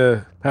like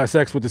to have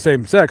sex with the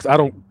same sex. I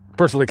don't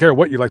personally care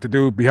what you like to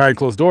do behind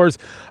closed doors.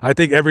 I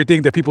think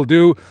everything that people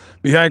do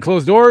behind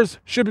closed doors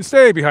should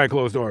stay behind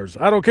closed doors.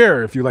 I don't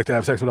care if you like to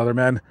have sex with other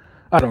men.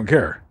 I don't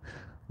care.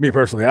 Me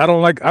personally, I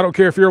don't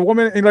care if you're a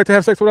woman and you like to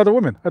have sex with other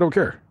women. I don't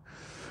care.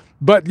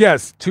 But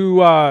yes,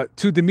 to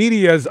the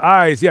media's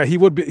eyes, yeah, he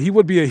would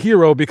be a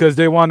hero because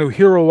they want to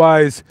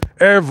heroize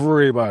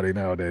everybody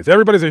nowadays.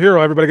 Everybody's a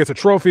hero. Everybody gets a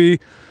trophy.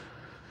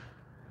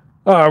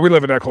 We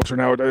live in that culture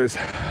nowadays.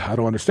 I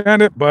don't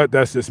understand it, but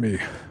that's just me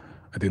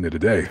at the end of the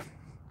day.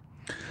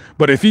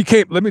 But if he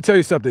came, let me tell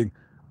you something.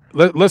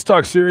 Let's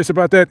talk serious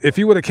about that. If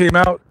he would have came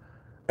out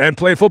and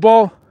played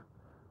football,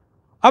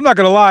 I'm not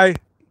gonna lie,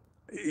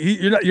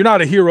 you're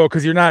not a hero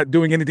because you're not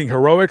doing anything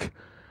heroic.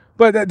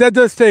 But that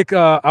does take.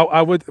 I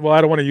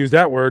don't want to use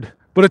that word,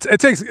 but it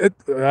takes. I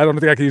don't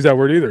think I can use that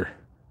word either.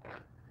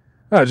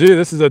 Oh, gee,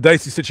 this is a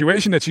dicey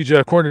situation that you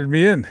just cornered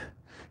me in.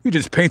 You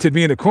just painted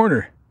me in a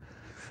corner.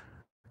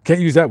 Can't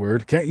use that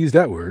word. Can't use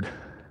that word.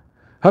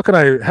 How could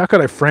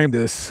I frame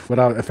this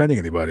without offending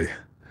anybody?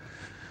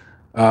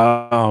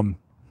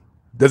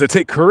 Does it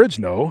take courage?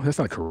 No, that's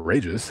not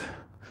courageous.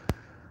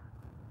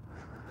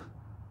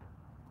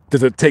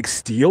 Does it take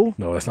steel?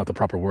 No, that's not the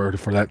proper word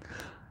for that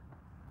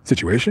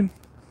situation.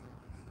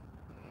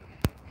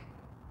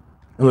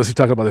 Unless you're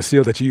talking about the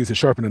steel that you use to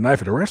sharpen a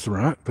knife at a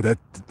restaurant, but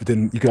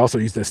then you can also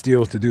use that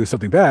steel to do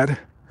something bad.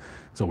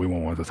 So we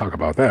won't want to talk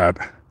about that.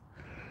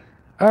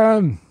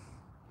 Can't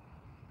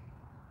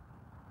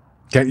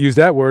use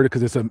that word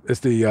because it's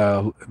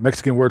the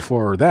Mexican word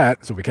for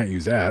that, so we can't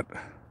use that.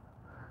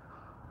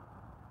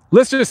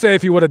 Let's just say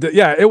if you would have,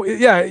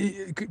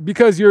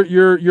 because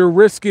you're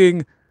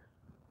risking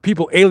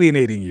people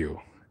alienating you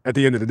at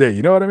the end of the day.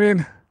 You know what I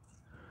mean?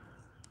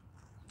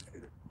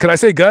 Can I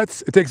say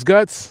guts? It takes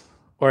guts,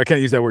 or I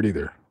can't use that word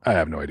either. I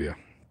have no idea.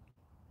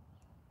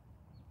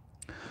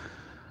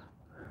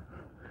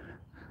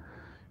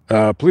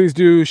 Please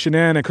do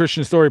Shanann and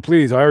Christian story,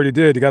 please. I already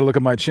did. You got to look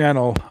at my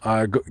channel.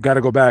 Got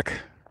to go back.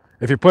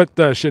 If you put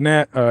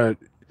Shanann,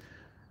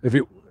 if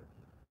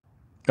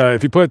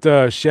you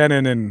put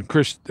Shannon and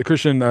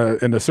Christian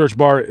in the search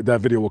bar,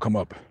 that video will come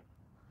up.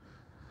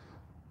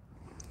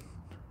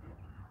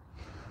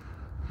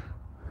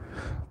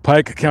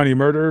 Pike County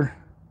murder.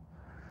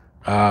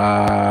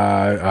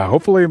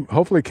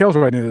 Hopefully Kel's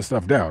writing this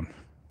stuff down.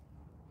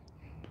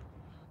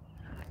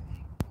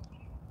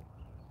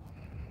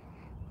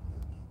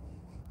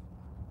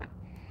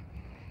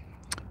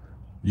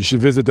 You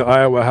should visit the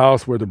Iowa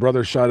house where the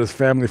brother shot his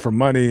family for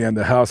money and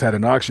the house had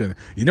an auction.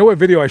 You know what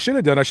video I should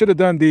have done? I should have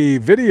done the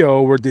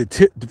video where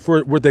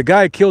the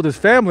guy killed his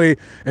family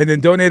and then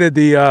donated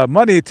the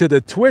money to the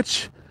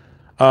Twitch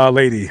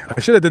lady. I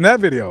should have done that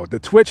video. The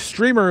Twitch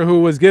streamer who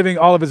was giving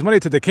all of his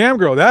money to the cam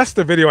girl. That's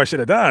the video I should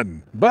have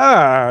done.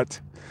 But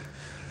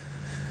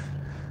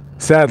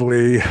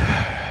sadly,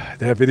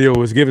 that video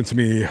was given to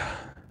me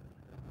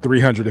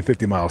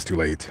 350 miles too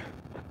late.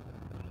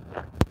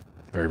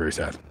 Very, very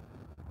sad.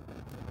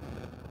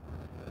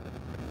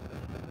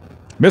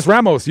 Miss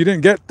Ramos, you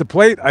didn't get the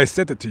plate? I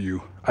sent it to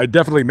you. I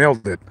definitely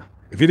mailed it.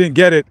 If you didn't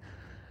get it,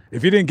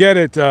 If you didn't get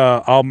it,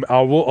 I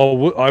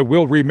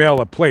will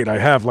remail a plate. I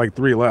have like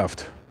 3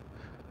 left,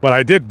 but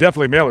I did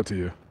definitely mail it to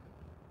you.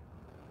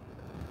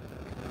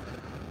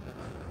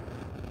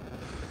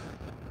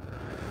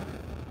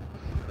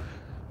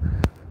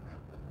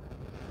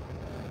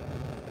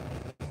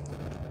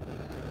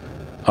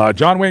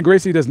 John Wayne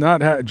Gacy does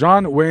not have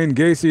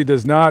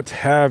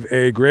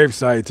a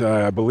gravesite.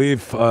 I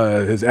believe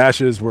his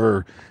ashes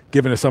were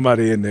given to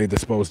somebody and they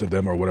disposed of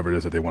them or whatever it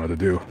is that they wanted to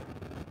do.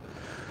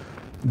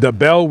 The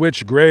Bell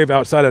Witch grave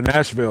outside of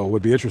Nashville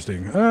would be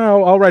interesting.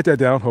 I'll write that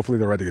down. Hopefully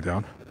they're writing it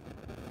down.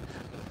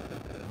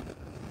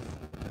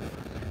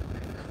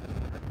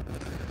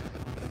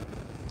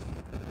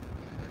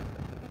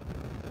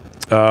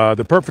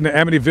 The perp from the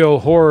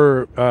Amityville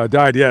horror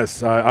died.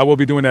 Yes, I will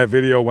be doing that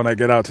video when I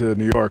get out to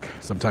New York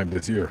sometime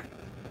this year.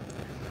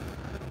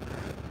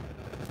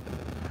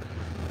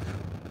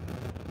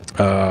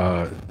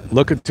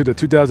 Look into the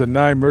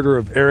 2009 murder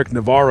of Eric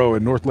Navarro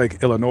in North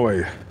Lake,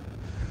 Illinois.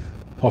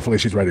 Hopefully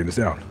she's writing this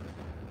down.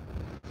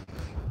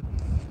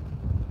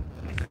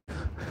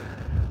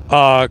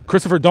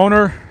 Christopher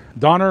Donner.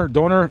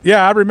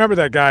 Yeah, I remember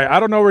that guy. I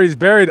don't know where he's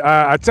buried.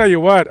 I tell you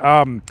what,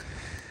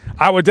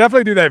 I would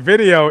definitely do that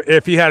video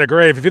if he had a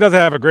grave. If he doesn't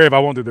have a grave, I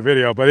won't do the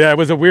video. But yeah, it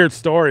was a weird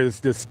story.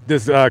 This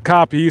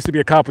cop, he used to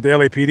be a cop with the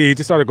LAPD. He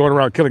just started going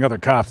around killing other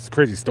cops. It's a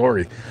crazy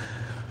story.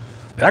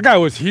 That guy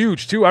was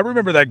huge too. I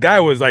remember that guy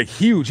was like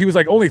huge. He was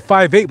like only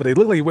 5'8", but he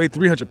literally weighed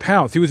 300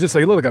 pounds. He was just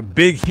like, he looked like a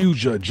big,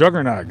 huge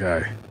juggernaut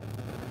guy.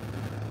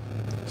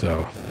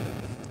 So,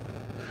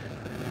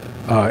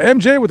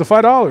 MJ with the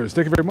 $5.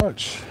 Thank you very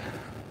much.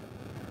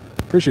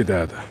 Appreciate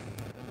that.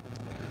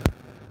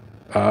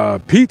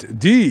 Pete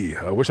D.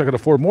 I wish I could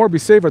afford more. Be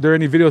safe. Are there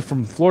any videos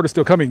from Florida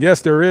still coming?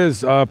 Yes, there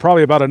is.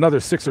 Probably about another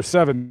 6 or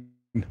 7.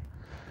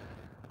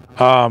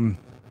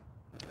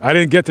 I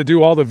didn't get to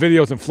do all the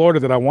videos in Florida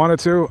that I wanted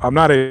to. I'm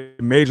not a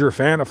major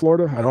fan of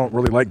Florida. I don't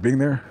really like being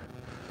there.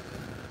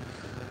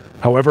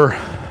 However,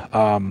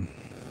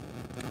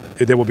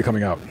 they will be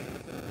coming out.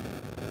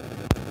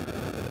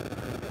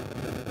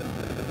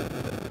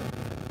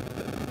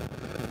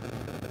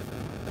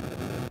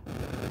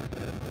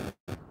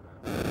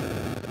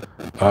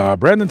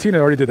 Brandon Tina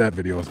already did that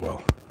video as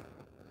well.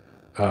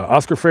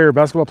 Oscar Freyer,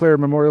 basketball player,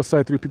 memorial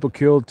site, 3 people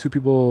killed,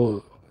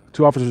 2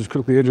 officers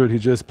critically injured. He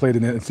just played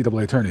an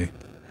NCAA attorney.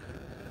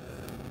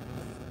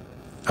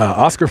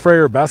 Oscar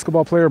Freyer,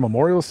 basketball player,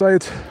 memorial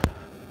site.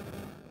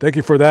 Thank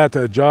you for that,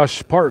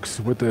 Josh Parks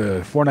with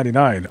the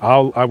 $4.99.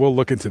 I will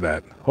look into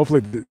that.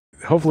 Hopefully,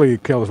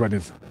 Kale is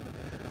writing.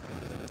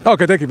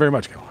 Okay, thank you very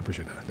much, Kale. I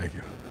appreciate that. Thank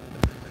you.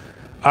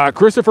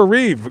 Christopher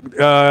Reeve.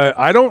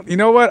 You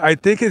know what? I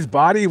think his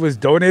body was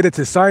donated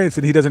to science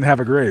and he doesn't have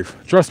a grave.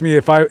 Trust me,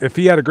 if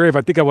he had a grave,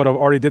 I think I would have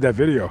already did that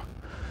video.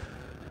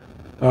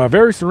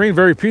 Very serene,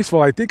 very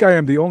peaceful. I think I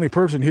am the only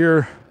person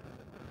here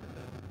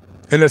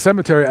in the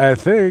cemetery. I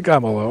think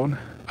I'm alone.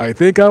 I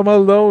think I'm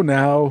alone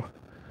now.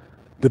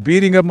 The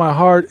beating of my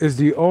heart is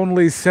the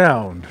only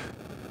sound.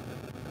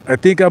 I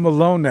think I'm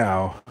alone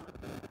now.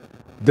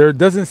 There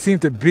doesn't seem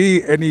to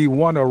be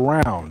anyone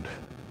around.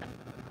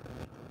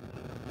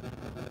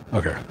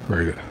 Okay,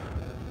 very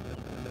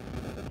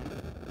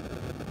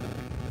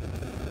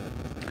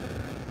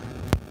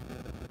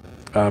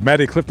good.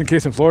 Maddie Clifton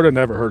case in Florida,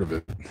 never heard of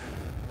it.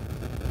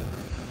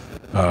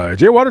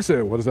 Jay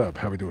Watterson, what is up?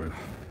 How we doing?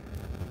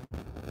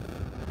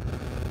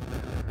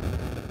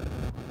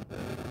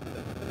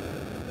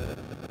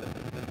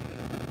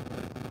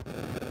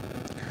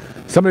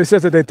 Somebody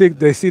says that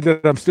they see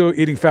that I'm still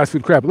eating fast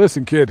food crap.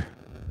 Listen, kid,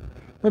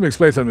 let me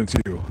explain something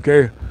to you,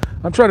 okay?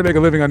 I'm trying to make a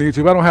living on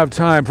YouTube. I don't have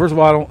time. First of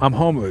all, I'm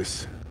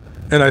homeless,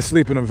 and I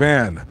sleep in a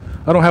van.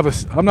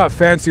 I'm not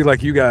fancy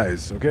like you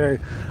guys, okay?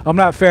 I'm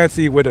not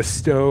fancy with a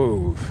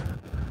stove,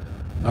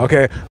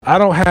 okay? I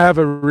don't have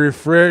a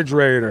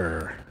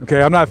refrigerator,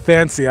 okay? I'm not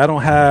fancy. I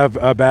don't have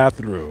a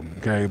bathroom,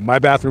 okay? My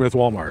bathroom is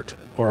Walmart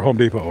or Home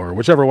Depot or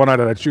whichever one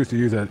that I choose to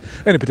use at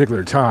any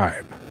particular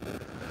time,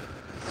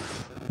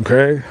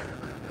 okay?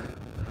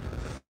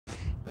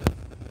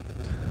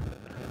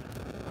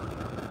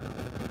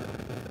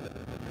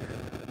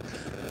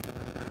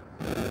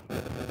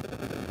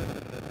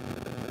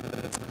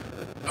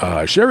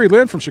 Sherry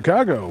Lynn from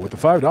Chicago with the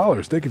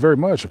 $5. Thank you very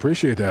much.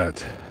 Appreciate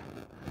that.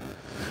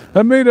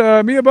 I made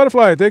me a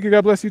butterfly. Thank you.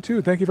 God bless you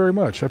too. Thank you very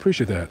much. I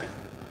appreciate that.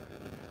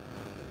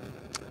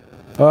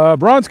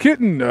 Bronze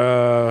Kitten.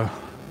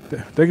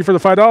 Thank you for the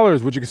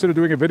 $5. Would you consider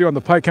doing a video on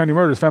the Pike County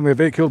murders? Family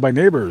of 8 killed by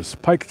neighbors.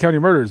 Pike County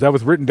murders. That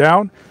was written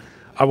down.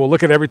 I will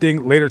look at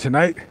everything later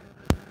tonight.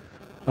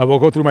 I will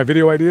go through my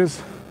video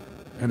ideas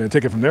and then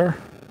take it from there.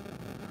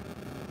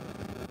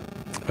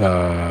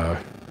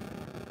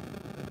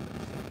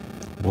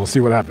 We'll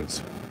see what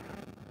happens.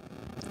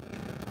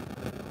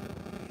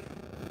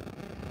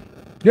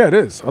 Yeah, it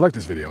is. I like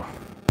this video.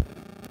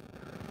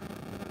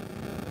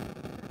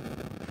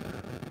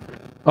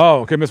 Oh,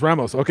 okay, Miss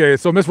Ramos. Okay,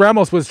 so Miss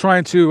Ramos was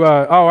trying to...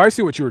 oh, I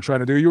see what you were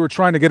trying to do. You were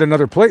trying to get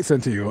another plate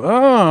sent to you.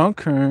 Oh,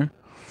 okay.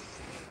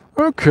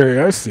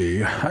 Okay, I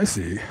see. I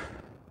see.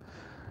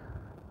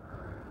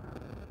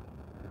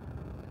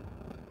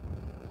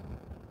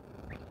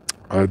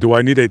 Do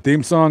I need a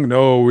theme song?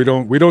 No, we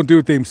don't. We don't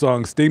do theme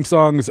songs. Theme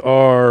songs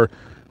are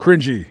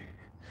cringy.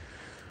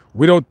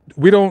 We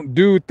don't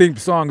do theme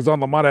songs on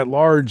the Mod at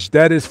Large.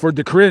 That is for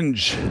the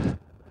cringe.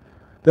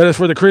 That is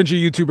for the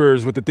cringy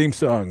YouTubers with the theme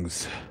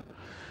songs.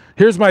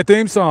 Here's my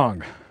theme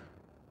song.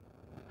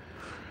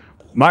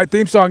 My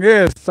theme song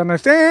is Son of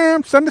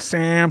Sam, Son of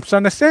Sam,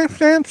 Son of Sam,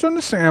 Sam, Son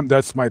of Sam.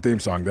 That's my theme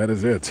song. That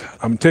is it.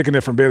 I'm taking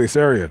it from Bailey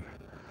Sarian.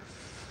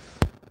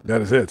 That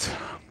is it.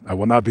 I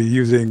will not be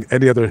using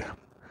any other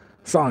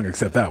song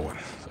except that one.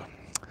 So,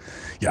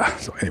 yeah.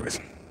 So, anyways,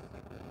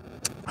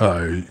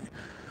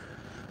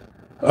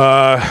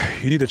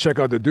 you need to check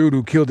out the dude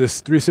who killed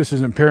his 3 sisters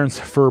and parents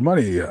for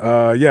money.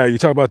 Yeah, you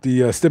talk about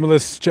the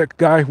stimulus check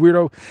guy,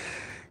 weirdo.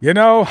 You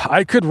know,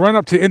 I could run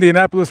up to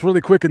Indianapolis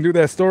really quick and do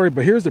that story,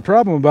 but here's the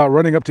problem about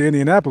running up to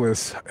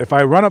Indianapolis. If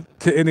I run up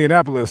to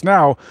Indianapolis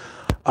now,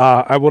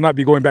 I will not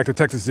be going back to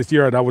Texas this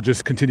year, and I will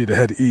just continue to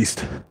head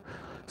east.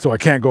 So I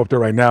can't go up there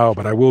right now,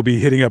 but I will be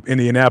hitting up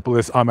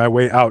Indianapolis on my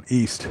way out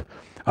east.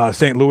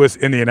 St. Louis,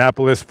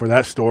 Indianapolis for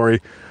that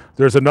story.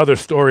 There's another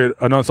story,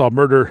 an unsolved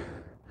murder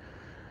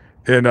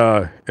in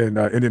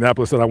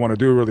Indianapolis that I want to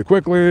do really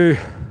quickly.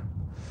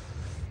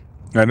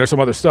 And there's some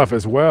other stuff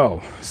as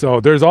well.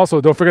 So there's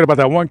also, don't forget about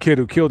that one kid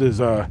who killed his,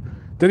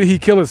 didn't he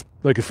kill his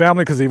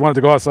family because he wanted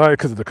to go outside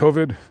because of the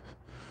COVID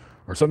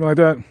or something like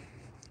that?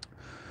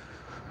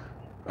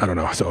 I don't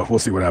know. So we'll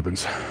see what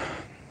happens.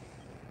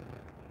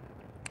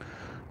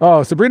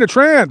 Oh, Sabrina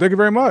Tran, thank you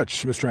very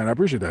much, Miss Tran. I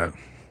appreciate that.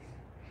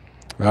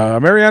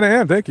 Mariana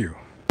M, thank you.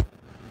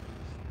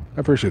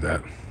 I appreciate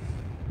that.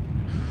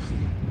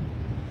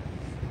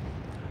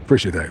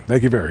 Appreciate that.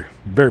 Thank you very,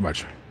 very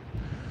much.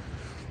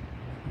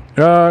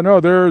 No,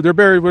 they're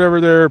buried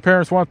whatever their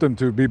parents want them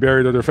to be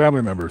buried, or their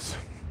family members.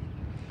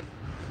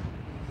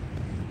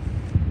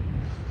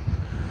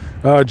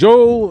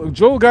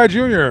 Joel Guy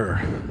Jr.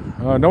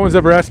 No one's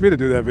ever asked me to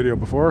do that video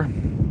before.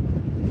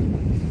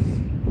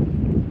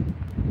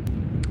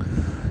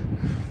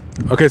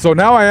 Okay, so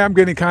now I am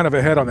getting kind of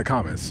ahead on the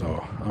comments,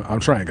 so I'm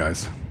trying,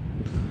 guys.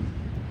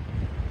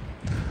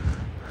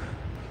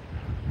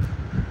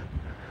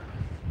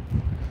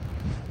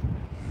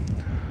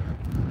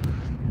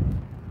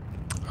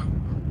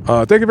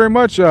 Thank you very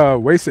much,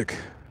 Wasick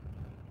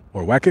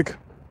or Wackick.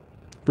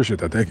 Appreciate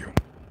that. Thank you.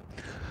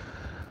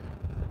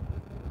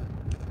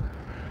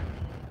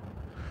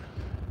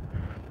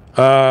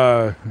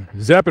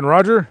 Zap and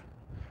Roger.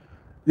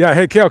 Yeah.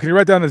 Hey, Kale, can you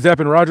write down the Zap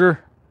and Roger?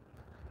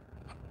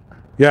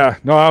 Yeah.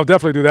 No, I'll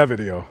definitely do that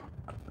video.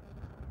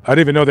 I didn't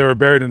even know they were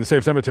buried in the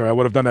same cemetery. I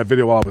would have done that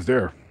video while I was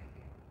there.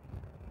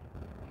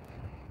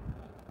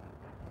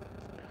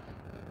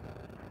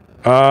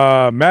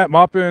 Matt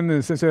Maupin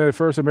is Cincinnati,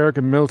 first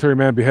American military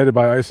man beheaded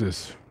by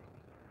ISIS.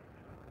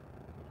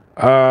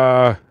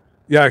 Yeah,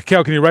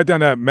 Kel, can you write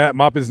down that Matt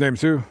Maupin's name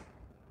too?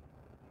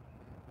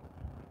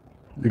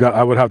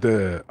 I would have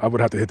to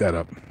hit that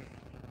up.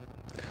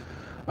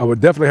 I would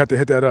definitely have to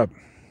hit that up.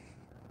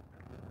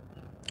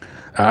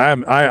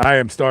 I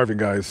am starving,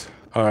 guys.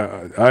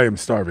 I am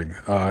starving.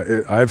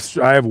 I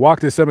have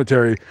walked this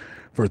cemetery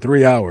for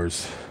 3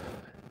 hours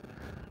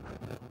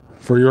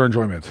for your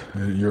enjoyment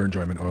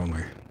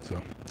only. So,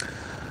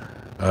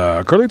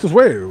 Carlitos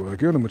Way,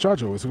 ¿qué onda,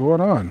 muchacho? What's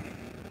going on?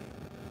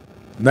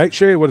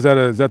 Nightshade, what is that?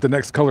 Is that the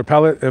next color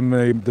palette in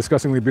a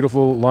disgustingly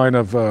beautiful line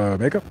of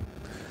makeup?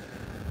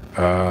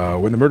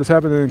 When the murders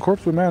happened in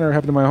Corpswood Manor,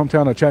 happened in my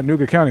hometown of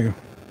Chattanooga County,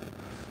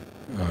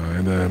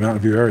 in the Mountain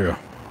View area.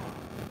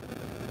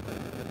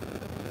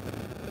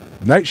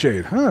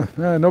 Nightshade, huh?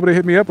 Nobody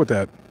hit me up with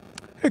that.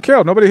 Hey,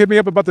 Cal, nobody hit me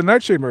up about the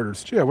Nightshade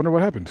murders. Gee, I wonder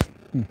what happened.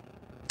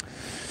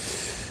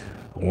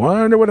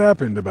 Wonder what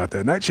happened about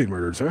that Nightshade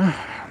murders, huh?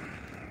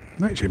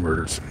 Nightshade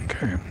murders.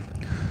 Okay.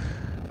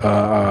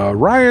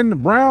 Ryan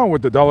Brown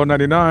with the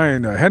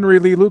 $1.99. Henry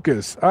Lee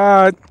Lucas.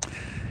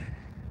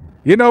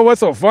 You know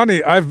what's so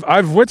funny?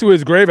 I've went to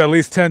his grave at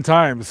least 10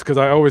 times because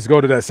I always go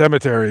to that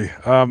cemetery.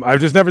 I've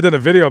just never done a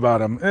video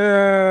about him.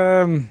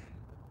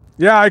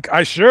 Yeah,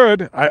 I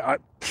should. I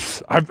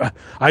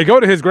go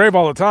to his grave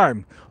all the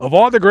time. Of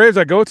all the graves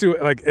I go to,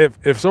 like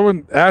if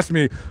someone asked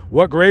me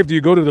what grave do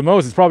you go to the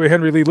most, it's probably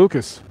Henry Lee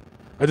Lucas.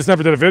 I just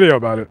never did a video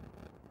about it.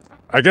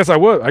 I guess I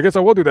would. I guess I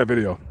will do that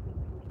video.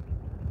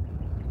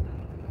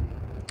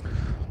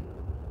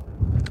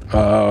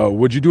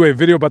 Would you do a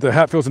video about the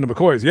Hatfields and the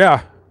McCoys?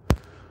 Yeah.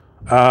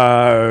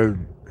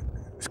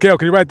 Scale,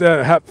 can you write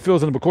the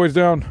Hatfields and the McCoys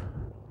down?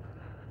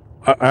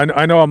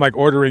 I know I'm like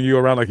ordering you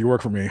around like you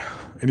work for me,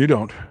 and you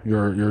don't.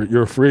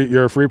 You're free.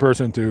 You're a free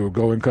person to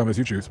go and come as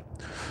you choose.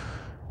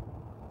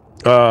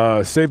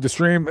 Save the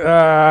stream.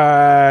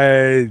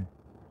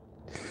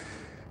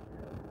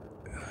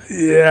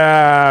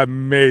 Yeah,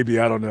 maybe.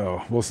 I don't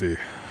know. We'll see.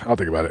 I'll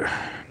think about it.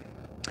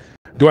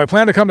 Do I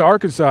plan to come to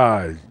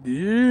Arkansas?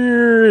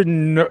 The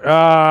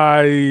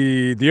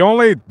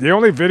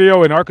only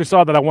video in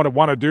Arkansas that I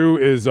want to do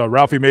is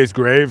Ralphie May's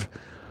grave.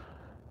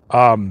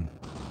 Other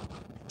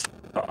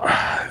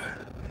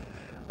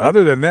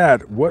than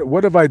that,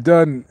 what have I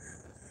done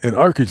in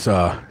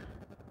Arkansas?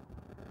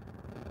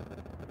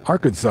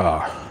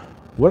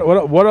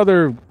 What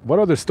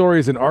other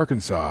stories in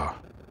Arkansas?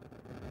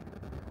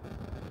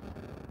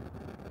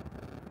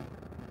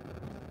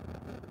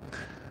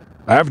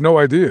 I have no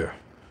idea.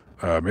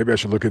 Maybe I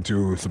should look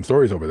into some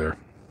stories over there.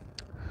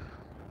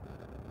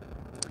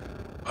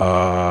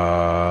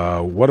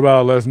 What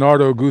about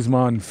Leonardo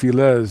Guzman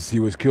Filez? He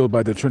was killed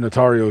by the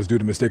Trinitarios due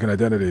to mistaken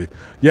identity.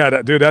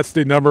 Yeah, dude, that's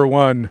the number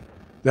one.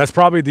 That's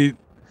probably the.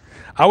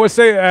 I would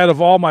say out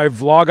of all my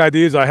vlog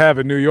ideas I have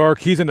in New York,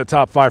 he's in the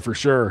top 5 for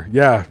sure.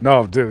 Yeah,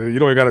 no, dude, you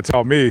don't even got to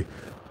tell me.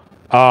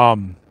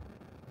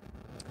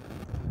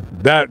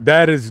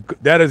 That is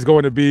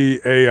going to be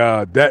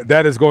a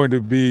that is going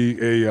to be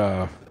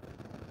a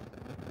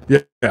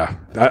yeah.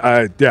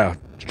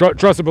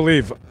 Trust and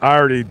believe.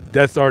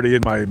 That's already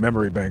in my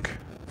memory bank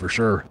for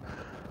sure.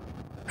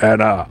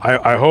 And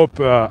I hope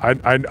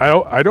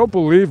I don't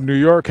believe New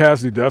York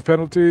has the death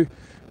penalty,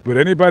 but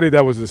anybody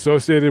that was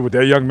associated with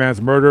that young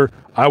man's murder,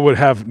 I would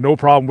have no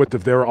problem with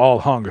if they were all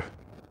hung.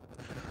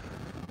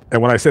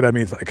 And when I say that,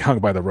 means like hung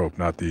by the rope,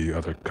 not the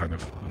other kind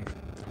of hung.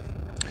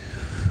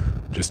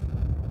 Just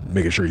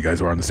making sure you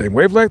guys are on the same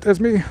wavelength as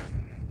me.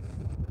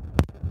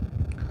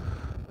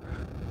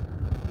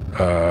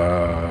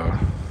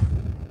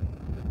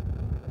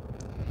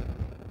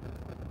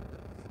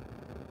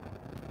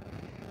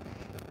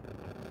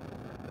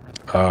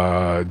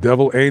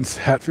 Devil Aints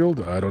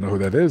Hatfield. I don't know who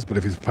that is, but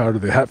if he's part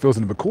of the Hatfields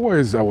and the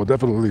McCoys, I will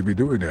definitely be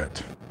doing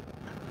that.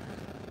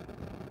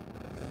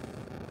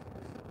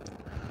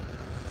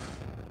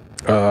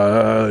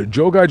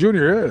 Joe Guy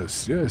Jr.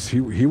 Yes,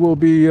 he will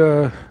be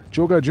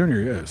Joe Guy Jr.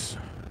 Yes,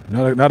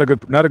 not a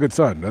good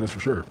son. That is for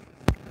sure.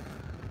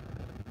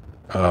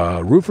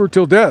 Roofer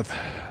till death.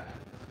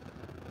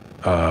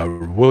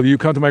 Will you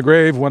come to my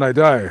grave when I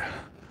die?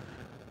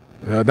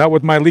 Not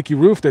with my leaky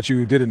roof that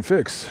you didn't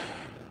fix.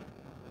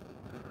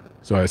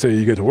 So I say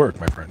you get to work,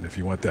 my friend, if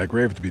you want that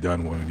grave to be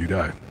done when you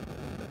die.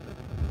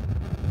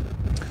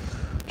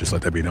 Just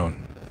let that be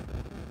known.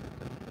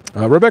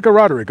 Rebecca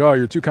Roderick. Oh,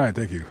 you're too kind.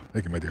 Thank you.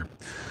 Thank you, my dear.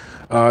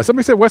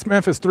 Somebody said West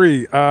Memphis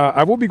 3.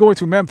 I will be going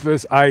to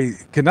Memphis. I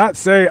cannot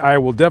say I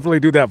will definitely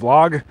do that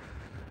vlog.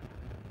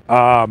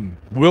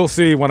 We'll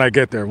see when I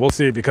get there. We'll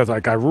see, because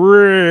like I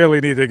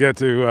really need to get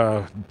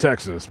to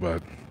Texas,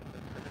 but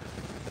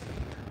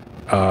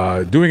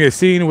doing a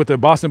scene with the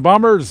Boston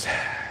Bombers.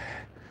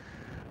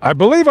 I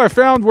believe I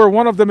found where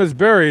one of them is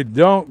buried.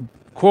 Don't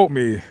quote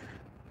me.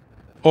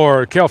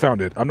 Or Kale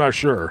found it. I'm not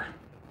sure.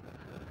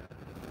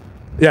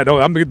 Yeah, no,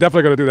 I'm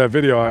definitely going to do that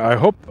video.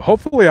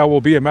 Hopefully I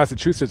will be in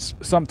Massachusetts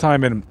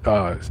sometime in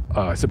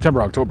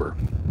September, October.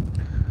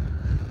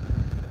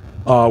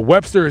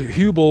 Webster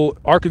Hubel,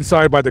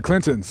 Arkansas by the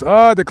Clintons.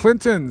 The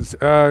Clintons.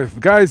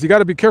 Guys, you got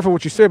to be careful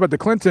what you say about the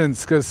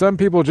Clintons, because some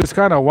people just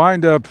kind of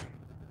wind up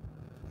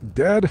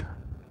dead.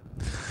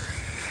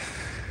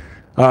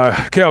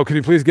 Kale, can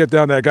you please get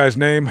down that guy's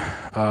name?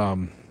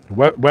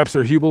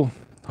 Webster Hubel.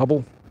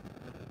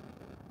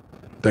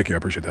 Thank you, I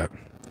appreciate that.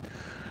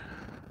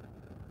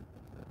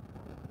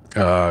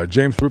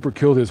 James Rupert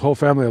killed his whole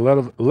family,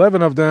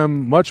 11 of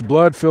them. Much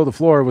blood filled the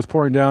floor, was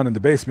pouring down in the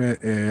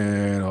basement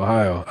in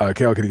Ohio.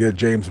 Kale, can you get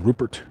James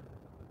Rupert?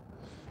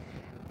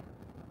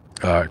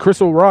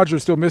 Crystal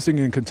Rogers still missing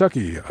in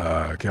Kentucky.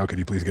 Kale, can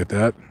you please get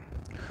that?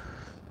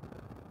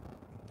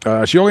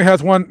 She only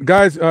has one.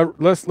 Guys,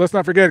 let's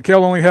not forget,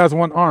 Kale only has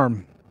one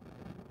arm.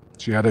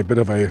 She had a bit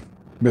of a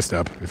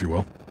misstep, if you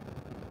will.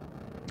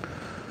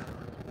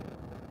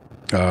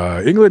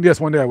 England,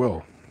 yes, one day I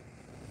will.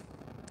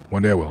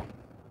 One day I will.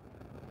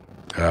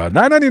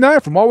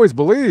 $9.99 from Always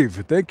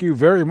Believe. Thank you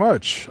very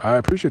much. I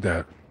appreciate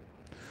that.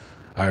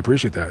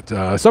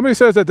 Somebody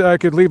says that I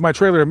could leave my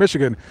trailer in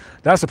Michigan.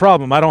 That's the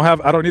problem. I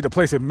don't need a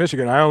place in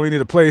Michigan. I only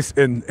need a place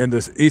in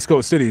the East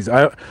Coast cities.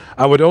 I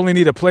would only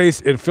need a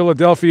place in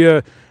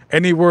Philadelphia,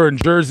 anywhere in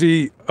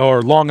Jersey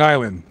or Long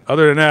Island.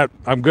 Other than that,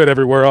 I'm good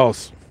everywhere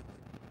else.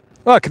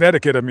 Well,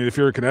 Connecticut. I mean, if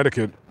you're in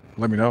Connecticut,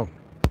 let me know.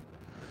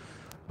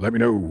 Let me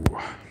know.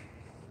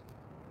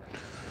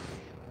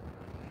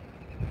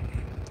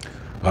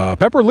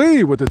 Pepper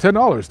Lee with the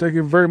 $10. Thank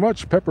you very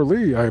much, Pepper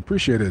Lee. I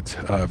appreciate it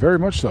very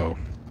much so.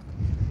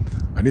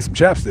 I need some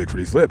chapstick for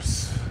these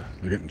lips.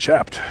 They're getting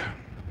chapped.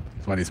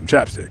 So I need some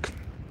chapstick.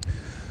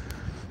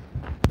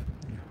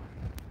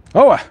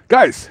 Oh,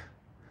 guys,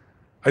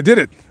 I did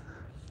it.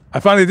 I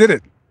finally did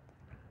it.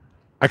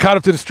 I caught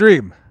up to the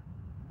stream.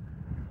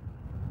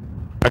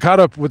 I caught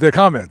up with the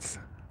comments.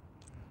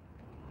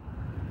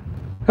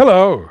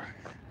 Hello.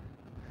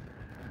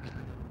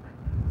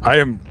 I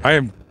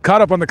am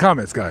caught up on the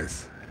comments,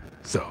 guys.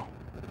 So,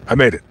 I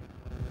made it.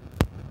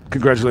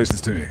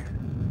 Congratulations to me.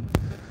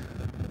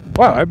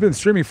 Wow, I've been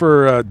streaming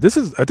for I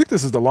think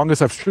this is the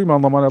longest I've streamed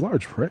on Lamont at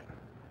Large, right?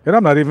 And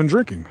I'm not even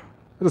drinking.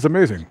 That is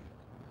amazing.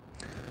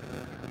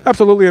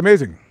 Absolutely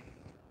amazing.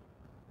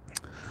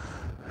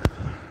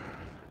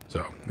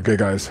 So, okay,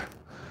 guys.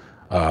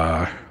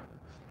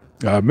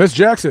 Miss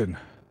Jackson,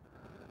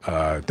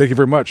 thank you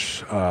very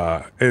much.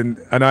 And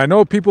I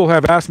know people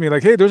have asked me,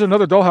 like, hey, there's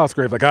another dollhouse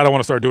grave. Like, I don't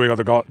want to start doing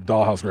other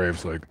dollhouse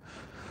graves. Like,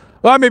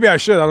 well, maybe I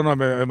should. I don't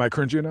know. Am I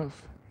cringy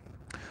enough?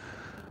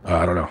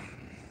 I don't know.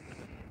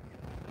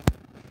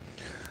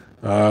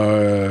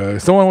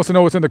 Someone wants to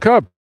know what's in the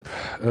cup.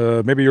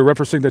 Maybe you're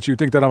referencing that you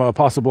think that I'm a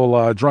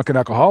possible drunken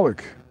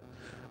alcoholic.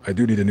 I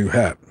do need a new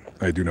hat.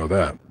 I do know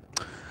that.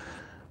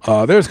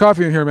 There's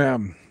coffee in here,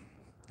 ma'am.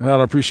 And I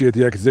don't appreciate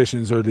the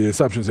accusations or the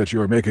assumptions that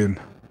you are making.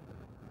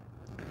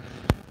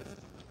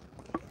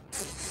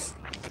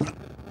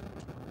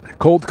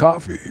 Cold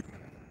coffee.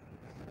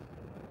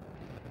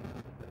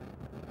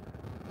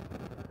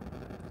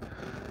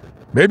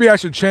 Maybe I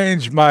should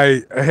change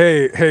my,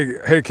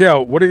 hey,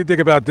 Kale, what do you think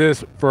about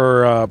this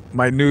for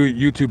my new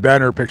YouTube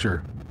banner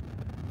picture?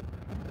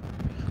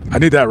 I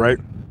need that, right?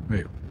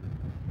 Hey.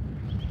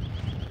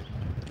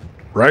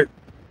 Right?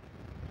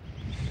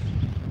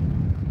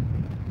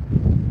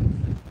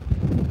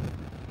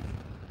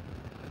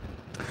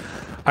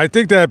 I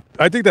think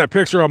that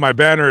picture on my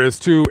banner is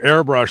too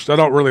airbrushed. I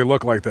don't really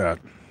look like that.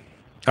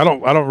 I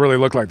don't really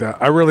look like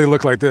that. I really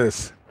look like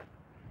this.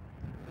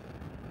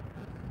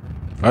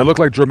 I look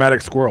like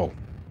Dramatic Squirrel.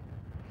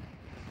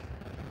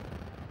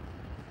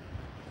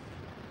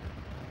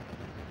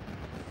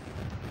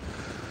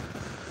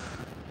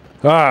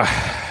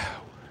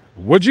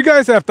 Would you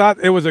guys have thought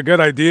it was a good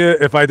idea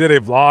if I did a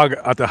vlog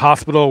at the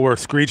hospital where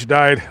Screech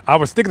died? I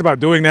was thinking about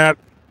doing that.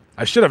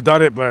 I should have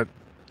done it, but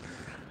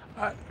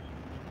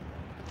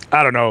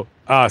I don't know.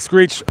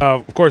 Screech,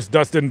 of course,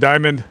 Dustin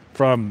Diamond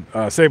from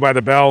Saved by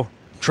the Bell,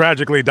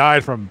 tragically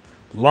died from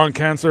lung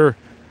cancer.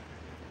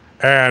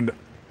 And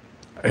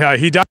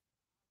he died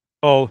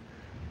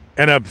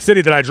in a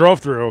city that I drove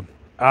through.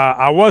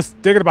 I was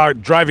thinking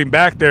about driving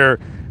back there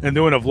and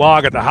doing a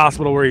vlog at the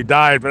hospital where he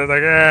died, but I was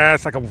like,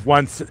 it's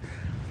like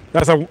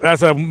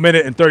that's a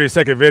minute and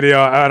 30-second video.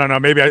 I don't know.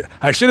 Maybe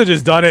I should have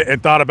just done it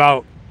and thought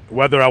about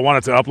whether I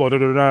wanted to upload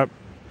it or not.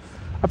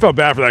 I felt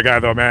bad for that guy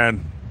though,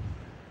 man.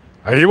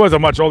 He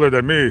wasn't much older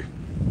than me.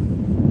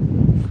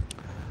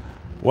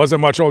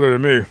 Wasn't much older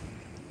than me.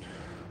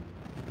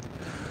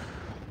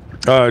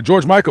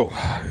 George Michael,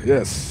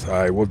 yes,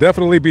 I will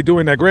definitely be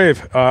doing that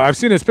grave. I've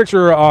seen his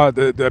picture,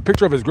 the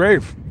picture of his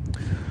grave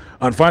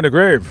on Find a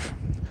Grave,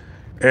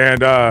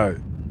 and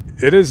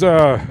it is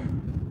a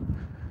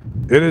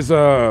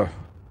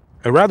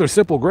rather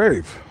simple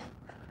grave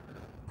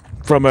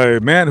from a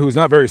man who's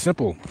not very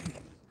simple.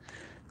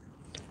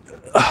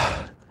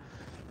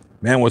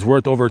 Man was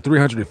worth over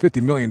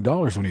 $350 million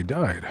when he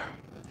died,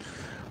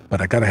 but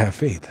I gotta have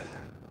faith,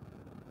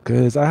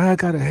 cause I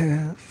gotta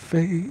have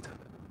faith.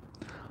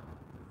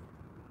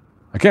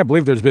 I can't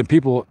believe there's been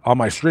people on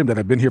my stream that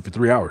have been here for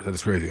 3 hours. That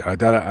is crazy. I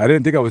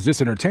didn't think I was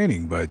this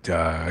entertaining, but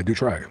I do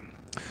try.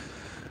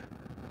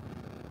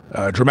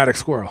 Dramatic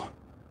Squirrel.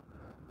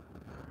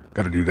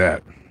 Got to do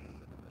that.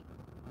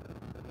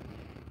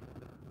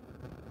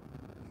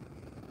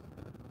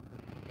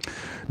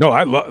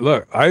 No,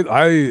 look.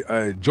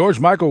 George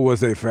Michael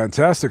was a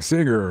fantastic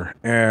singer,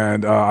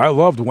 and I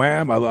loved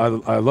Wham. I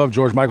love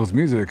George Michael's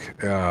music.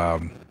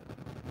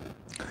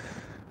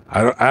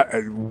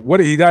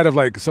 What he died of,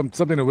 like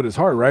something with his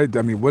heart, right?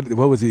 I mean, what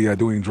was he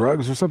doing,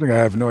 drugs or something? I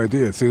have no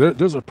idea. See,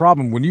 there's a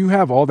problem when you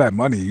have all that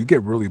money, you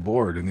get really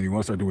bored, and then you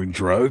want to start doing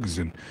drugs,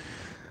 and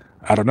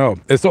I don't know.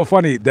 It's so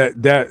funny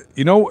that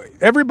you know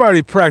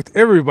everybody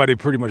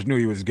pretty much knew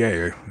he was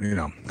gay. You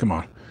know, come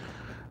on.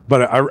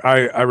 But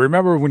I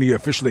remember when he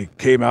officially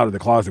came out of the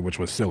closet, which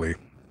was silly.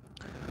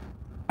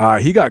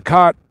 He got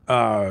caught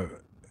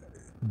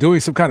doing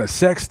some kind of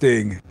sex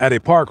thing at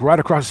a park right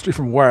across the street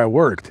from where I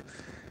worked.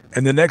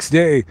 And the next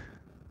day,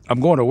 I'm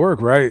going to work,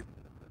 right?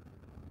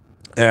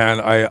 And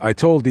I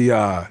told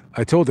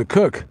the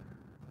cook,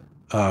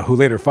 who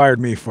later fired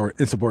me for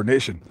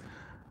insubordination.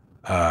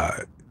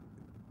 I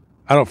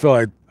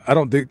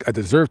don't think I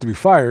deserve to be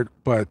fired,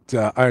 but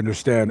I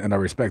understand and I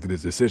respected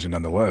his decision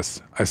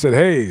nonetheless. I said,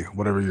 hey,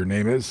 whatever your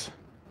name is,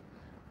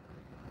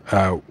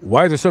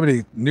 why is there so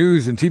many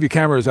news and TV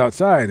cameras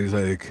outside? He's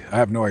like, I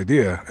have no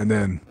idea. And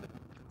then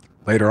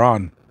later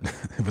on,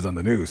 it was on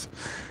the news.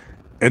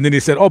 And then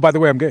he said, oh, by the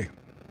way, I'm gay.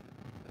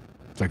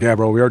 It's like, yeah,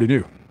 bro, we already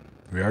knew.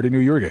 We already knew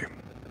you were gay.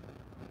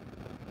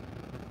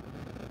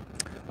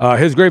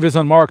 His grave is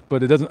unmarked,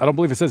 but I don't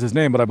believe it says his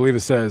name, but I believe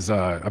it says,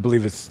 I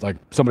believe it's like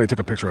somebody took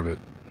a picture of it.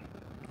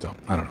 So,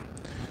 I don't know.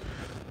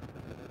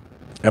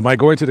 Am I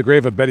going to the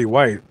grave of Betty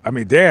White? I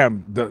mean,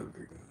 damn.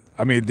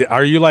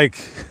 Are you like...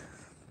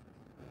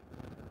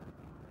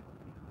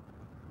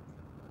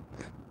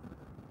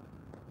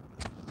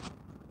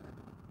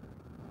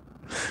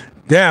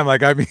 Damn,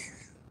 like, I mean...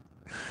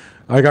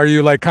 Like, are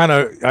you like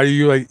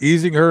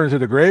easing her into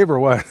the grave or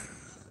what?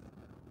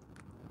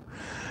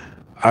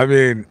 I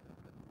mean,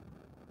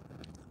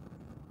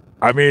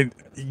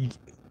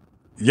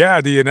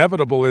 yeah, the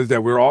inevitable is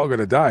that we're all going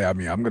to die. I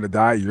mean, I'm going to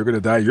die. You're going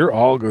to die. You're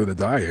all going to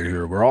die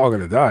here. We're all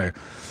going to die.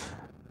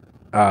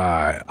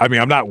 I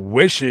mean, I'm not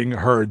wishing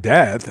her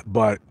death,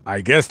 but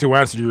I guess to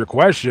answer your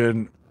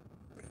question,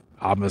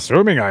 I'm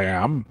assuming I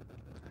am.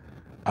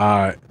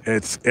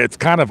 It's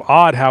kind of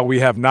odd how we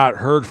have not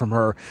heard from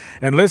her.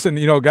 And listen,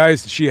 you know,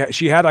 guys, she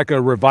had like a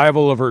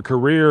revival of her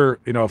career,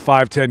 you know,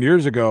 5-10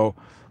 years ago.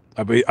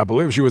 I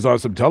believe she was on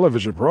some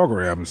television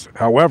programs.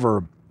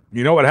 However,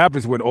 you know what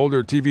happens when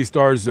older TV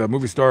stars,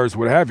 movie stars,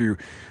 what have you,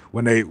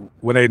 when they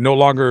no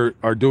longer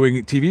are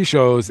doing TV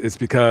shows, it's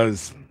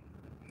because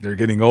they're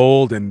getting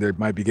old and they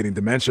might be getting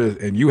dementia.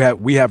 And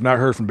we have not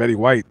heard from Betty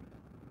White.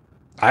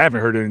 I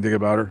haven't heard anything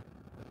about her.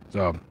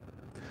 So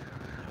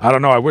I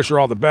don't know. I wish her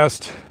all the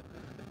best.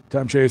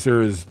 Time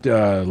Chaser is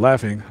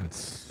laughing.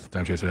 It's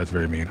Time Chaser. That's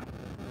very mean.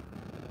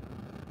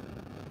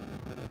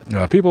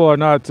 People are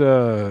not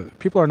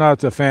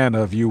a fan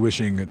of you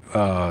wishing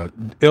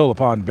ill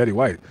upon Betty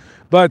White.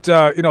 But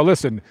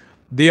listen,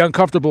 the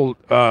uncomfortable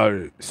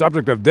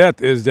subject of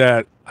death is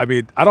that, I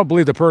mean, I don't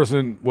believe the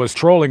person was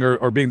trolling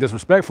or being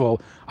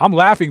disrespectful. I'm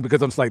laughing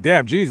because I'm just like,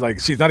 damn, geez, like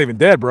she's not even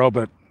dead, bro.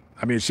 But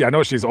I mean, I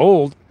know she's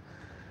old,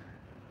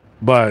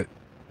 but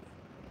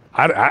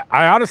I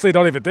honestly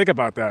don't even think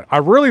about that. I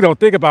really don't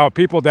think about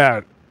people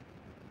that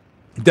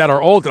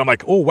are old and I'm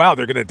like, oh wow,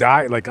 they're gonna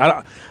die.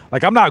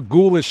 I'm not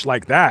ghoulish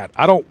like that.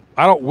 I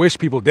don't wish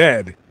people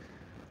dead.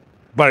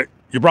 But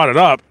you brought it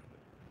up.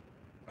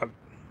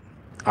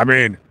 I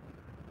mean,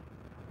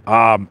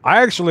 I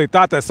actually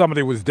thought that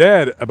somebody was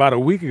dead about a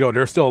week ago.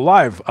 They're still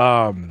alive.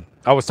 I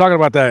was talking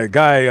about that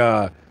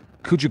guy,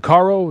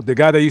 Kujikaro, the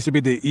guy that used to be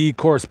the E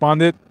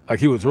correspondent. Like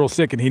he was real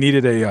sick and he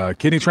needed a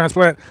kidney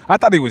transplant. I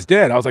thought he was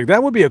dead. I was like,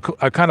 that would be a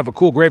kind of a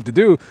cool grave to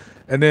do.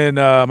 And then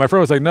my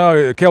friend was like,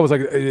 no, Kel was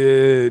like,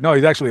 no,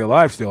 he's actually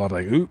alive still. I'm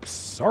like, oops,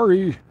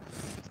 sorry.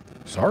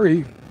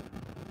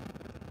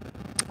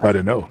 I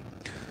didn't know.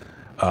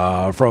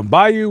 From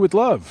Bayou with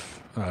love.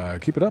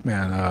 Keep it up,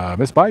 man.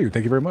 Miss Bayou,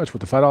 thank you very much for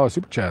the $5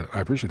 super chat.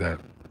 I appreciate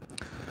that.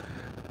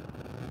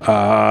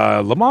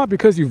 Lamont,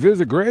 because you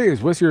visit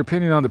graves, what's your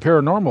opinion on the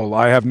paranormal?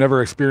 I have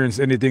never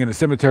experienced anything in a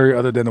cemetery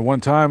other than the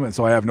one time, and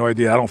so I have no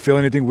idea. I don't feel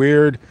anything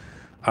weird.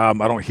 I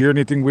don't hear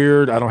anything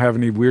weird. I don't have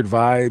any weird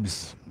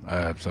vibes.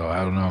 So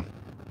I don't know.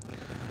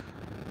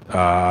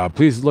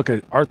 Please look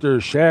at Arthur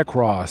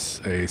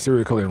Shawcross, a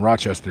serial killer in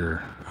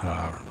Rochester.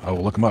 I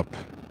will look him up.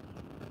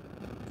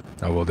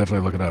 I will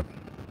definitely look it up.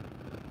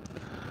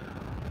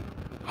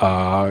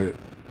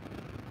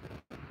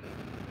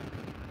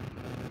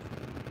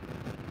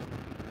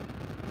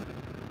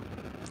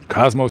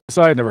 Cosmos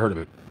Side, never heard of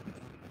it.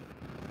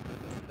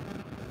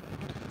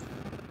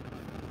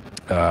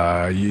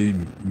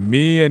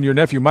 Me and your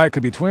nephew Mike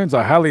could be twins.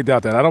 I highly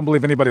doubt that. I don't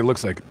believe anybody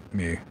looks like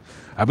me.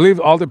 I believe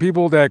all the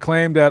people that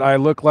claim that I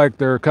look like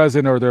their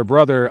cousin or their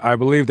brother, I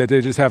believe that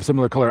they just have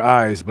similar color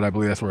eyes, but I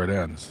believe that's where it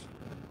ends.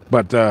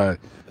 But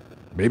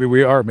maybe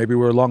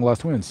we're long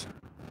lost twins.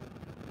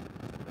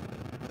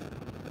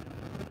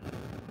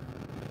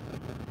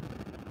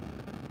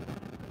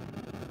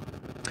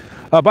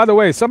 By the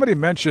way, somebody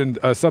mentioned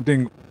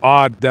something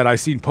odd that I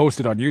seen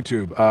posted on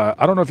YouTube.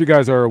 I don't know if you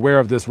guys are aware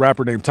of this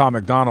rapper named Tom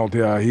McDonald.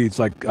 He's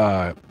like,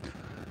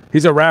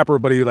 he's a rapper,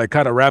 but he like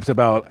kind of raps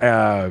about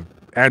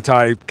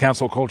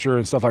anti-cancel culture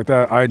and stuff like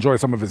that. I enjoy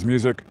some of his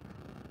music,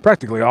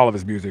 practically all of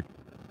his music.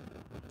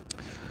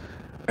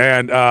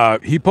 And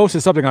he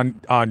posted something on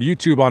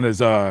YouTube on his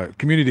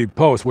community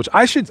post, which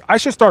I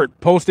should start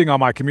posting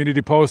on my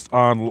community post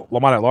on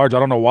Lamont at Large. I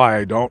don't know why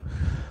I don't.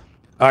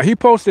 He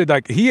posted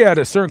like he had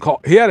a certain call.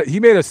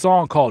 He made a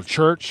song called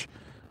Church.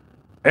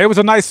 It was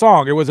a nice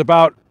song. It was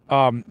about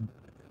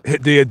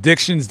the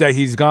addictions that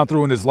he's gone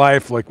through in his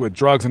life, like with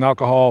drugs and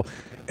alcohol,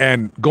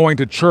 and going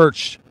to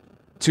church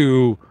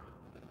to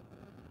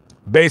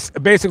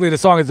basically the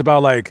song is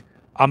about like,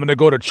 I'm gonna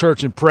go to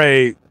church and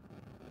pray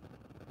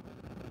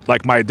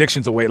like my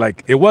addictions away.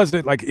 Like it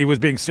wasn't like he was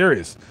being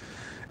serious.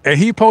 And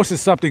he posted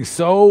something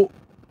so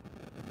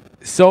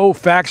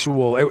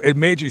factual, it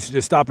made you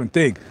just stop and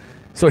think.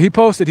 So he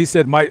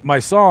said, my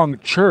song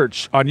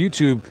Church on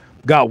YouTube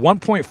got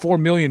 1.4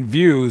 million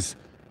views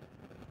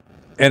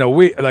in a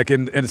week, like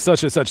in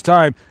such and such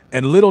time.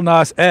 And Lil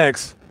Nas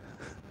X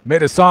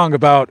made a song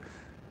about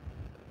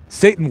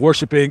Satan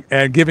worshiping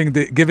and giving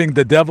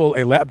the devil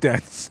a lap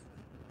dance.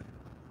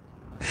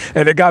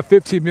 And it got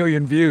 15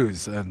 million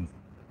views. And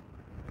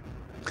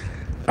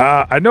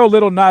I know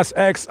Lil Nas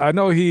X, I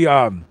know he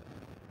had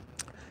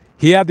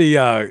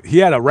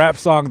a rap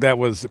song that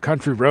was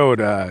Country Road.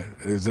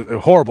 It was a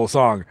horrible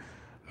song.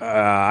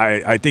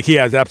 I think he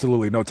has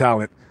absolutely no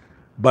talent.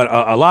 But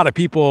a lot of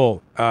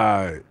people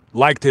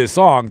liked his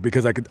song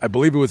because I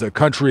believe it was a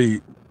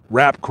country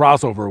rap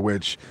crossover,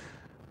 which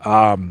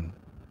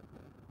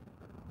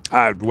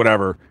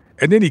whatever.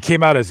 And then he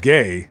came out as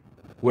gay,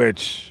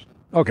 which,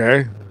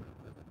 okay,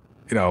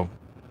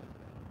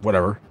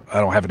 whatever. I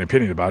don't have an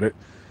opinion about it.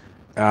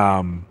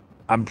 I'm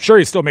sure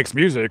he still makes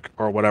music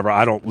or whatever.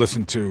 I don't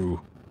listen to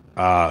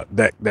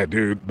that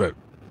dude, but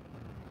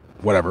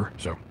whatever.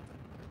 So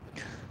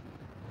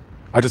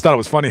I just thought it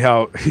was funny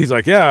how he's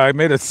like, yeah, I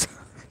made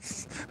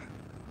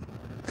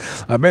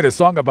a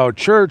song about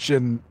church,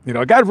 and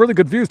I got really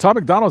good views. Tom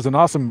McDonald's an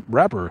awesome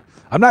rapper.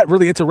 I'm not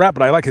really into rap,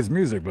 but I like his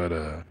music. But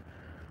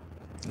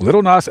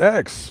Lil Nas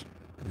X,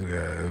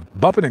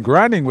 bumping and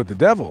grinding with the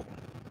devil.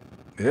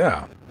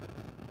 Yeah.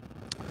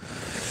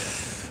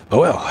 Oh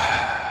well.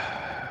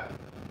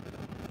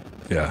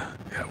 Yeah.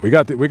 We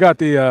got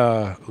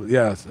the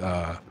yes.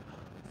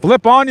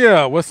 Flip on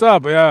ya. What's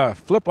up? Yeah,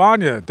 flip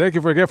on ya. Thank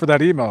you again for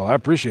that email. I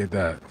appreciate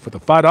that. For the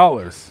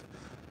 $5.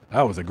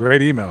 That was a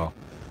great email.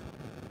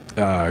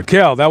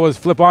 Kale, that was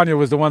Flip on ya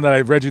was the one that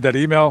I read you that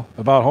email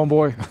about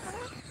Homeboy.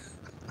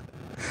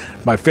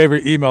 My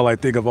favorite email, I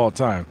think, of all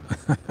time.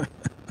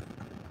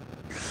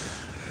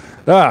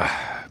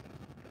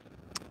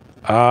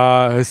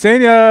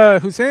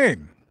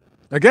 Hussein.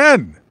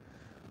 Again.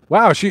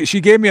 Wow,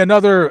 she gave me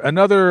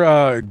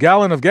another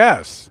gallon of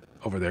gas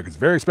over there. It's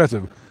very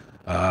expensive.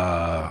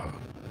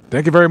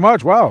 Thank you very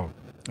much. Wow,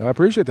 I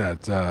appreciate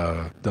that.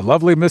 The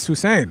lovely Miss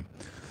Hussein,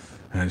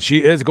 and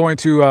she is going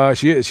to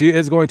she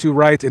is going to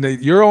write in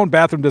your own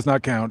bathroom does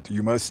not count.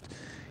 You must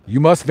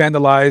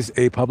vandalize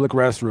a public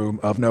restroom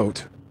of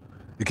note.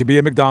 It could be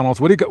a McDonald's.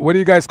 What do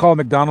you guys call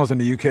McDonald's in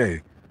the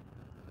UK?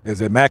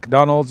 Is it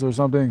McDonald's or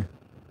something?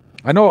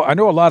 I know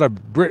a lot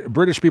of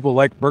British people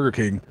like Burger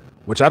King,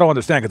 which I don't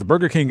understand because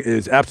Burger King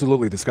is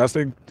absolutely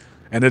disgusting,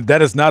 and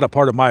that is not a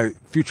part of my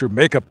future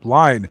makeup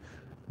line.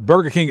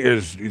 Burger King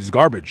is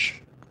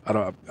garbage. I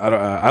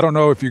don't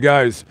know if you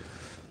guys.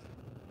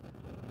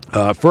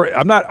 You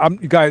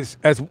guys,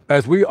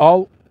 as we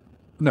all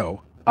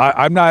know,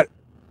 I'm not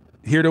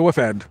here to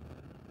offend.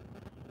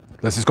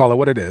 Let's just call it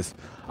what it is.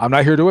 I'm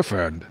not here to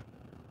offend.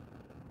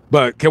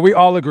 But can we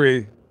all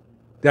agree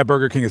that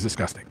Burger King is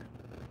disgusting?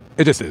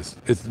 It just is.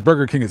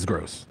 Burger King is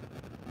gross.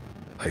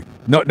 Like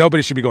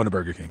nobody should be going to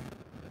Burger King.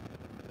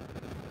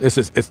 It's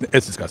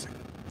disgusting.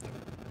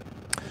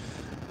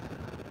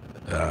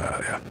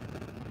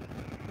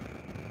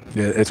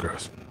 Yeah, it's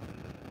gross.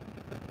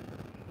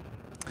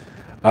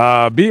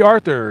 B.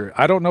 Arthur,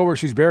 I don't know where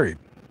she's buried.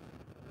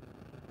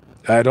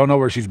 I don't know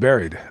where she's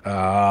buried.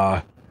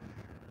 I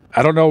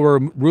don't know where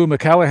Rue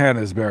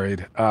McCallahan is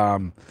buried.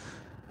 I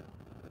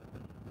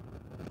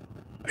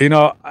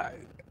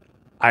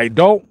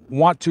don't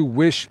want to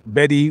wish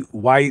Betty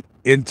White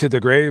into the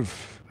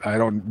grave. I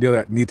don't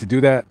need to do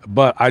that.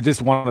 But I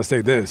just want to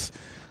say this.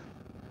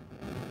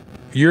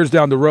 Years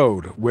down the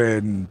road,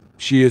 when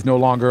she is no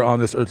longer on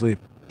this earthly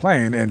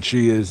plane and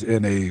she is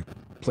in a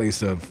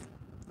place of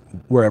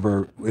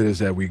wherever it is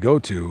that we go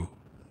to,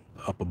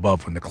 up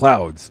above in the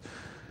clouds.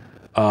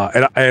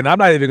 And I'm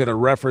not even going to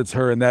reference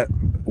her in that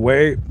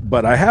way,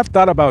 but I have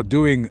thought about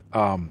doing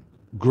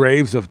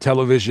graves of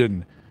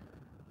television,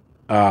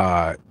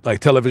 like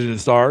television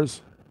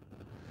stars.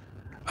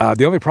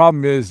 The only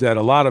problem is that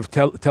a lot of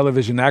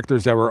television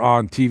actors that were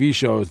on TV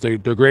shows, their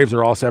graves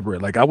are all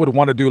separate. Like I would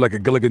want to do like a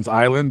Gilligan's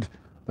Island,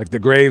 like the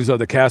graves of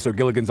the cast of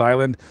Gilligan's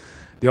Island.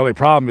 The only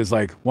problem is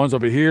like one's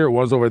over here,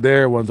 one's over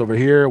there, one's over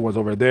here, one's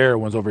over there,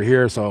 one's over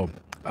here. So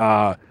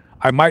I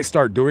might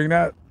start doing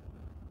that.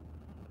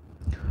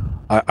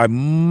 I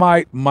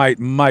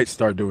might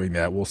start doing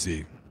that. We'll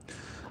see.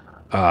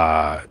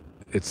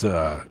 It's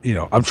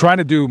I'm trying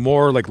to do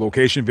more like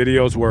location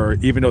videos where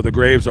even though the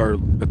graves are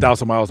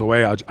 1,000 miles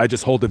away, I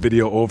just hold the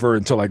video over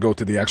until I go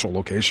to the actual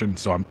location.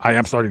 So I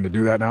am starting to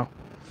do that now.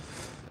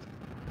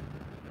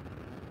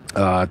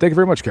 Thank you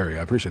very much, Carrie.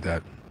 I appreciate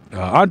that.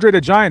 Andre the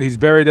Giant, he's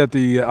buried at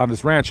on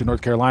this ranch in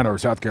North Carolina or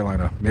South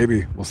Carolina.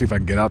 Maybe we'll see if I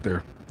can get out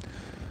there.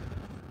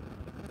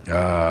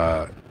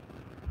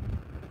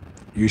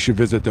 You should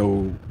visit the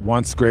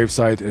once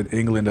gravesite in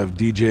England of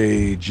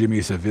DJ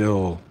Jimmy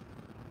Savile.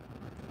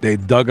 They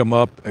dug him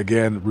up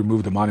again,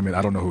 removed the monument.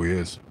 I don't know who he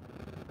is.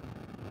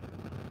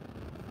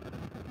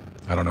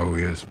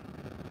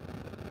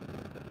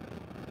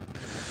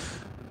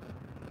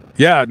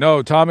 Yeah,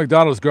 no, Tom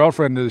McDonald's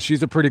girlfriend,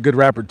 she's a pretty good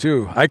rapper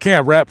too. I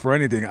can't rap for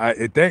anything.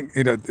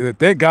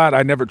 Thank God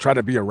I never tried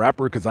to be a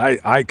rapper because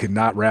I could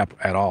not rap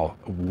at all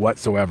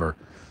whatsoever.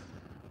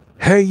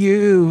 Hey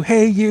you.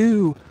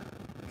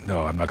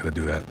 No, I'm not gonna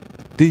do that.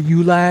 Do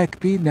you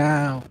like me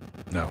now?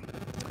 No.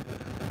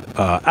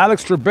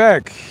 Alex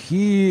Trebek,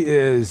 he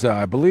is,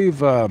 I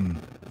believe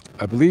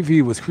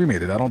he was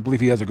cremated. I don't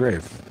believe he has a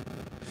grave.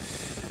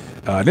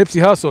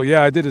 Nipsey Hussle,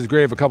 yeah, I did his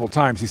grave a couple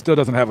times. He still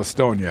doesn't have a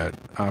stone yet.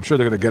 I'm sure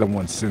they're going to get him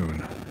one soon.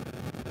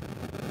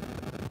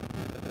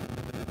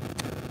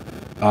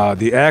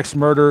 The axe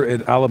murder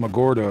in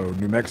Alamogordo,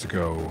 New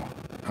Mexico.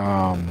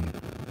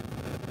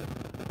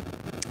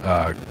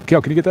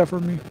 Kel, can you get that for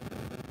me?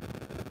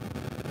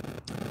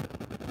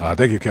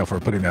 Thank you, Kel, for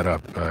putting that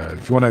up.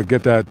 If you want to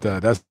get that,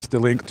 that's the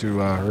link to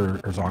her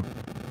song.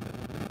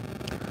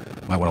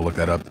 Might want to look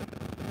that up.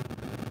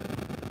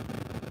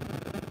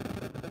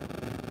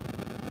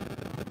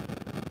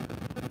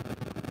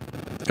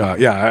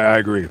 Yeah, I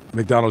agree.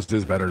 McDonald's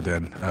is better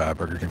than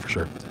Burger King for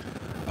sure.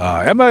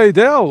 Emma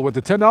Adele with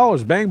the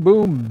 $10. Bang,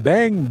 boom,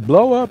 bang,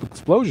 blow up,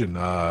 explosion.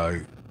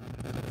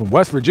 From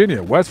West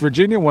Virginia. West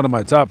Virginia, one of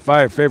my top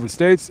 5 favorite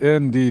states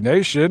in the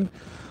nation.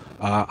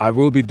 I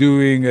will be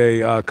doing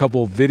a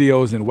couple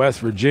videos in West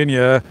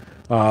Virginia.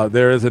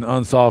 There is an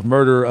unsolved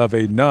murder of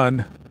a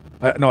nun.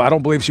 No, I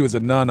don't believe she was a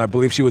nun. I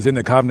believe she was in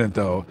the convent,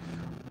 though.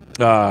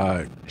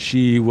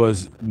 She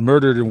was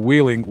murdered in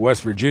Wheeling,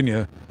 West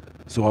Virginia.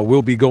 So I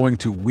will be going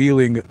to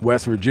Wheeling,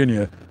 West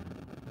Virginia,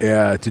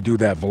 to do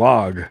that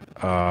vlog.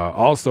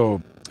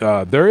 Also,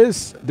 there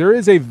is a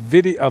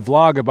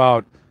vlog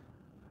about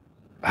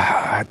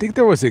I think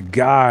there was a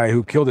guy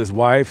who killed his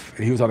wife,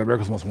 and he was on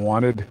America's Most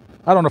Wanted.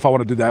 I don't know if I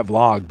want to do that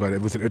vlog, but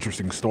it was an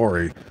interesting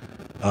story.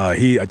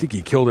 I think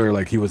he killed her.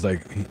 Like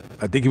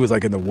I think he was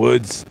like in the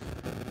woods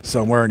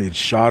somewhere, and he'd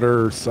shot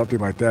her or something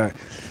like that.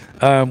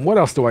 What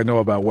else do I know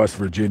about West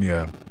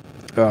Virginia?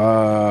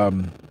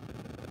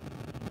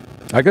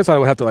 I guess I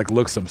would have to like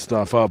look some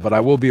stuff up, but I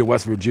will be in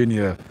West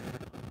Virginia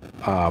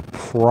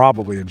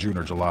probably in June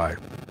or July.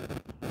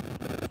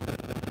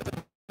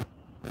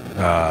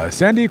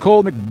 Sandy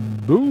Cole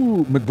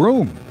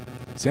McBroom.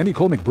 Sandy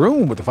Cole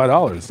McBroom with the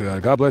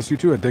 $5. God bless you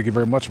too, and thank you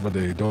very much for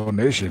the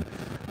donation.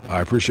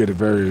 I appreciate it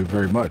very,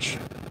 very much.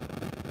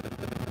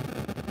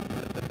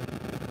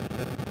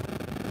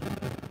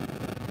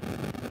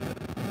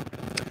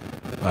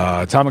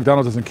 Tom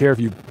McDonald doesn't care if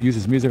you use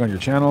his music on your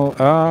channel.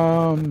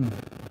 I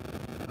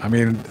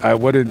mean, I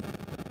wouldn't.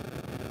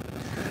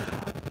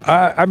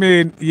 I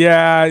mean,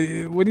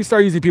 yeah. When you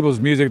start using people's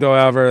music, though,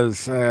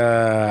 Alvarez,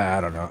 I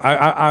don't know.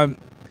 I'm,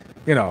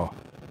 you know,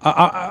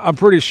 I'm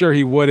pretty sure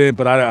he wouldn't,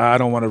 but I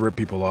don't want to rip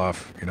people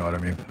off. You know what I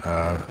mean?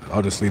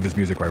 I'll just leave his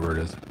music right where it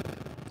is.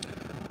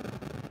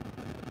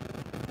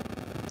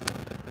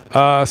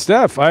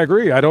 Steph, I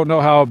agree. I don't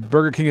know how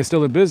Burger King is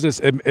still in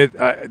business.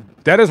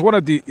 That is one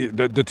of the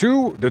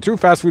two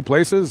fast food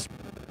places.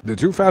 The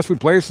two fast food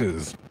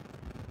places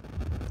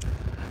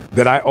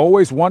that I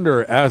always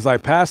wonder as I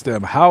pass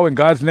them, how in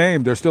God's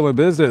name they're still in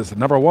business.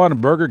 Number one,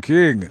 Burger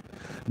King.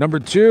 Number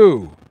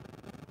two,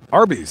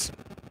 Arby's.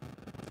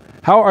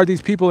 How are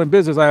these people in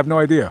business? I have no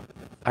idea.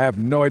 I have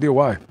no idea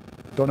why.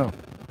 Don't know.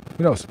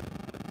 Who knows?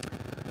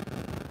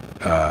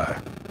 Yeah,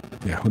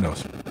 who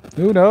knows?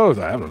 Who knows?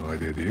 I have no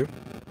idea, do you?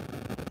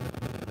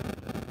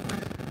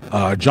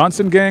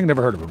 Johnson Gang,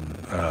 never heard of them.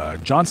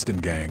 Johnston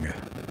Gang.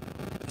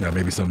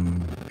 Maybe some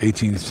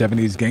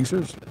 1870s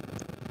gangsters.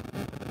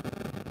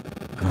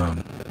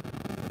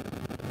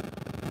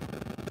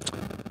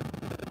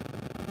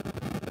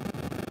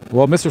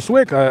 Well, Mr.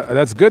 Swick,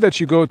 that's good that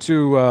you go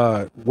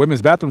to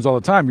women's bathrooms all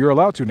the time. You're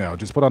allowed to now.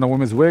 Just put on a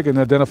women's wig and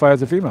identify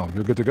as a female.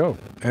 You're good to go.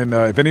 And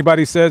if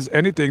anybody says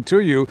anything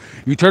to you,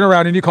 you turn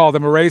around and you call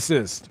them a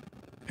racist.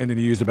 And then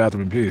you use the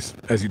bathroom in peace,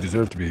 as you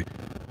deserve to be.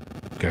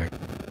 Okay.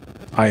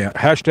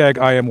 Hashtag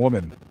I am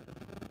woman.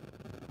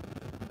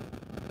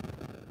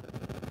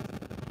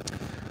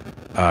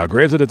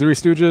 Graves of the Three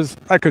Stooges.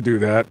 I could do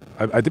that.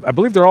 I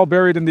believe they're all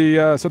buried in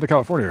the Southern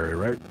California area,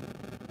 right?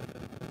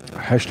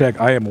 Hashtag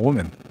I am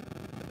woman.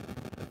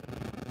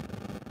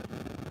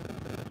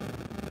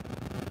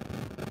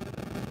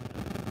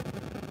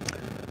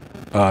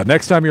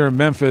 Next time you're in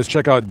Memphis,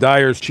 check out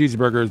Dyer's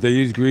Cheeseburgers. They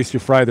use grease to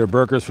fry their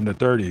burgers from the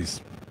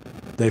 30s.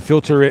 They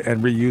filter it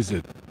and reuse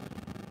it.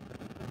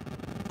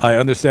 I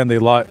understand they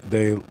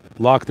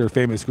lock their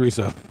famous grease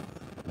up.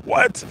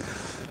 What?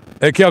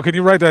 Hey, Kel, can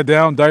you write that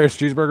down? Dyer's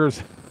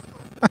Cheeseburgers?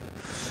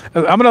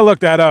 I'm gonna look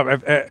that up.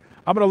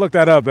 I'm gonna look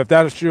that up. If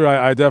that is true,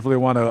 I definitely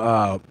want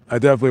to. I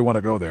definitely want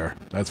to go there.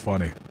 That's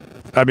funny.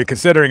 I mean,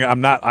 considering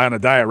I'm not on a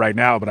diet right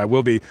now, but I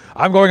will be.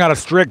 I'm going on a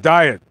strict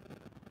diet.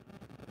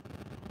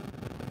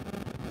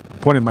 I'm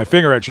pointing my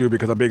finger at you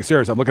because I'm being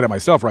serious. I'm looking at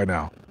myself right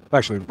now.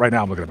 Actually, right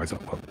now I'm looking at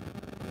myself.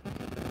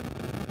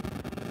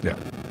 Yeah.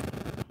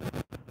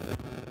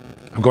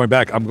 I'm going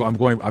back. I'm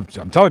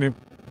telling you.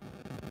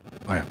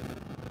 I am.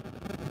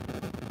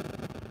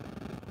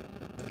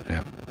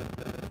 Yeah.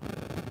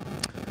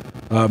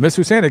 Miss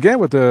Hussein again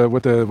with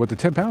the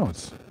 10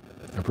 pounds.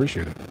 I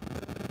appreciate it.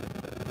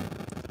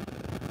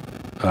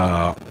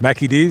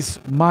 Mackie D's.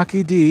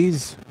 Mackie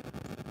D's.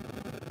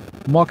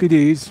 Mackie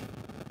D's.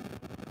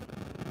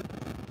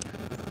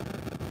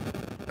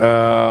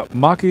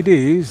 Mackie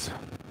D's.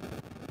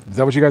 Is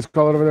that what you guys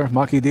call it over there?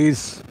 Mackie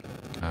D's?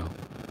 Oh.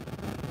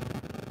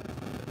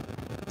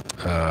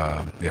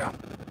 Yeah.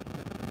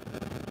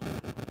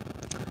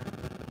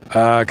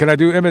 Can I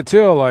do Emmett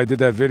Till? I did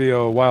that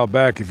video a while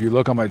back. If you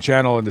look on my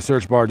channel in the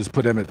search bar, just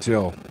put Emmett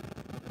Till.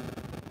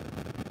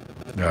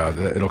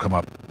 It'll come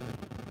up.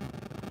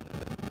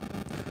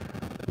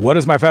 What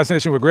is my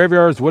fascination with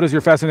graveyards? What is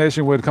your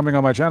fascination with coming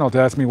on my channel to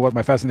ask me what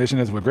my fascination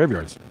is with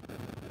graveyards?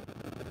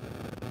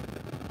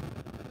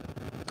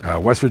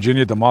 West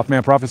Virginia, the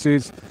Mothman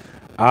prophecies.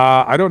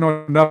 I don't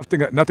know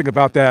nothing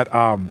about that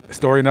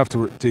story enough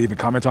to even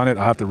comment on it.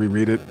 I'll have to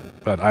reread it,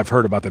 but I've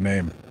heard about the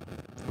name.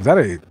 Was that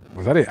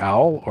a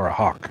owl or a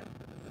hawk?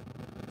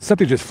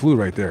 Something just flew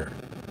right there.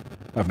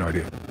 I have no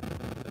idea.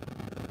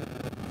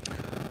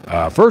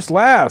 First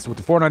last with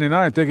the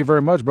 $4.99. Thank you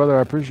very much, brother.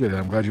 I appreciate it.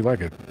 I'm glad you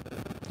like it.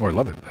 Or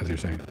love it, as you're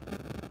saying.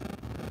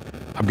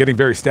 I'm getting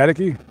very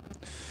staticky.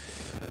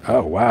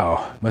 Oh,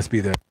 wow. Must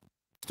be the...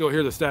 Still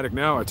hear the static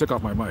now? I took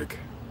off my mic.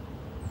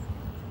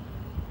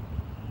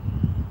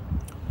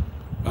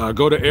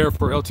 Go to air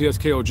for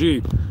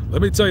LTSKOG.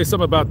 Let me tell you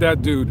something about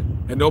that dude,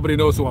 and nobody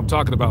knows who I'm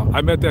talking about.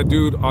 I met that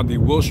dude on the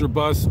Wilshire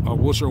bus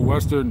on Wilshire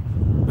Western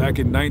back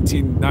in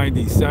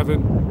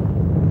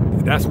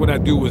 1997. That's when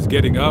that dude was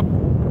getting up.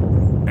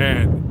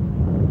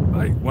 And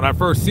like when I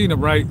first seen him,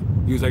 right,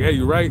 he was like, "Hey,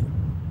 you right?"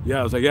 Yeah,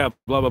 I was like, "Yeah,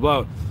 blah, blah,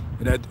 blah."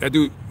 And that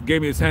dude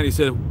gave me his hand. He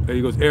said,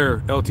 he goes, "Air,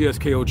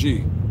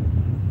 LTSKOG."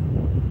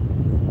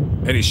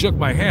 and he shook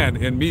my hand,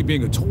 and me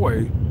being a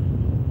toy,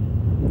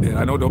 and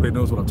I know nobody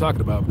knows what I'm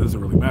talking about, but it doesn't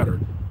really matter.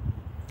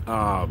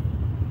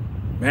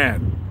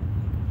 Man,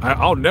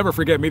 I'll never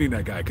forget meeting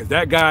that guy, because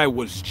that guy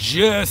was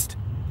just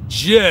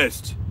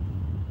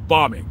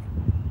bombing.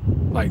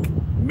 Like,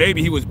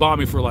 maybe he was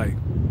bombing for like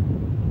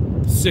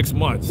 6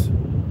 months,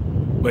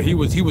 but he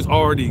was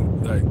already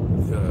like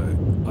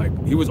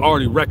he was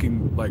already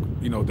wrecking, like,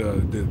 you know,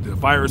 the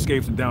fire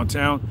escapes in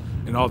downtown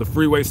and all the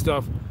freeway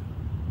stuff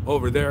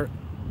over there.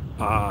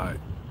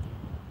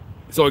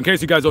 So in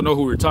case you guys don't know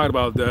who we're talking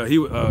about,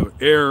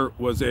 Air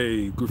was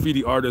a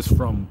graffiti artist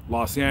from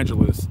Los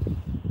Angeles,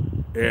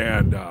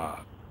 and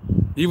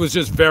he was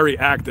just very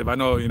active. I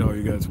know, you know,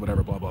 you guys,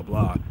 whatever, blah, blah,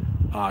 blah.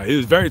 He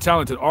was a very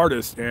talented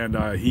artist, and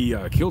he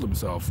killed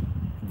himself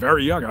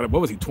very young.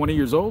 What was he, 20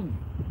 years old?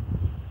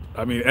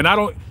 I mean, and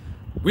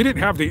we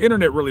didn't have the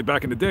internet really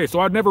back in the day, so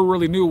I never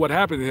really knew what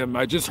happened to him.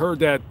 I just heard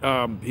that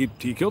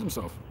he killed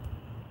himself.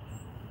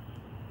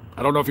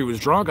 I don't know if he was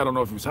drunk. I don't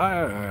know if he was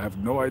high. I have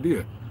no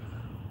idea.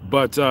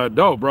 But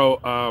no,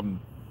 bro.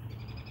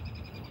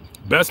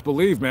 Best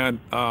believe, man.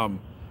 And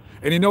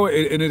you know,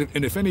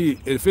 and if any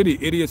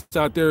idiots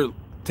out there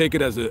take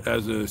it as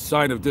a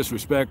sign of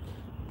disrespect,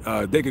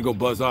 they could go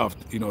buzz off.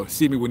 You know,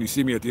 see me when you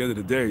see me at the end of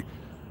the day.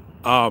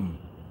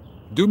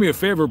 Do me a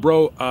favor,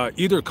 bro.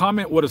 Either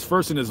comment what his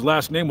first and his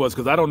last name was,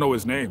 because I don't know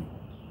his name.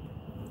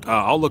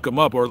 I'll look him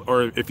up,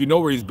 or if you know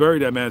where he's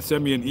buried at, man,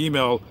 send me an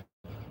email,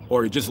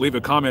 or just leave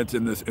a comment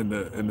in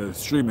the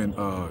stream, and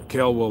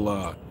Kale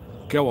will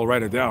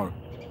write it down.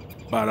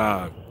 But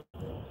I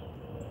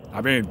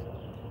mean,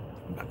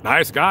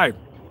 nice guy.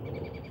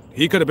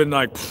 He could have been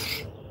like,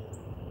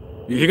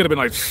 he could have been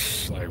like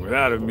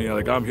without me,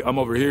 like I'm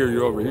over here,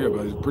 you're over here.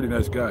 But he's a pretty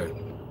nice guy,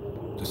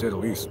 to say the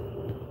least.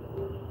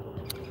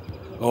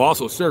 Oh,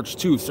 also Search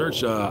too.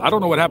 Search. I don't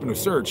know what happened to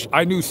Search.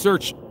 I knew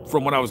Search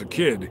from when I was a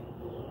kid.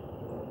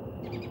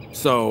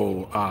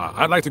 So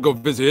I'd like to go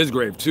visit his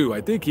grave too.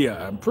 I think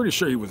I'm pretty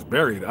sure he was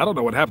buried. I don't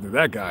know what happened to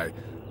that guy.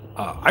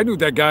 I knew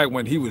that guy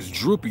when he was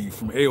Droopy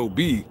from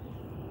AOB,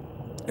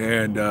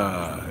 and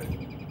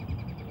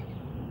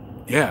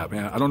yeah,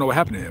 man, I don't know what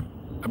happened to him.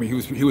 I mean,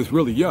 he was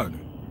really young.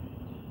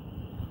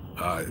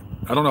 I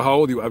don't know how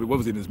old he was. What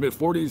was he, in his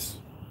mid-40s?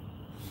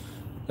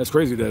 That's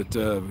crazy that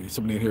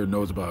somebody in here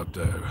knows about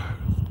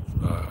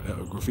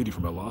graffiti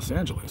from Los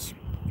Angeles.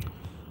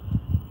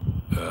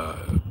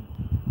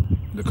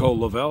 Nicole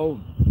Lavelle,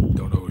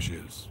 don't know who she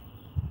is.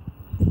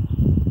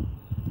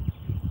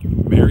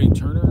 Mary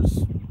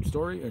Turner's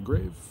story and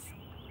grave.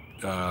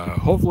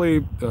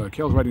 Hopefully,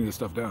 Kale's writing this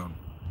stuff down.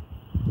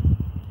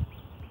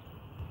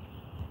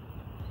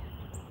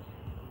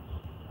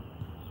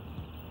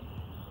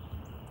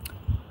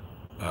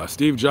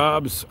 Steve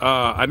Jobs,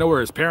 I know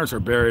where his parents are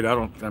buried.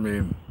 I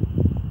mean,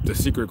 the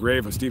secret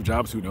grave of Steve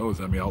Jobs, who knows?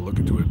 I mean, I'll look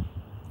into it.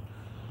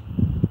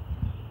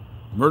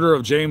 Murder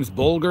of James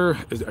Bulger.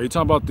 Are you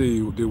talking about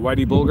the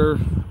Whitey Bulger?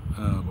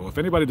 Well, if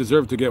anybody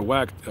deserved to get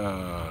whacked,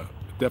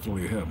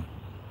 definitely him.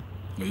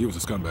 Yeah, he was a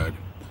scumbag.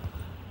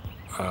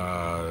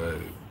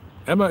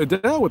 Emma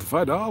Adele with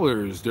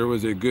 $5. There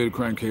was a good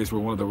crime case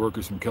where one of the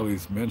workers from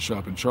Kelly's men's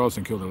shop in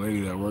Charleston killed a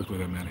lady that worked with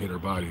him and hit her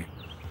body.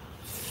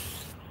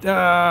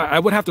 I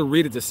would have to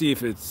read it to see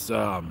if it's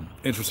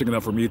interesting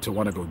enough for me to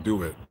want to go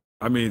do it.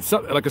 I mean,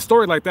 like a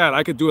story like that,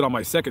 I could do it on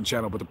my second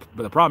channel, but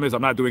the problem is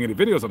I'm not doing any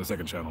videos on the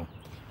second channel.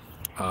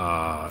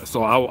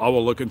 So I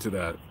will look into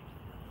that.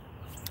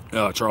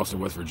 Charleston,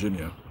 West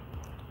Virginia.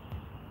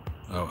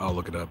 I'll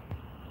look it up.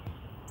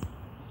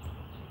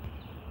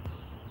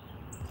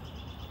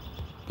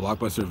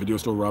 Blockbuster video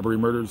store robbery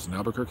murders in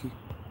Albuquerque.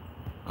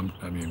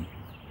 I mean,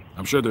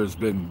 I'm sure there's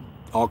been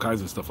all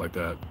kinds of stuff like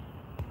that.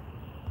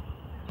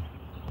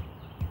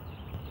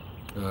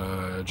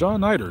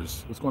 John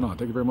Niders, what's going on?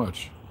 Thank you very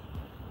much.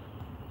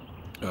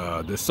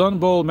 The Sun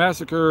Bowl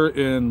massacre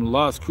in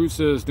Las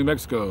Cruces, New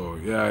Mexico.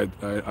 Yeah,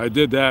 I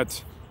did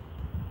that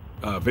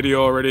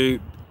video already.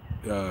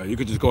 You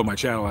could just go on my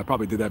channel. I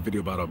probably did that video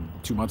about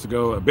 2 months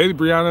ago. Baby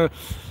Brianna,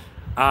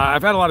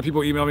 I've had a lot of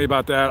people email me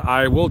about that.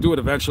 I will do it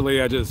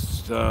eventually. I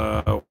just,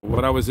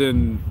 when I was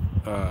in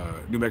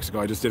New Mexico,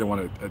 I just didn't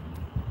want to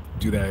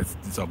do that.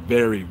 It's a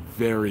very,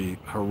 very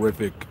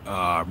horrific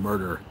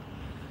murder.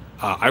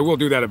 I will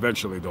do that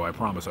eventually, though. I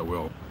promise I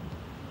will.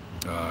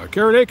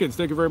 Karen Akins,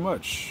 thank you very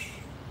much.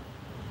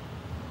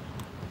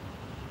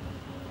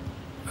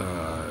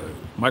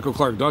 Michael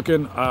Clark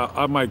Duncan,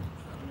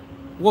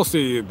 we'll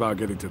see about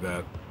getting to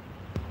that.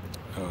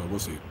 We'll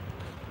see.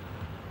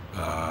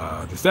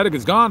 The static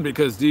is gone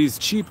because these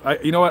cheap,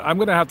 you know what, I'm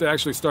going to have to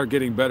actually start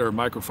getting better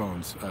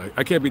microphones.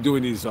 I can't be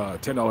doing these $10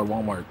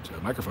 Walmart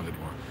microphones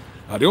anymore.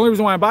 The only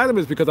reason why I buy them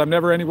is because I'm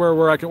never anywhere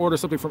where I can order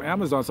something from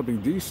Amazon,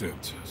 something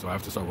decent. So I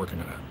have to start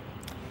working on that.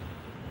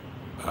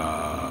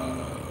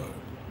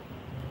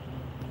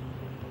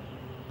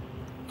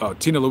 Oh,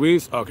 Tina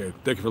Louise? Okay,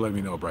 thank you for letting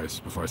me know, Bryce,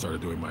 before I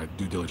started doing my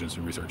due diligence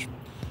and research.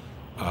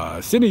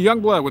 Sydney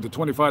Youngblood with the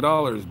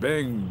 $25.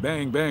 Bang,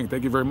 bang, bang.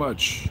 Thank you very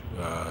much.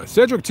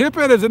 Cedric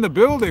Tippett is in the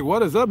building.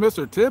 What is up,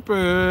 Mr.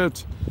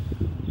 Tippett?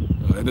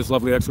 And this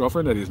lovely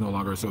ex-girlfriend that he's no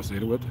longer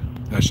associated with.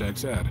 Hashtag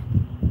sad.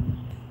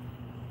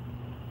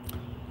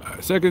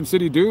 Second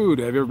City Dude,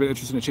 have you ever been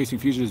interested in chasing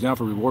fugitives down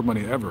for reward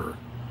money ever?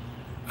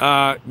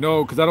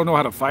 No, because I don't know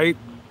how to fight.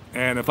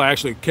 And if I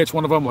actually catch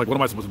one of them, like, what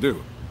am I supposed to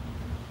do?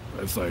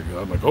 It's like,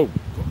 I'm like, oh.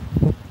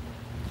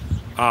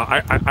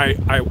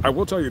 I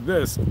will tell you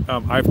this.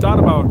 I've thought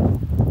about,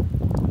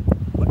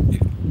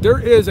 there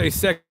is a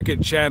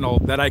second channel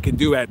that I can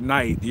do at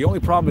night. The only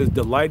problem is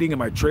the lighting in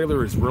my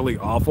trailer is really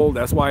awful.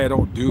 That's why I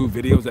don't do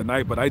videos at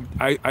night. But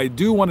I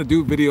do want to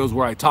do videos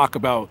where I talk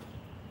about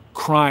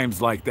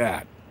crimes like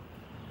that.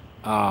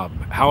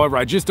 However,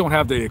 I just don't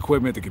have the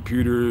equipment, the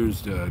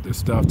computers, the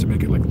stuff to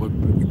make it like look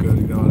good.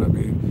 You know what I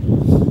mean?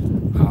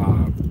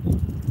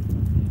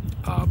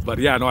 But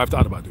yeah, no, I've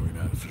thought about doing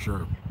that for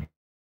sure.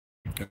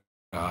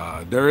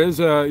 There is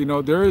a, you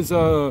know, there is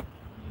a,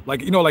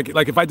 like, you know, like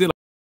if I did like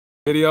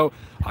a video,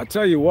 I'll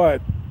tell you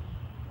what,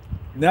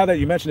 now that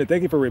you mentioned it,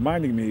 thank you for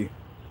reminding me.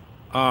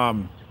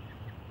 I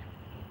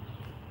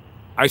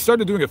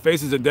started doing a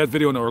Faces in Death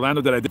video in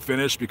Orlando that I did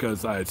finish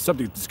because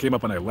something just came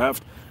up and I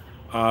left.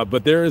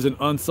 But there is an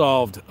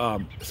unsolved,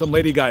 some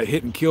lady got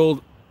hit and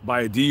killed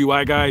by a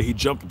DUI guy. He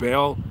jumped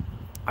bail.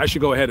 I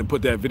should go ahead and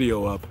put that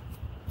video up.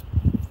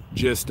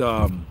 Just,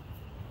 yeah,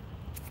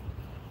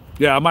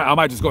 I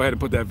might just go ahead and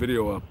put that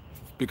video up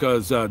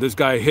because this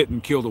guy hit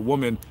and killed a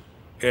woman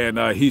and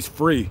he's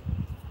free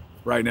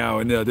right now.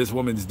 And this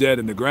woman's dead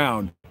in the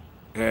ground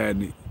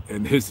and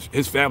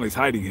his family's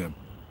hiding him.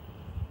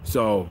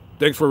 So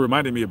thanks for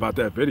reminding me about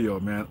that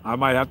video, man. I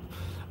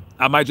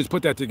might just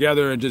put that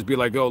together and just be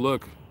like, oh,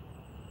 look,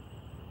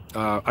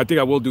 I think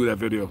I will do that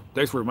video.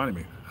 Thanks for reminding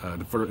me.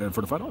 And for the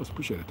 $5,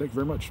 appreciate it. Thank you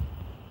very much.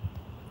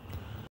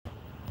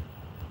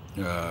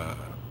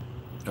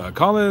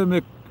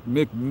 Colin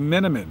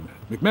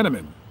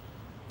McMenamin.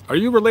 Are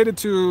you related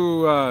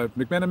to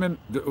McMenamin?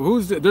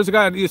 There's a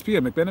guy on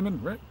ESPN,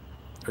 McMenamin, right?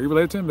 Are you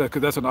related to him?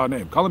 Because that's an odd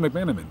name. Colin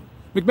McMenamin.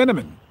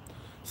 McMenamin.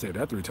 Say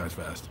that 3 times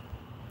fast.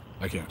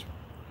 I can't.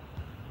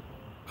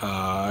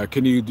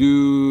 Can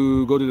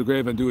you go to the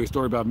grave and do a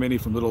story about Minnie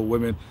from Little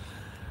Women?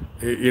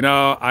 You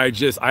know, I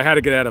had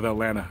to get out of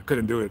Atlanta.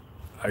 Couldn't do it.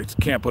 I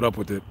can't put up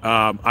with it.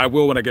 I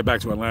will when I get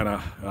back to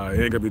Atlanta. It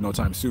ain't gonna be no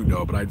time soon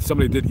though. But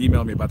somebody did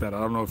email me about that. I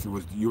don't know if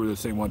you were the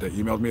same one that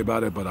emailed me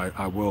about it, but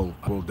I will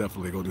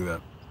definitely go do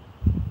that.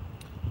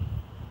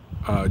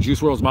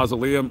 Juice WRLD's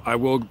Mausoleum. I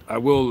will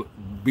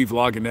be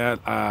vlogging that.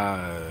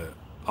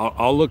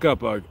 I'll look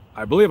up.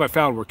 I believe I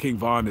found where King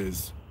Von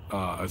is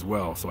as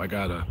well. So I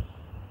gotta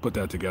put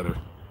that together.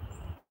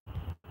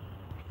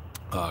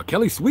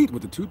 Kelly Sweet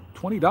with the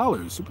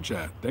 $20 super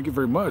chat. Thank you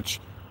very much,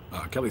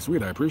 Kelly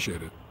Sweet. I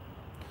appreciate it.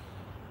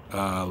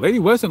 Lady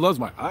Weston loves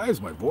my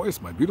eyes, my voice,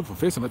 my beautiful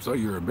face and lips. Oh,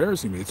 you're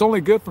embarrassing me. It's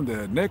only good from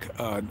the neck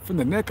up. From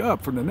the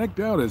neck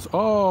down is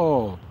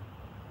all.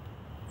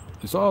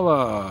 It's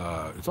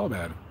all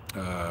bad.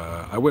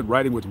 I went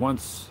riding with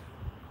once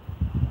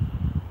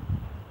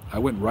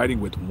in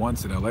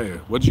LA.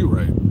 What'd you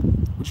write?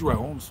 What'd you write,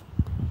 Holmes?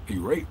 Hey,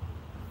 you write?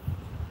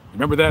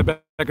 Remember that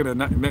back in the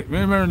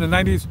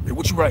 90s? Hey,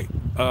 what you write?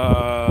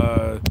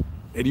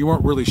 And you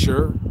weren't really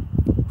sure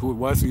who it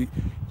was, and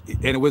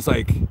it was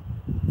like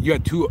you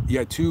had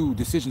two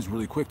decisions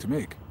really quick to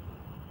make.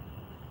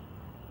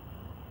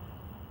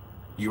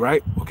 You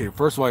right? Okay,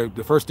 first of all,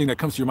 the first thing that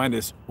comes to your mind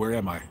is, where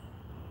am I?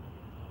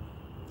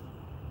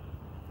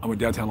 I'm in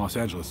downtown Los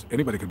Angeles.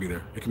 Anybody could be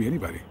there. It could be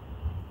anybody.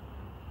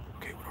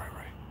 Okay, what do I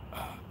write?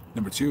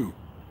 Number 2,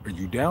 are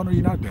you down or are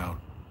you not down?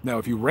 Now,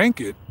 if you rank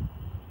it,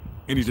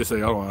 and you just say, I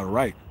don't know how to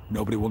write,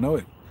 nobody will know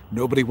it.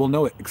 Nobody will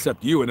know it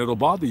except you, and it'll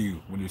bother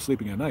you when you're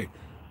sleeping at night.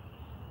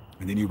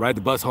 And then you ride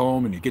the bus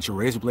home, and you get your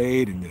razor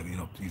blade, and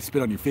you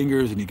spit on your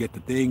fingers, and you get the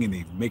thing, and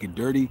you make it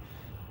dirty.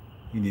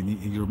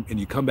 And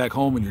you come back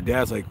home, and your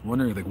dad's like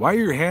wondering, like, why are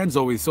your hands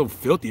always so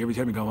filthy every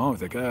time you come home?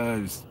 It's like,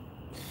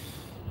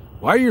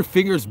 why are your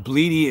fingers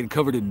bleedy and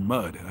covered in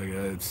mud? Like,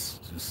 it's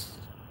just,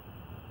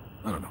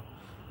 I don't know.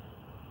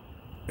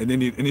 And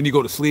then you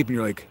go to sleep, and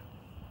you're like,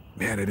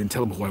 man, I didn't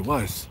tell him who I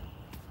was.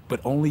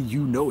 But only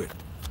you know it.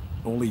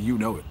 Only you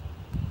know it.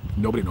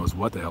 Nobody knows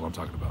what the hell I'm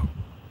talking about.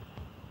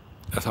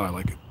 That's how I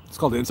like it. It's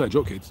called the inside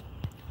joke, kids.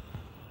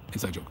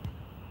 Inside joke.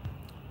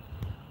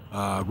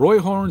 Roy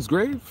Horn's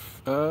grave?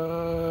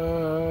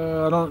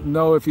 I don't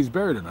know if he's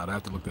buried or not. I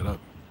have to look that up.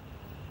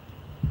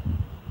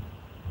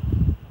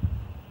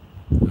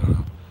 I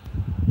don't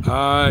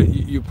know.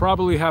 You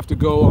probably have to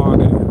go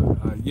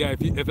on. Yeah,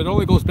 if it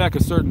only goes back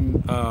a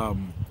certain.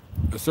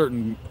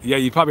 Yeah,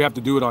 you probably have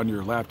to do it on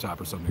your laptop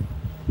or something.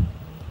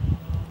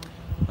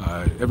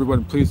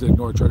 Everyone, please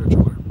ignore Treasure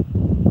Troller.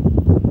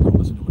 Don't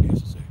listen to what he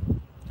has to say.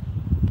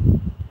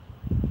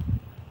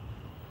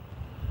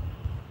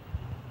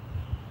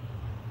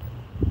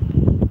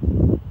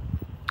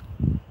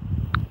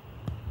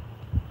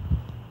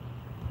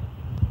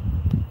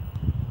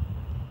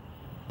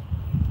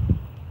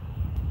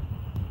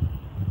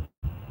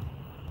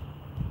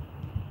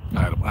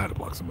 I had to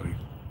block somebody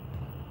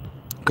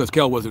because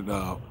Kel wasn't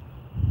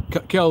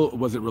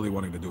really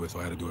wanting to do it, so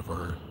I had to do it for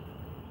her.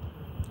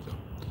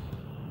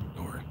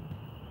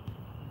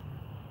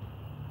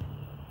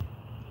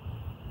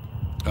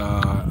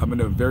 I'm in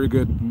a very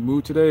good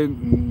mood today.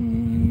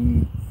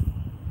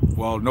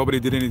 Well, nobody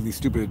did anything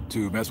stupid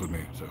to mess with me,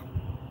 so.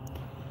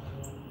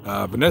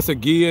 Vanessa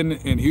Guillen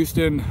in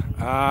Houston,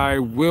 I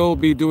will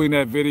be doing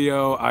that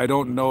video. I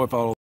don't know if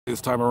I'll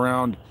this time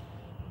around.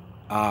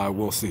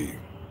 We'll see.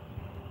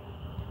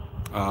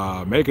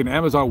 Make an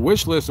Amazon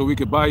wish list so we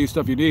could buy you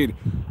stuff you need.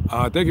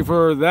 Thank you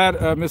for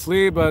that, Miss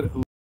Lee, but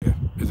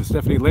is it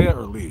Stephanie Leah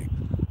or Lee?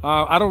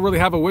 I don't really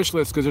have a wish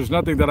list because there's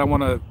nothing that I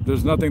want to,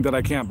 there's nothing that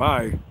I can't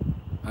buy.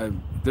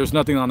 There's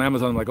nothing on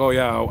Amazon I'm like, oh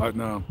yeah,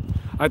 no.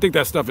 I think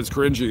that stuff is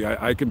cringy.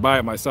 I can buy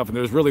it myself, and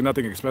there's really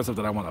nothing expensive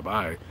that I want to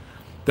buy.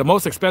 The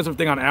most expensive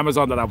thing on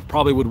Amazon that I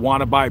probably would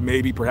want to buy,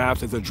 maybe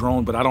perhaps, is a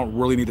drone, but I don't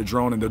really need a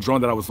drone. And the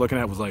drone that I was looking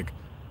at was like,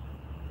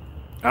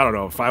 I don't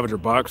know,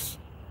 $500.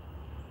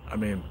 I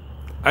mean,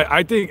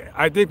 I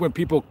think when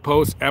people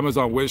post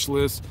Amazon wish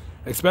lists,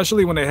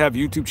 especially when they have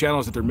YouTube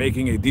channels that they're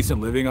making a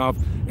decent living off,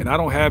 and I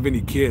don't have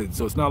any kids,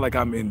 so it's not like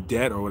I'm in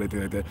debt or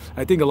anything like that.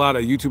 I think a lot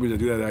of YouTubers that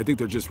do that, I think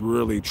they're just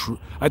really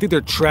I think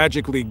they're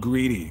tragically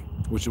greedy,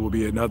 which will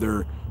be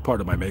another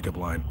part of my makeup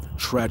line.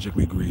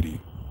 Tragically greedy.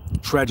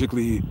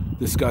 Tragically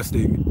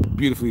disgusting,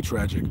 beautifully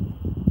tragic.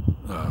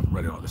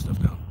 Writing all this stuff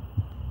down.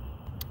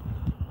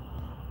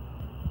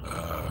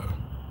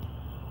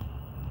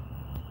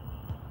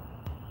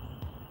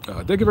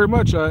 Thank you very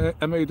much,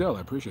 M.A. Dell.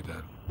 I appreciate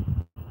that.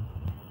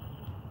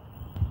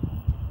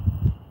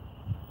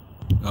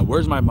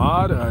 Where's my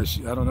mod? I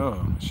don't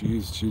know.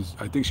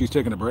 I think she's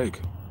taking a break.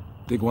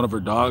 I think one of her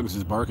dogs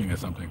is barking at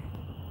something.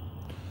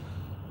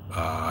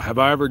 Have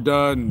I ever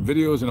done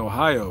videos in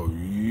Ohio?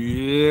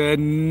 Yeah,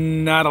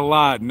 not a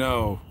lot,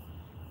 no.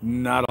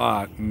 Not a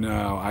lot,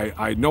 no.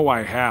 I know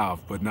I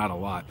have, but not a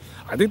lot.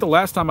 I think the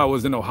last time I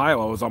was in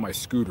Ohio, I was on my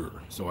scooter,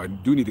 so I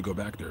do need to go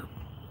back there.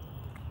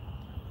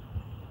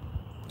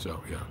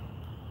 So, yeah.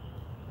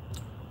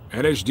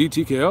 NHD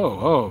TKO,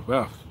 oh,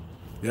 well.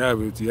 Yeah,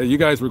 you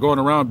guys were going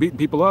around beating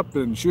people up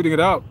and shooting it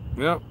out.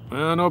 Yep, I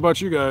don't know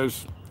about you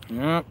guys.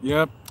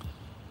 Yep.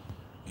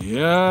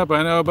 Yep,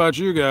 I know about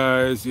you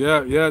guys. Yeah,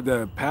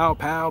 the pow,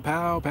 pow,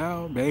 pow,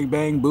 pow, bang,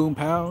 bang, boom,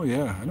 pow.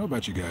 Yeah, I know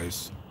about you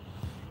guys.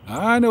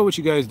 I know what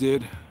you guys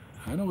did.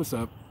 I know what's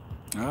up.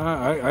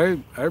 I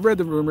read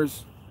the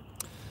rumors.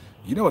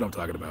 You know what I'm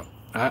talking about.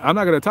 I'm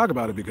not going to talk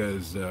about it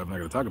because I'm not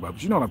going to talk about it,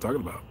 but you know what I'm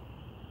talking about.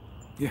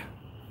 Yeah.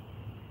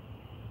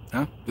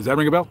 Huh? Does that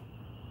ring a bell?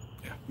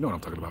 Yeah, you know what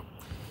I'm talking about.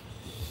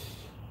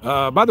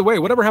 By the way,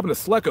 whatever happened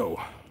to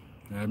Slecko?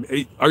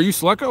 Are you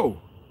Slecko?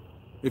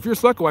 If you're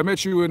Slecko, I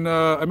met you in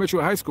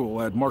high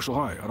school at Marshall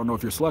High. I don't know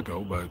if you're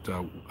Slecko, but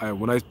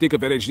when I think of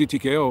NHD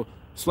TKO,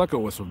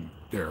 Slecko was from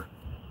there.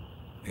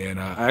 And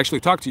I actually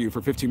talked to you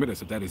for 15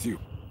 minutes, if that is you.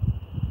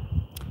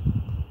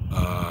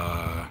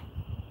 I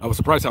was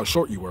surprised how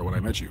short you were when I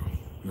met you.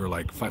 You were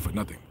like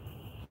 5'0".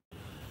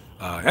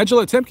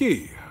 Angela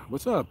Temke,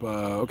 what's up?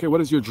 Okay,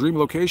 what is your dream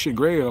location?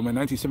 Great, I'm a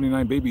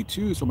 1979 baby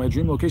too, so my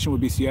dream location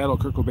would be Seattle,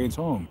 Kurt Cobain's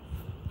home.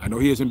 I know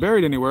he isn't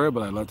buried anywhere,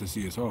 but I'd love to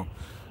see his home.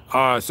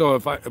 So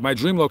if my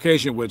dream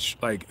location, which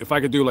like if I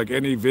could do like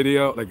any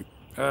video, like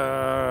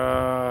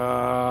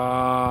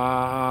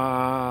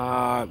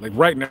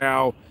right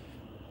now,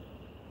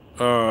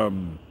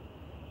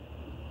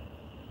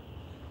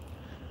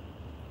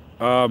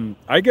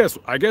 I guess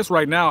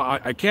right now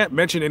I can't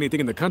mention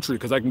anything in the country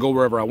because I can go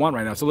wherever I want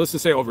right now. So let's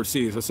just say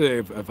overseas. Let's say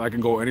if I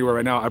can go anywhere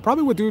right now, I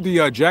probably would do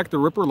the Jack the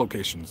Ripper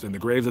locations and the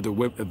graves of the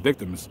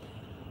victims.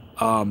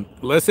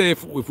 Let's say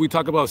if we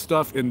talk about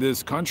stuff in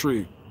this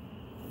country,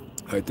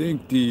 I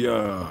think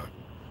the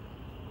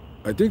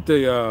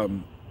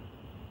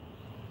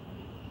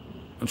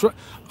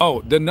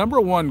number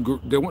one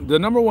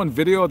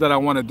video that I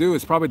want to do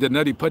is probably the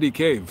Nutty Putty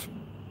Cave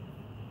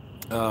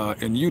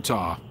in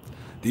Utah.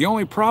 The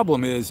only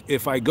problem is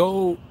if I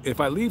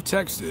leave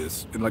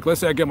Texas and like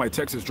let's say I get my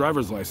Texas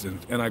driver's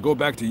license and I go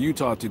back to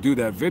Utah to do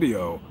that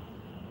video,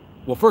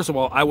 well, first of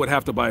all, I would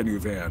have to buy a new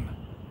van.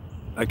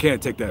 I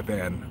can't take that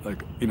van.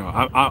 Like, you know,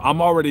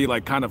 I'm already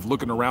like kind of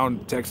looking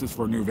around Texas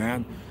for a new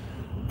van.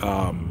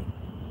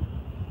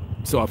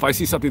 So if I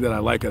see something that I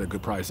like at a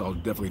good price, I'll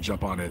definitely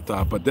jump on it.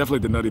 But definitely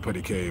the Nutty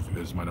Putty Cave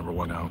is my number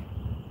one now.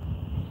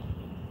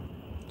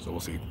 So we'll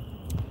see.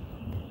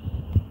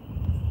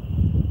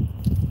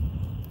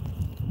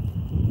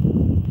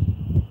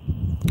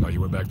 Oh, you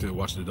went back to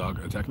watch the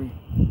dog attack me?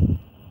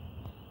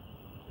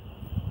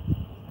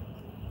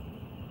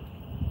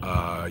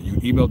 You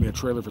emailed me a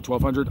trailer for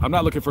 $1,200. I'm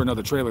not looking for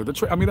another trailer.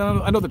 I mean,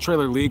 I know the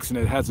trailer leaks and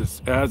it has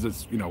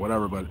its, you know,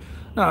 whatever. But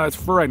no, it's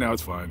for right now.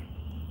 It's fine.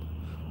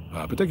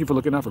 But thank you for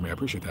looking out for me. I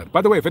appreciate that.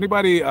 By the way, if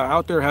anybody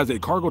out there has a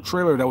cargo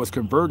trailer that was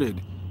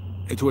converted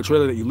into a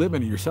trailer that you live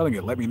in and you're selling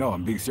it, let me know.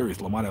 I'm being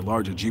serious.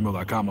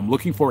 lamont@large@gmail.com. I'm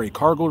looking for a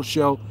cargo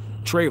shell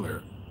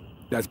trailer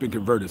that's been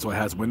converted so it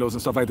has windows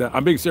and stuff like that.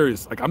 I'm being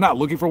serious. Like, I'm not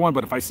looking for one,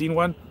 but if I seen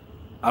one,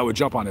 I would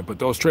jump on it. But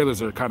those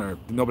trailers are kind of,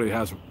 nobody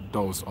has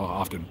those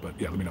often. But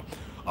yeah, let me know.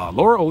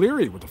 Laura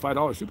O'Leary with the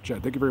 $5 super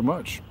chat. Thank you very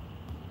much.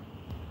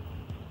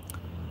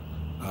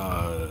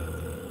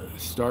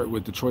 Start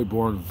with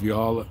Detroit-born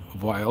Viola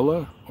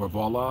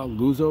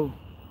Luzo,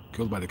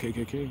 killed by the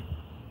KKK.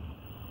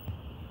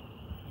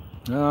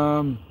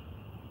 Kel,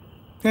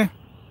 can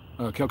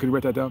you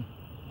write that down?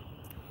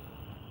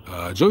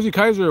 Josie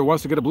Kaiser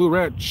wants to get a blue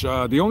wrench.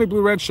 The only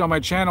blue wrench on my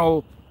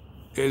channel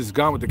is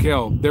Gone with the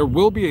Kale. There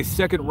will be a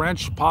second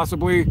wrench,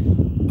 possibly,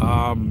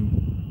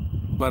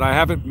 but I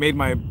haven't made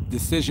my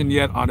decision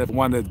yet on if I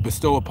want to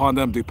bestow upon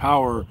them the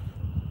power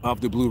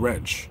of the blue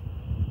wrench.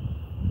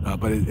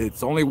 But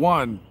it's only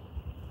one.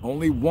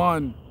 Only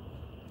one.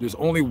 There's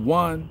only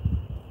one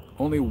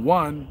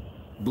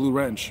blue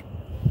wrench.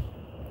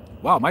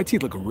 Wow, my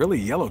teeth look really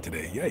yellow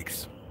today.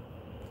 Yikes.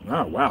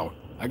 Oh, wow.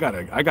 I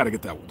gotta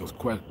get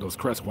those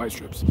Crest white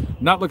strips.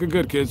 Not looking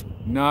good, kids.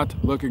 Not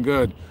looking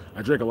good.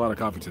 I drank a lot of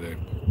coffee today,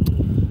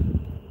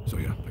 so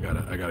yeah,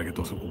 I gotta get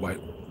those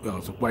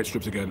white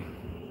strips again.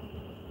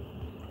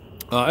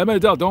 Emma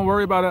Adele, don't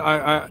worry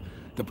about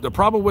it. The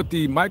problem with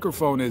the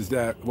microphone is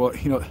that, well,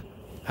 you know,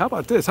 how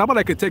about this? How about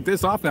I could take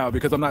this off now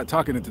because I'm not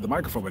talking into the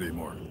microphone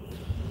anymore.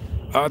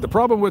 The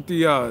problem with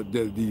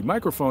the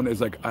microphone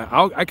is, like,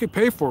 I could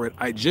pay for it.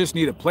 I just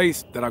need a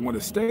place that I'm going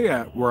to stay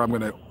at where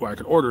I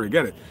can order and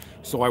get it.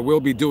 So I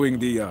will be doing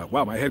the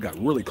wow, my head got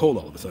really cold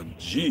all of a sudden.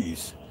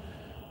 Jeez.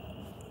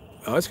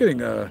 It's getting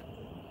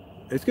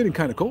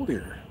kind of cold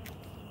here.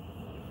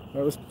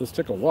 Let's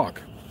take a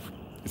walk.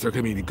 Is there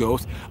gonna be any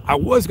ghosts? I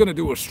was gonna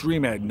do a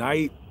stream at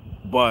night,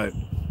 but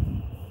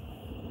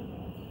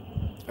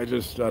I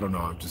don't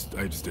know.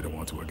 I just didn't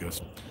want to, I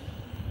guess.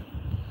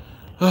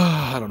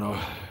 I don't know.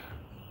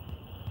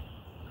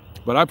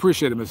 But I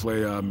appreciate it, Miss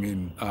Leia. I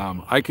mean,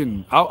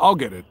 I'll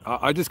get it.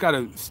 I just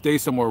gotta stay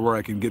somewhere where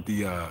I can get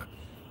the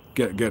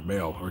get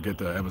mail or get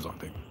the Amazon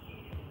thing.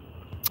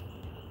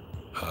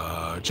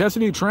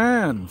 Chastity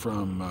Tran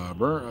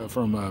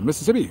from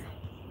Mississippi.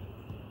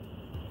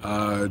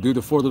 Due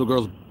to 4 little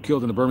girls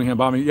killed in the Birmingham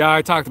bombing. Yeah,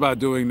 I talked about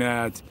doing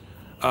that.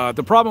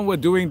 The problem with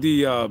doing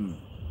the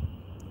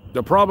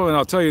problem, and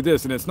I'll tell you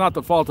this, and it's not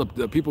the fault of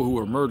the people who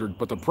were murdered,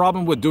 but the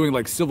problem with doing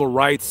like civil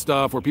rights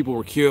stuff where people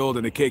were killed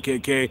and the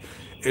KKK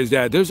is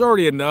that there's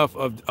already enough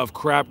of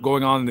crap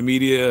going on in the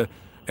media.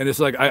 And it's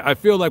like, I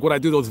feel like when I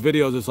do those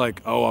videos, it's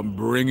like, oh, I'm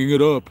bringing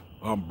it up.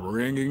 I'm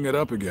bringing it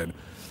up again.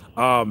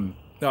 Now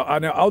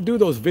I'll do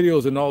those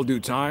videos in all due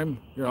time.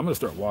 Here, I'm going to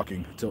start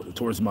walking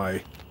towards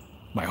my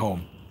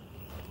home.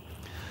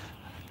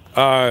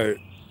 I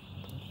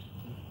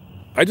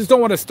just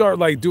don't want to start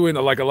like doing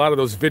like a lot of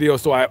those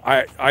videos. So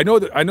I know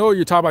what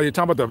you're talking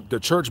about the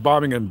church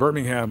bombing in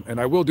Birmingham, and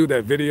I will do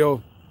that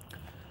video.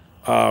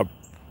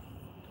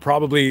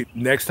 Probably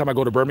next time I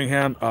go to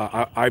Birmingham.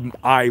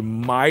 I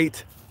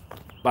might,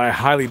 but I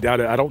highly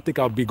doubt it. I don't think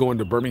I'll be going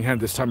to Birmingham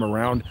this time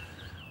around.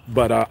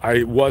 But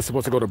I was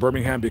supposed to go to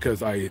Birmingham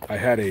because I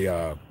had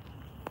a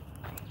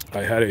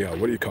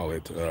what do you call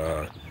it?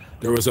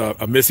 There was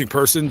a missing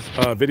persons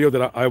video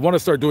that I want to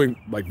start doing,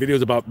 like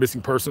videos about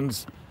missing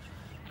persons,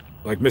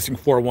 like missing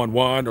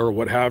 411 or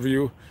what have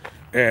you.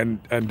 And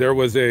there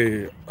was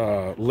a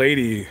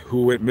lady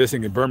who went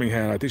missing in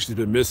Birmingham. I think she's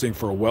been missing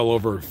for well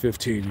over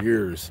 15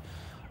 years.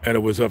 And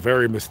it was a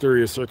very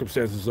mysterious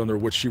circumstances under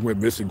which she went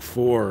missing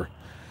for.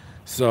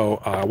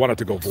 So I wanted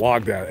to go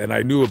vlog that. And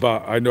I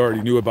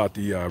already knew about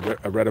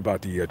I read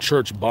about the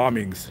church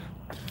bombings,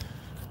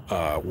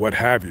 what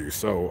have you.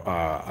 So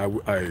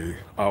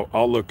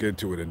I'll look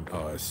into it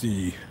and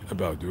see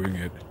about doing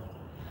it.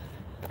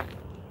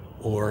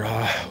 Or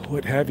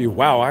what have you.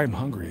 Wow, I'm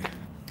hungry.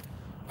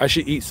 I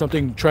should eat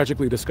something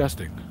tragically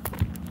disgusting.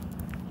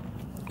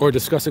 Or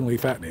disgustingly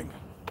fattening.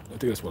 I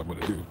think that's what I'm going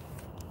to do.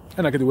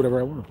 And I can do whatever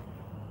I want.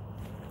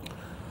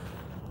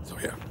 So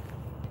yeah.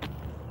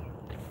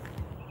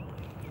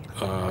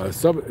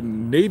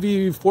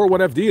 Navy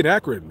 41FD in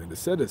Akron, and it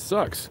said it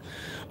sucks.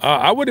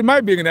 I wouldn't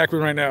mind being in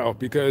Akron right now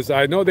because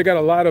I know they got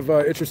a lot of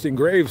interesting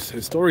graves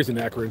and stories in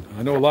Akron.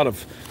 I know a lot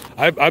of.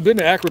 I've been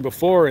to Akron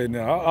before, and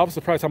I was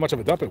surprised how much of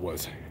a dump it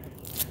was.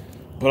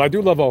 But I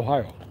do love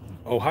Ohio.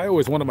 Ohio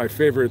is one of my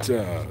favorite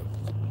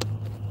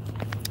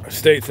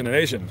states in the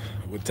nation,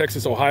 with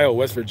Texas, Ohio,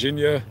 West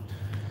Virginia.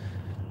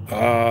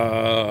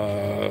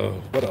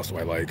 What else do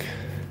I like?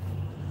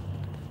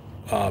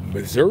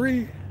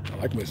 Missouri. I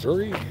like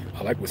Missouri.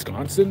 I like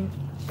Wisconsin.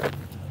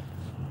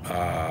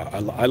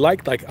 I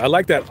like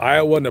that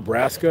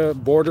Iowa-Nebraska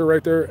border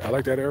right there. I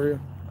like that area.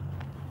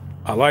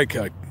 I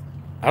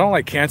don't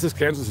like Kansas.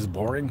 Kansas is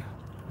boring,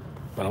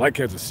 but I like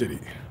Kansas City.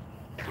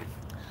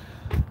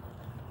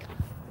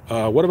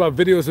 What about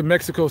videos in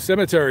Mexico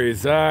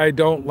cemeteries? I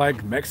don't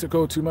like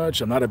Mexico too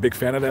much. I'm not a big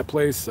fan of that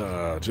place,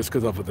 just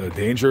because of the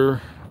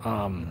danger.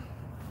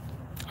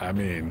 I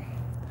mean,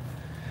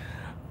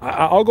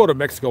 I'll go to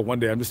Mexico one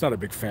day. I'm just not a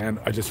big fan.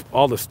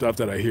 All the stuff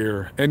that I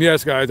hear. And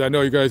yes, guys, I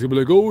know you guys will be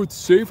like, oh, it's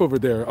safe over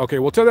there. Okay,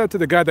 well, tell that to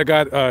the guy that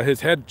got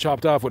his head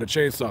chopped off with a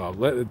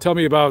chainsaw. Tell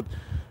me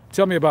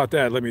about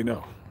that. Let me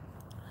know.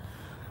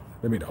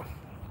 Let me know.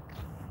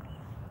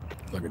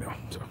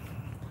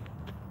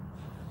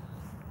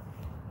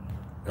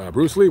 So,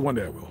 Bruce Lee, one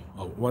day I will.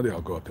 One day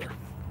I'll go up there.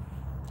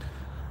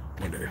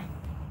 One day.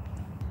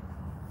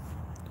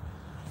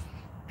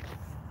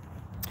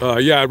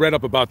 Yeah, I read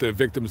up about the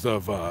victims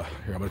of, here,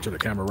 I'm going to turn the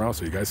camera around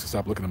so you guys can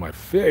stop looking at my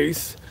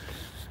face.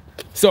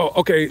 So,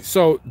 okay,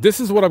 so this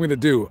is what I'm going to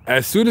do.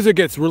 As soon as it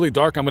gets really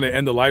dark, I'm going to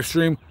end the live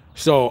stream.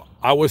 So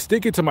I was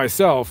thinking to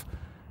myself,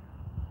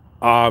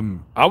 I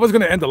was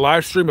going to end the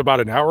live stream about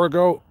an hour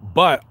ago,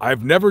 but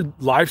I've never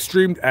live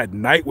streamed at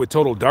night with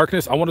total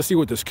darkness. I want to see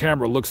what this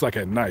camera looks like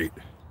at night.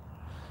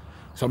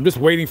 So I'm just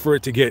waiting for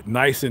it to get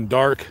nice and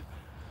dark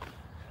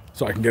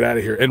so I can get out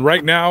of here. And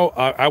right now,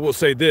 I will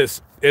say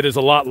this, it is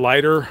a lot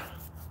lighter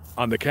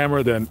on the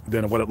camera than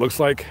what it looks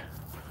like.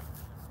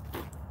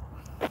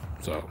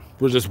 So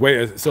we're just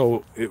waiting.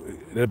 So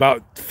in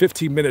about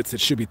 15 minutes, it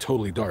should be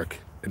totally dark,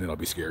 and then I'll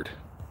be scared.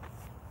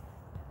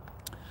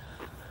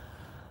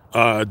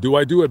 Do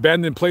I do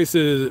abandoned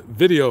places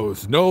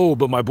videos? No,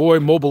 but my boy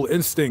Mobile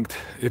Instinct,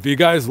 if you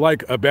guys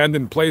like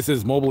abandoned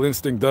places, Mobile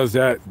Instinct does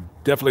that.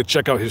 Definitely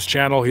check out his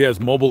channel. He has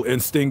Mobile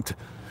Instinct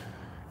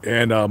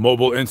and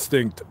Mobile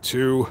Instinct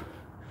 2.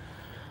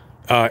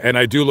 And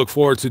I do look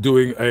forward to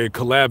doing a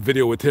collab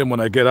video with him when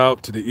I get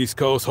out to the East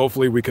Coast.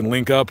 Hopefully we can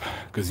link up,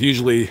 because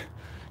usually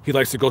he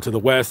likes to go to the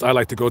West. I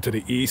like to go to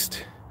the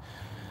East.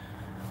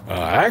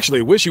 I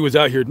actually wish he was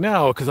out here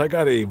now, because I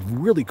got a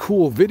really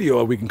cool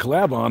video we can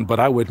collab on, but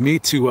I would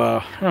need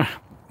to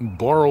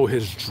borrow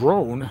his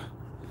drone.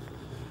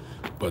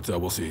 But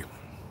we'll see.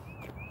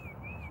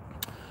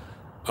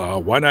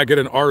 Why not get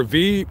an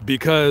RV?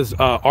 Because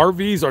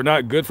RVs are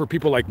not good for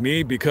people like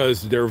me,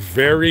 because they're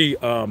very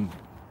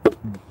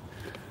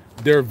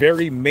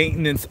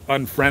maintenance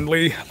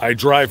unfriendly. I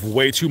drive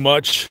way too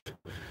much.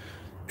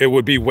 It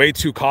would be way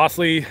too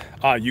costly.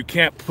 You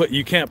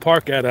can't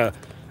park at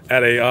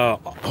a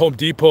Home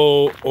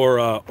Depot or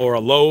a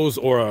Lowe's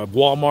or a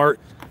Walmart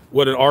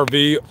with an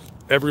RV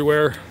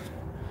everywhere.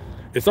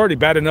 It's already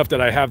bad enough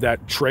that I have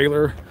that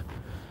trailer.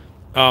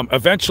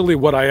 Eventually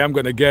what I am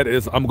going to get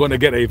is I'm going to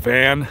get a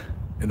van,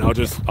 and I'll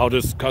just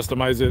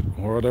customize it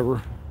or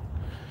whatever.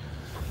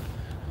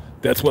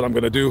 That's what I'm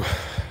going to do.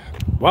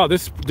 Wow,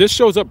 this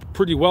shows up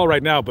pretty well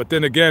right now, but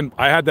then again,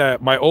 I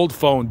had my old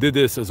phone did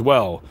this as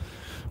well.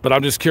 But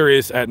I'm just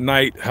curious at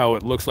night how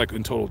it looks like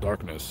in total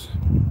darkness.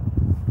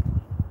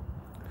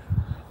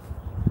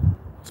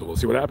 So we'll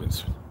see what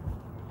happens.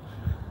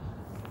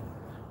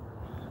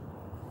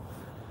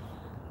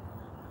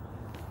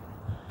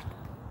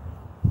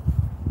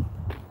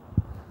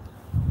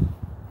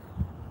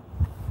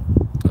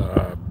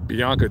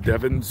 Bianca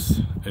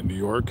Devins in New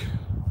York.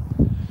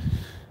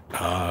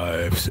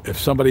 If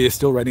somebody is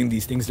still writing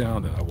these things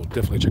down, then I will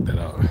definitely check that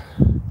out.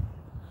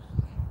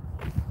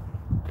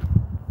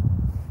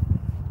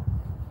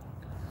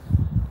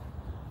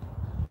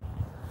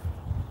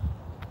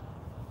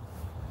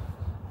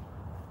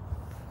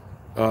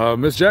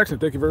 Miss Jackson,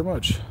 thank you very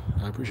much.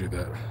 I appreciate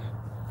that.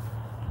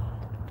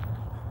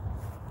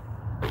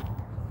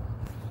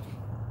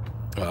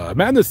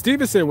 Amanda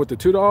Stevenson with the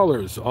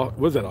 $2.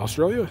 Was that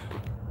Australia?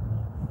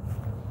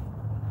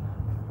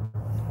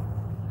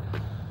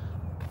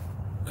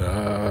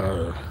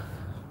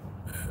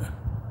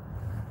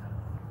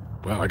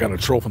 Wow, I got a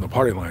troll from the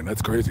party line.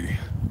 That's crazy.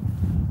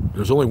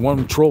 There's only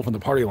one troll from the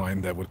party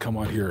line that would come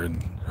on here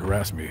and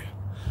harass me.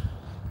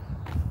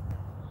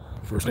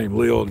 First name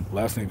Leo,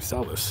 last name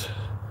Salas.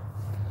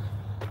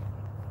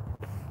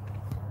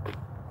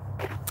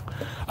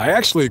 I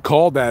actually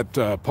called that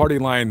party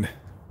line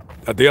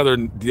the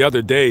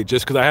other day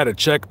just because I had to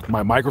check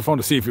my microphone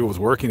to see if it was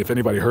working, if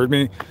anybody heard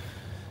me.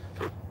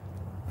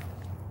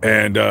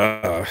 And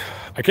I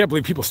can't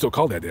believe people still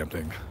call that damn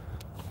thing.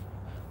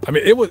 I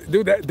mean, it was,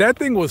 dude, that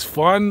thing was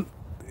fun,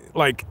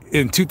 like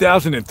in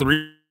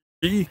 2003.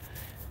 It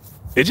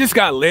just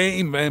got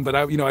lame, man. But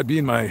I'd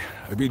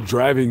be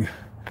driving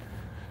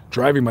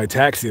my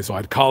taxi, so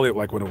I'd call it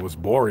like when it was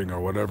boring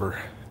or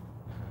whatever.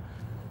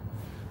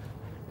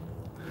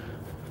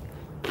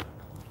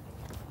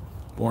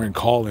 Boring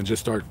call and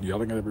just start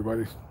yelling at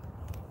everybody.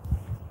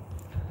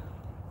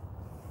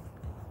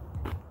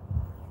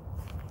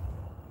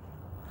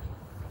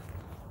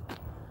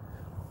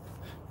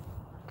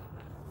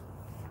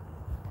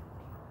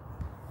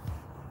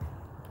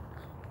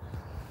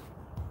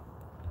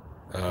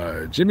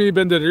 Jimmy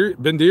Bandera,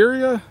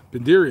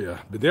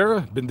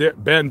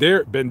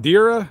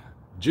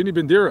 Ginny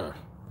Bandera.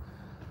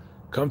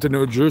 Come to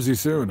New Jersey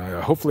soon.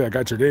 Hopefully I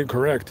got your name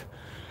correct.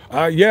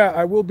 Yeah,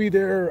 I will be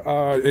there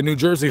in New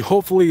Jersey.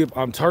 Hopefully,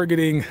 I'm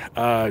targeting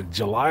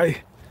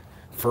July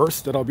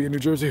 1st that I'll be in New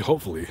Jersey,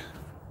 hopefully.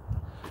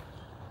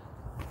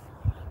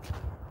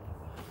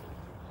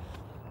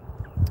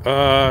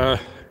 Yeah,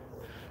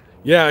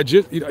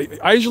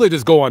 I usually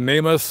just go on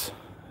Name Us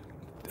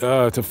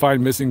to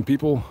find missing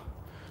people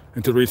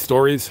and to read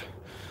stories.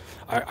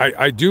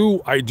 I do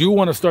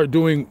want to start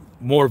doing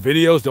more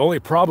videos. The only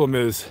problem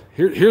is,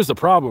 here's the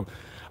problem.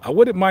 I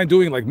wouldn't mind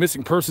doing like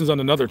missing persons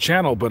on another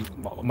channel, but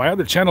my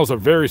other channels are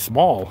very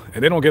small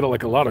and they don't get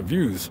like a lot of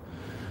views.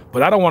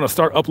 But I don't want to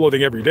start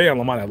uploading every day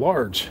on mine at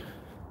large.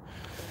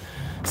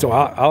 So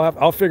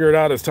I'll figure it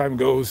out as time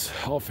goes.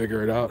 I'll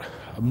figure it out.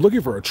 I'm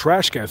looking for a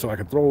trash can so I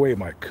can throw away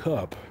my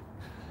cup.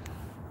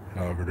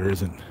 However, there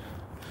isn't.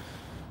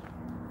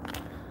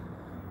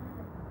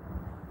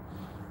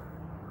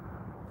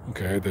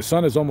 Okay, the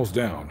sun is almost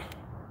down.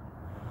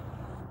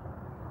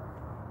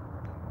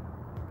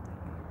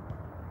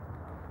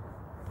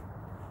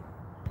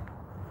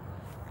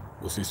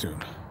 We'll see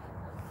soon.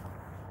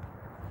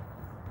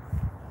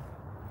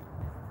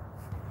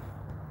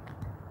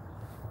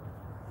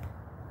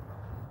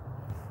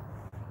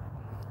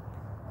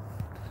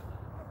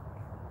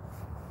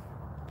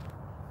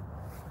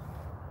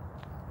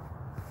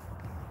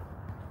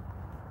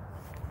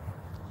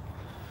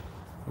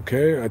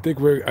 Okay, I think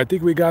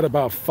we got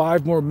about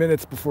 5 more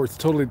minutes before it's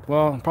totally,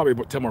 well, probably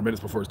about 10 more minutes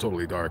before it's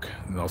totally dark,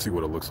 and I'll see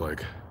what it looks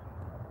like.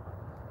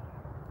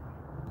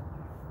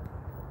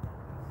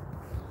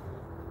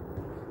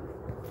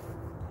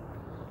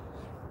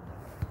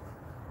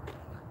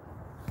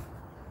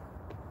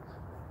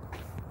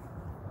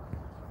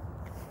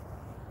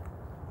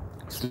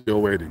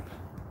 Still waiting.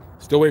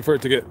 Still waiting for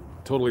it to get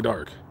totally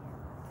dark.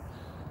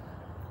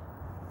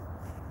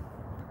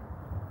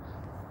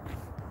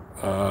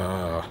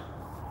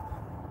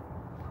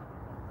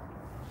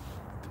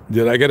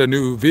 Did I get a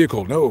new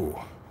vehicle?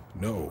 No.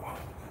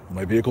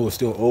 My vehicle is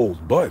still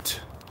old, but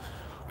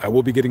I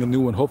will be getting a new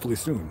one hopefully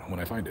soon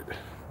when I find it.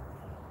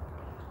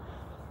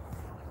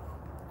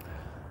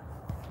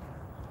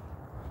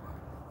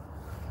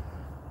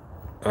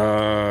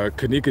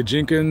 Kanika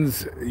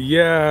Jenkins,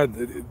 yeah,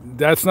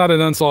 that's not an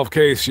unsolved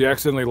case. She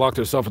accidentally locked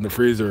herself in the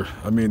freezer.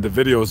 I mean, the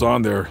video is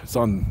on there. It's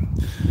on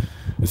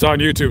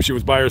YouTube. She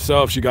was by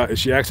herself. She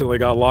accidentally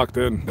got locked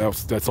in.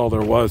 That's all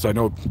there was. I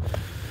know.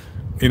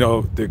 You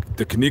know, the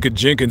Kanika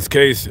Jenkins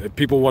case,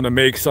 people want to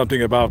make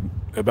something about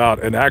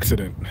an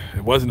accident.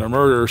 It wasn't a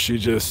murder.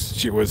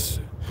 She was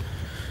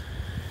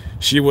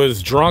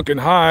drunk and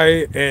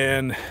high,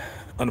 and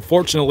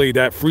unfortunately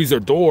that freezer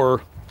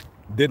door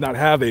did not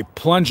have a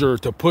plunger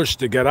to push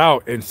to get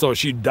out, and so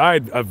she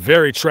died a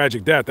very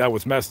tragic death. That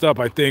was messed up.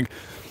 I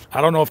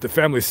don't know if the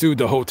family sued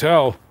the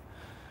hotel,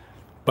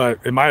 but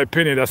in my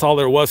opinion, that's all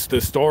there was to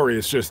the story.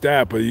 It's just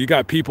that. But you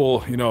got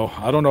people, you know,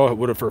 I don't know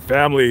what if her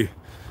family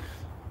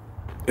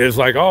is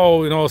like,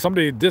 oh, you know,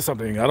 somebody did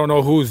something. I don't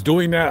know who's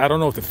doing that. I don't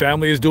know if the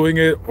family is doing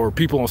it or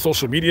people on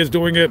social media is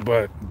doing it,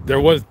 but that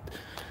was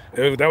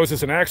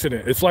just an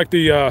accident. It's like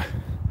the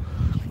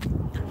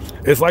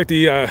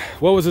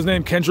what was his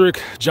name?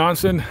 Kendrick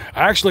Johnson.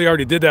 I actually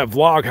already did that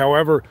vlog.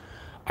 However,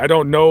 I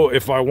don't know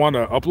if I want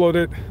to upload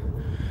it.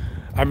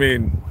 I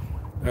mean,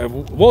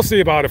 we'll see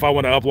about if I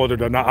want to upload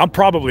it or not. I'm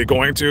probably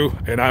going to,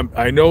 and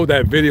I know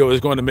that video is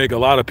going to make a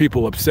lot of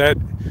people upset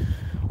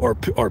or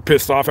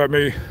pissed off at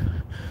me.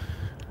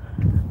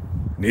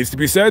 Needs to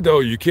be said though,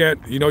 you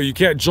can't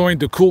join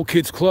the cool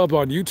kids club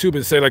on YouTube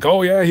and say like,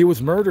 oh yeah, he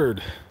was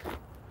murdered.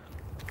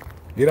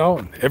 You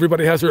know,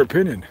 everybody has their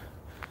opinion.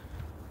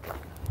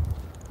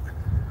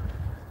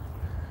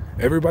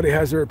 Everybody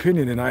has their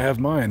opinion, and I have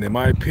mine. And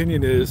my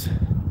opinion is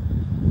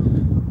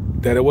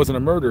that it wasn't a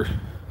murder.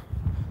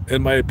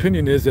 And my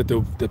opinion is that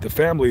the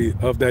family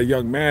of that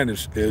young man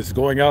is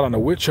going out on a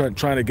witch hunt,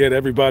 trying to get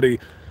everybody,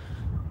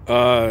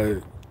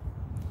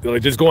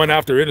 like just going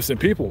after innocent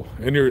people.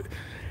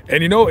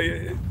 And you know,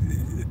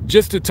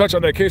 just to touch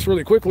on that case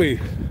really quickly,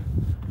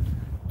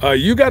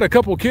 you got a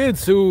couple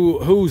kids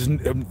whose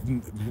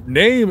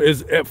name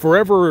is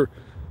forever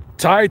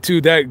tied to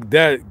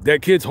that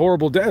kid's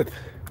horrible death.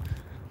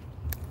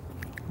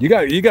 You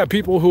got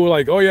people who are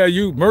like, oh yeah,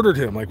 you murdered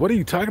him. Like, what are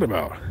you talking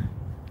about?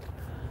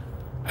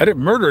 I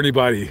didn't murder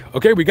anybody.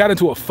 Okay, we got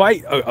into a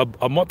fight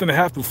a month and a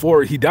half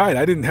before he died.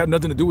 I didn't have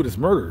nothing to do with his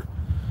murder.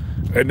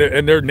 And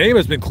their name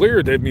has been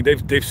cleared. I mean,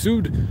 they've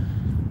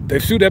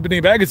sued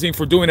Ebony Magazine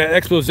for doing that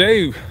expose,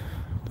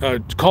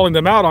 calling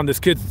them out on this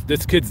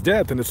kid's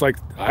death. And it's like,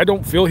 I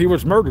don't feel he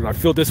was murdered. I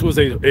feel this was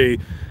a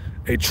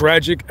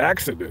tragic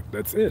accident.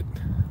 That's it.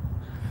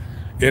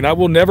 And I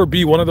will never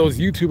be one of those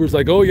YouTubers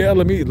like, oh yeah,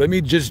 let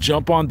me just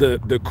jump on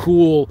the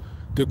cool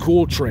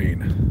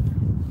train.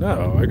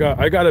 No,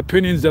 I got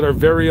opinions that are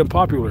very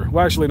unpopular.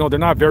 Well, actually, no, they're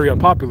not very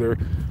unpopular.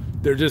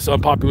 They're just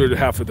unpopular to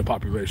half of the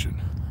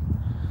population.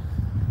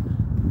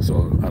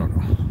 So I don't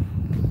know.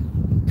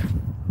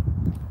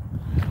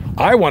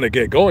 I want to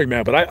get going,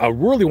 man, but I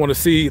really want to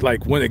see,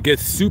 like, when it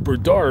gets super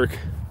dark,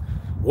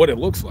 what it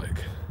looks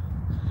like.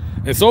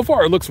 And so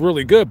far, it looks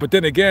really good. But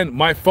then again,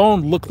 my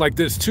phone looked like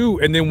this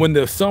too. And then when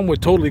the sun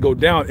would totally go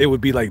down, it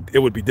would be like, it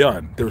would be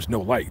done. There's no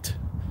light.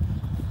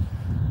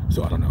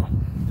 So I don't know.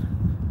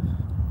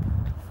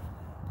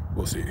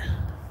 We'll see.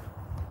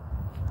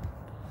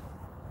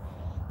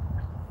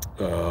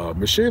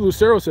 Michelle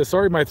Lucero says,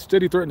 sorry, my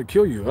steady threatened to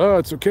kill you. Oh,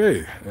 it's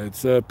okay.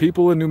 It's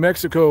people in New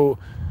Mexico.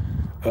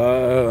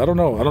 I don't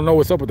know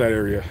what's up with that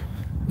area.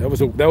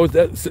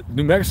 That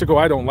New Mexico.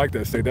 I don't like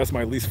that state. That's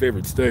my least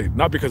favorite state.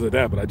 Not because of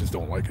that, but I just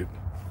don't like it.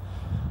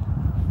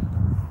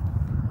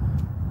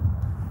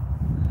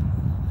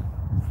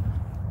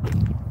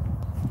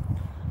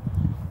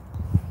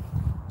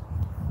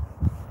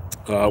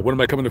 When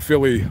am I coming to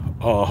Philly?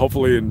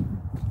 Hopefully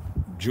in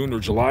June or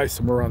July,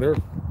 somewhere around there.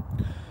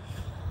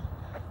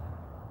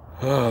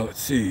 Let's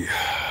see.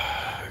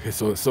 Okay,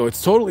 so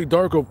it's totally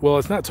dark. Well,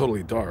 it's not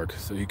totally dark,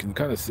 so you can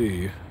kind of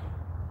see.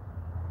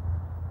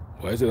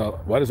 Why is that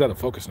out of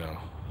focus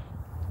now?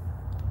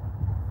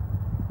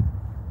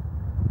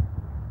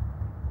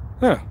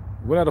 Huh,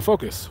 went out of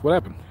focus. What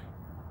happened?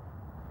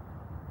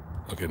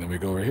 Okay, then we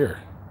go over here.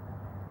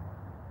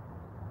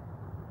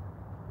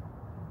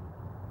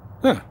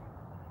 Huh.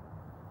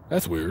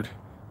 That's weird.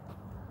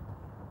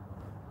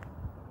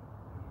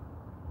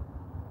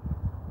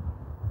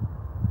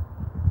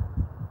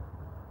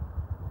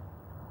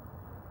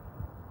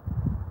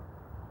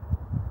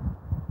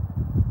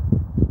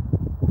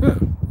 Huh.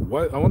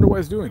 What? I wonder why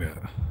it's doing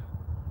that.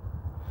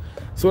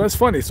 So that's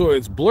funny. So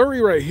it's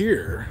blurry right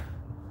here,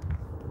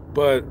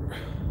 but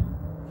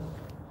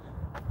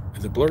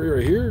is it blurry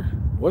right here?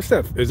 What's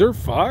that? Is there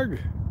fog?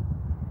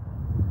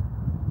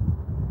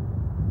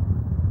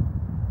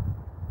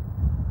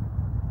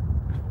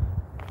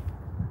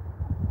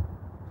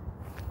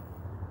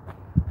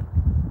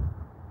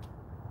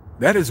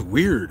 That is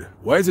weird.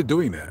 Why is it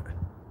doing that?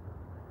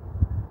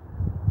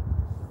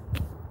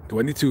 Do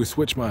I need to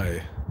switch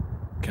my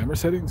camera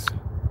settings?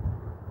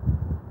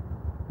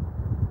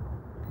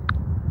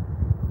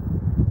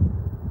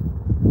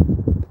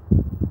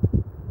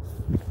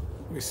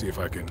 Let me see if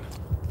I can.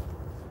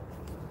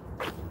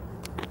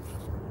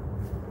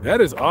 That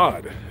is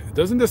odd.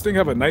 Doesn't this thing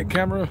have a night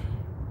camera?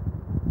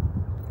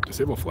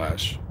 Disable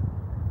flash.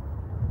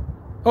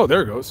 Oh,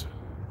 there it goes.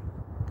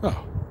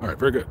 Oh, all right,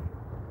 very good.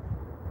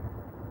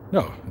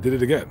 No, I did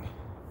it again.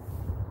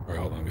 All right,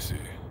 hold on, let me see.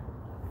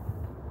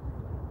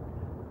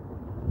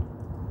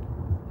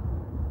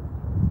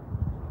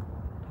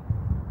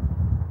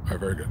 All right,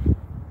 very good.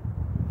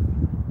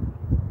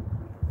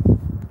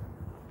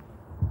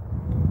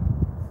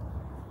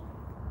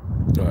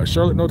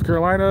 Charlotte, North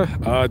Carolina.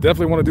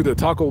 Definitely want to do the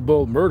Taco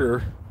Bell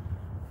murder.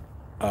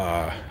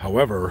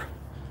 However,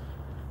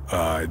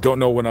 I don't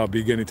know when I'll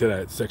be getting to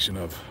that section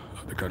of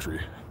the country.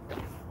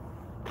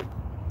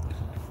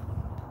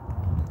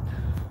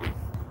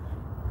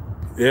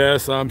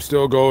 Yes, I'm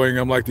still going.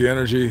 I'm like the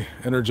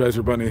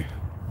Energizer Bunny.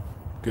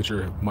 Get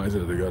your minds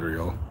out of the gutter,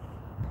 y'all.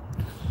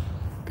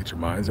 Get your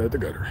minds out of the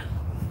gutter.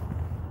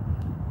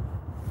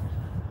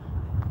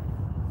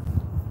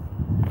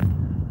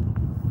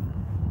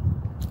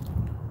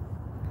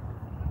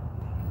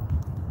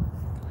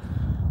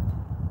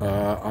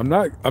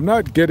 I'm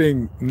not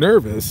getting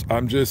nervous.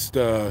 I'm just,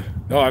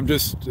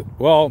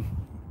 well,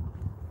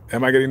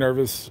 am I getting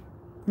nervous?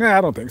 Nah,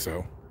 I don't think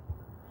so.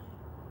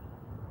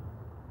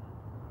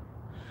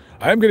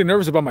 I am getting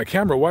nervous about my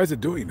camera. Why is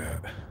it doing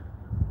that?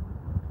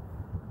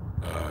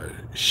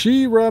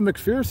 Shira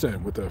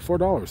McPherson with the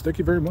 $4. Thank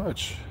you very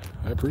much.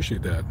 I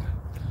appreciate that.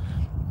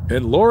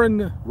 And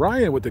Lauren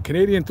Ryan with the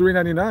Canadian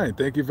 $3.99.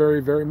 Thank you very,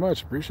 very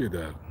much. Appreciate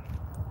that.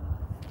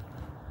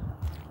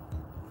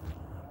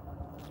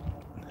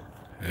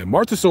 And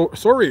Marta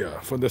Soria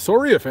from the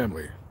Soria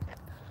family.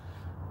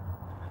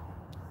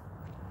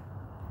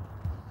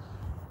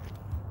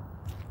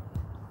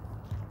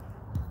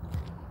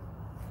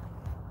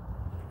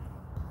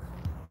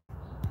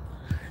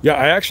 Yeah,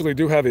 I actually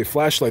do have a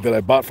flashlight that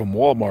I bought from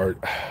Walmart,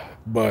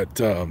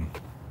 but I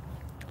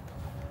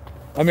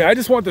mean, I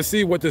just want to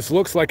see what this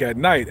looks like at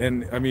night.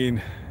 And I mean,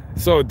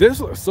 so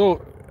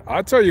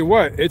I'll tell you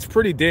what, it's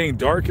pretty dang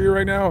dark here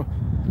right now.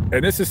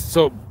 And this is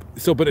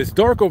but it's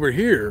dark over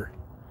here.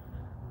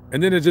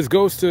 And then it just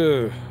goes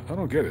to, I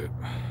don't get it.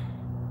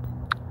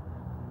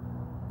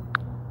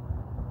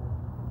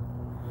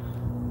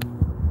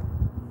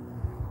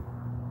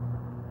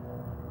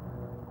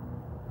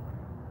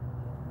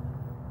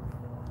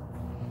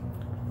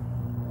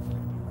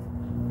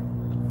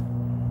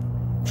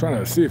 I'm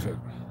trying to see if it.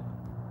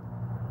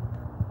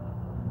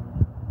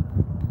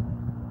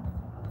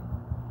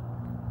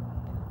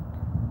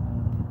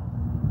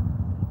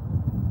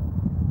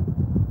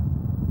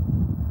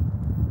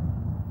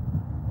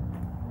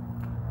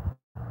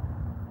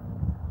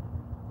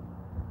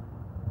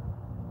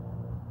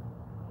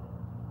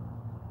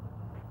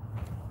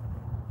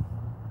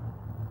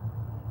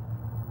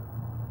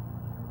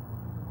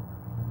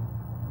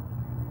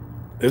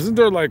 Isn't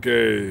there like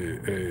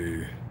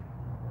an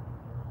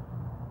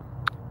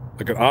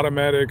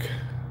automatic?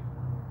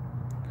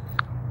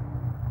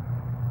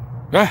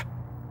 Ah,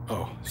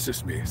 oh, it's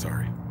just me.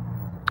 Sorry.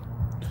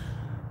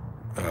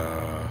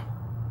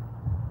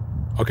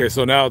 Okay,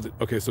 so now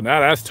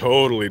that's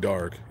totally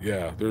dark.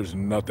 Yeah, there's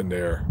nothing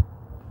there.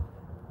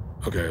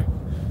 Okay.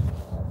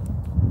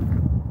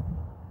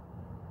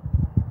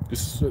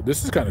 This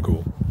is kind of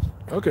cool.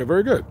 Okay,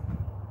 very good.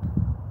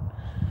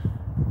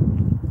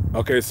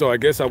 Okay, so I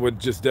guess I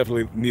would just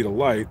definitely need a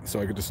light, so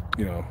I could just,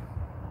 you know.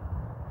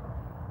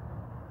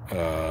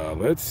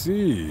 Let's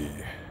see.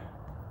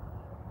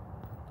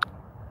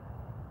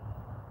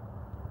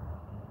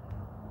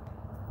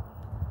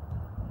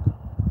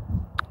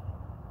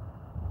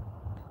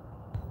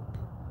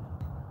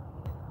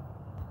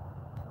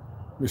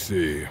 Let me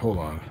see. Hold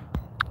on.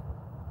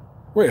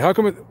 Wait, how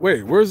come it?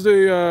 Wait, where's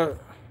the?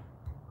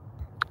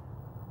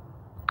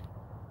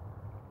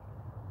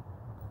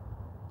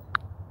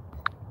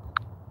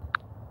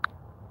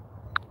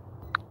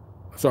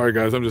 Sorry,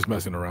 guys, I'm just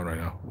messing around right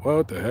now.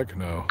 What the heck?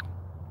 No.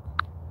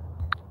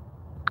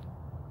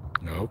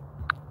 Nope.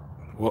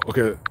 Well,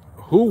 okay.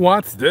 Who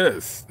wants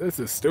this? This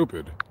is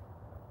stupid.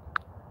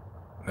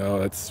 No,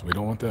 we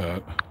don't want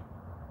that.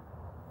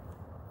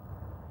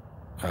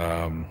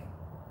 No.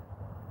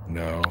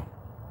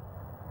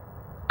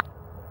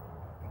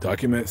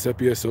 Document,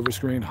 sepia, silver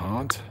screen,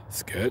 haunt,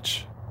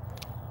 sketch.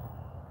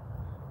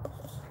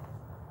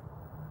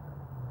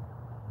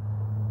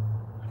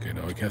 Okay,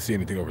 no, we can't see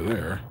anything over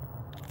there.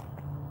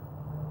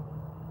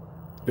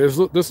 This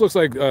looks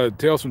like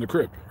Tales from the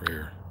Crypt right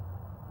here.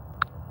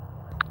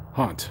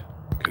 Haunt.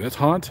 Okay, that's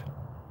haunt.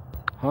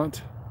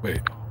 Haunt.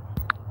 Wait.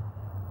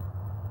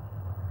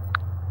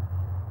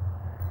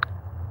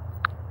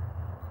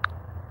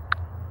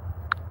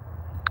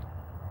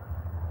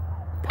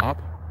 Pop.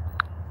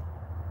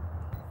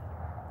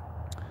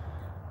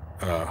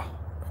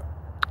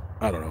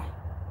 I don't know.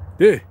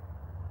 Yeah.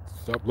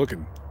 Stop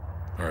looking.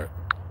 All right.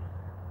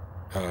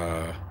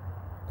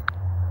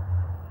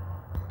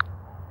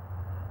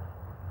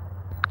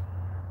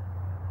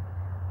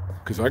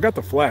 Because I got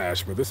the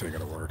flash, but this ain't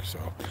gonna work. So,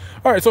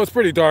 all right. So it's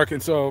pretty dark,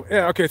 and so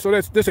yeah. Okay. So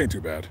this ain't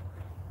too bad.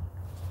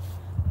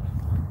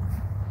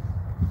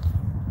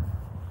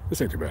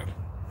 This ain't too bad.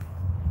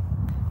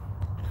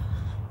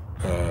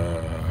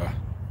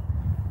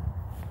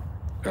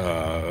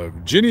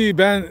 Ginny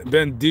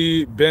Bandiera.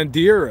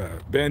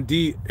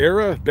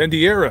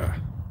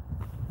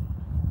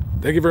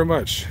 Thank you very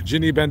much.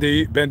 Ginny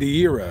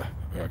Bandiera.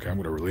 Okay, I'm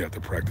gonna really have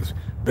to practice.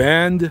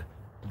 Bandiera.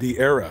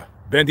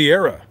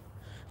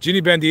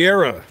 Ginny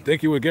Bandiera.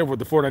 Thank you again for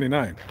the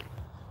 $4.99.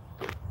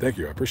 Thank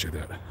you, I appreciate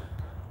that.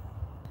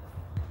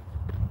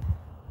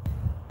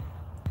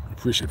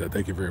 Appreciate that,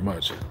 thank you very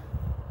much.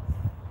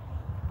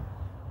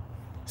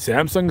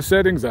 Samsung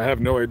settings, I have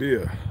no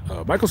idea.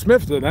 Michael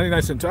Smith, the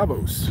 99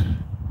 centavos.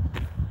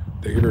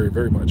 Thank you very,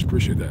 very much.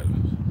 Appreciate that.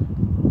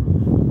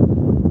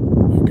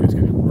 Okay, it's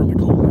getting really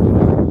cold now.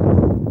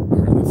 All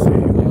right, let's see.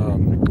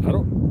 I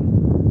don't.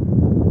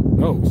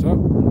 Oh, stop.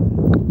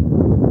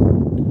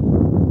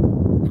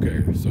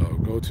 Okay, so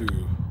go to.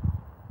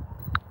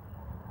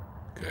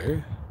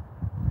 Okay.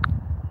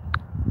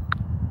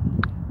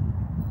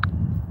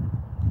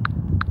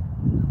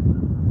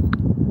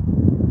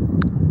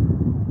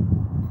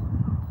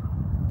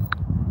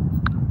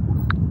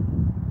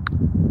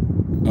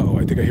 Uh-oh,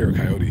 I think I hear a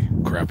coyote.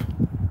 Crap.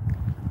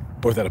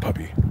 Or is that a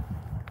puppy?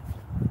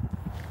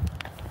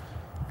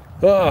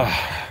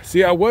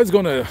 See, I was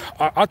gonna,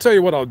 I'll tell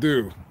you what I'll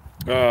do.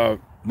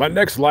 My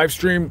next live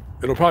stream,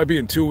 it'll probably be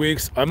in 2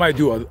 weeks. I might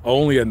do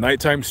only a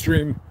nighttime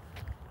stream.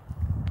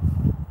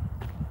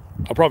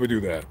 I'll probably do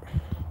that.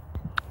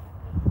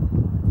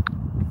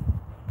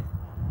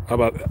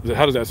 How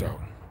does that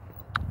sound?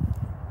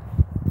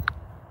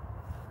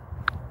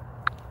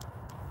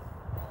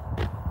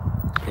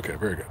 Okay,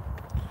 very good.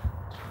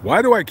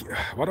 Why do I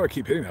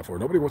keep hitting that for?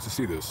 Nobody wants to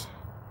see this.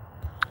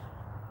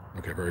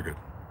 Okay, very good.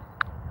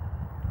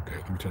 Okay,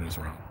 let me turn this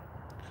around.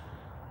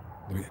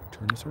 Let me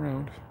turn this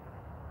around.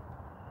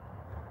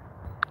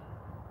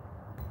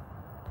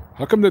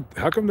 How come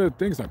the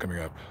thing's not coming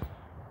up?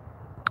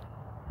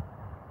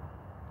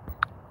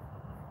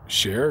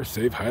 Share,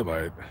 save,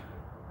 highlight.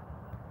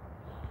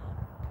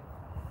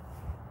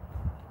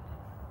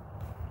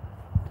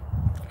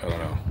 I don't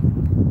know.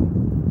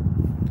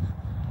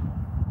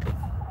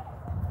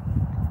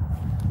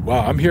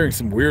 Wow, I'm hearing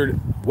some weird.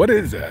 What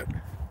is that?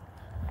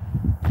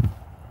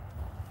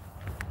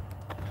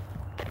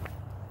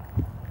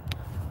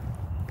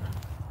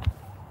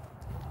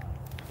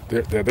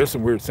 There's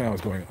some weird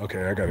sounds going.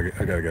 Okay, I gotta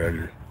get out of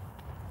here.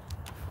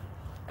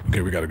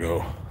 Okay, we gotta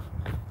go.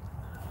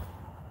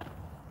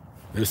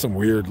 There's some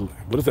weird.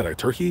 What is that? A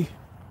turkey?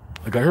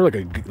 Like I heard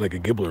like a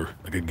gibbler,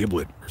 like a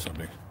giblet or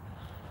something.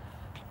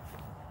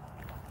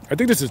 I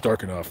think this is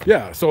dark enough.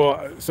 Yeah.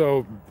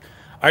 So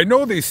I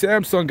know the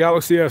Samsung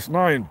Galaxy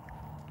S9.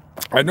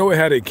 I know it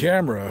had a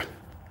camera,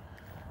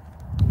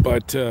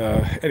 but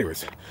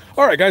anyways.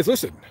 All right, guys,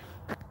 listen.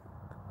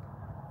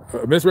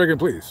 Miss Reagan,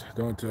 please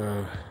don't.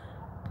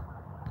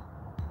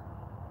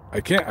 I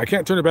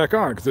can't turn it back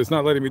on because it's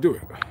not letting me do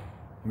it.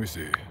 Let me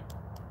see.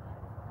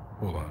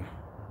 Hold on.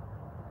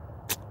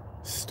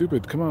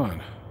 Stupid, come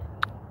on.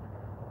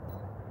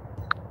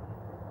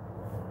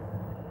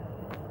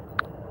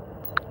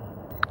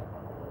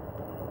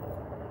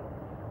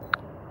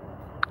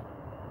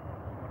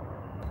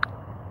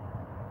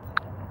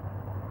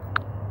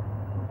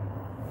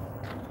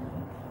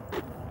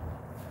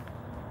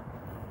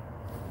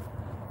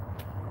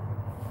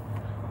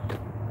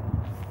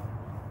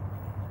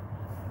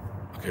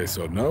 Okay,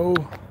 so no.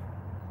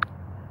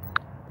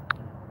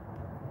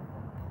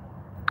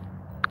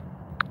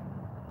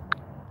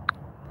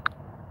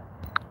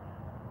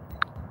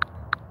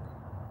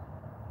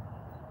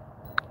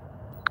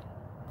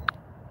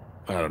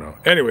 I don't know.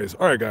 Anyways,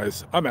 all right,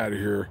 guys, I'm out of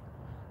here.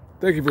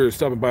 Thank you for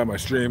stopping by my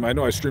stream. I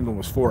know I streamed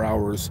almost 4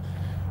 hours.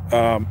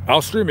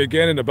 I'll stream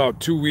again in about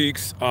 2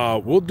 weeks.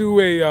 We'll do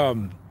a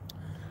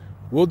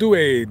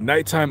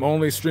nighttime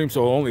only stream,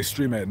 so I'll only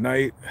stream at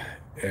night.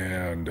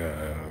 And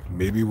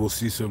maybe we'll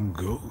see some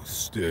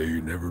ghosts.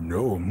 You never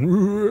know.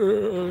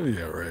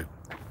 Yeah, right.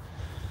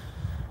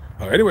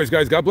 Anyways,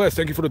 guys, God bless.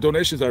 Thank you for the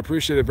donations. I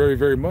appreciate it very,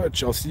 very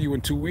much. I'll see you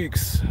in 2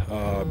 weeks.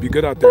 Be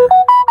good out there.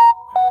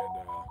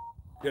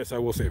 And Yes, I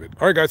will save it.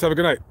 All right, guys, have a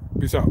good night.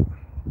 Peace out.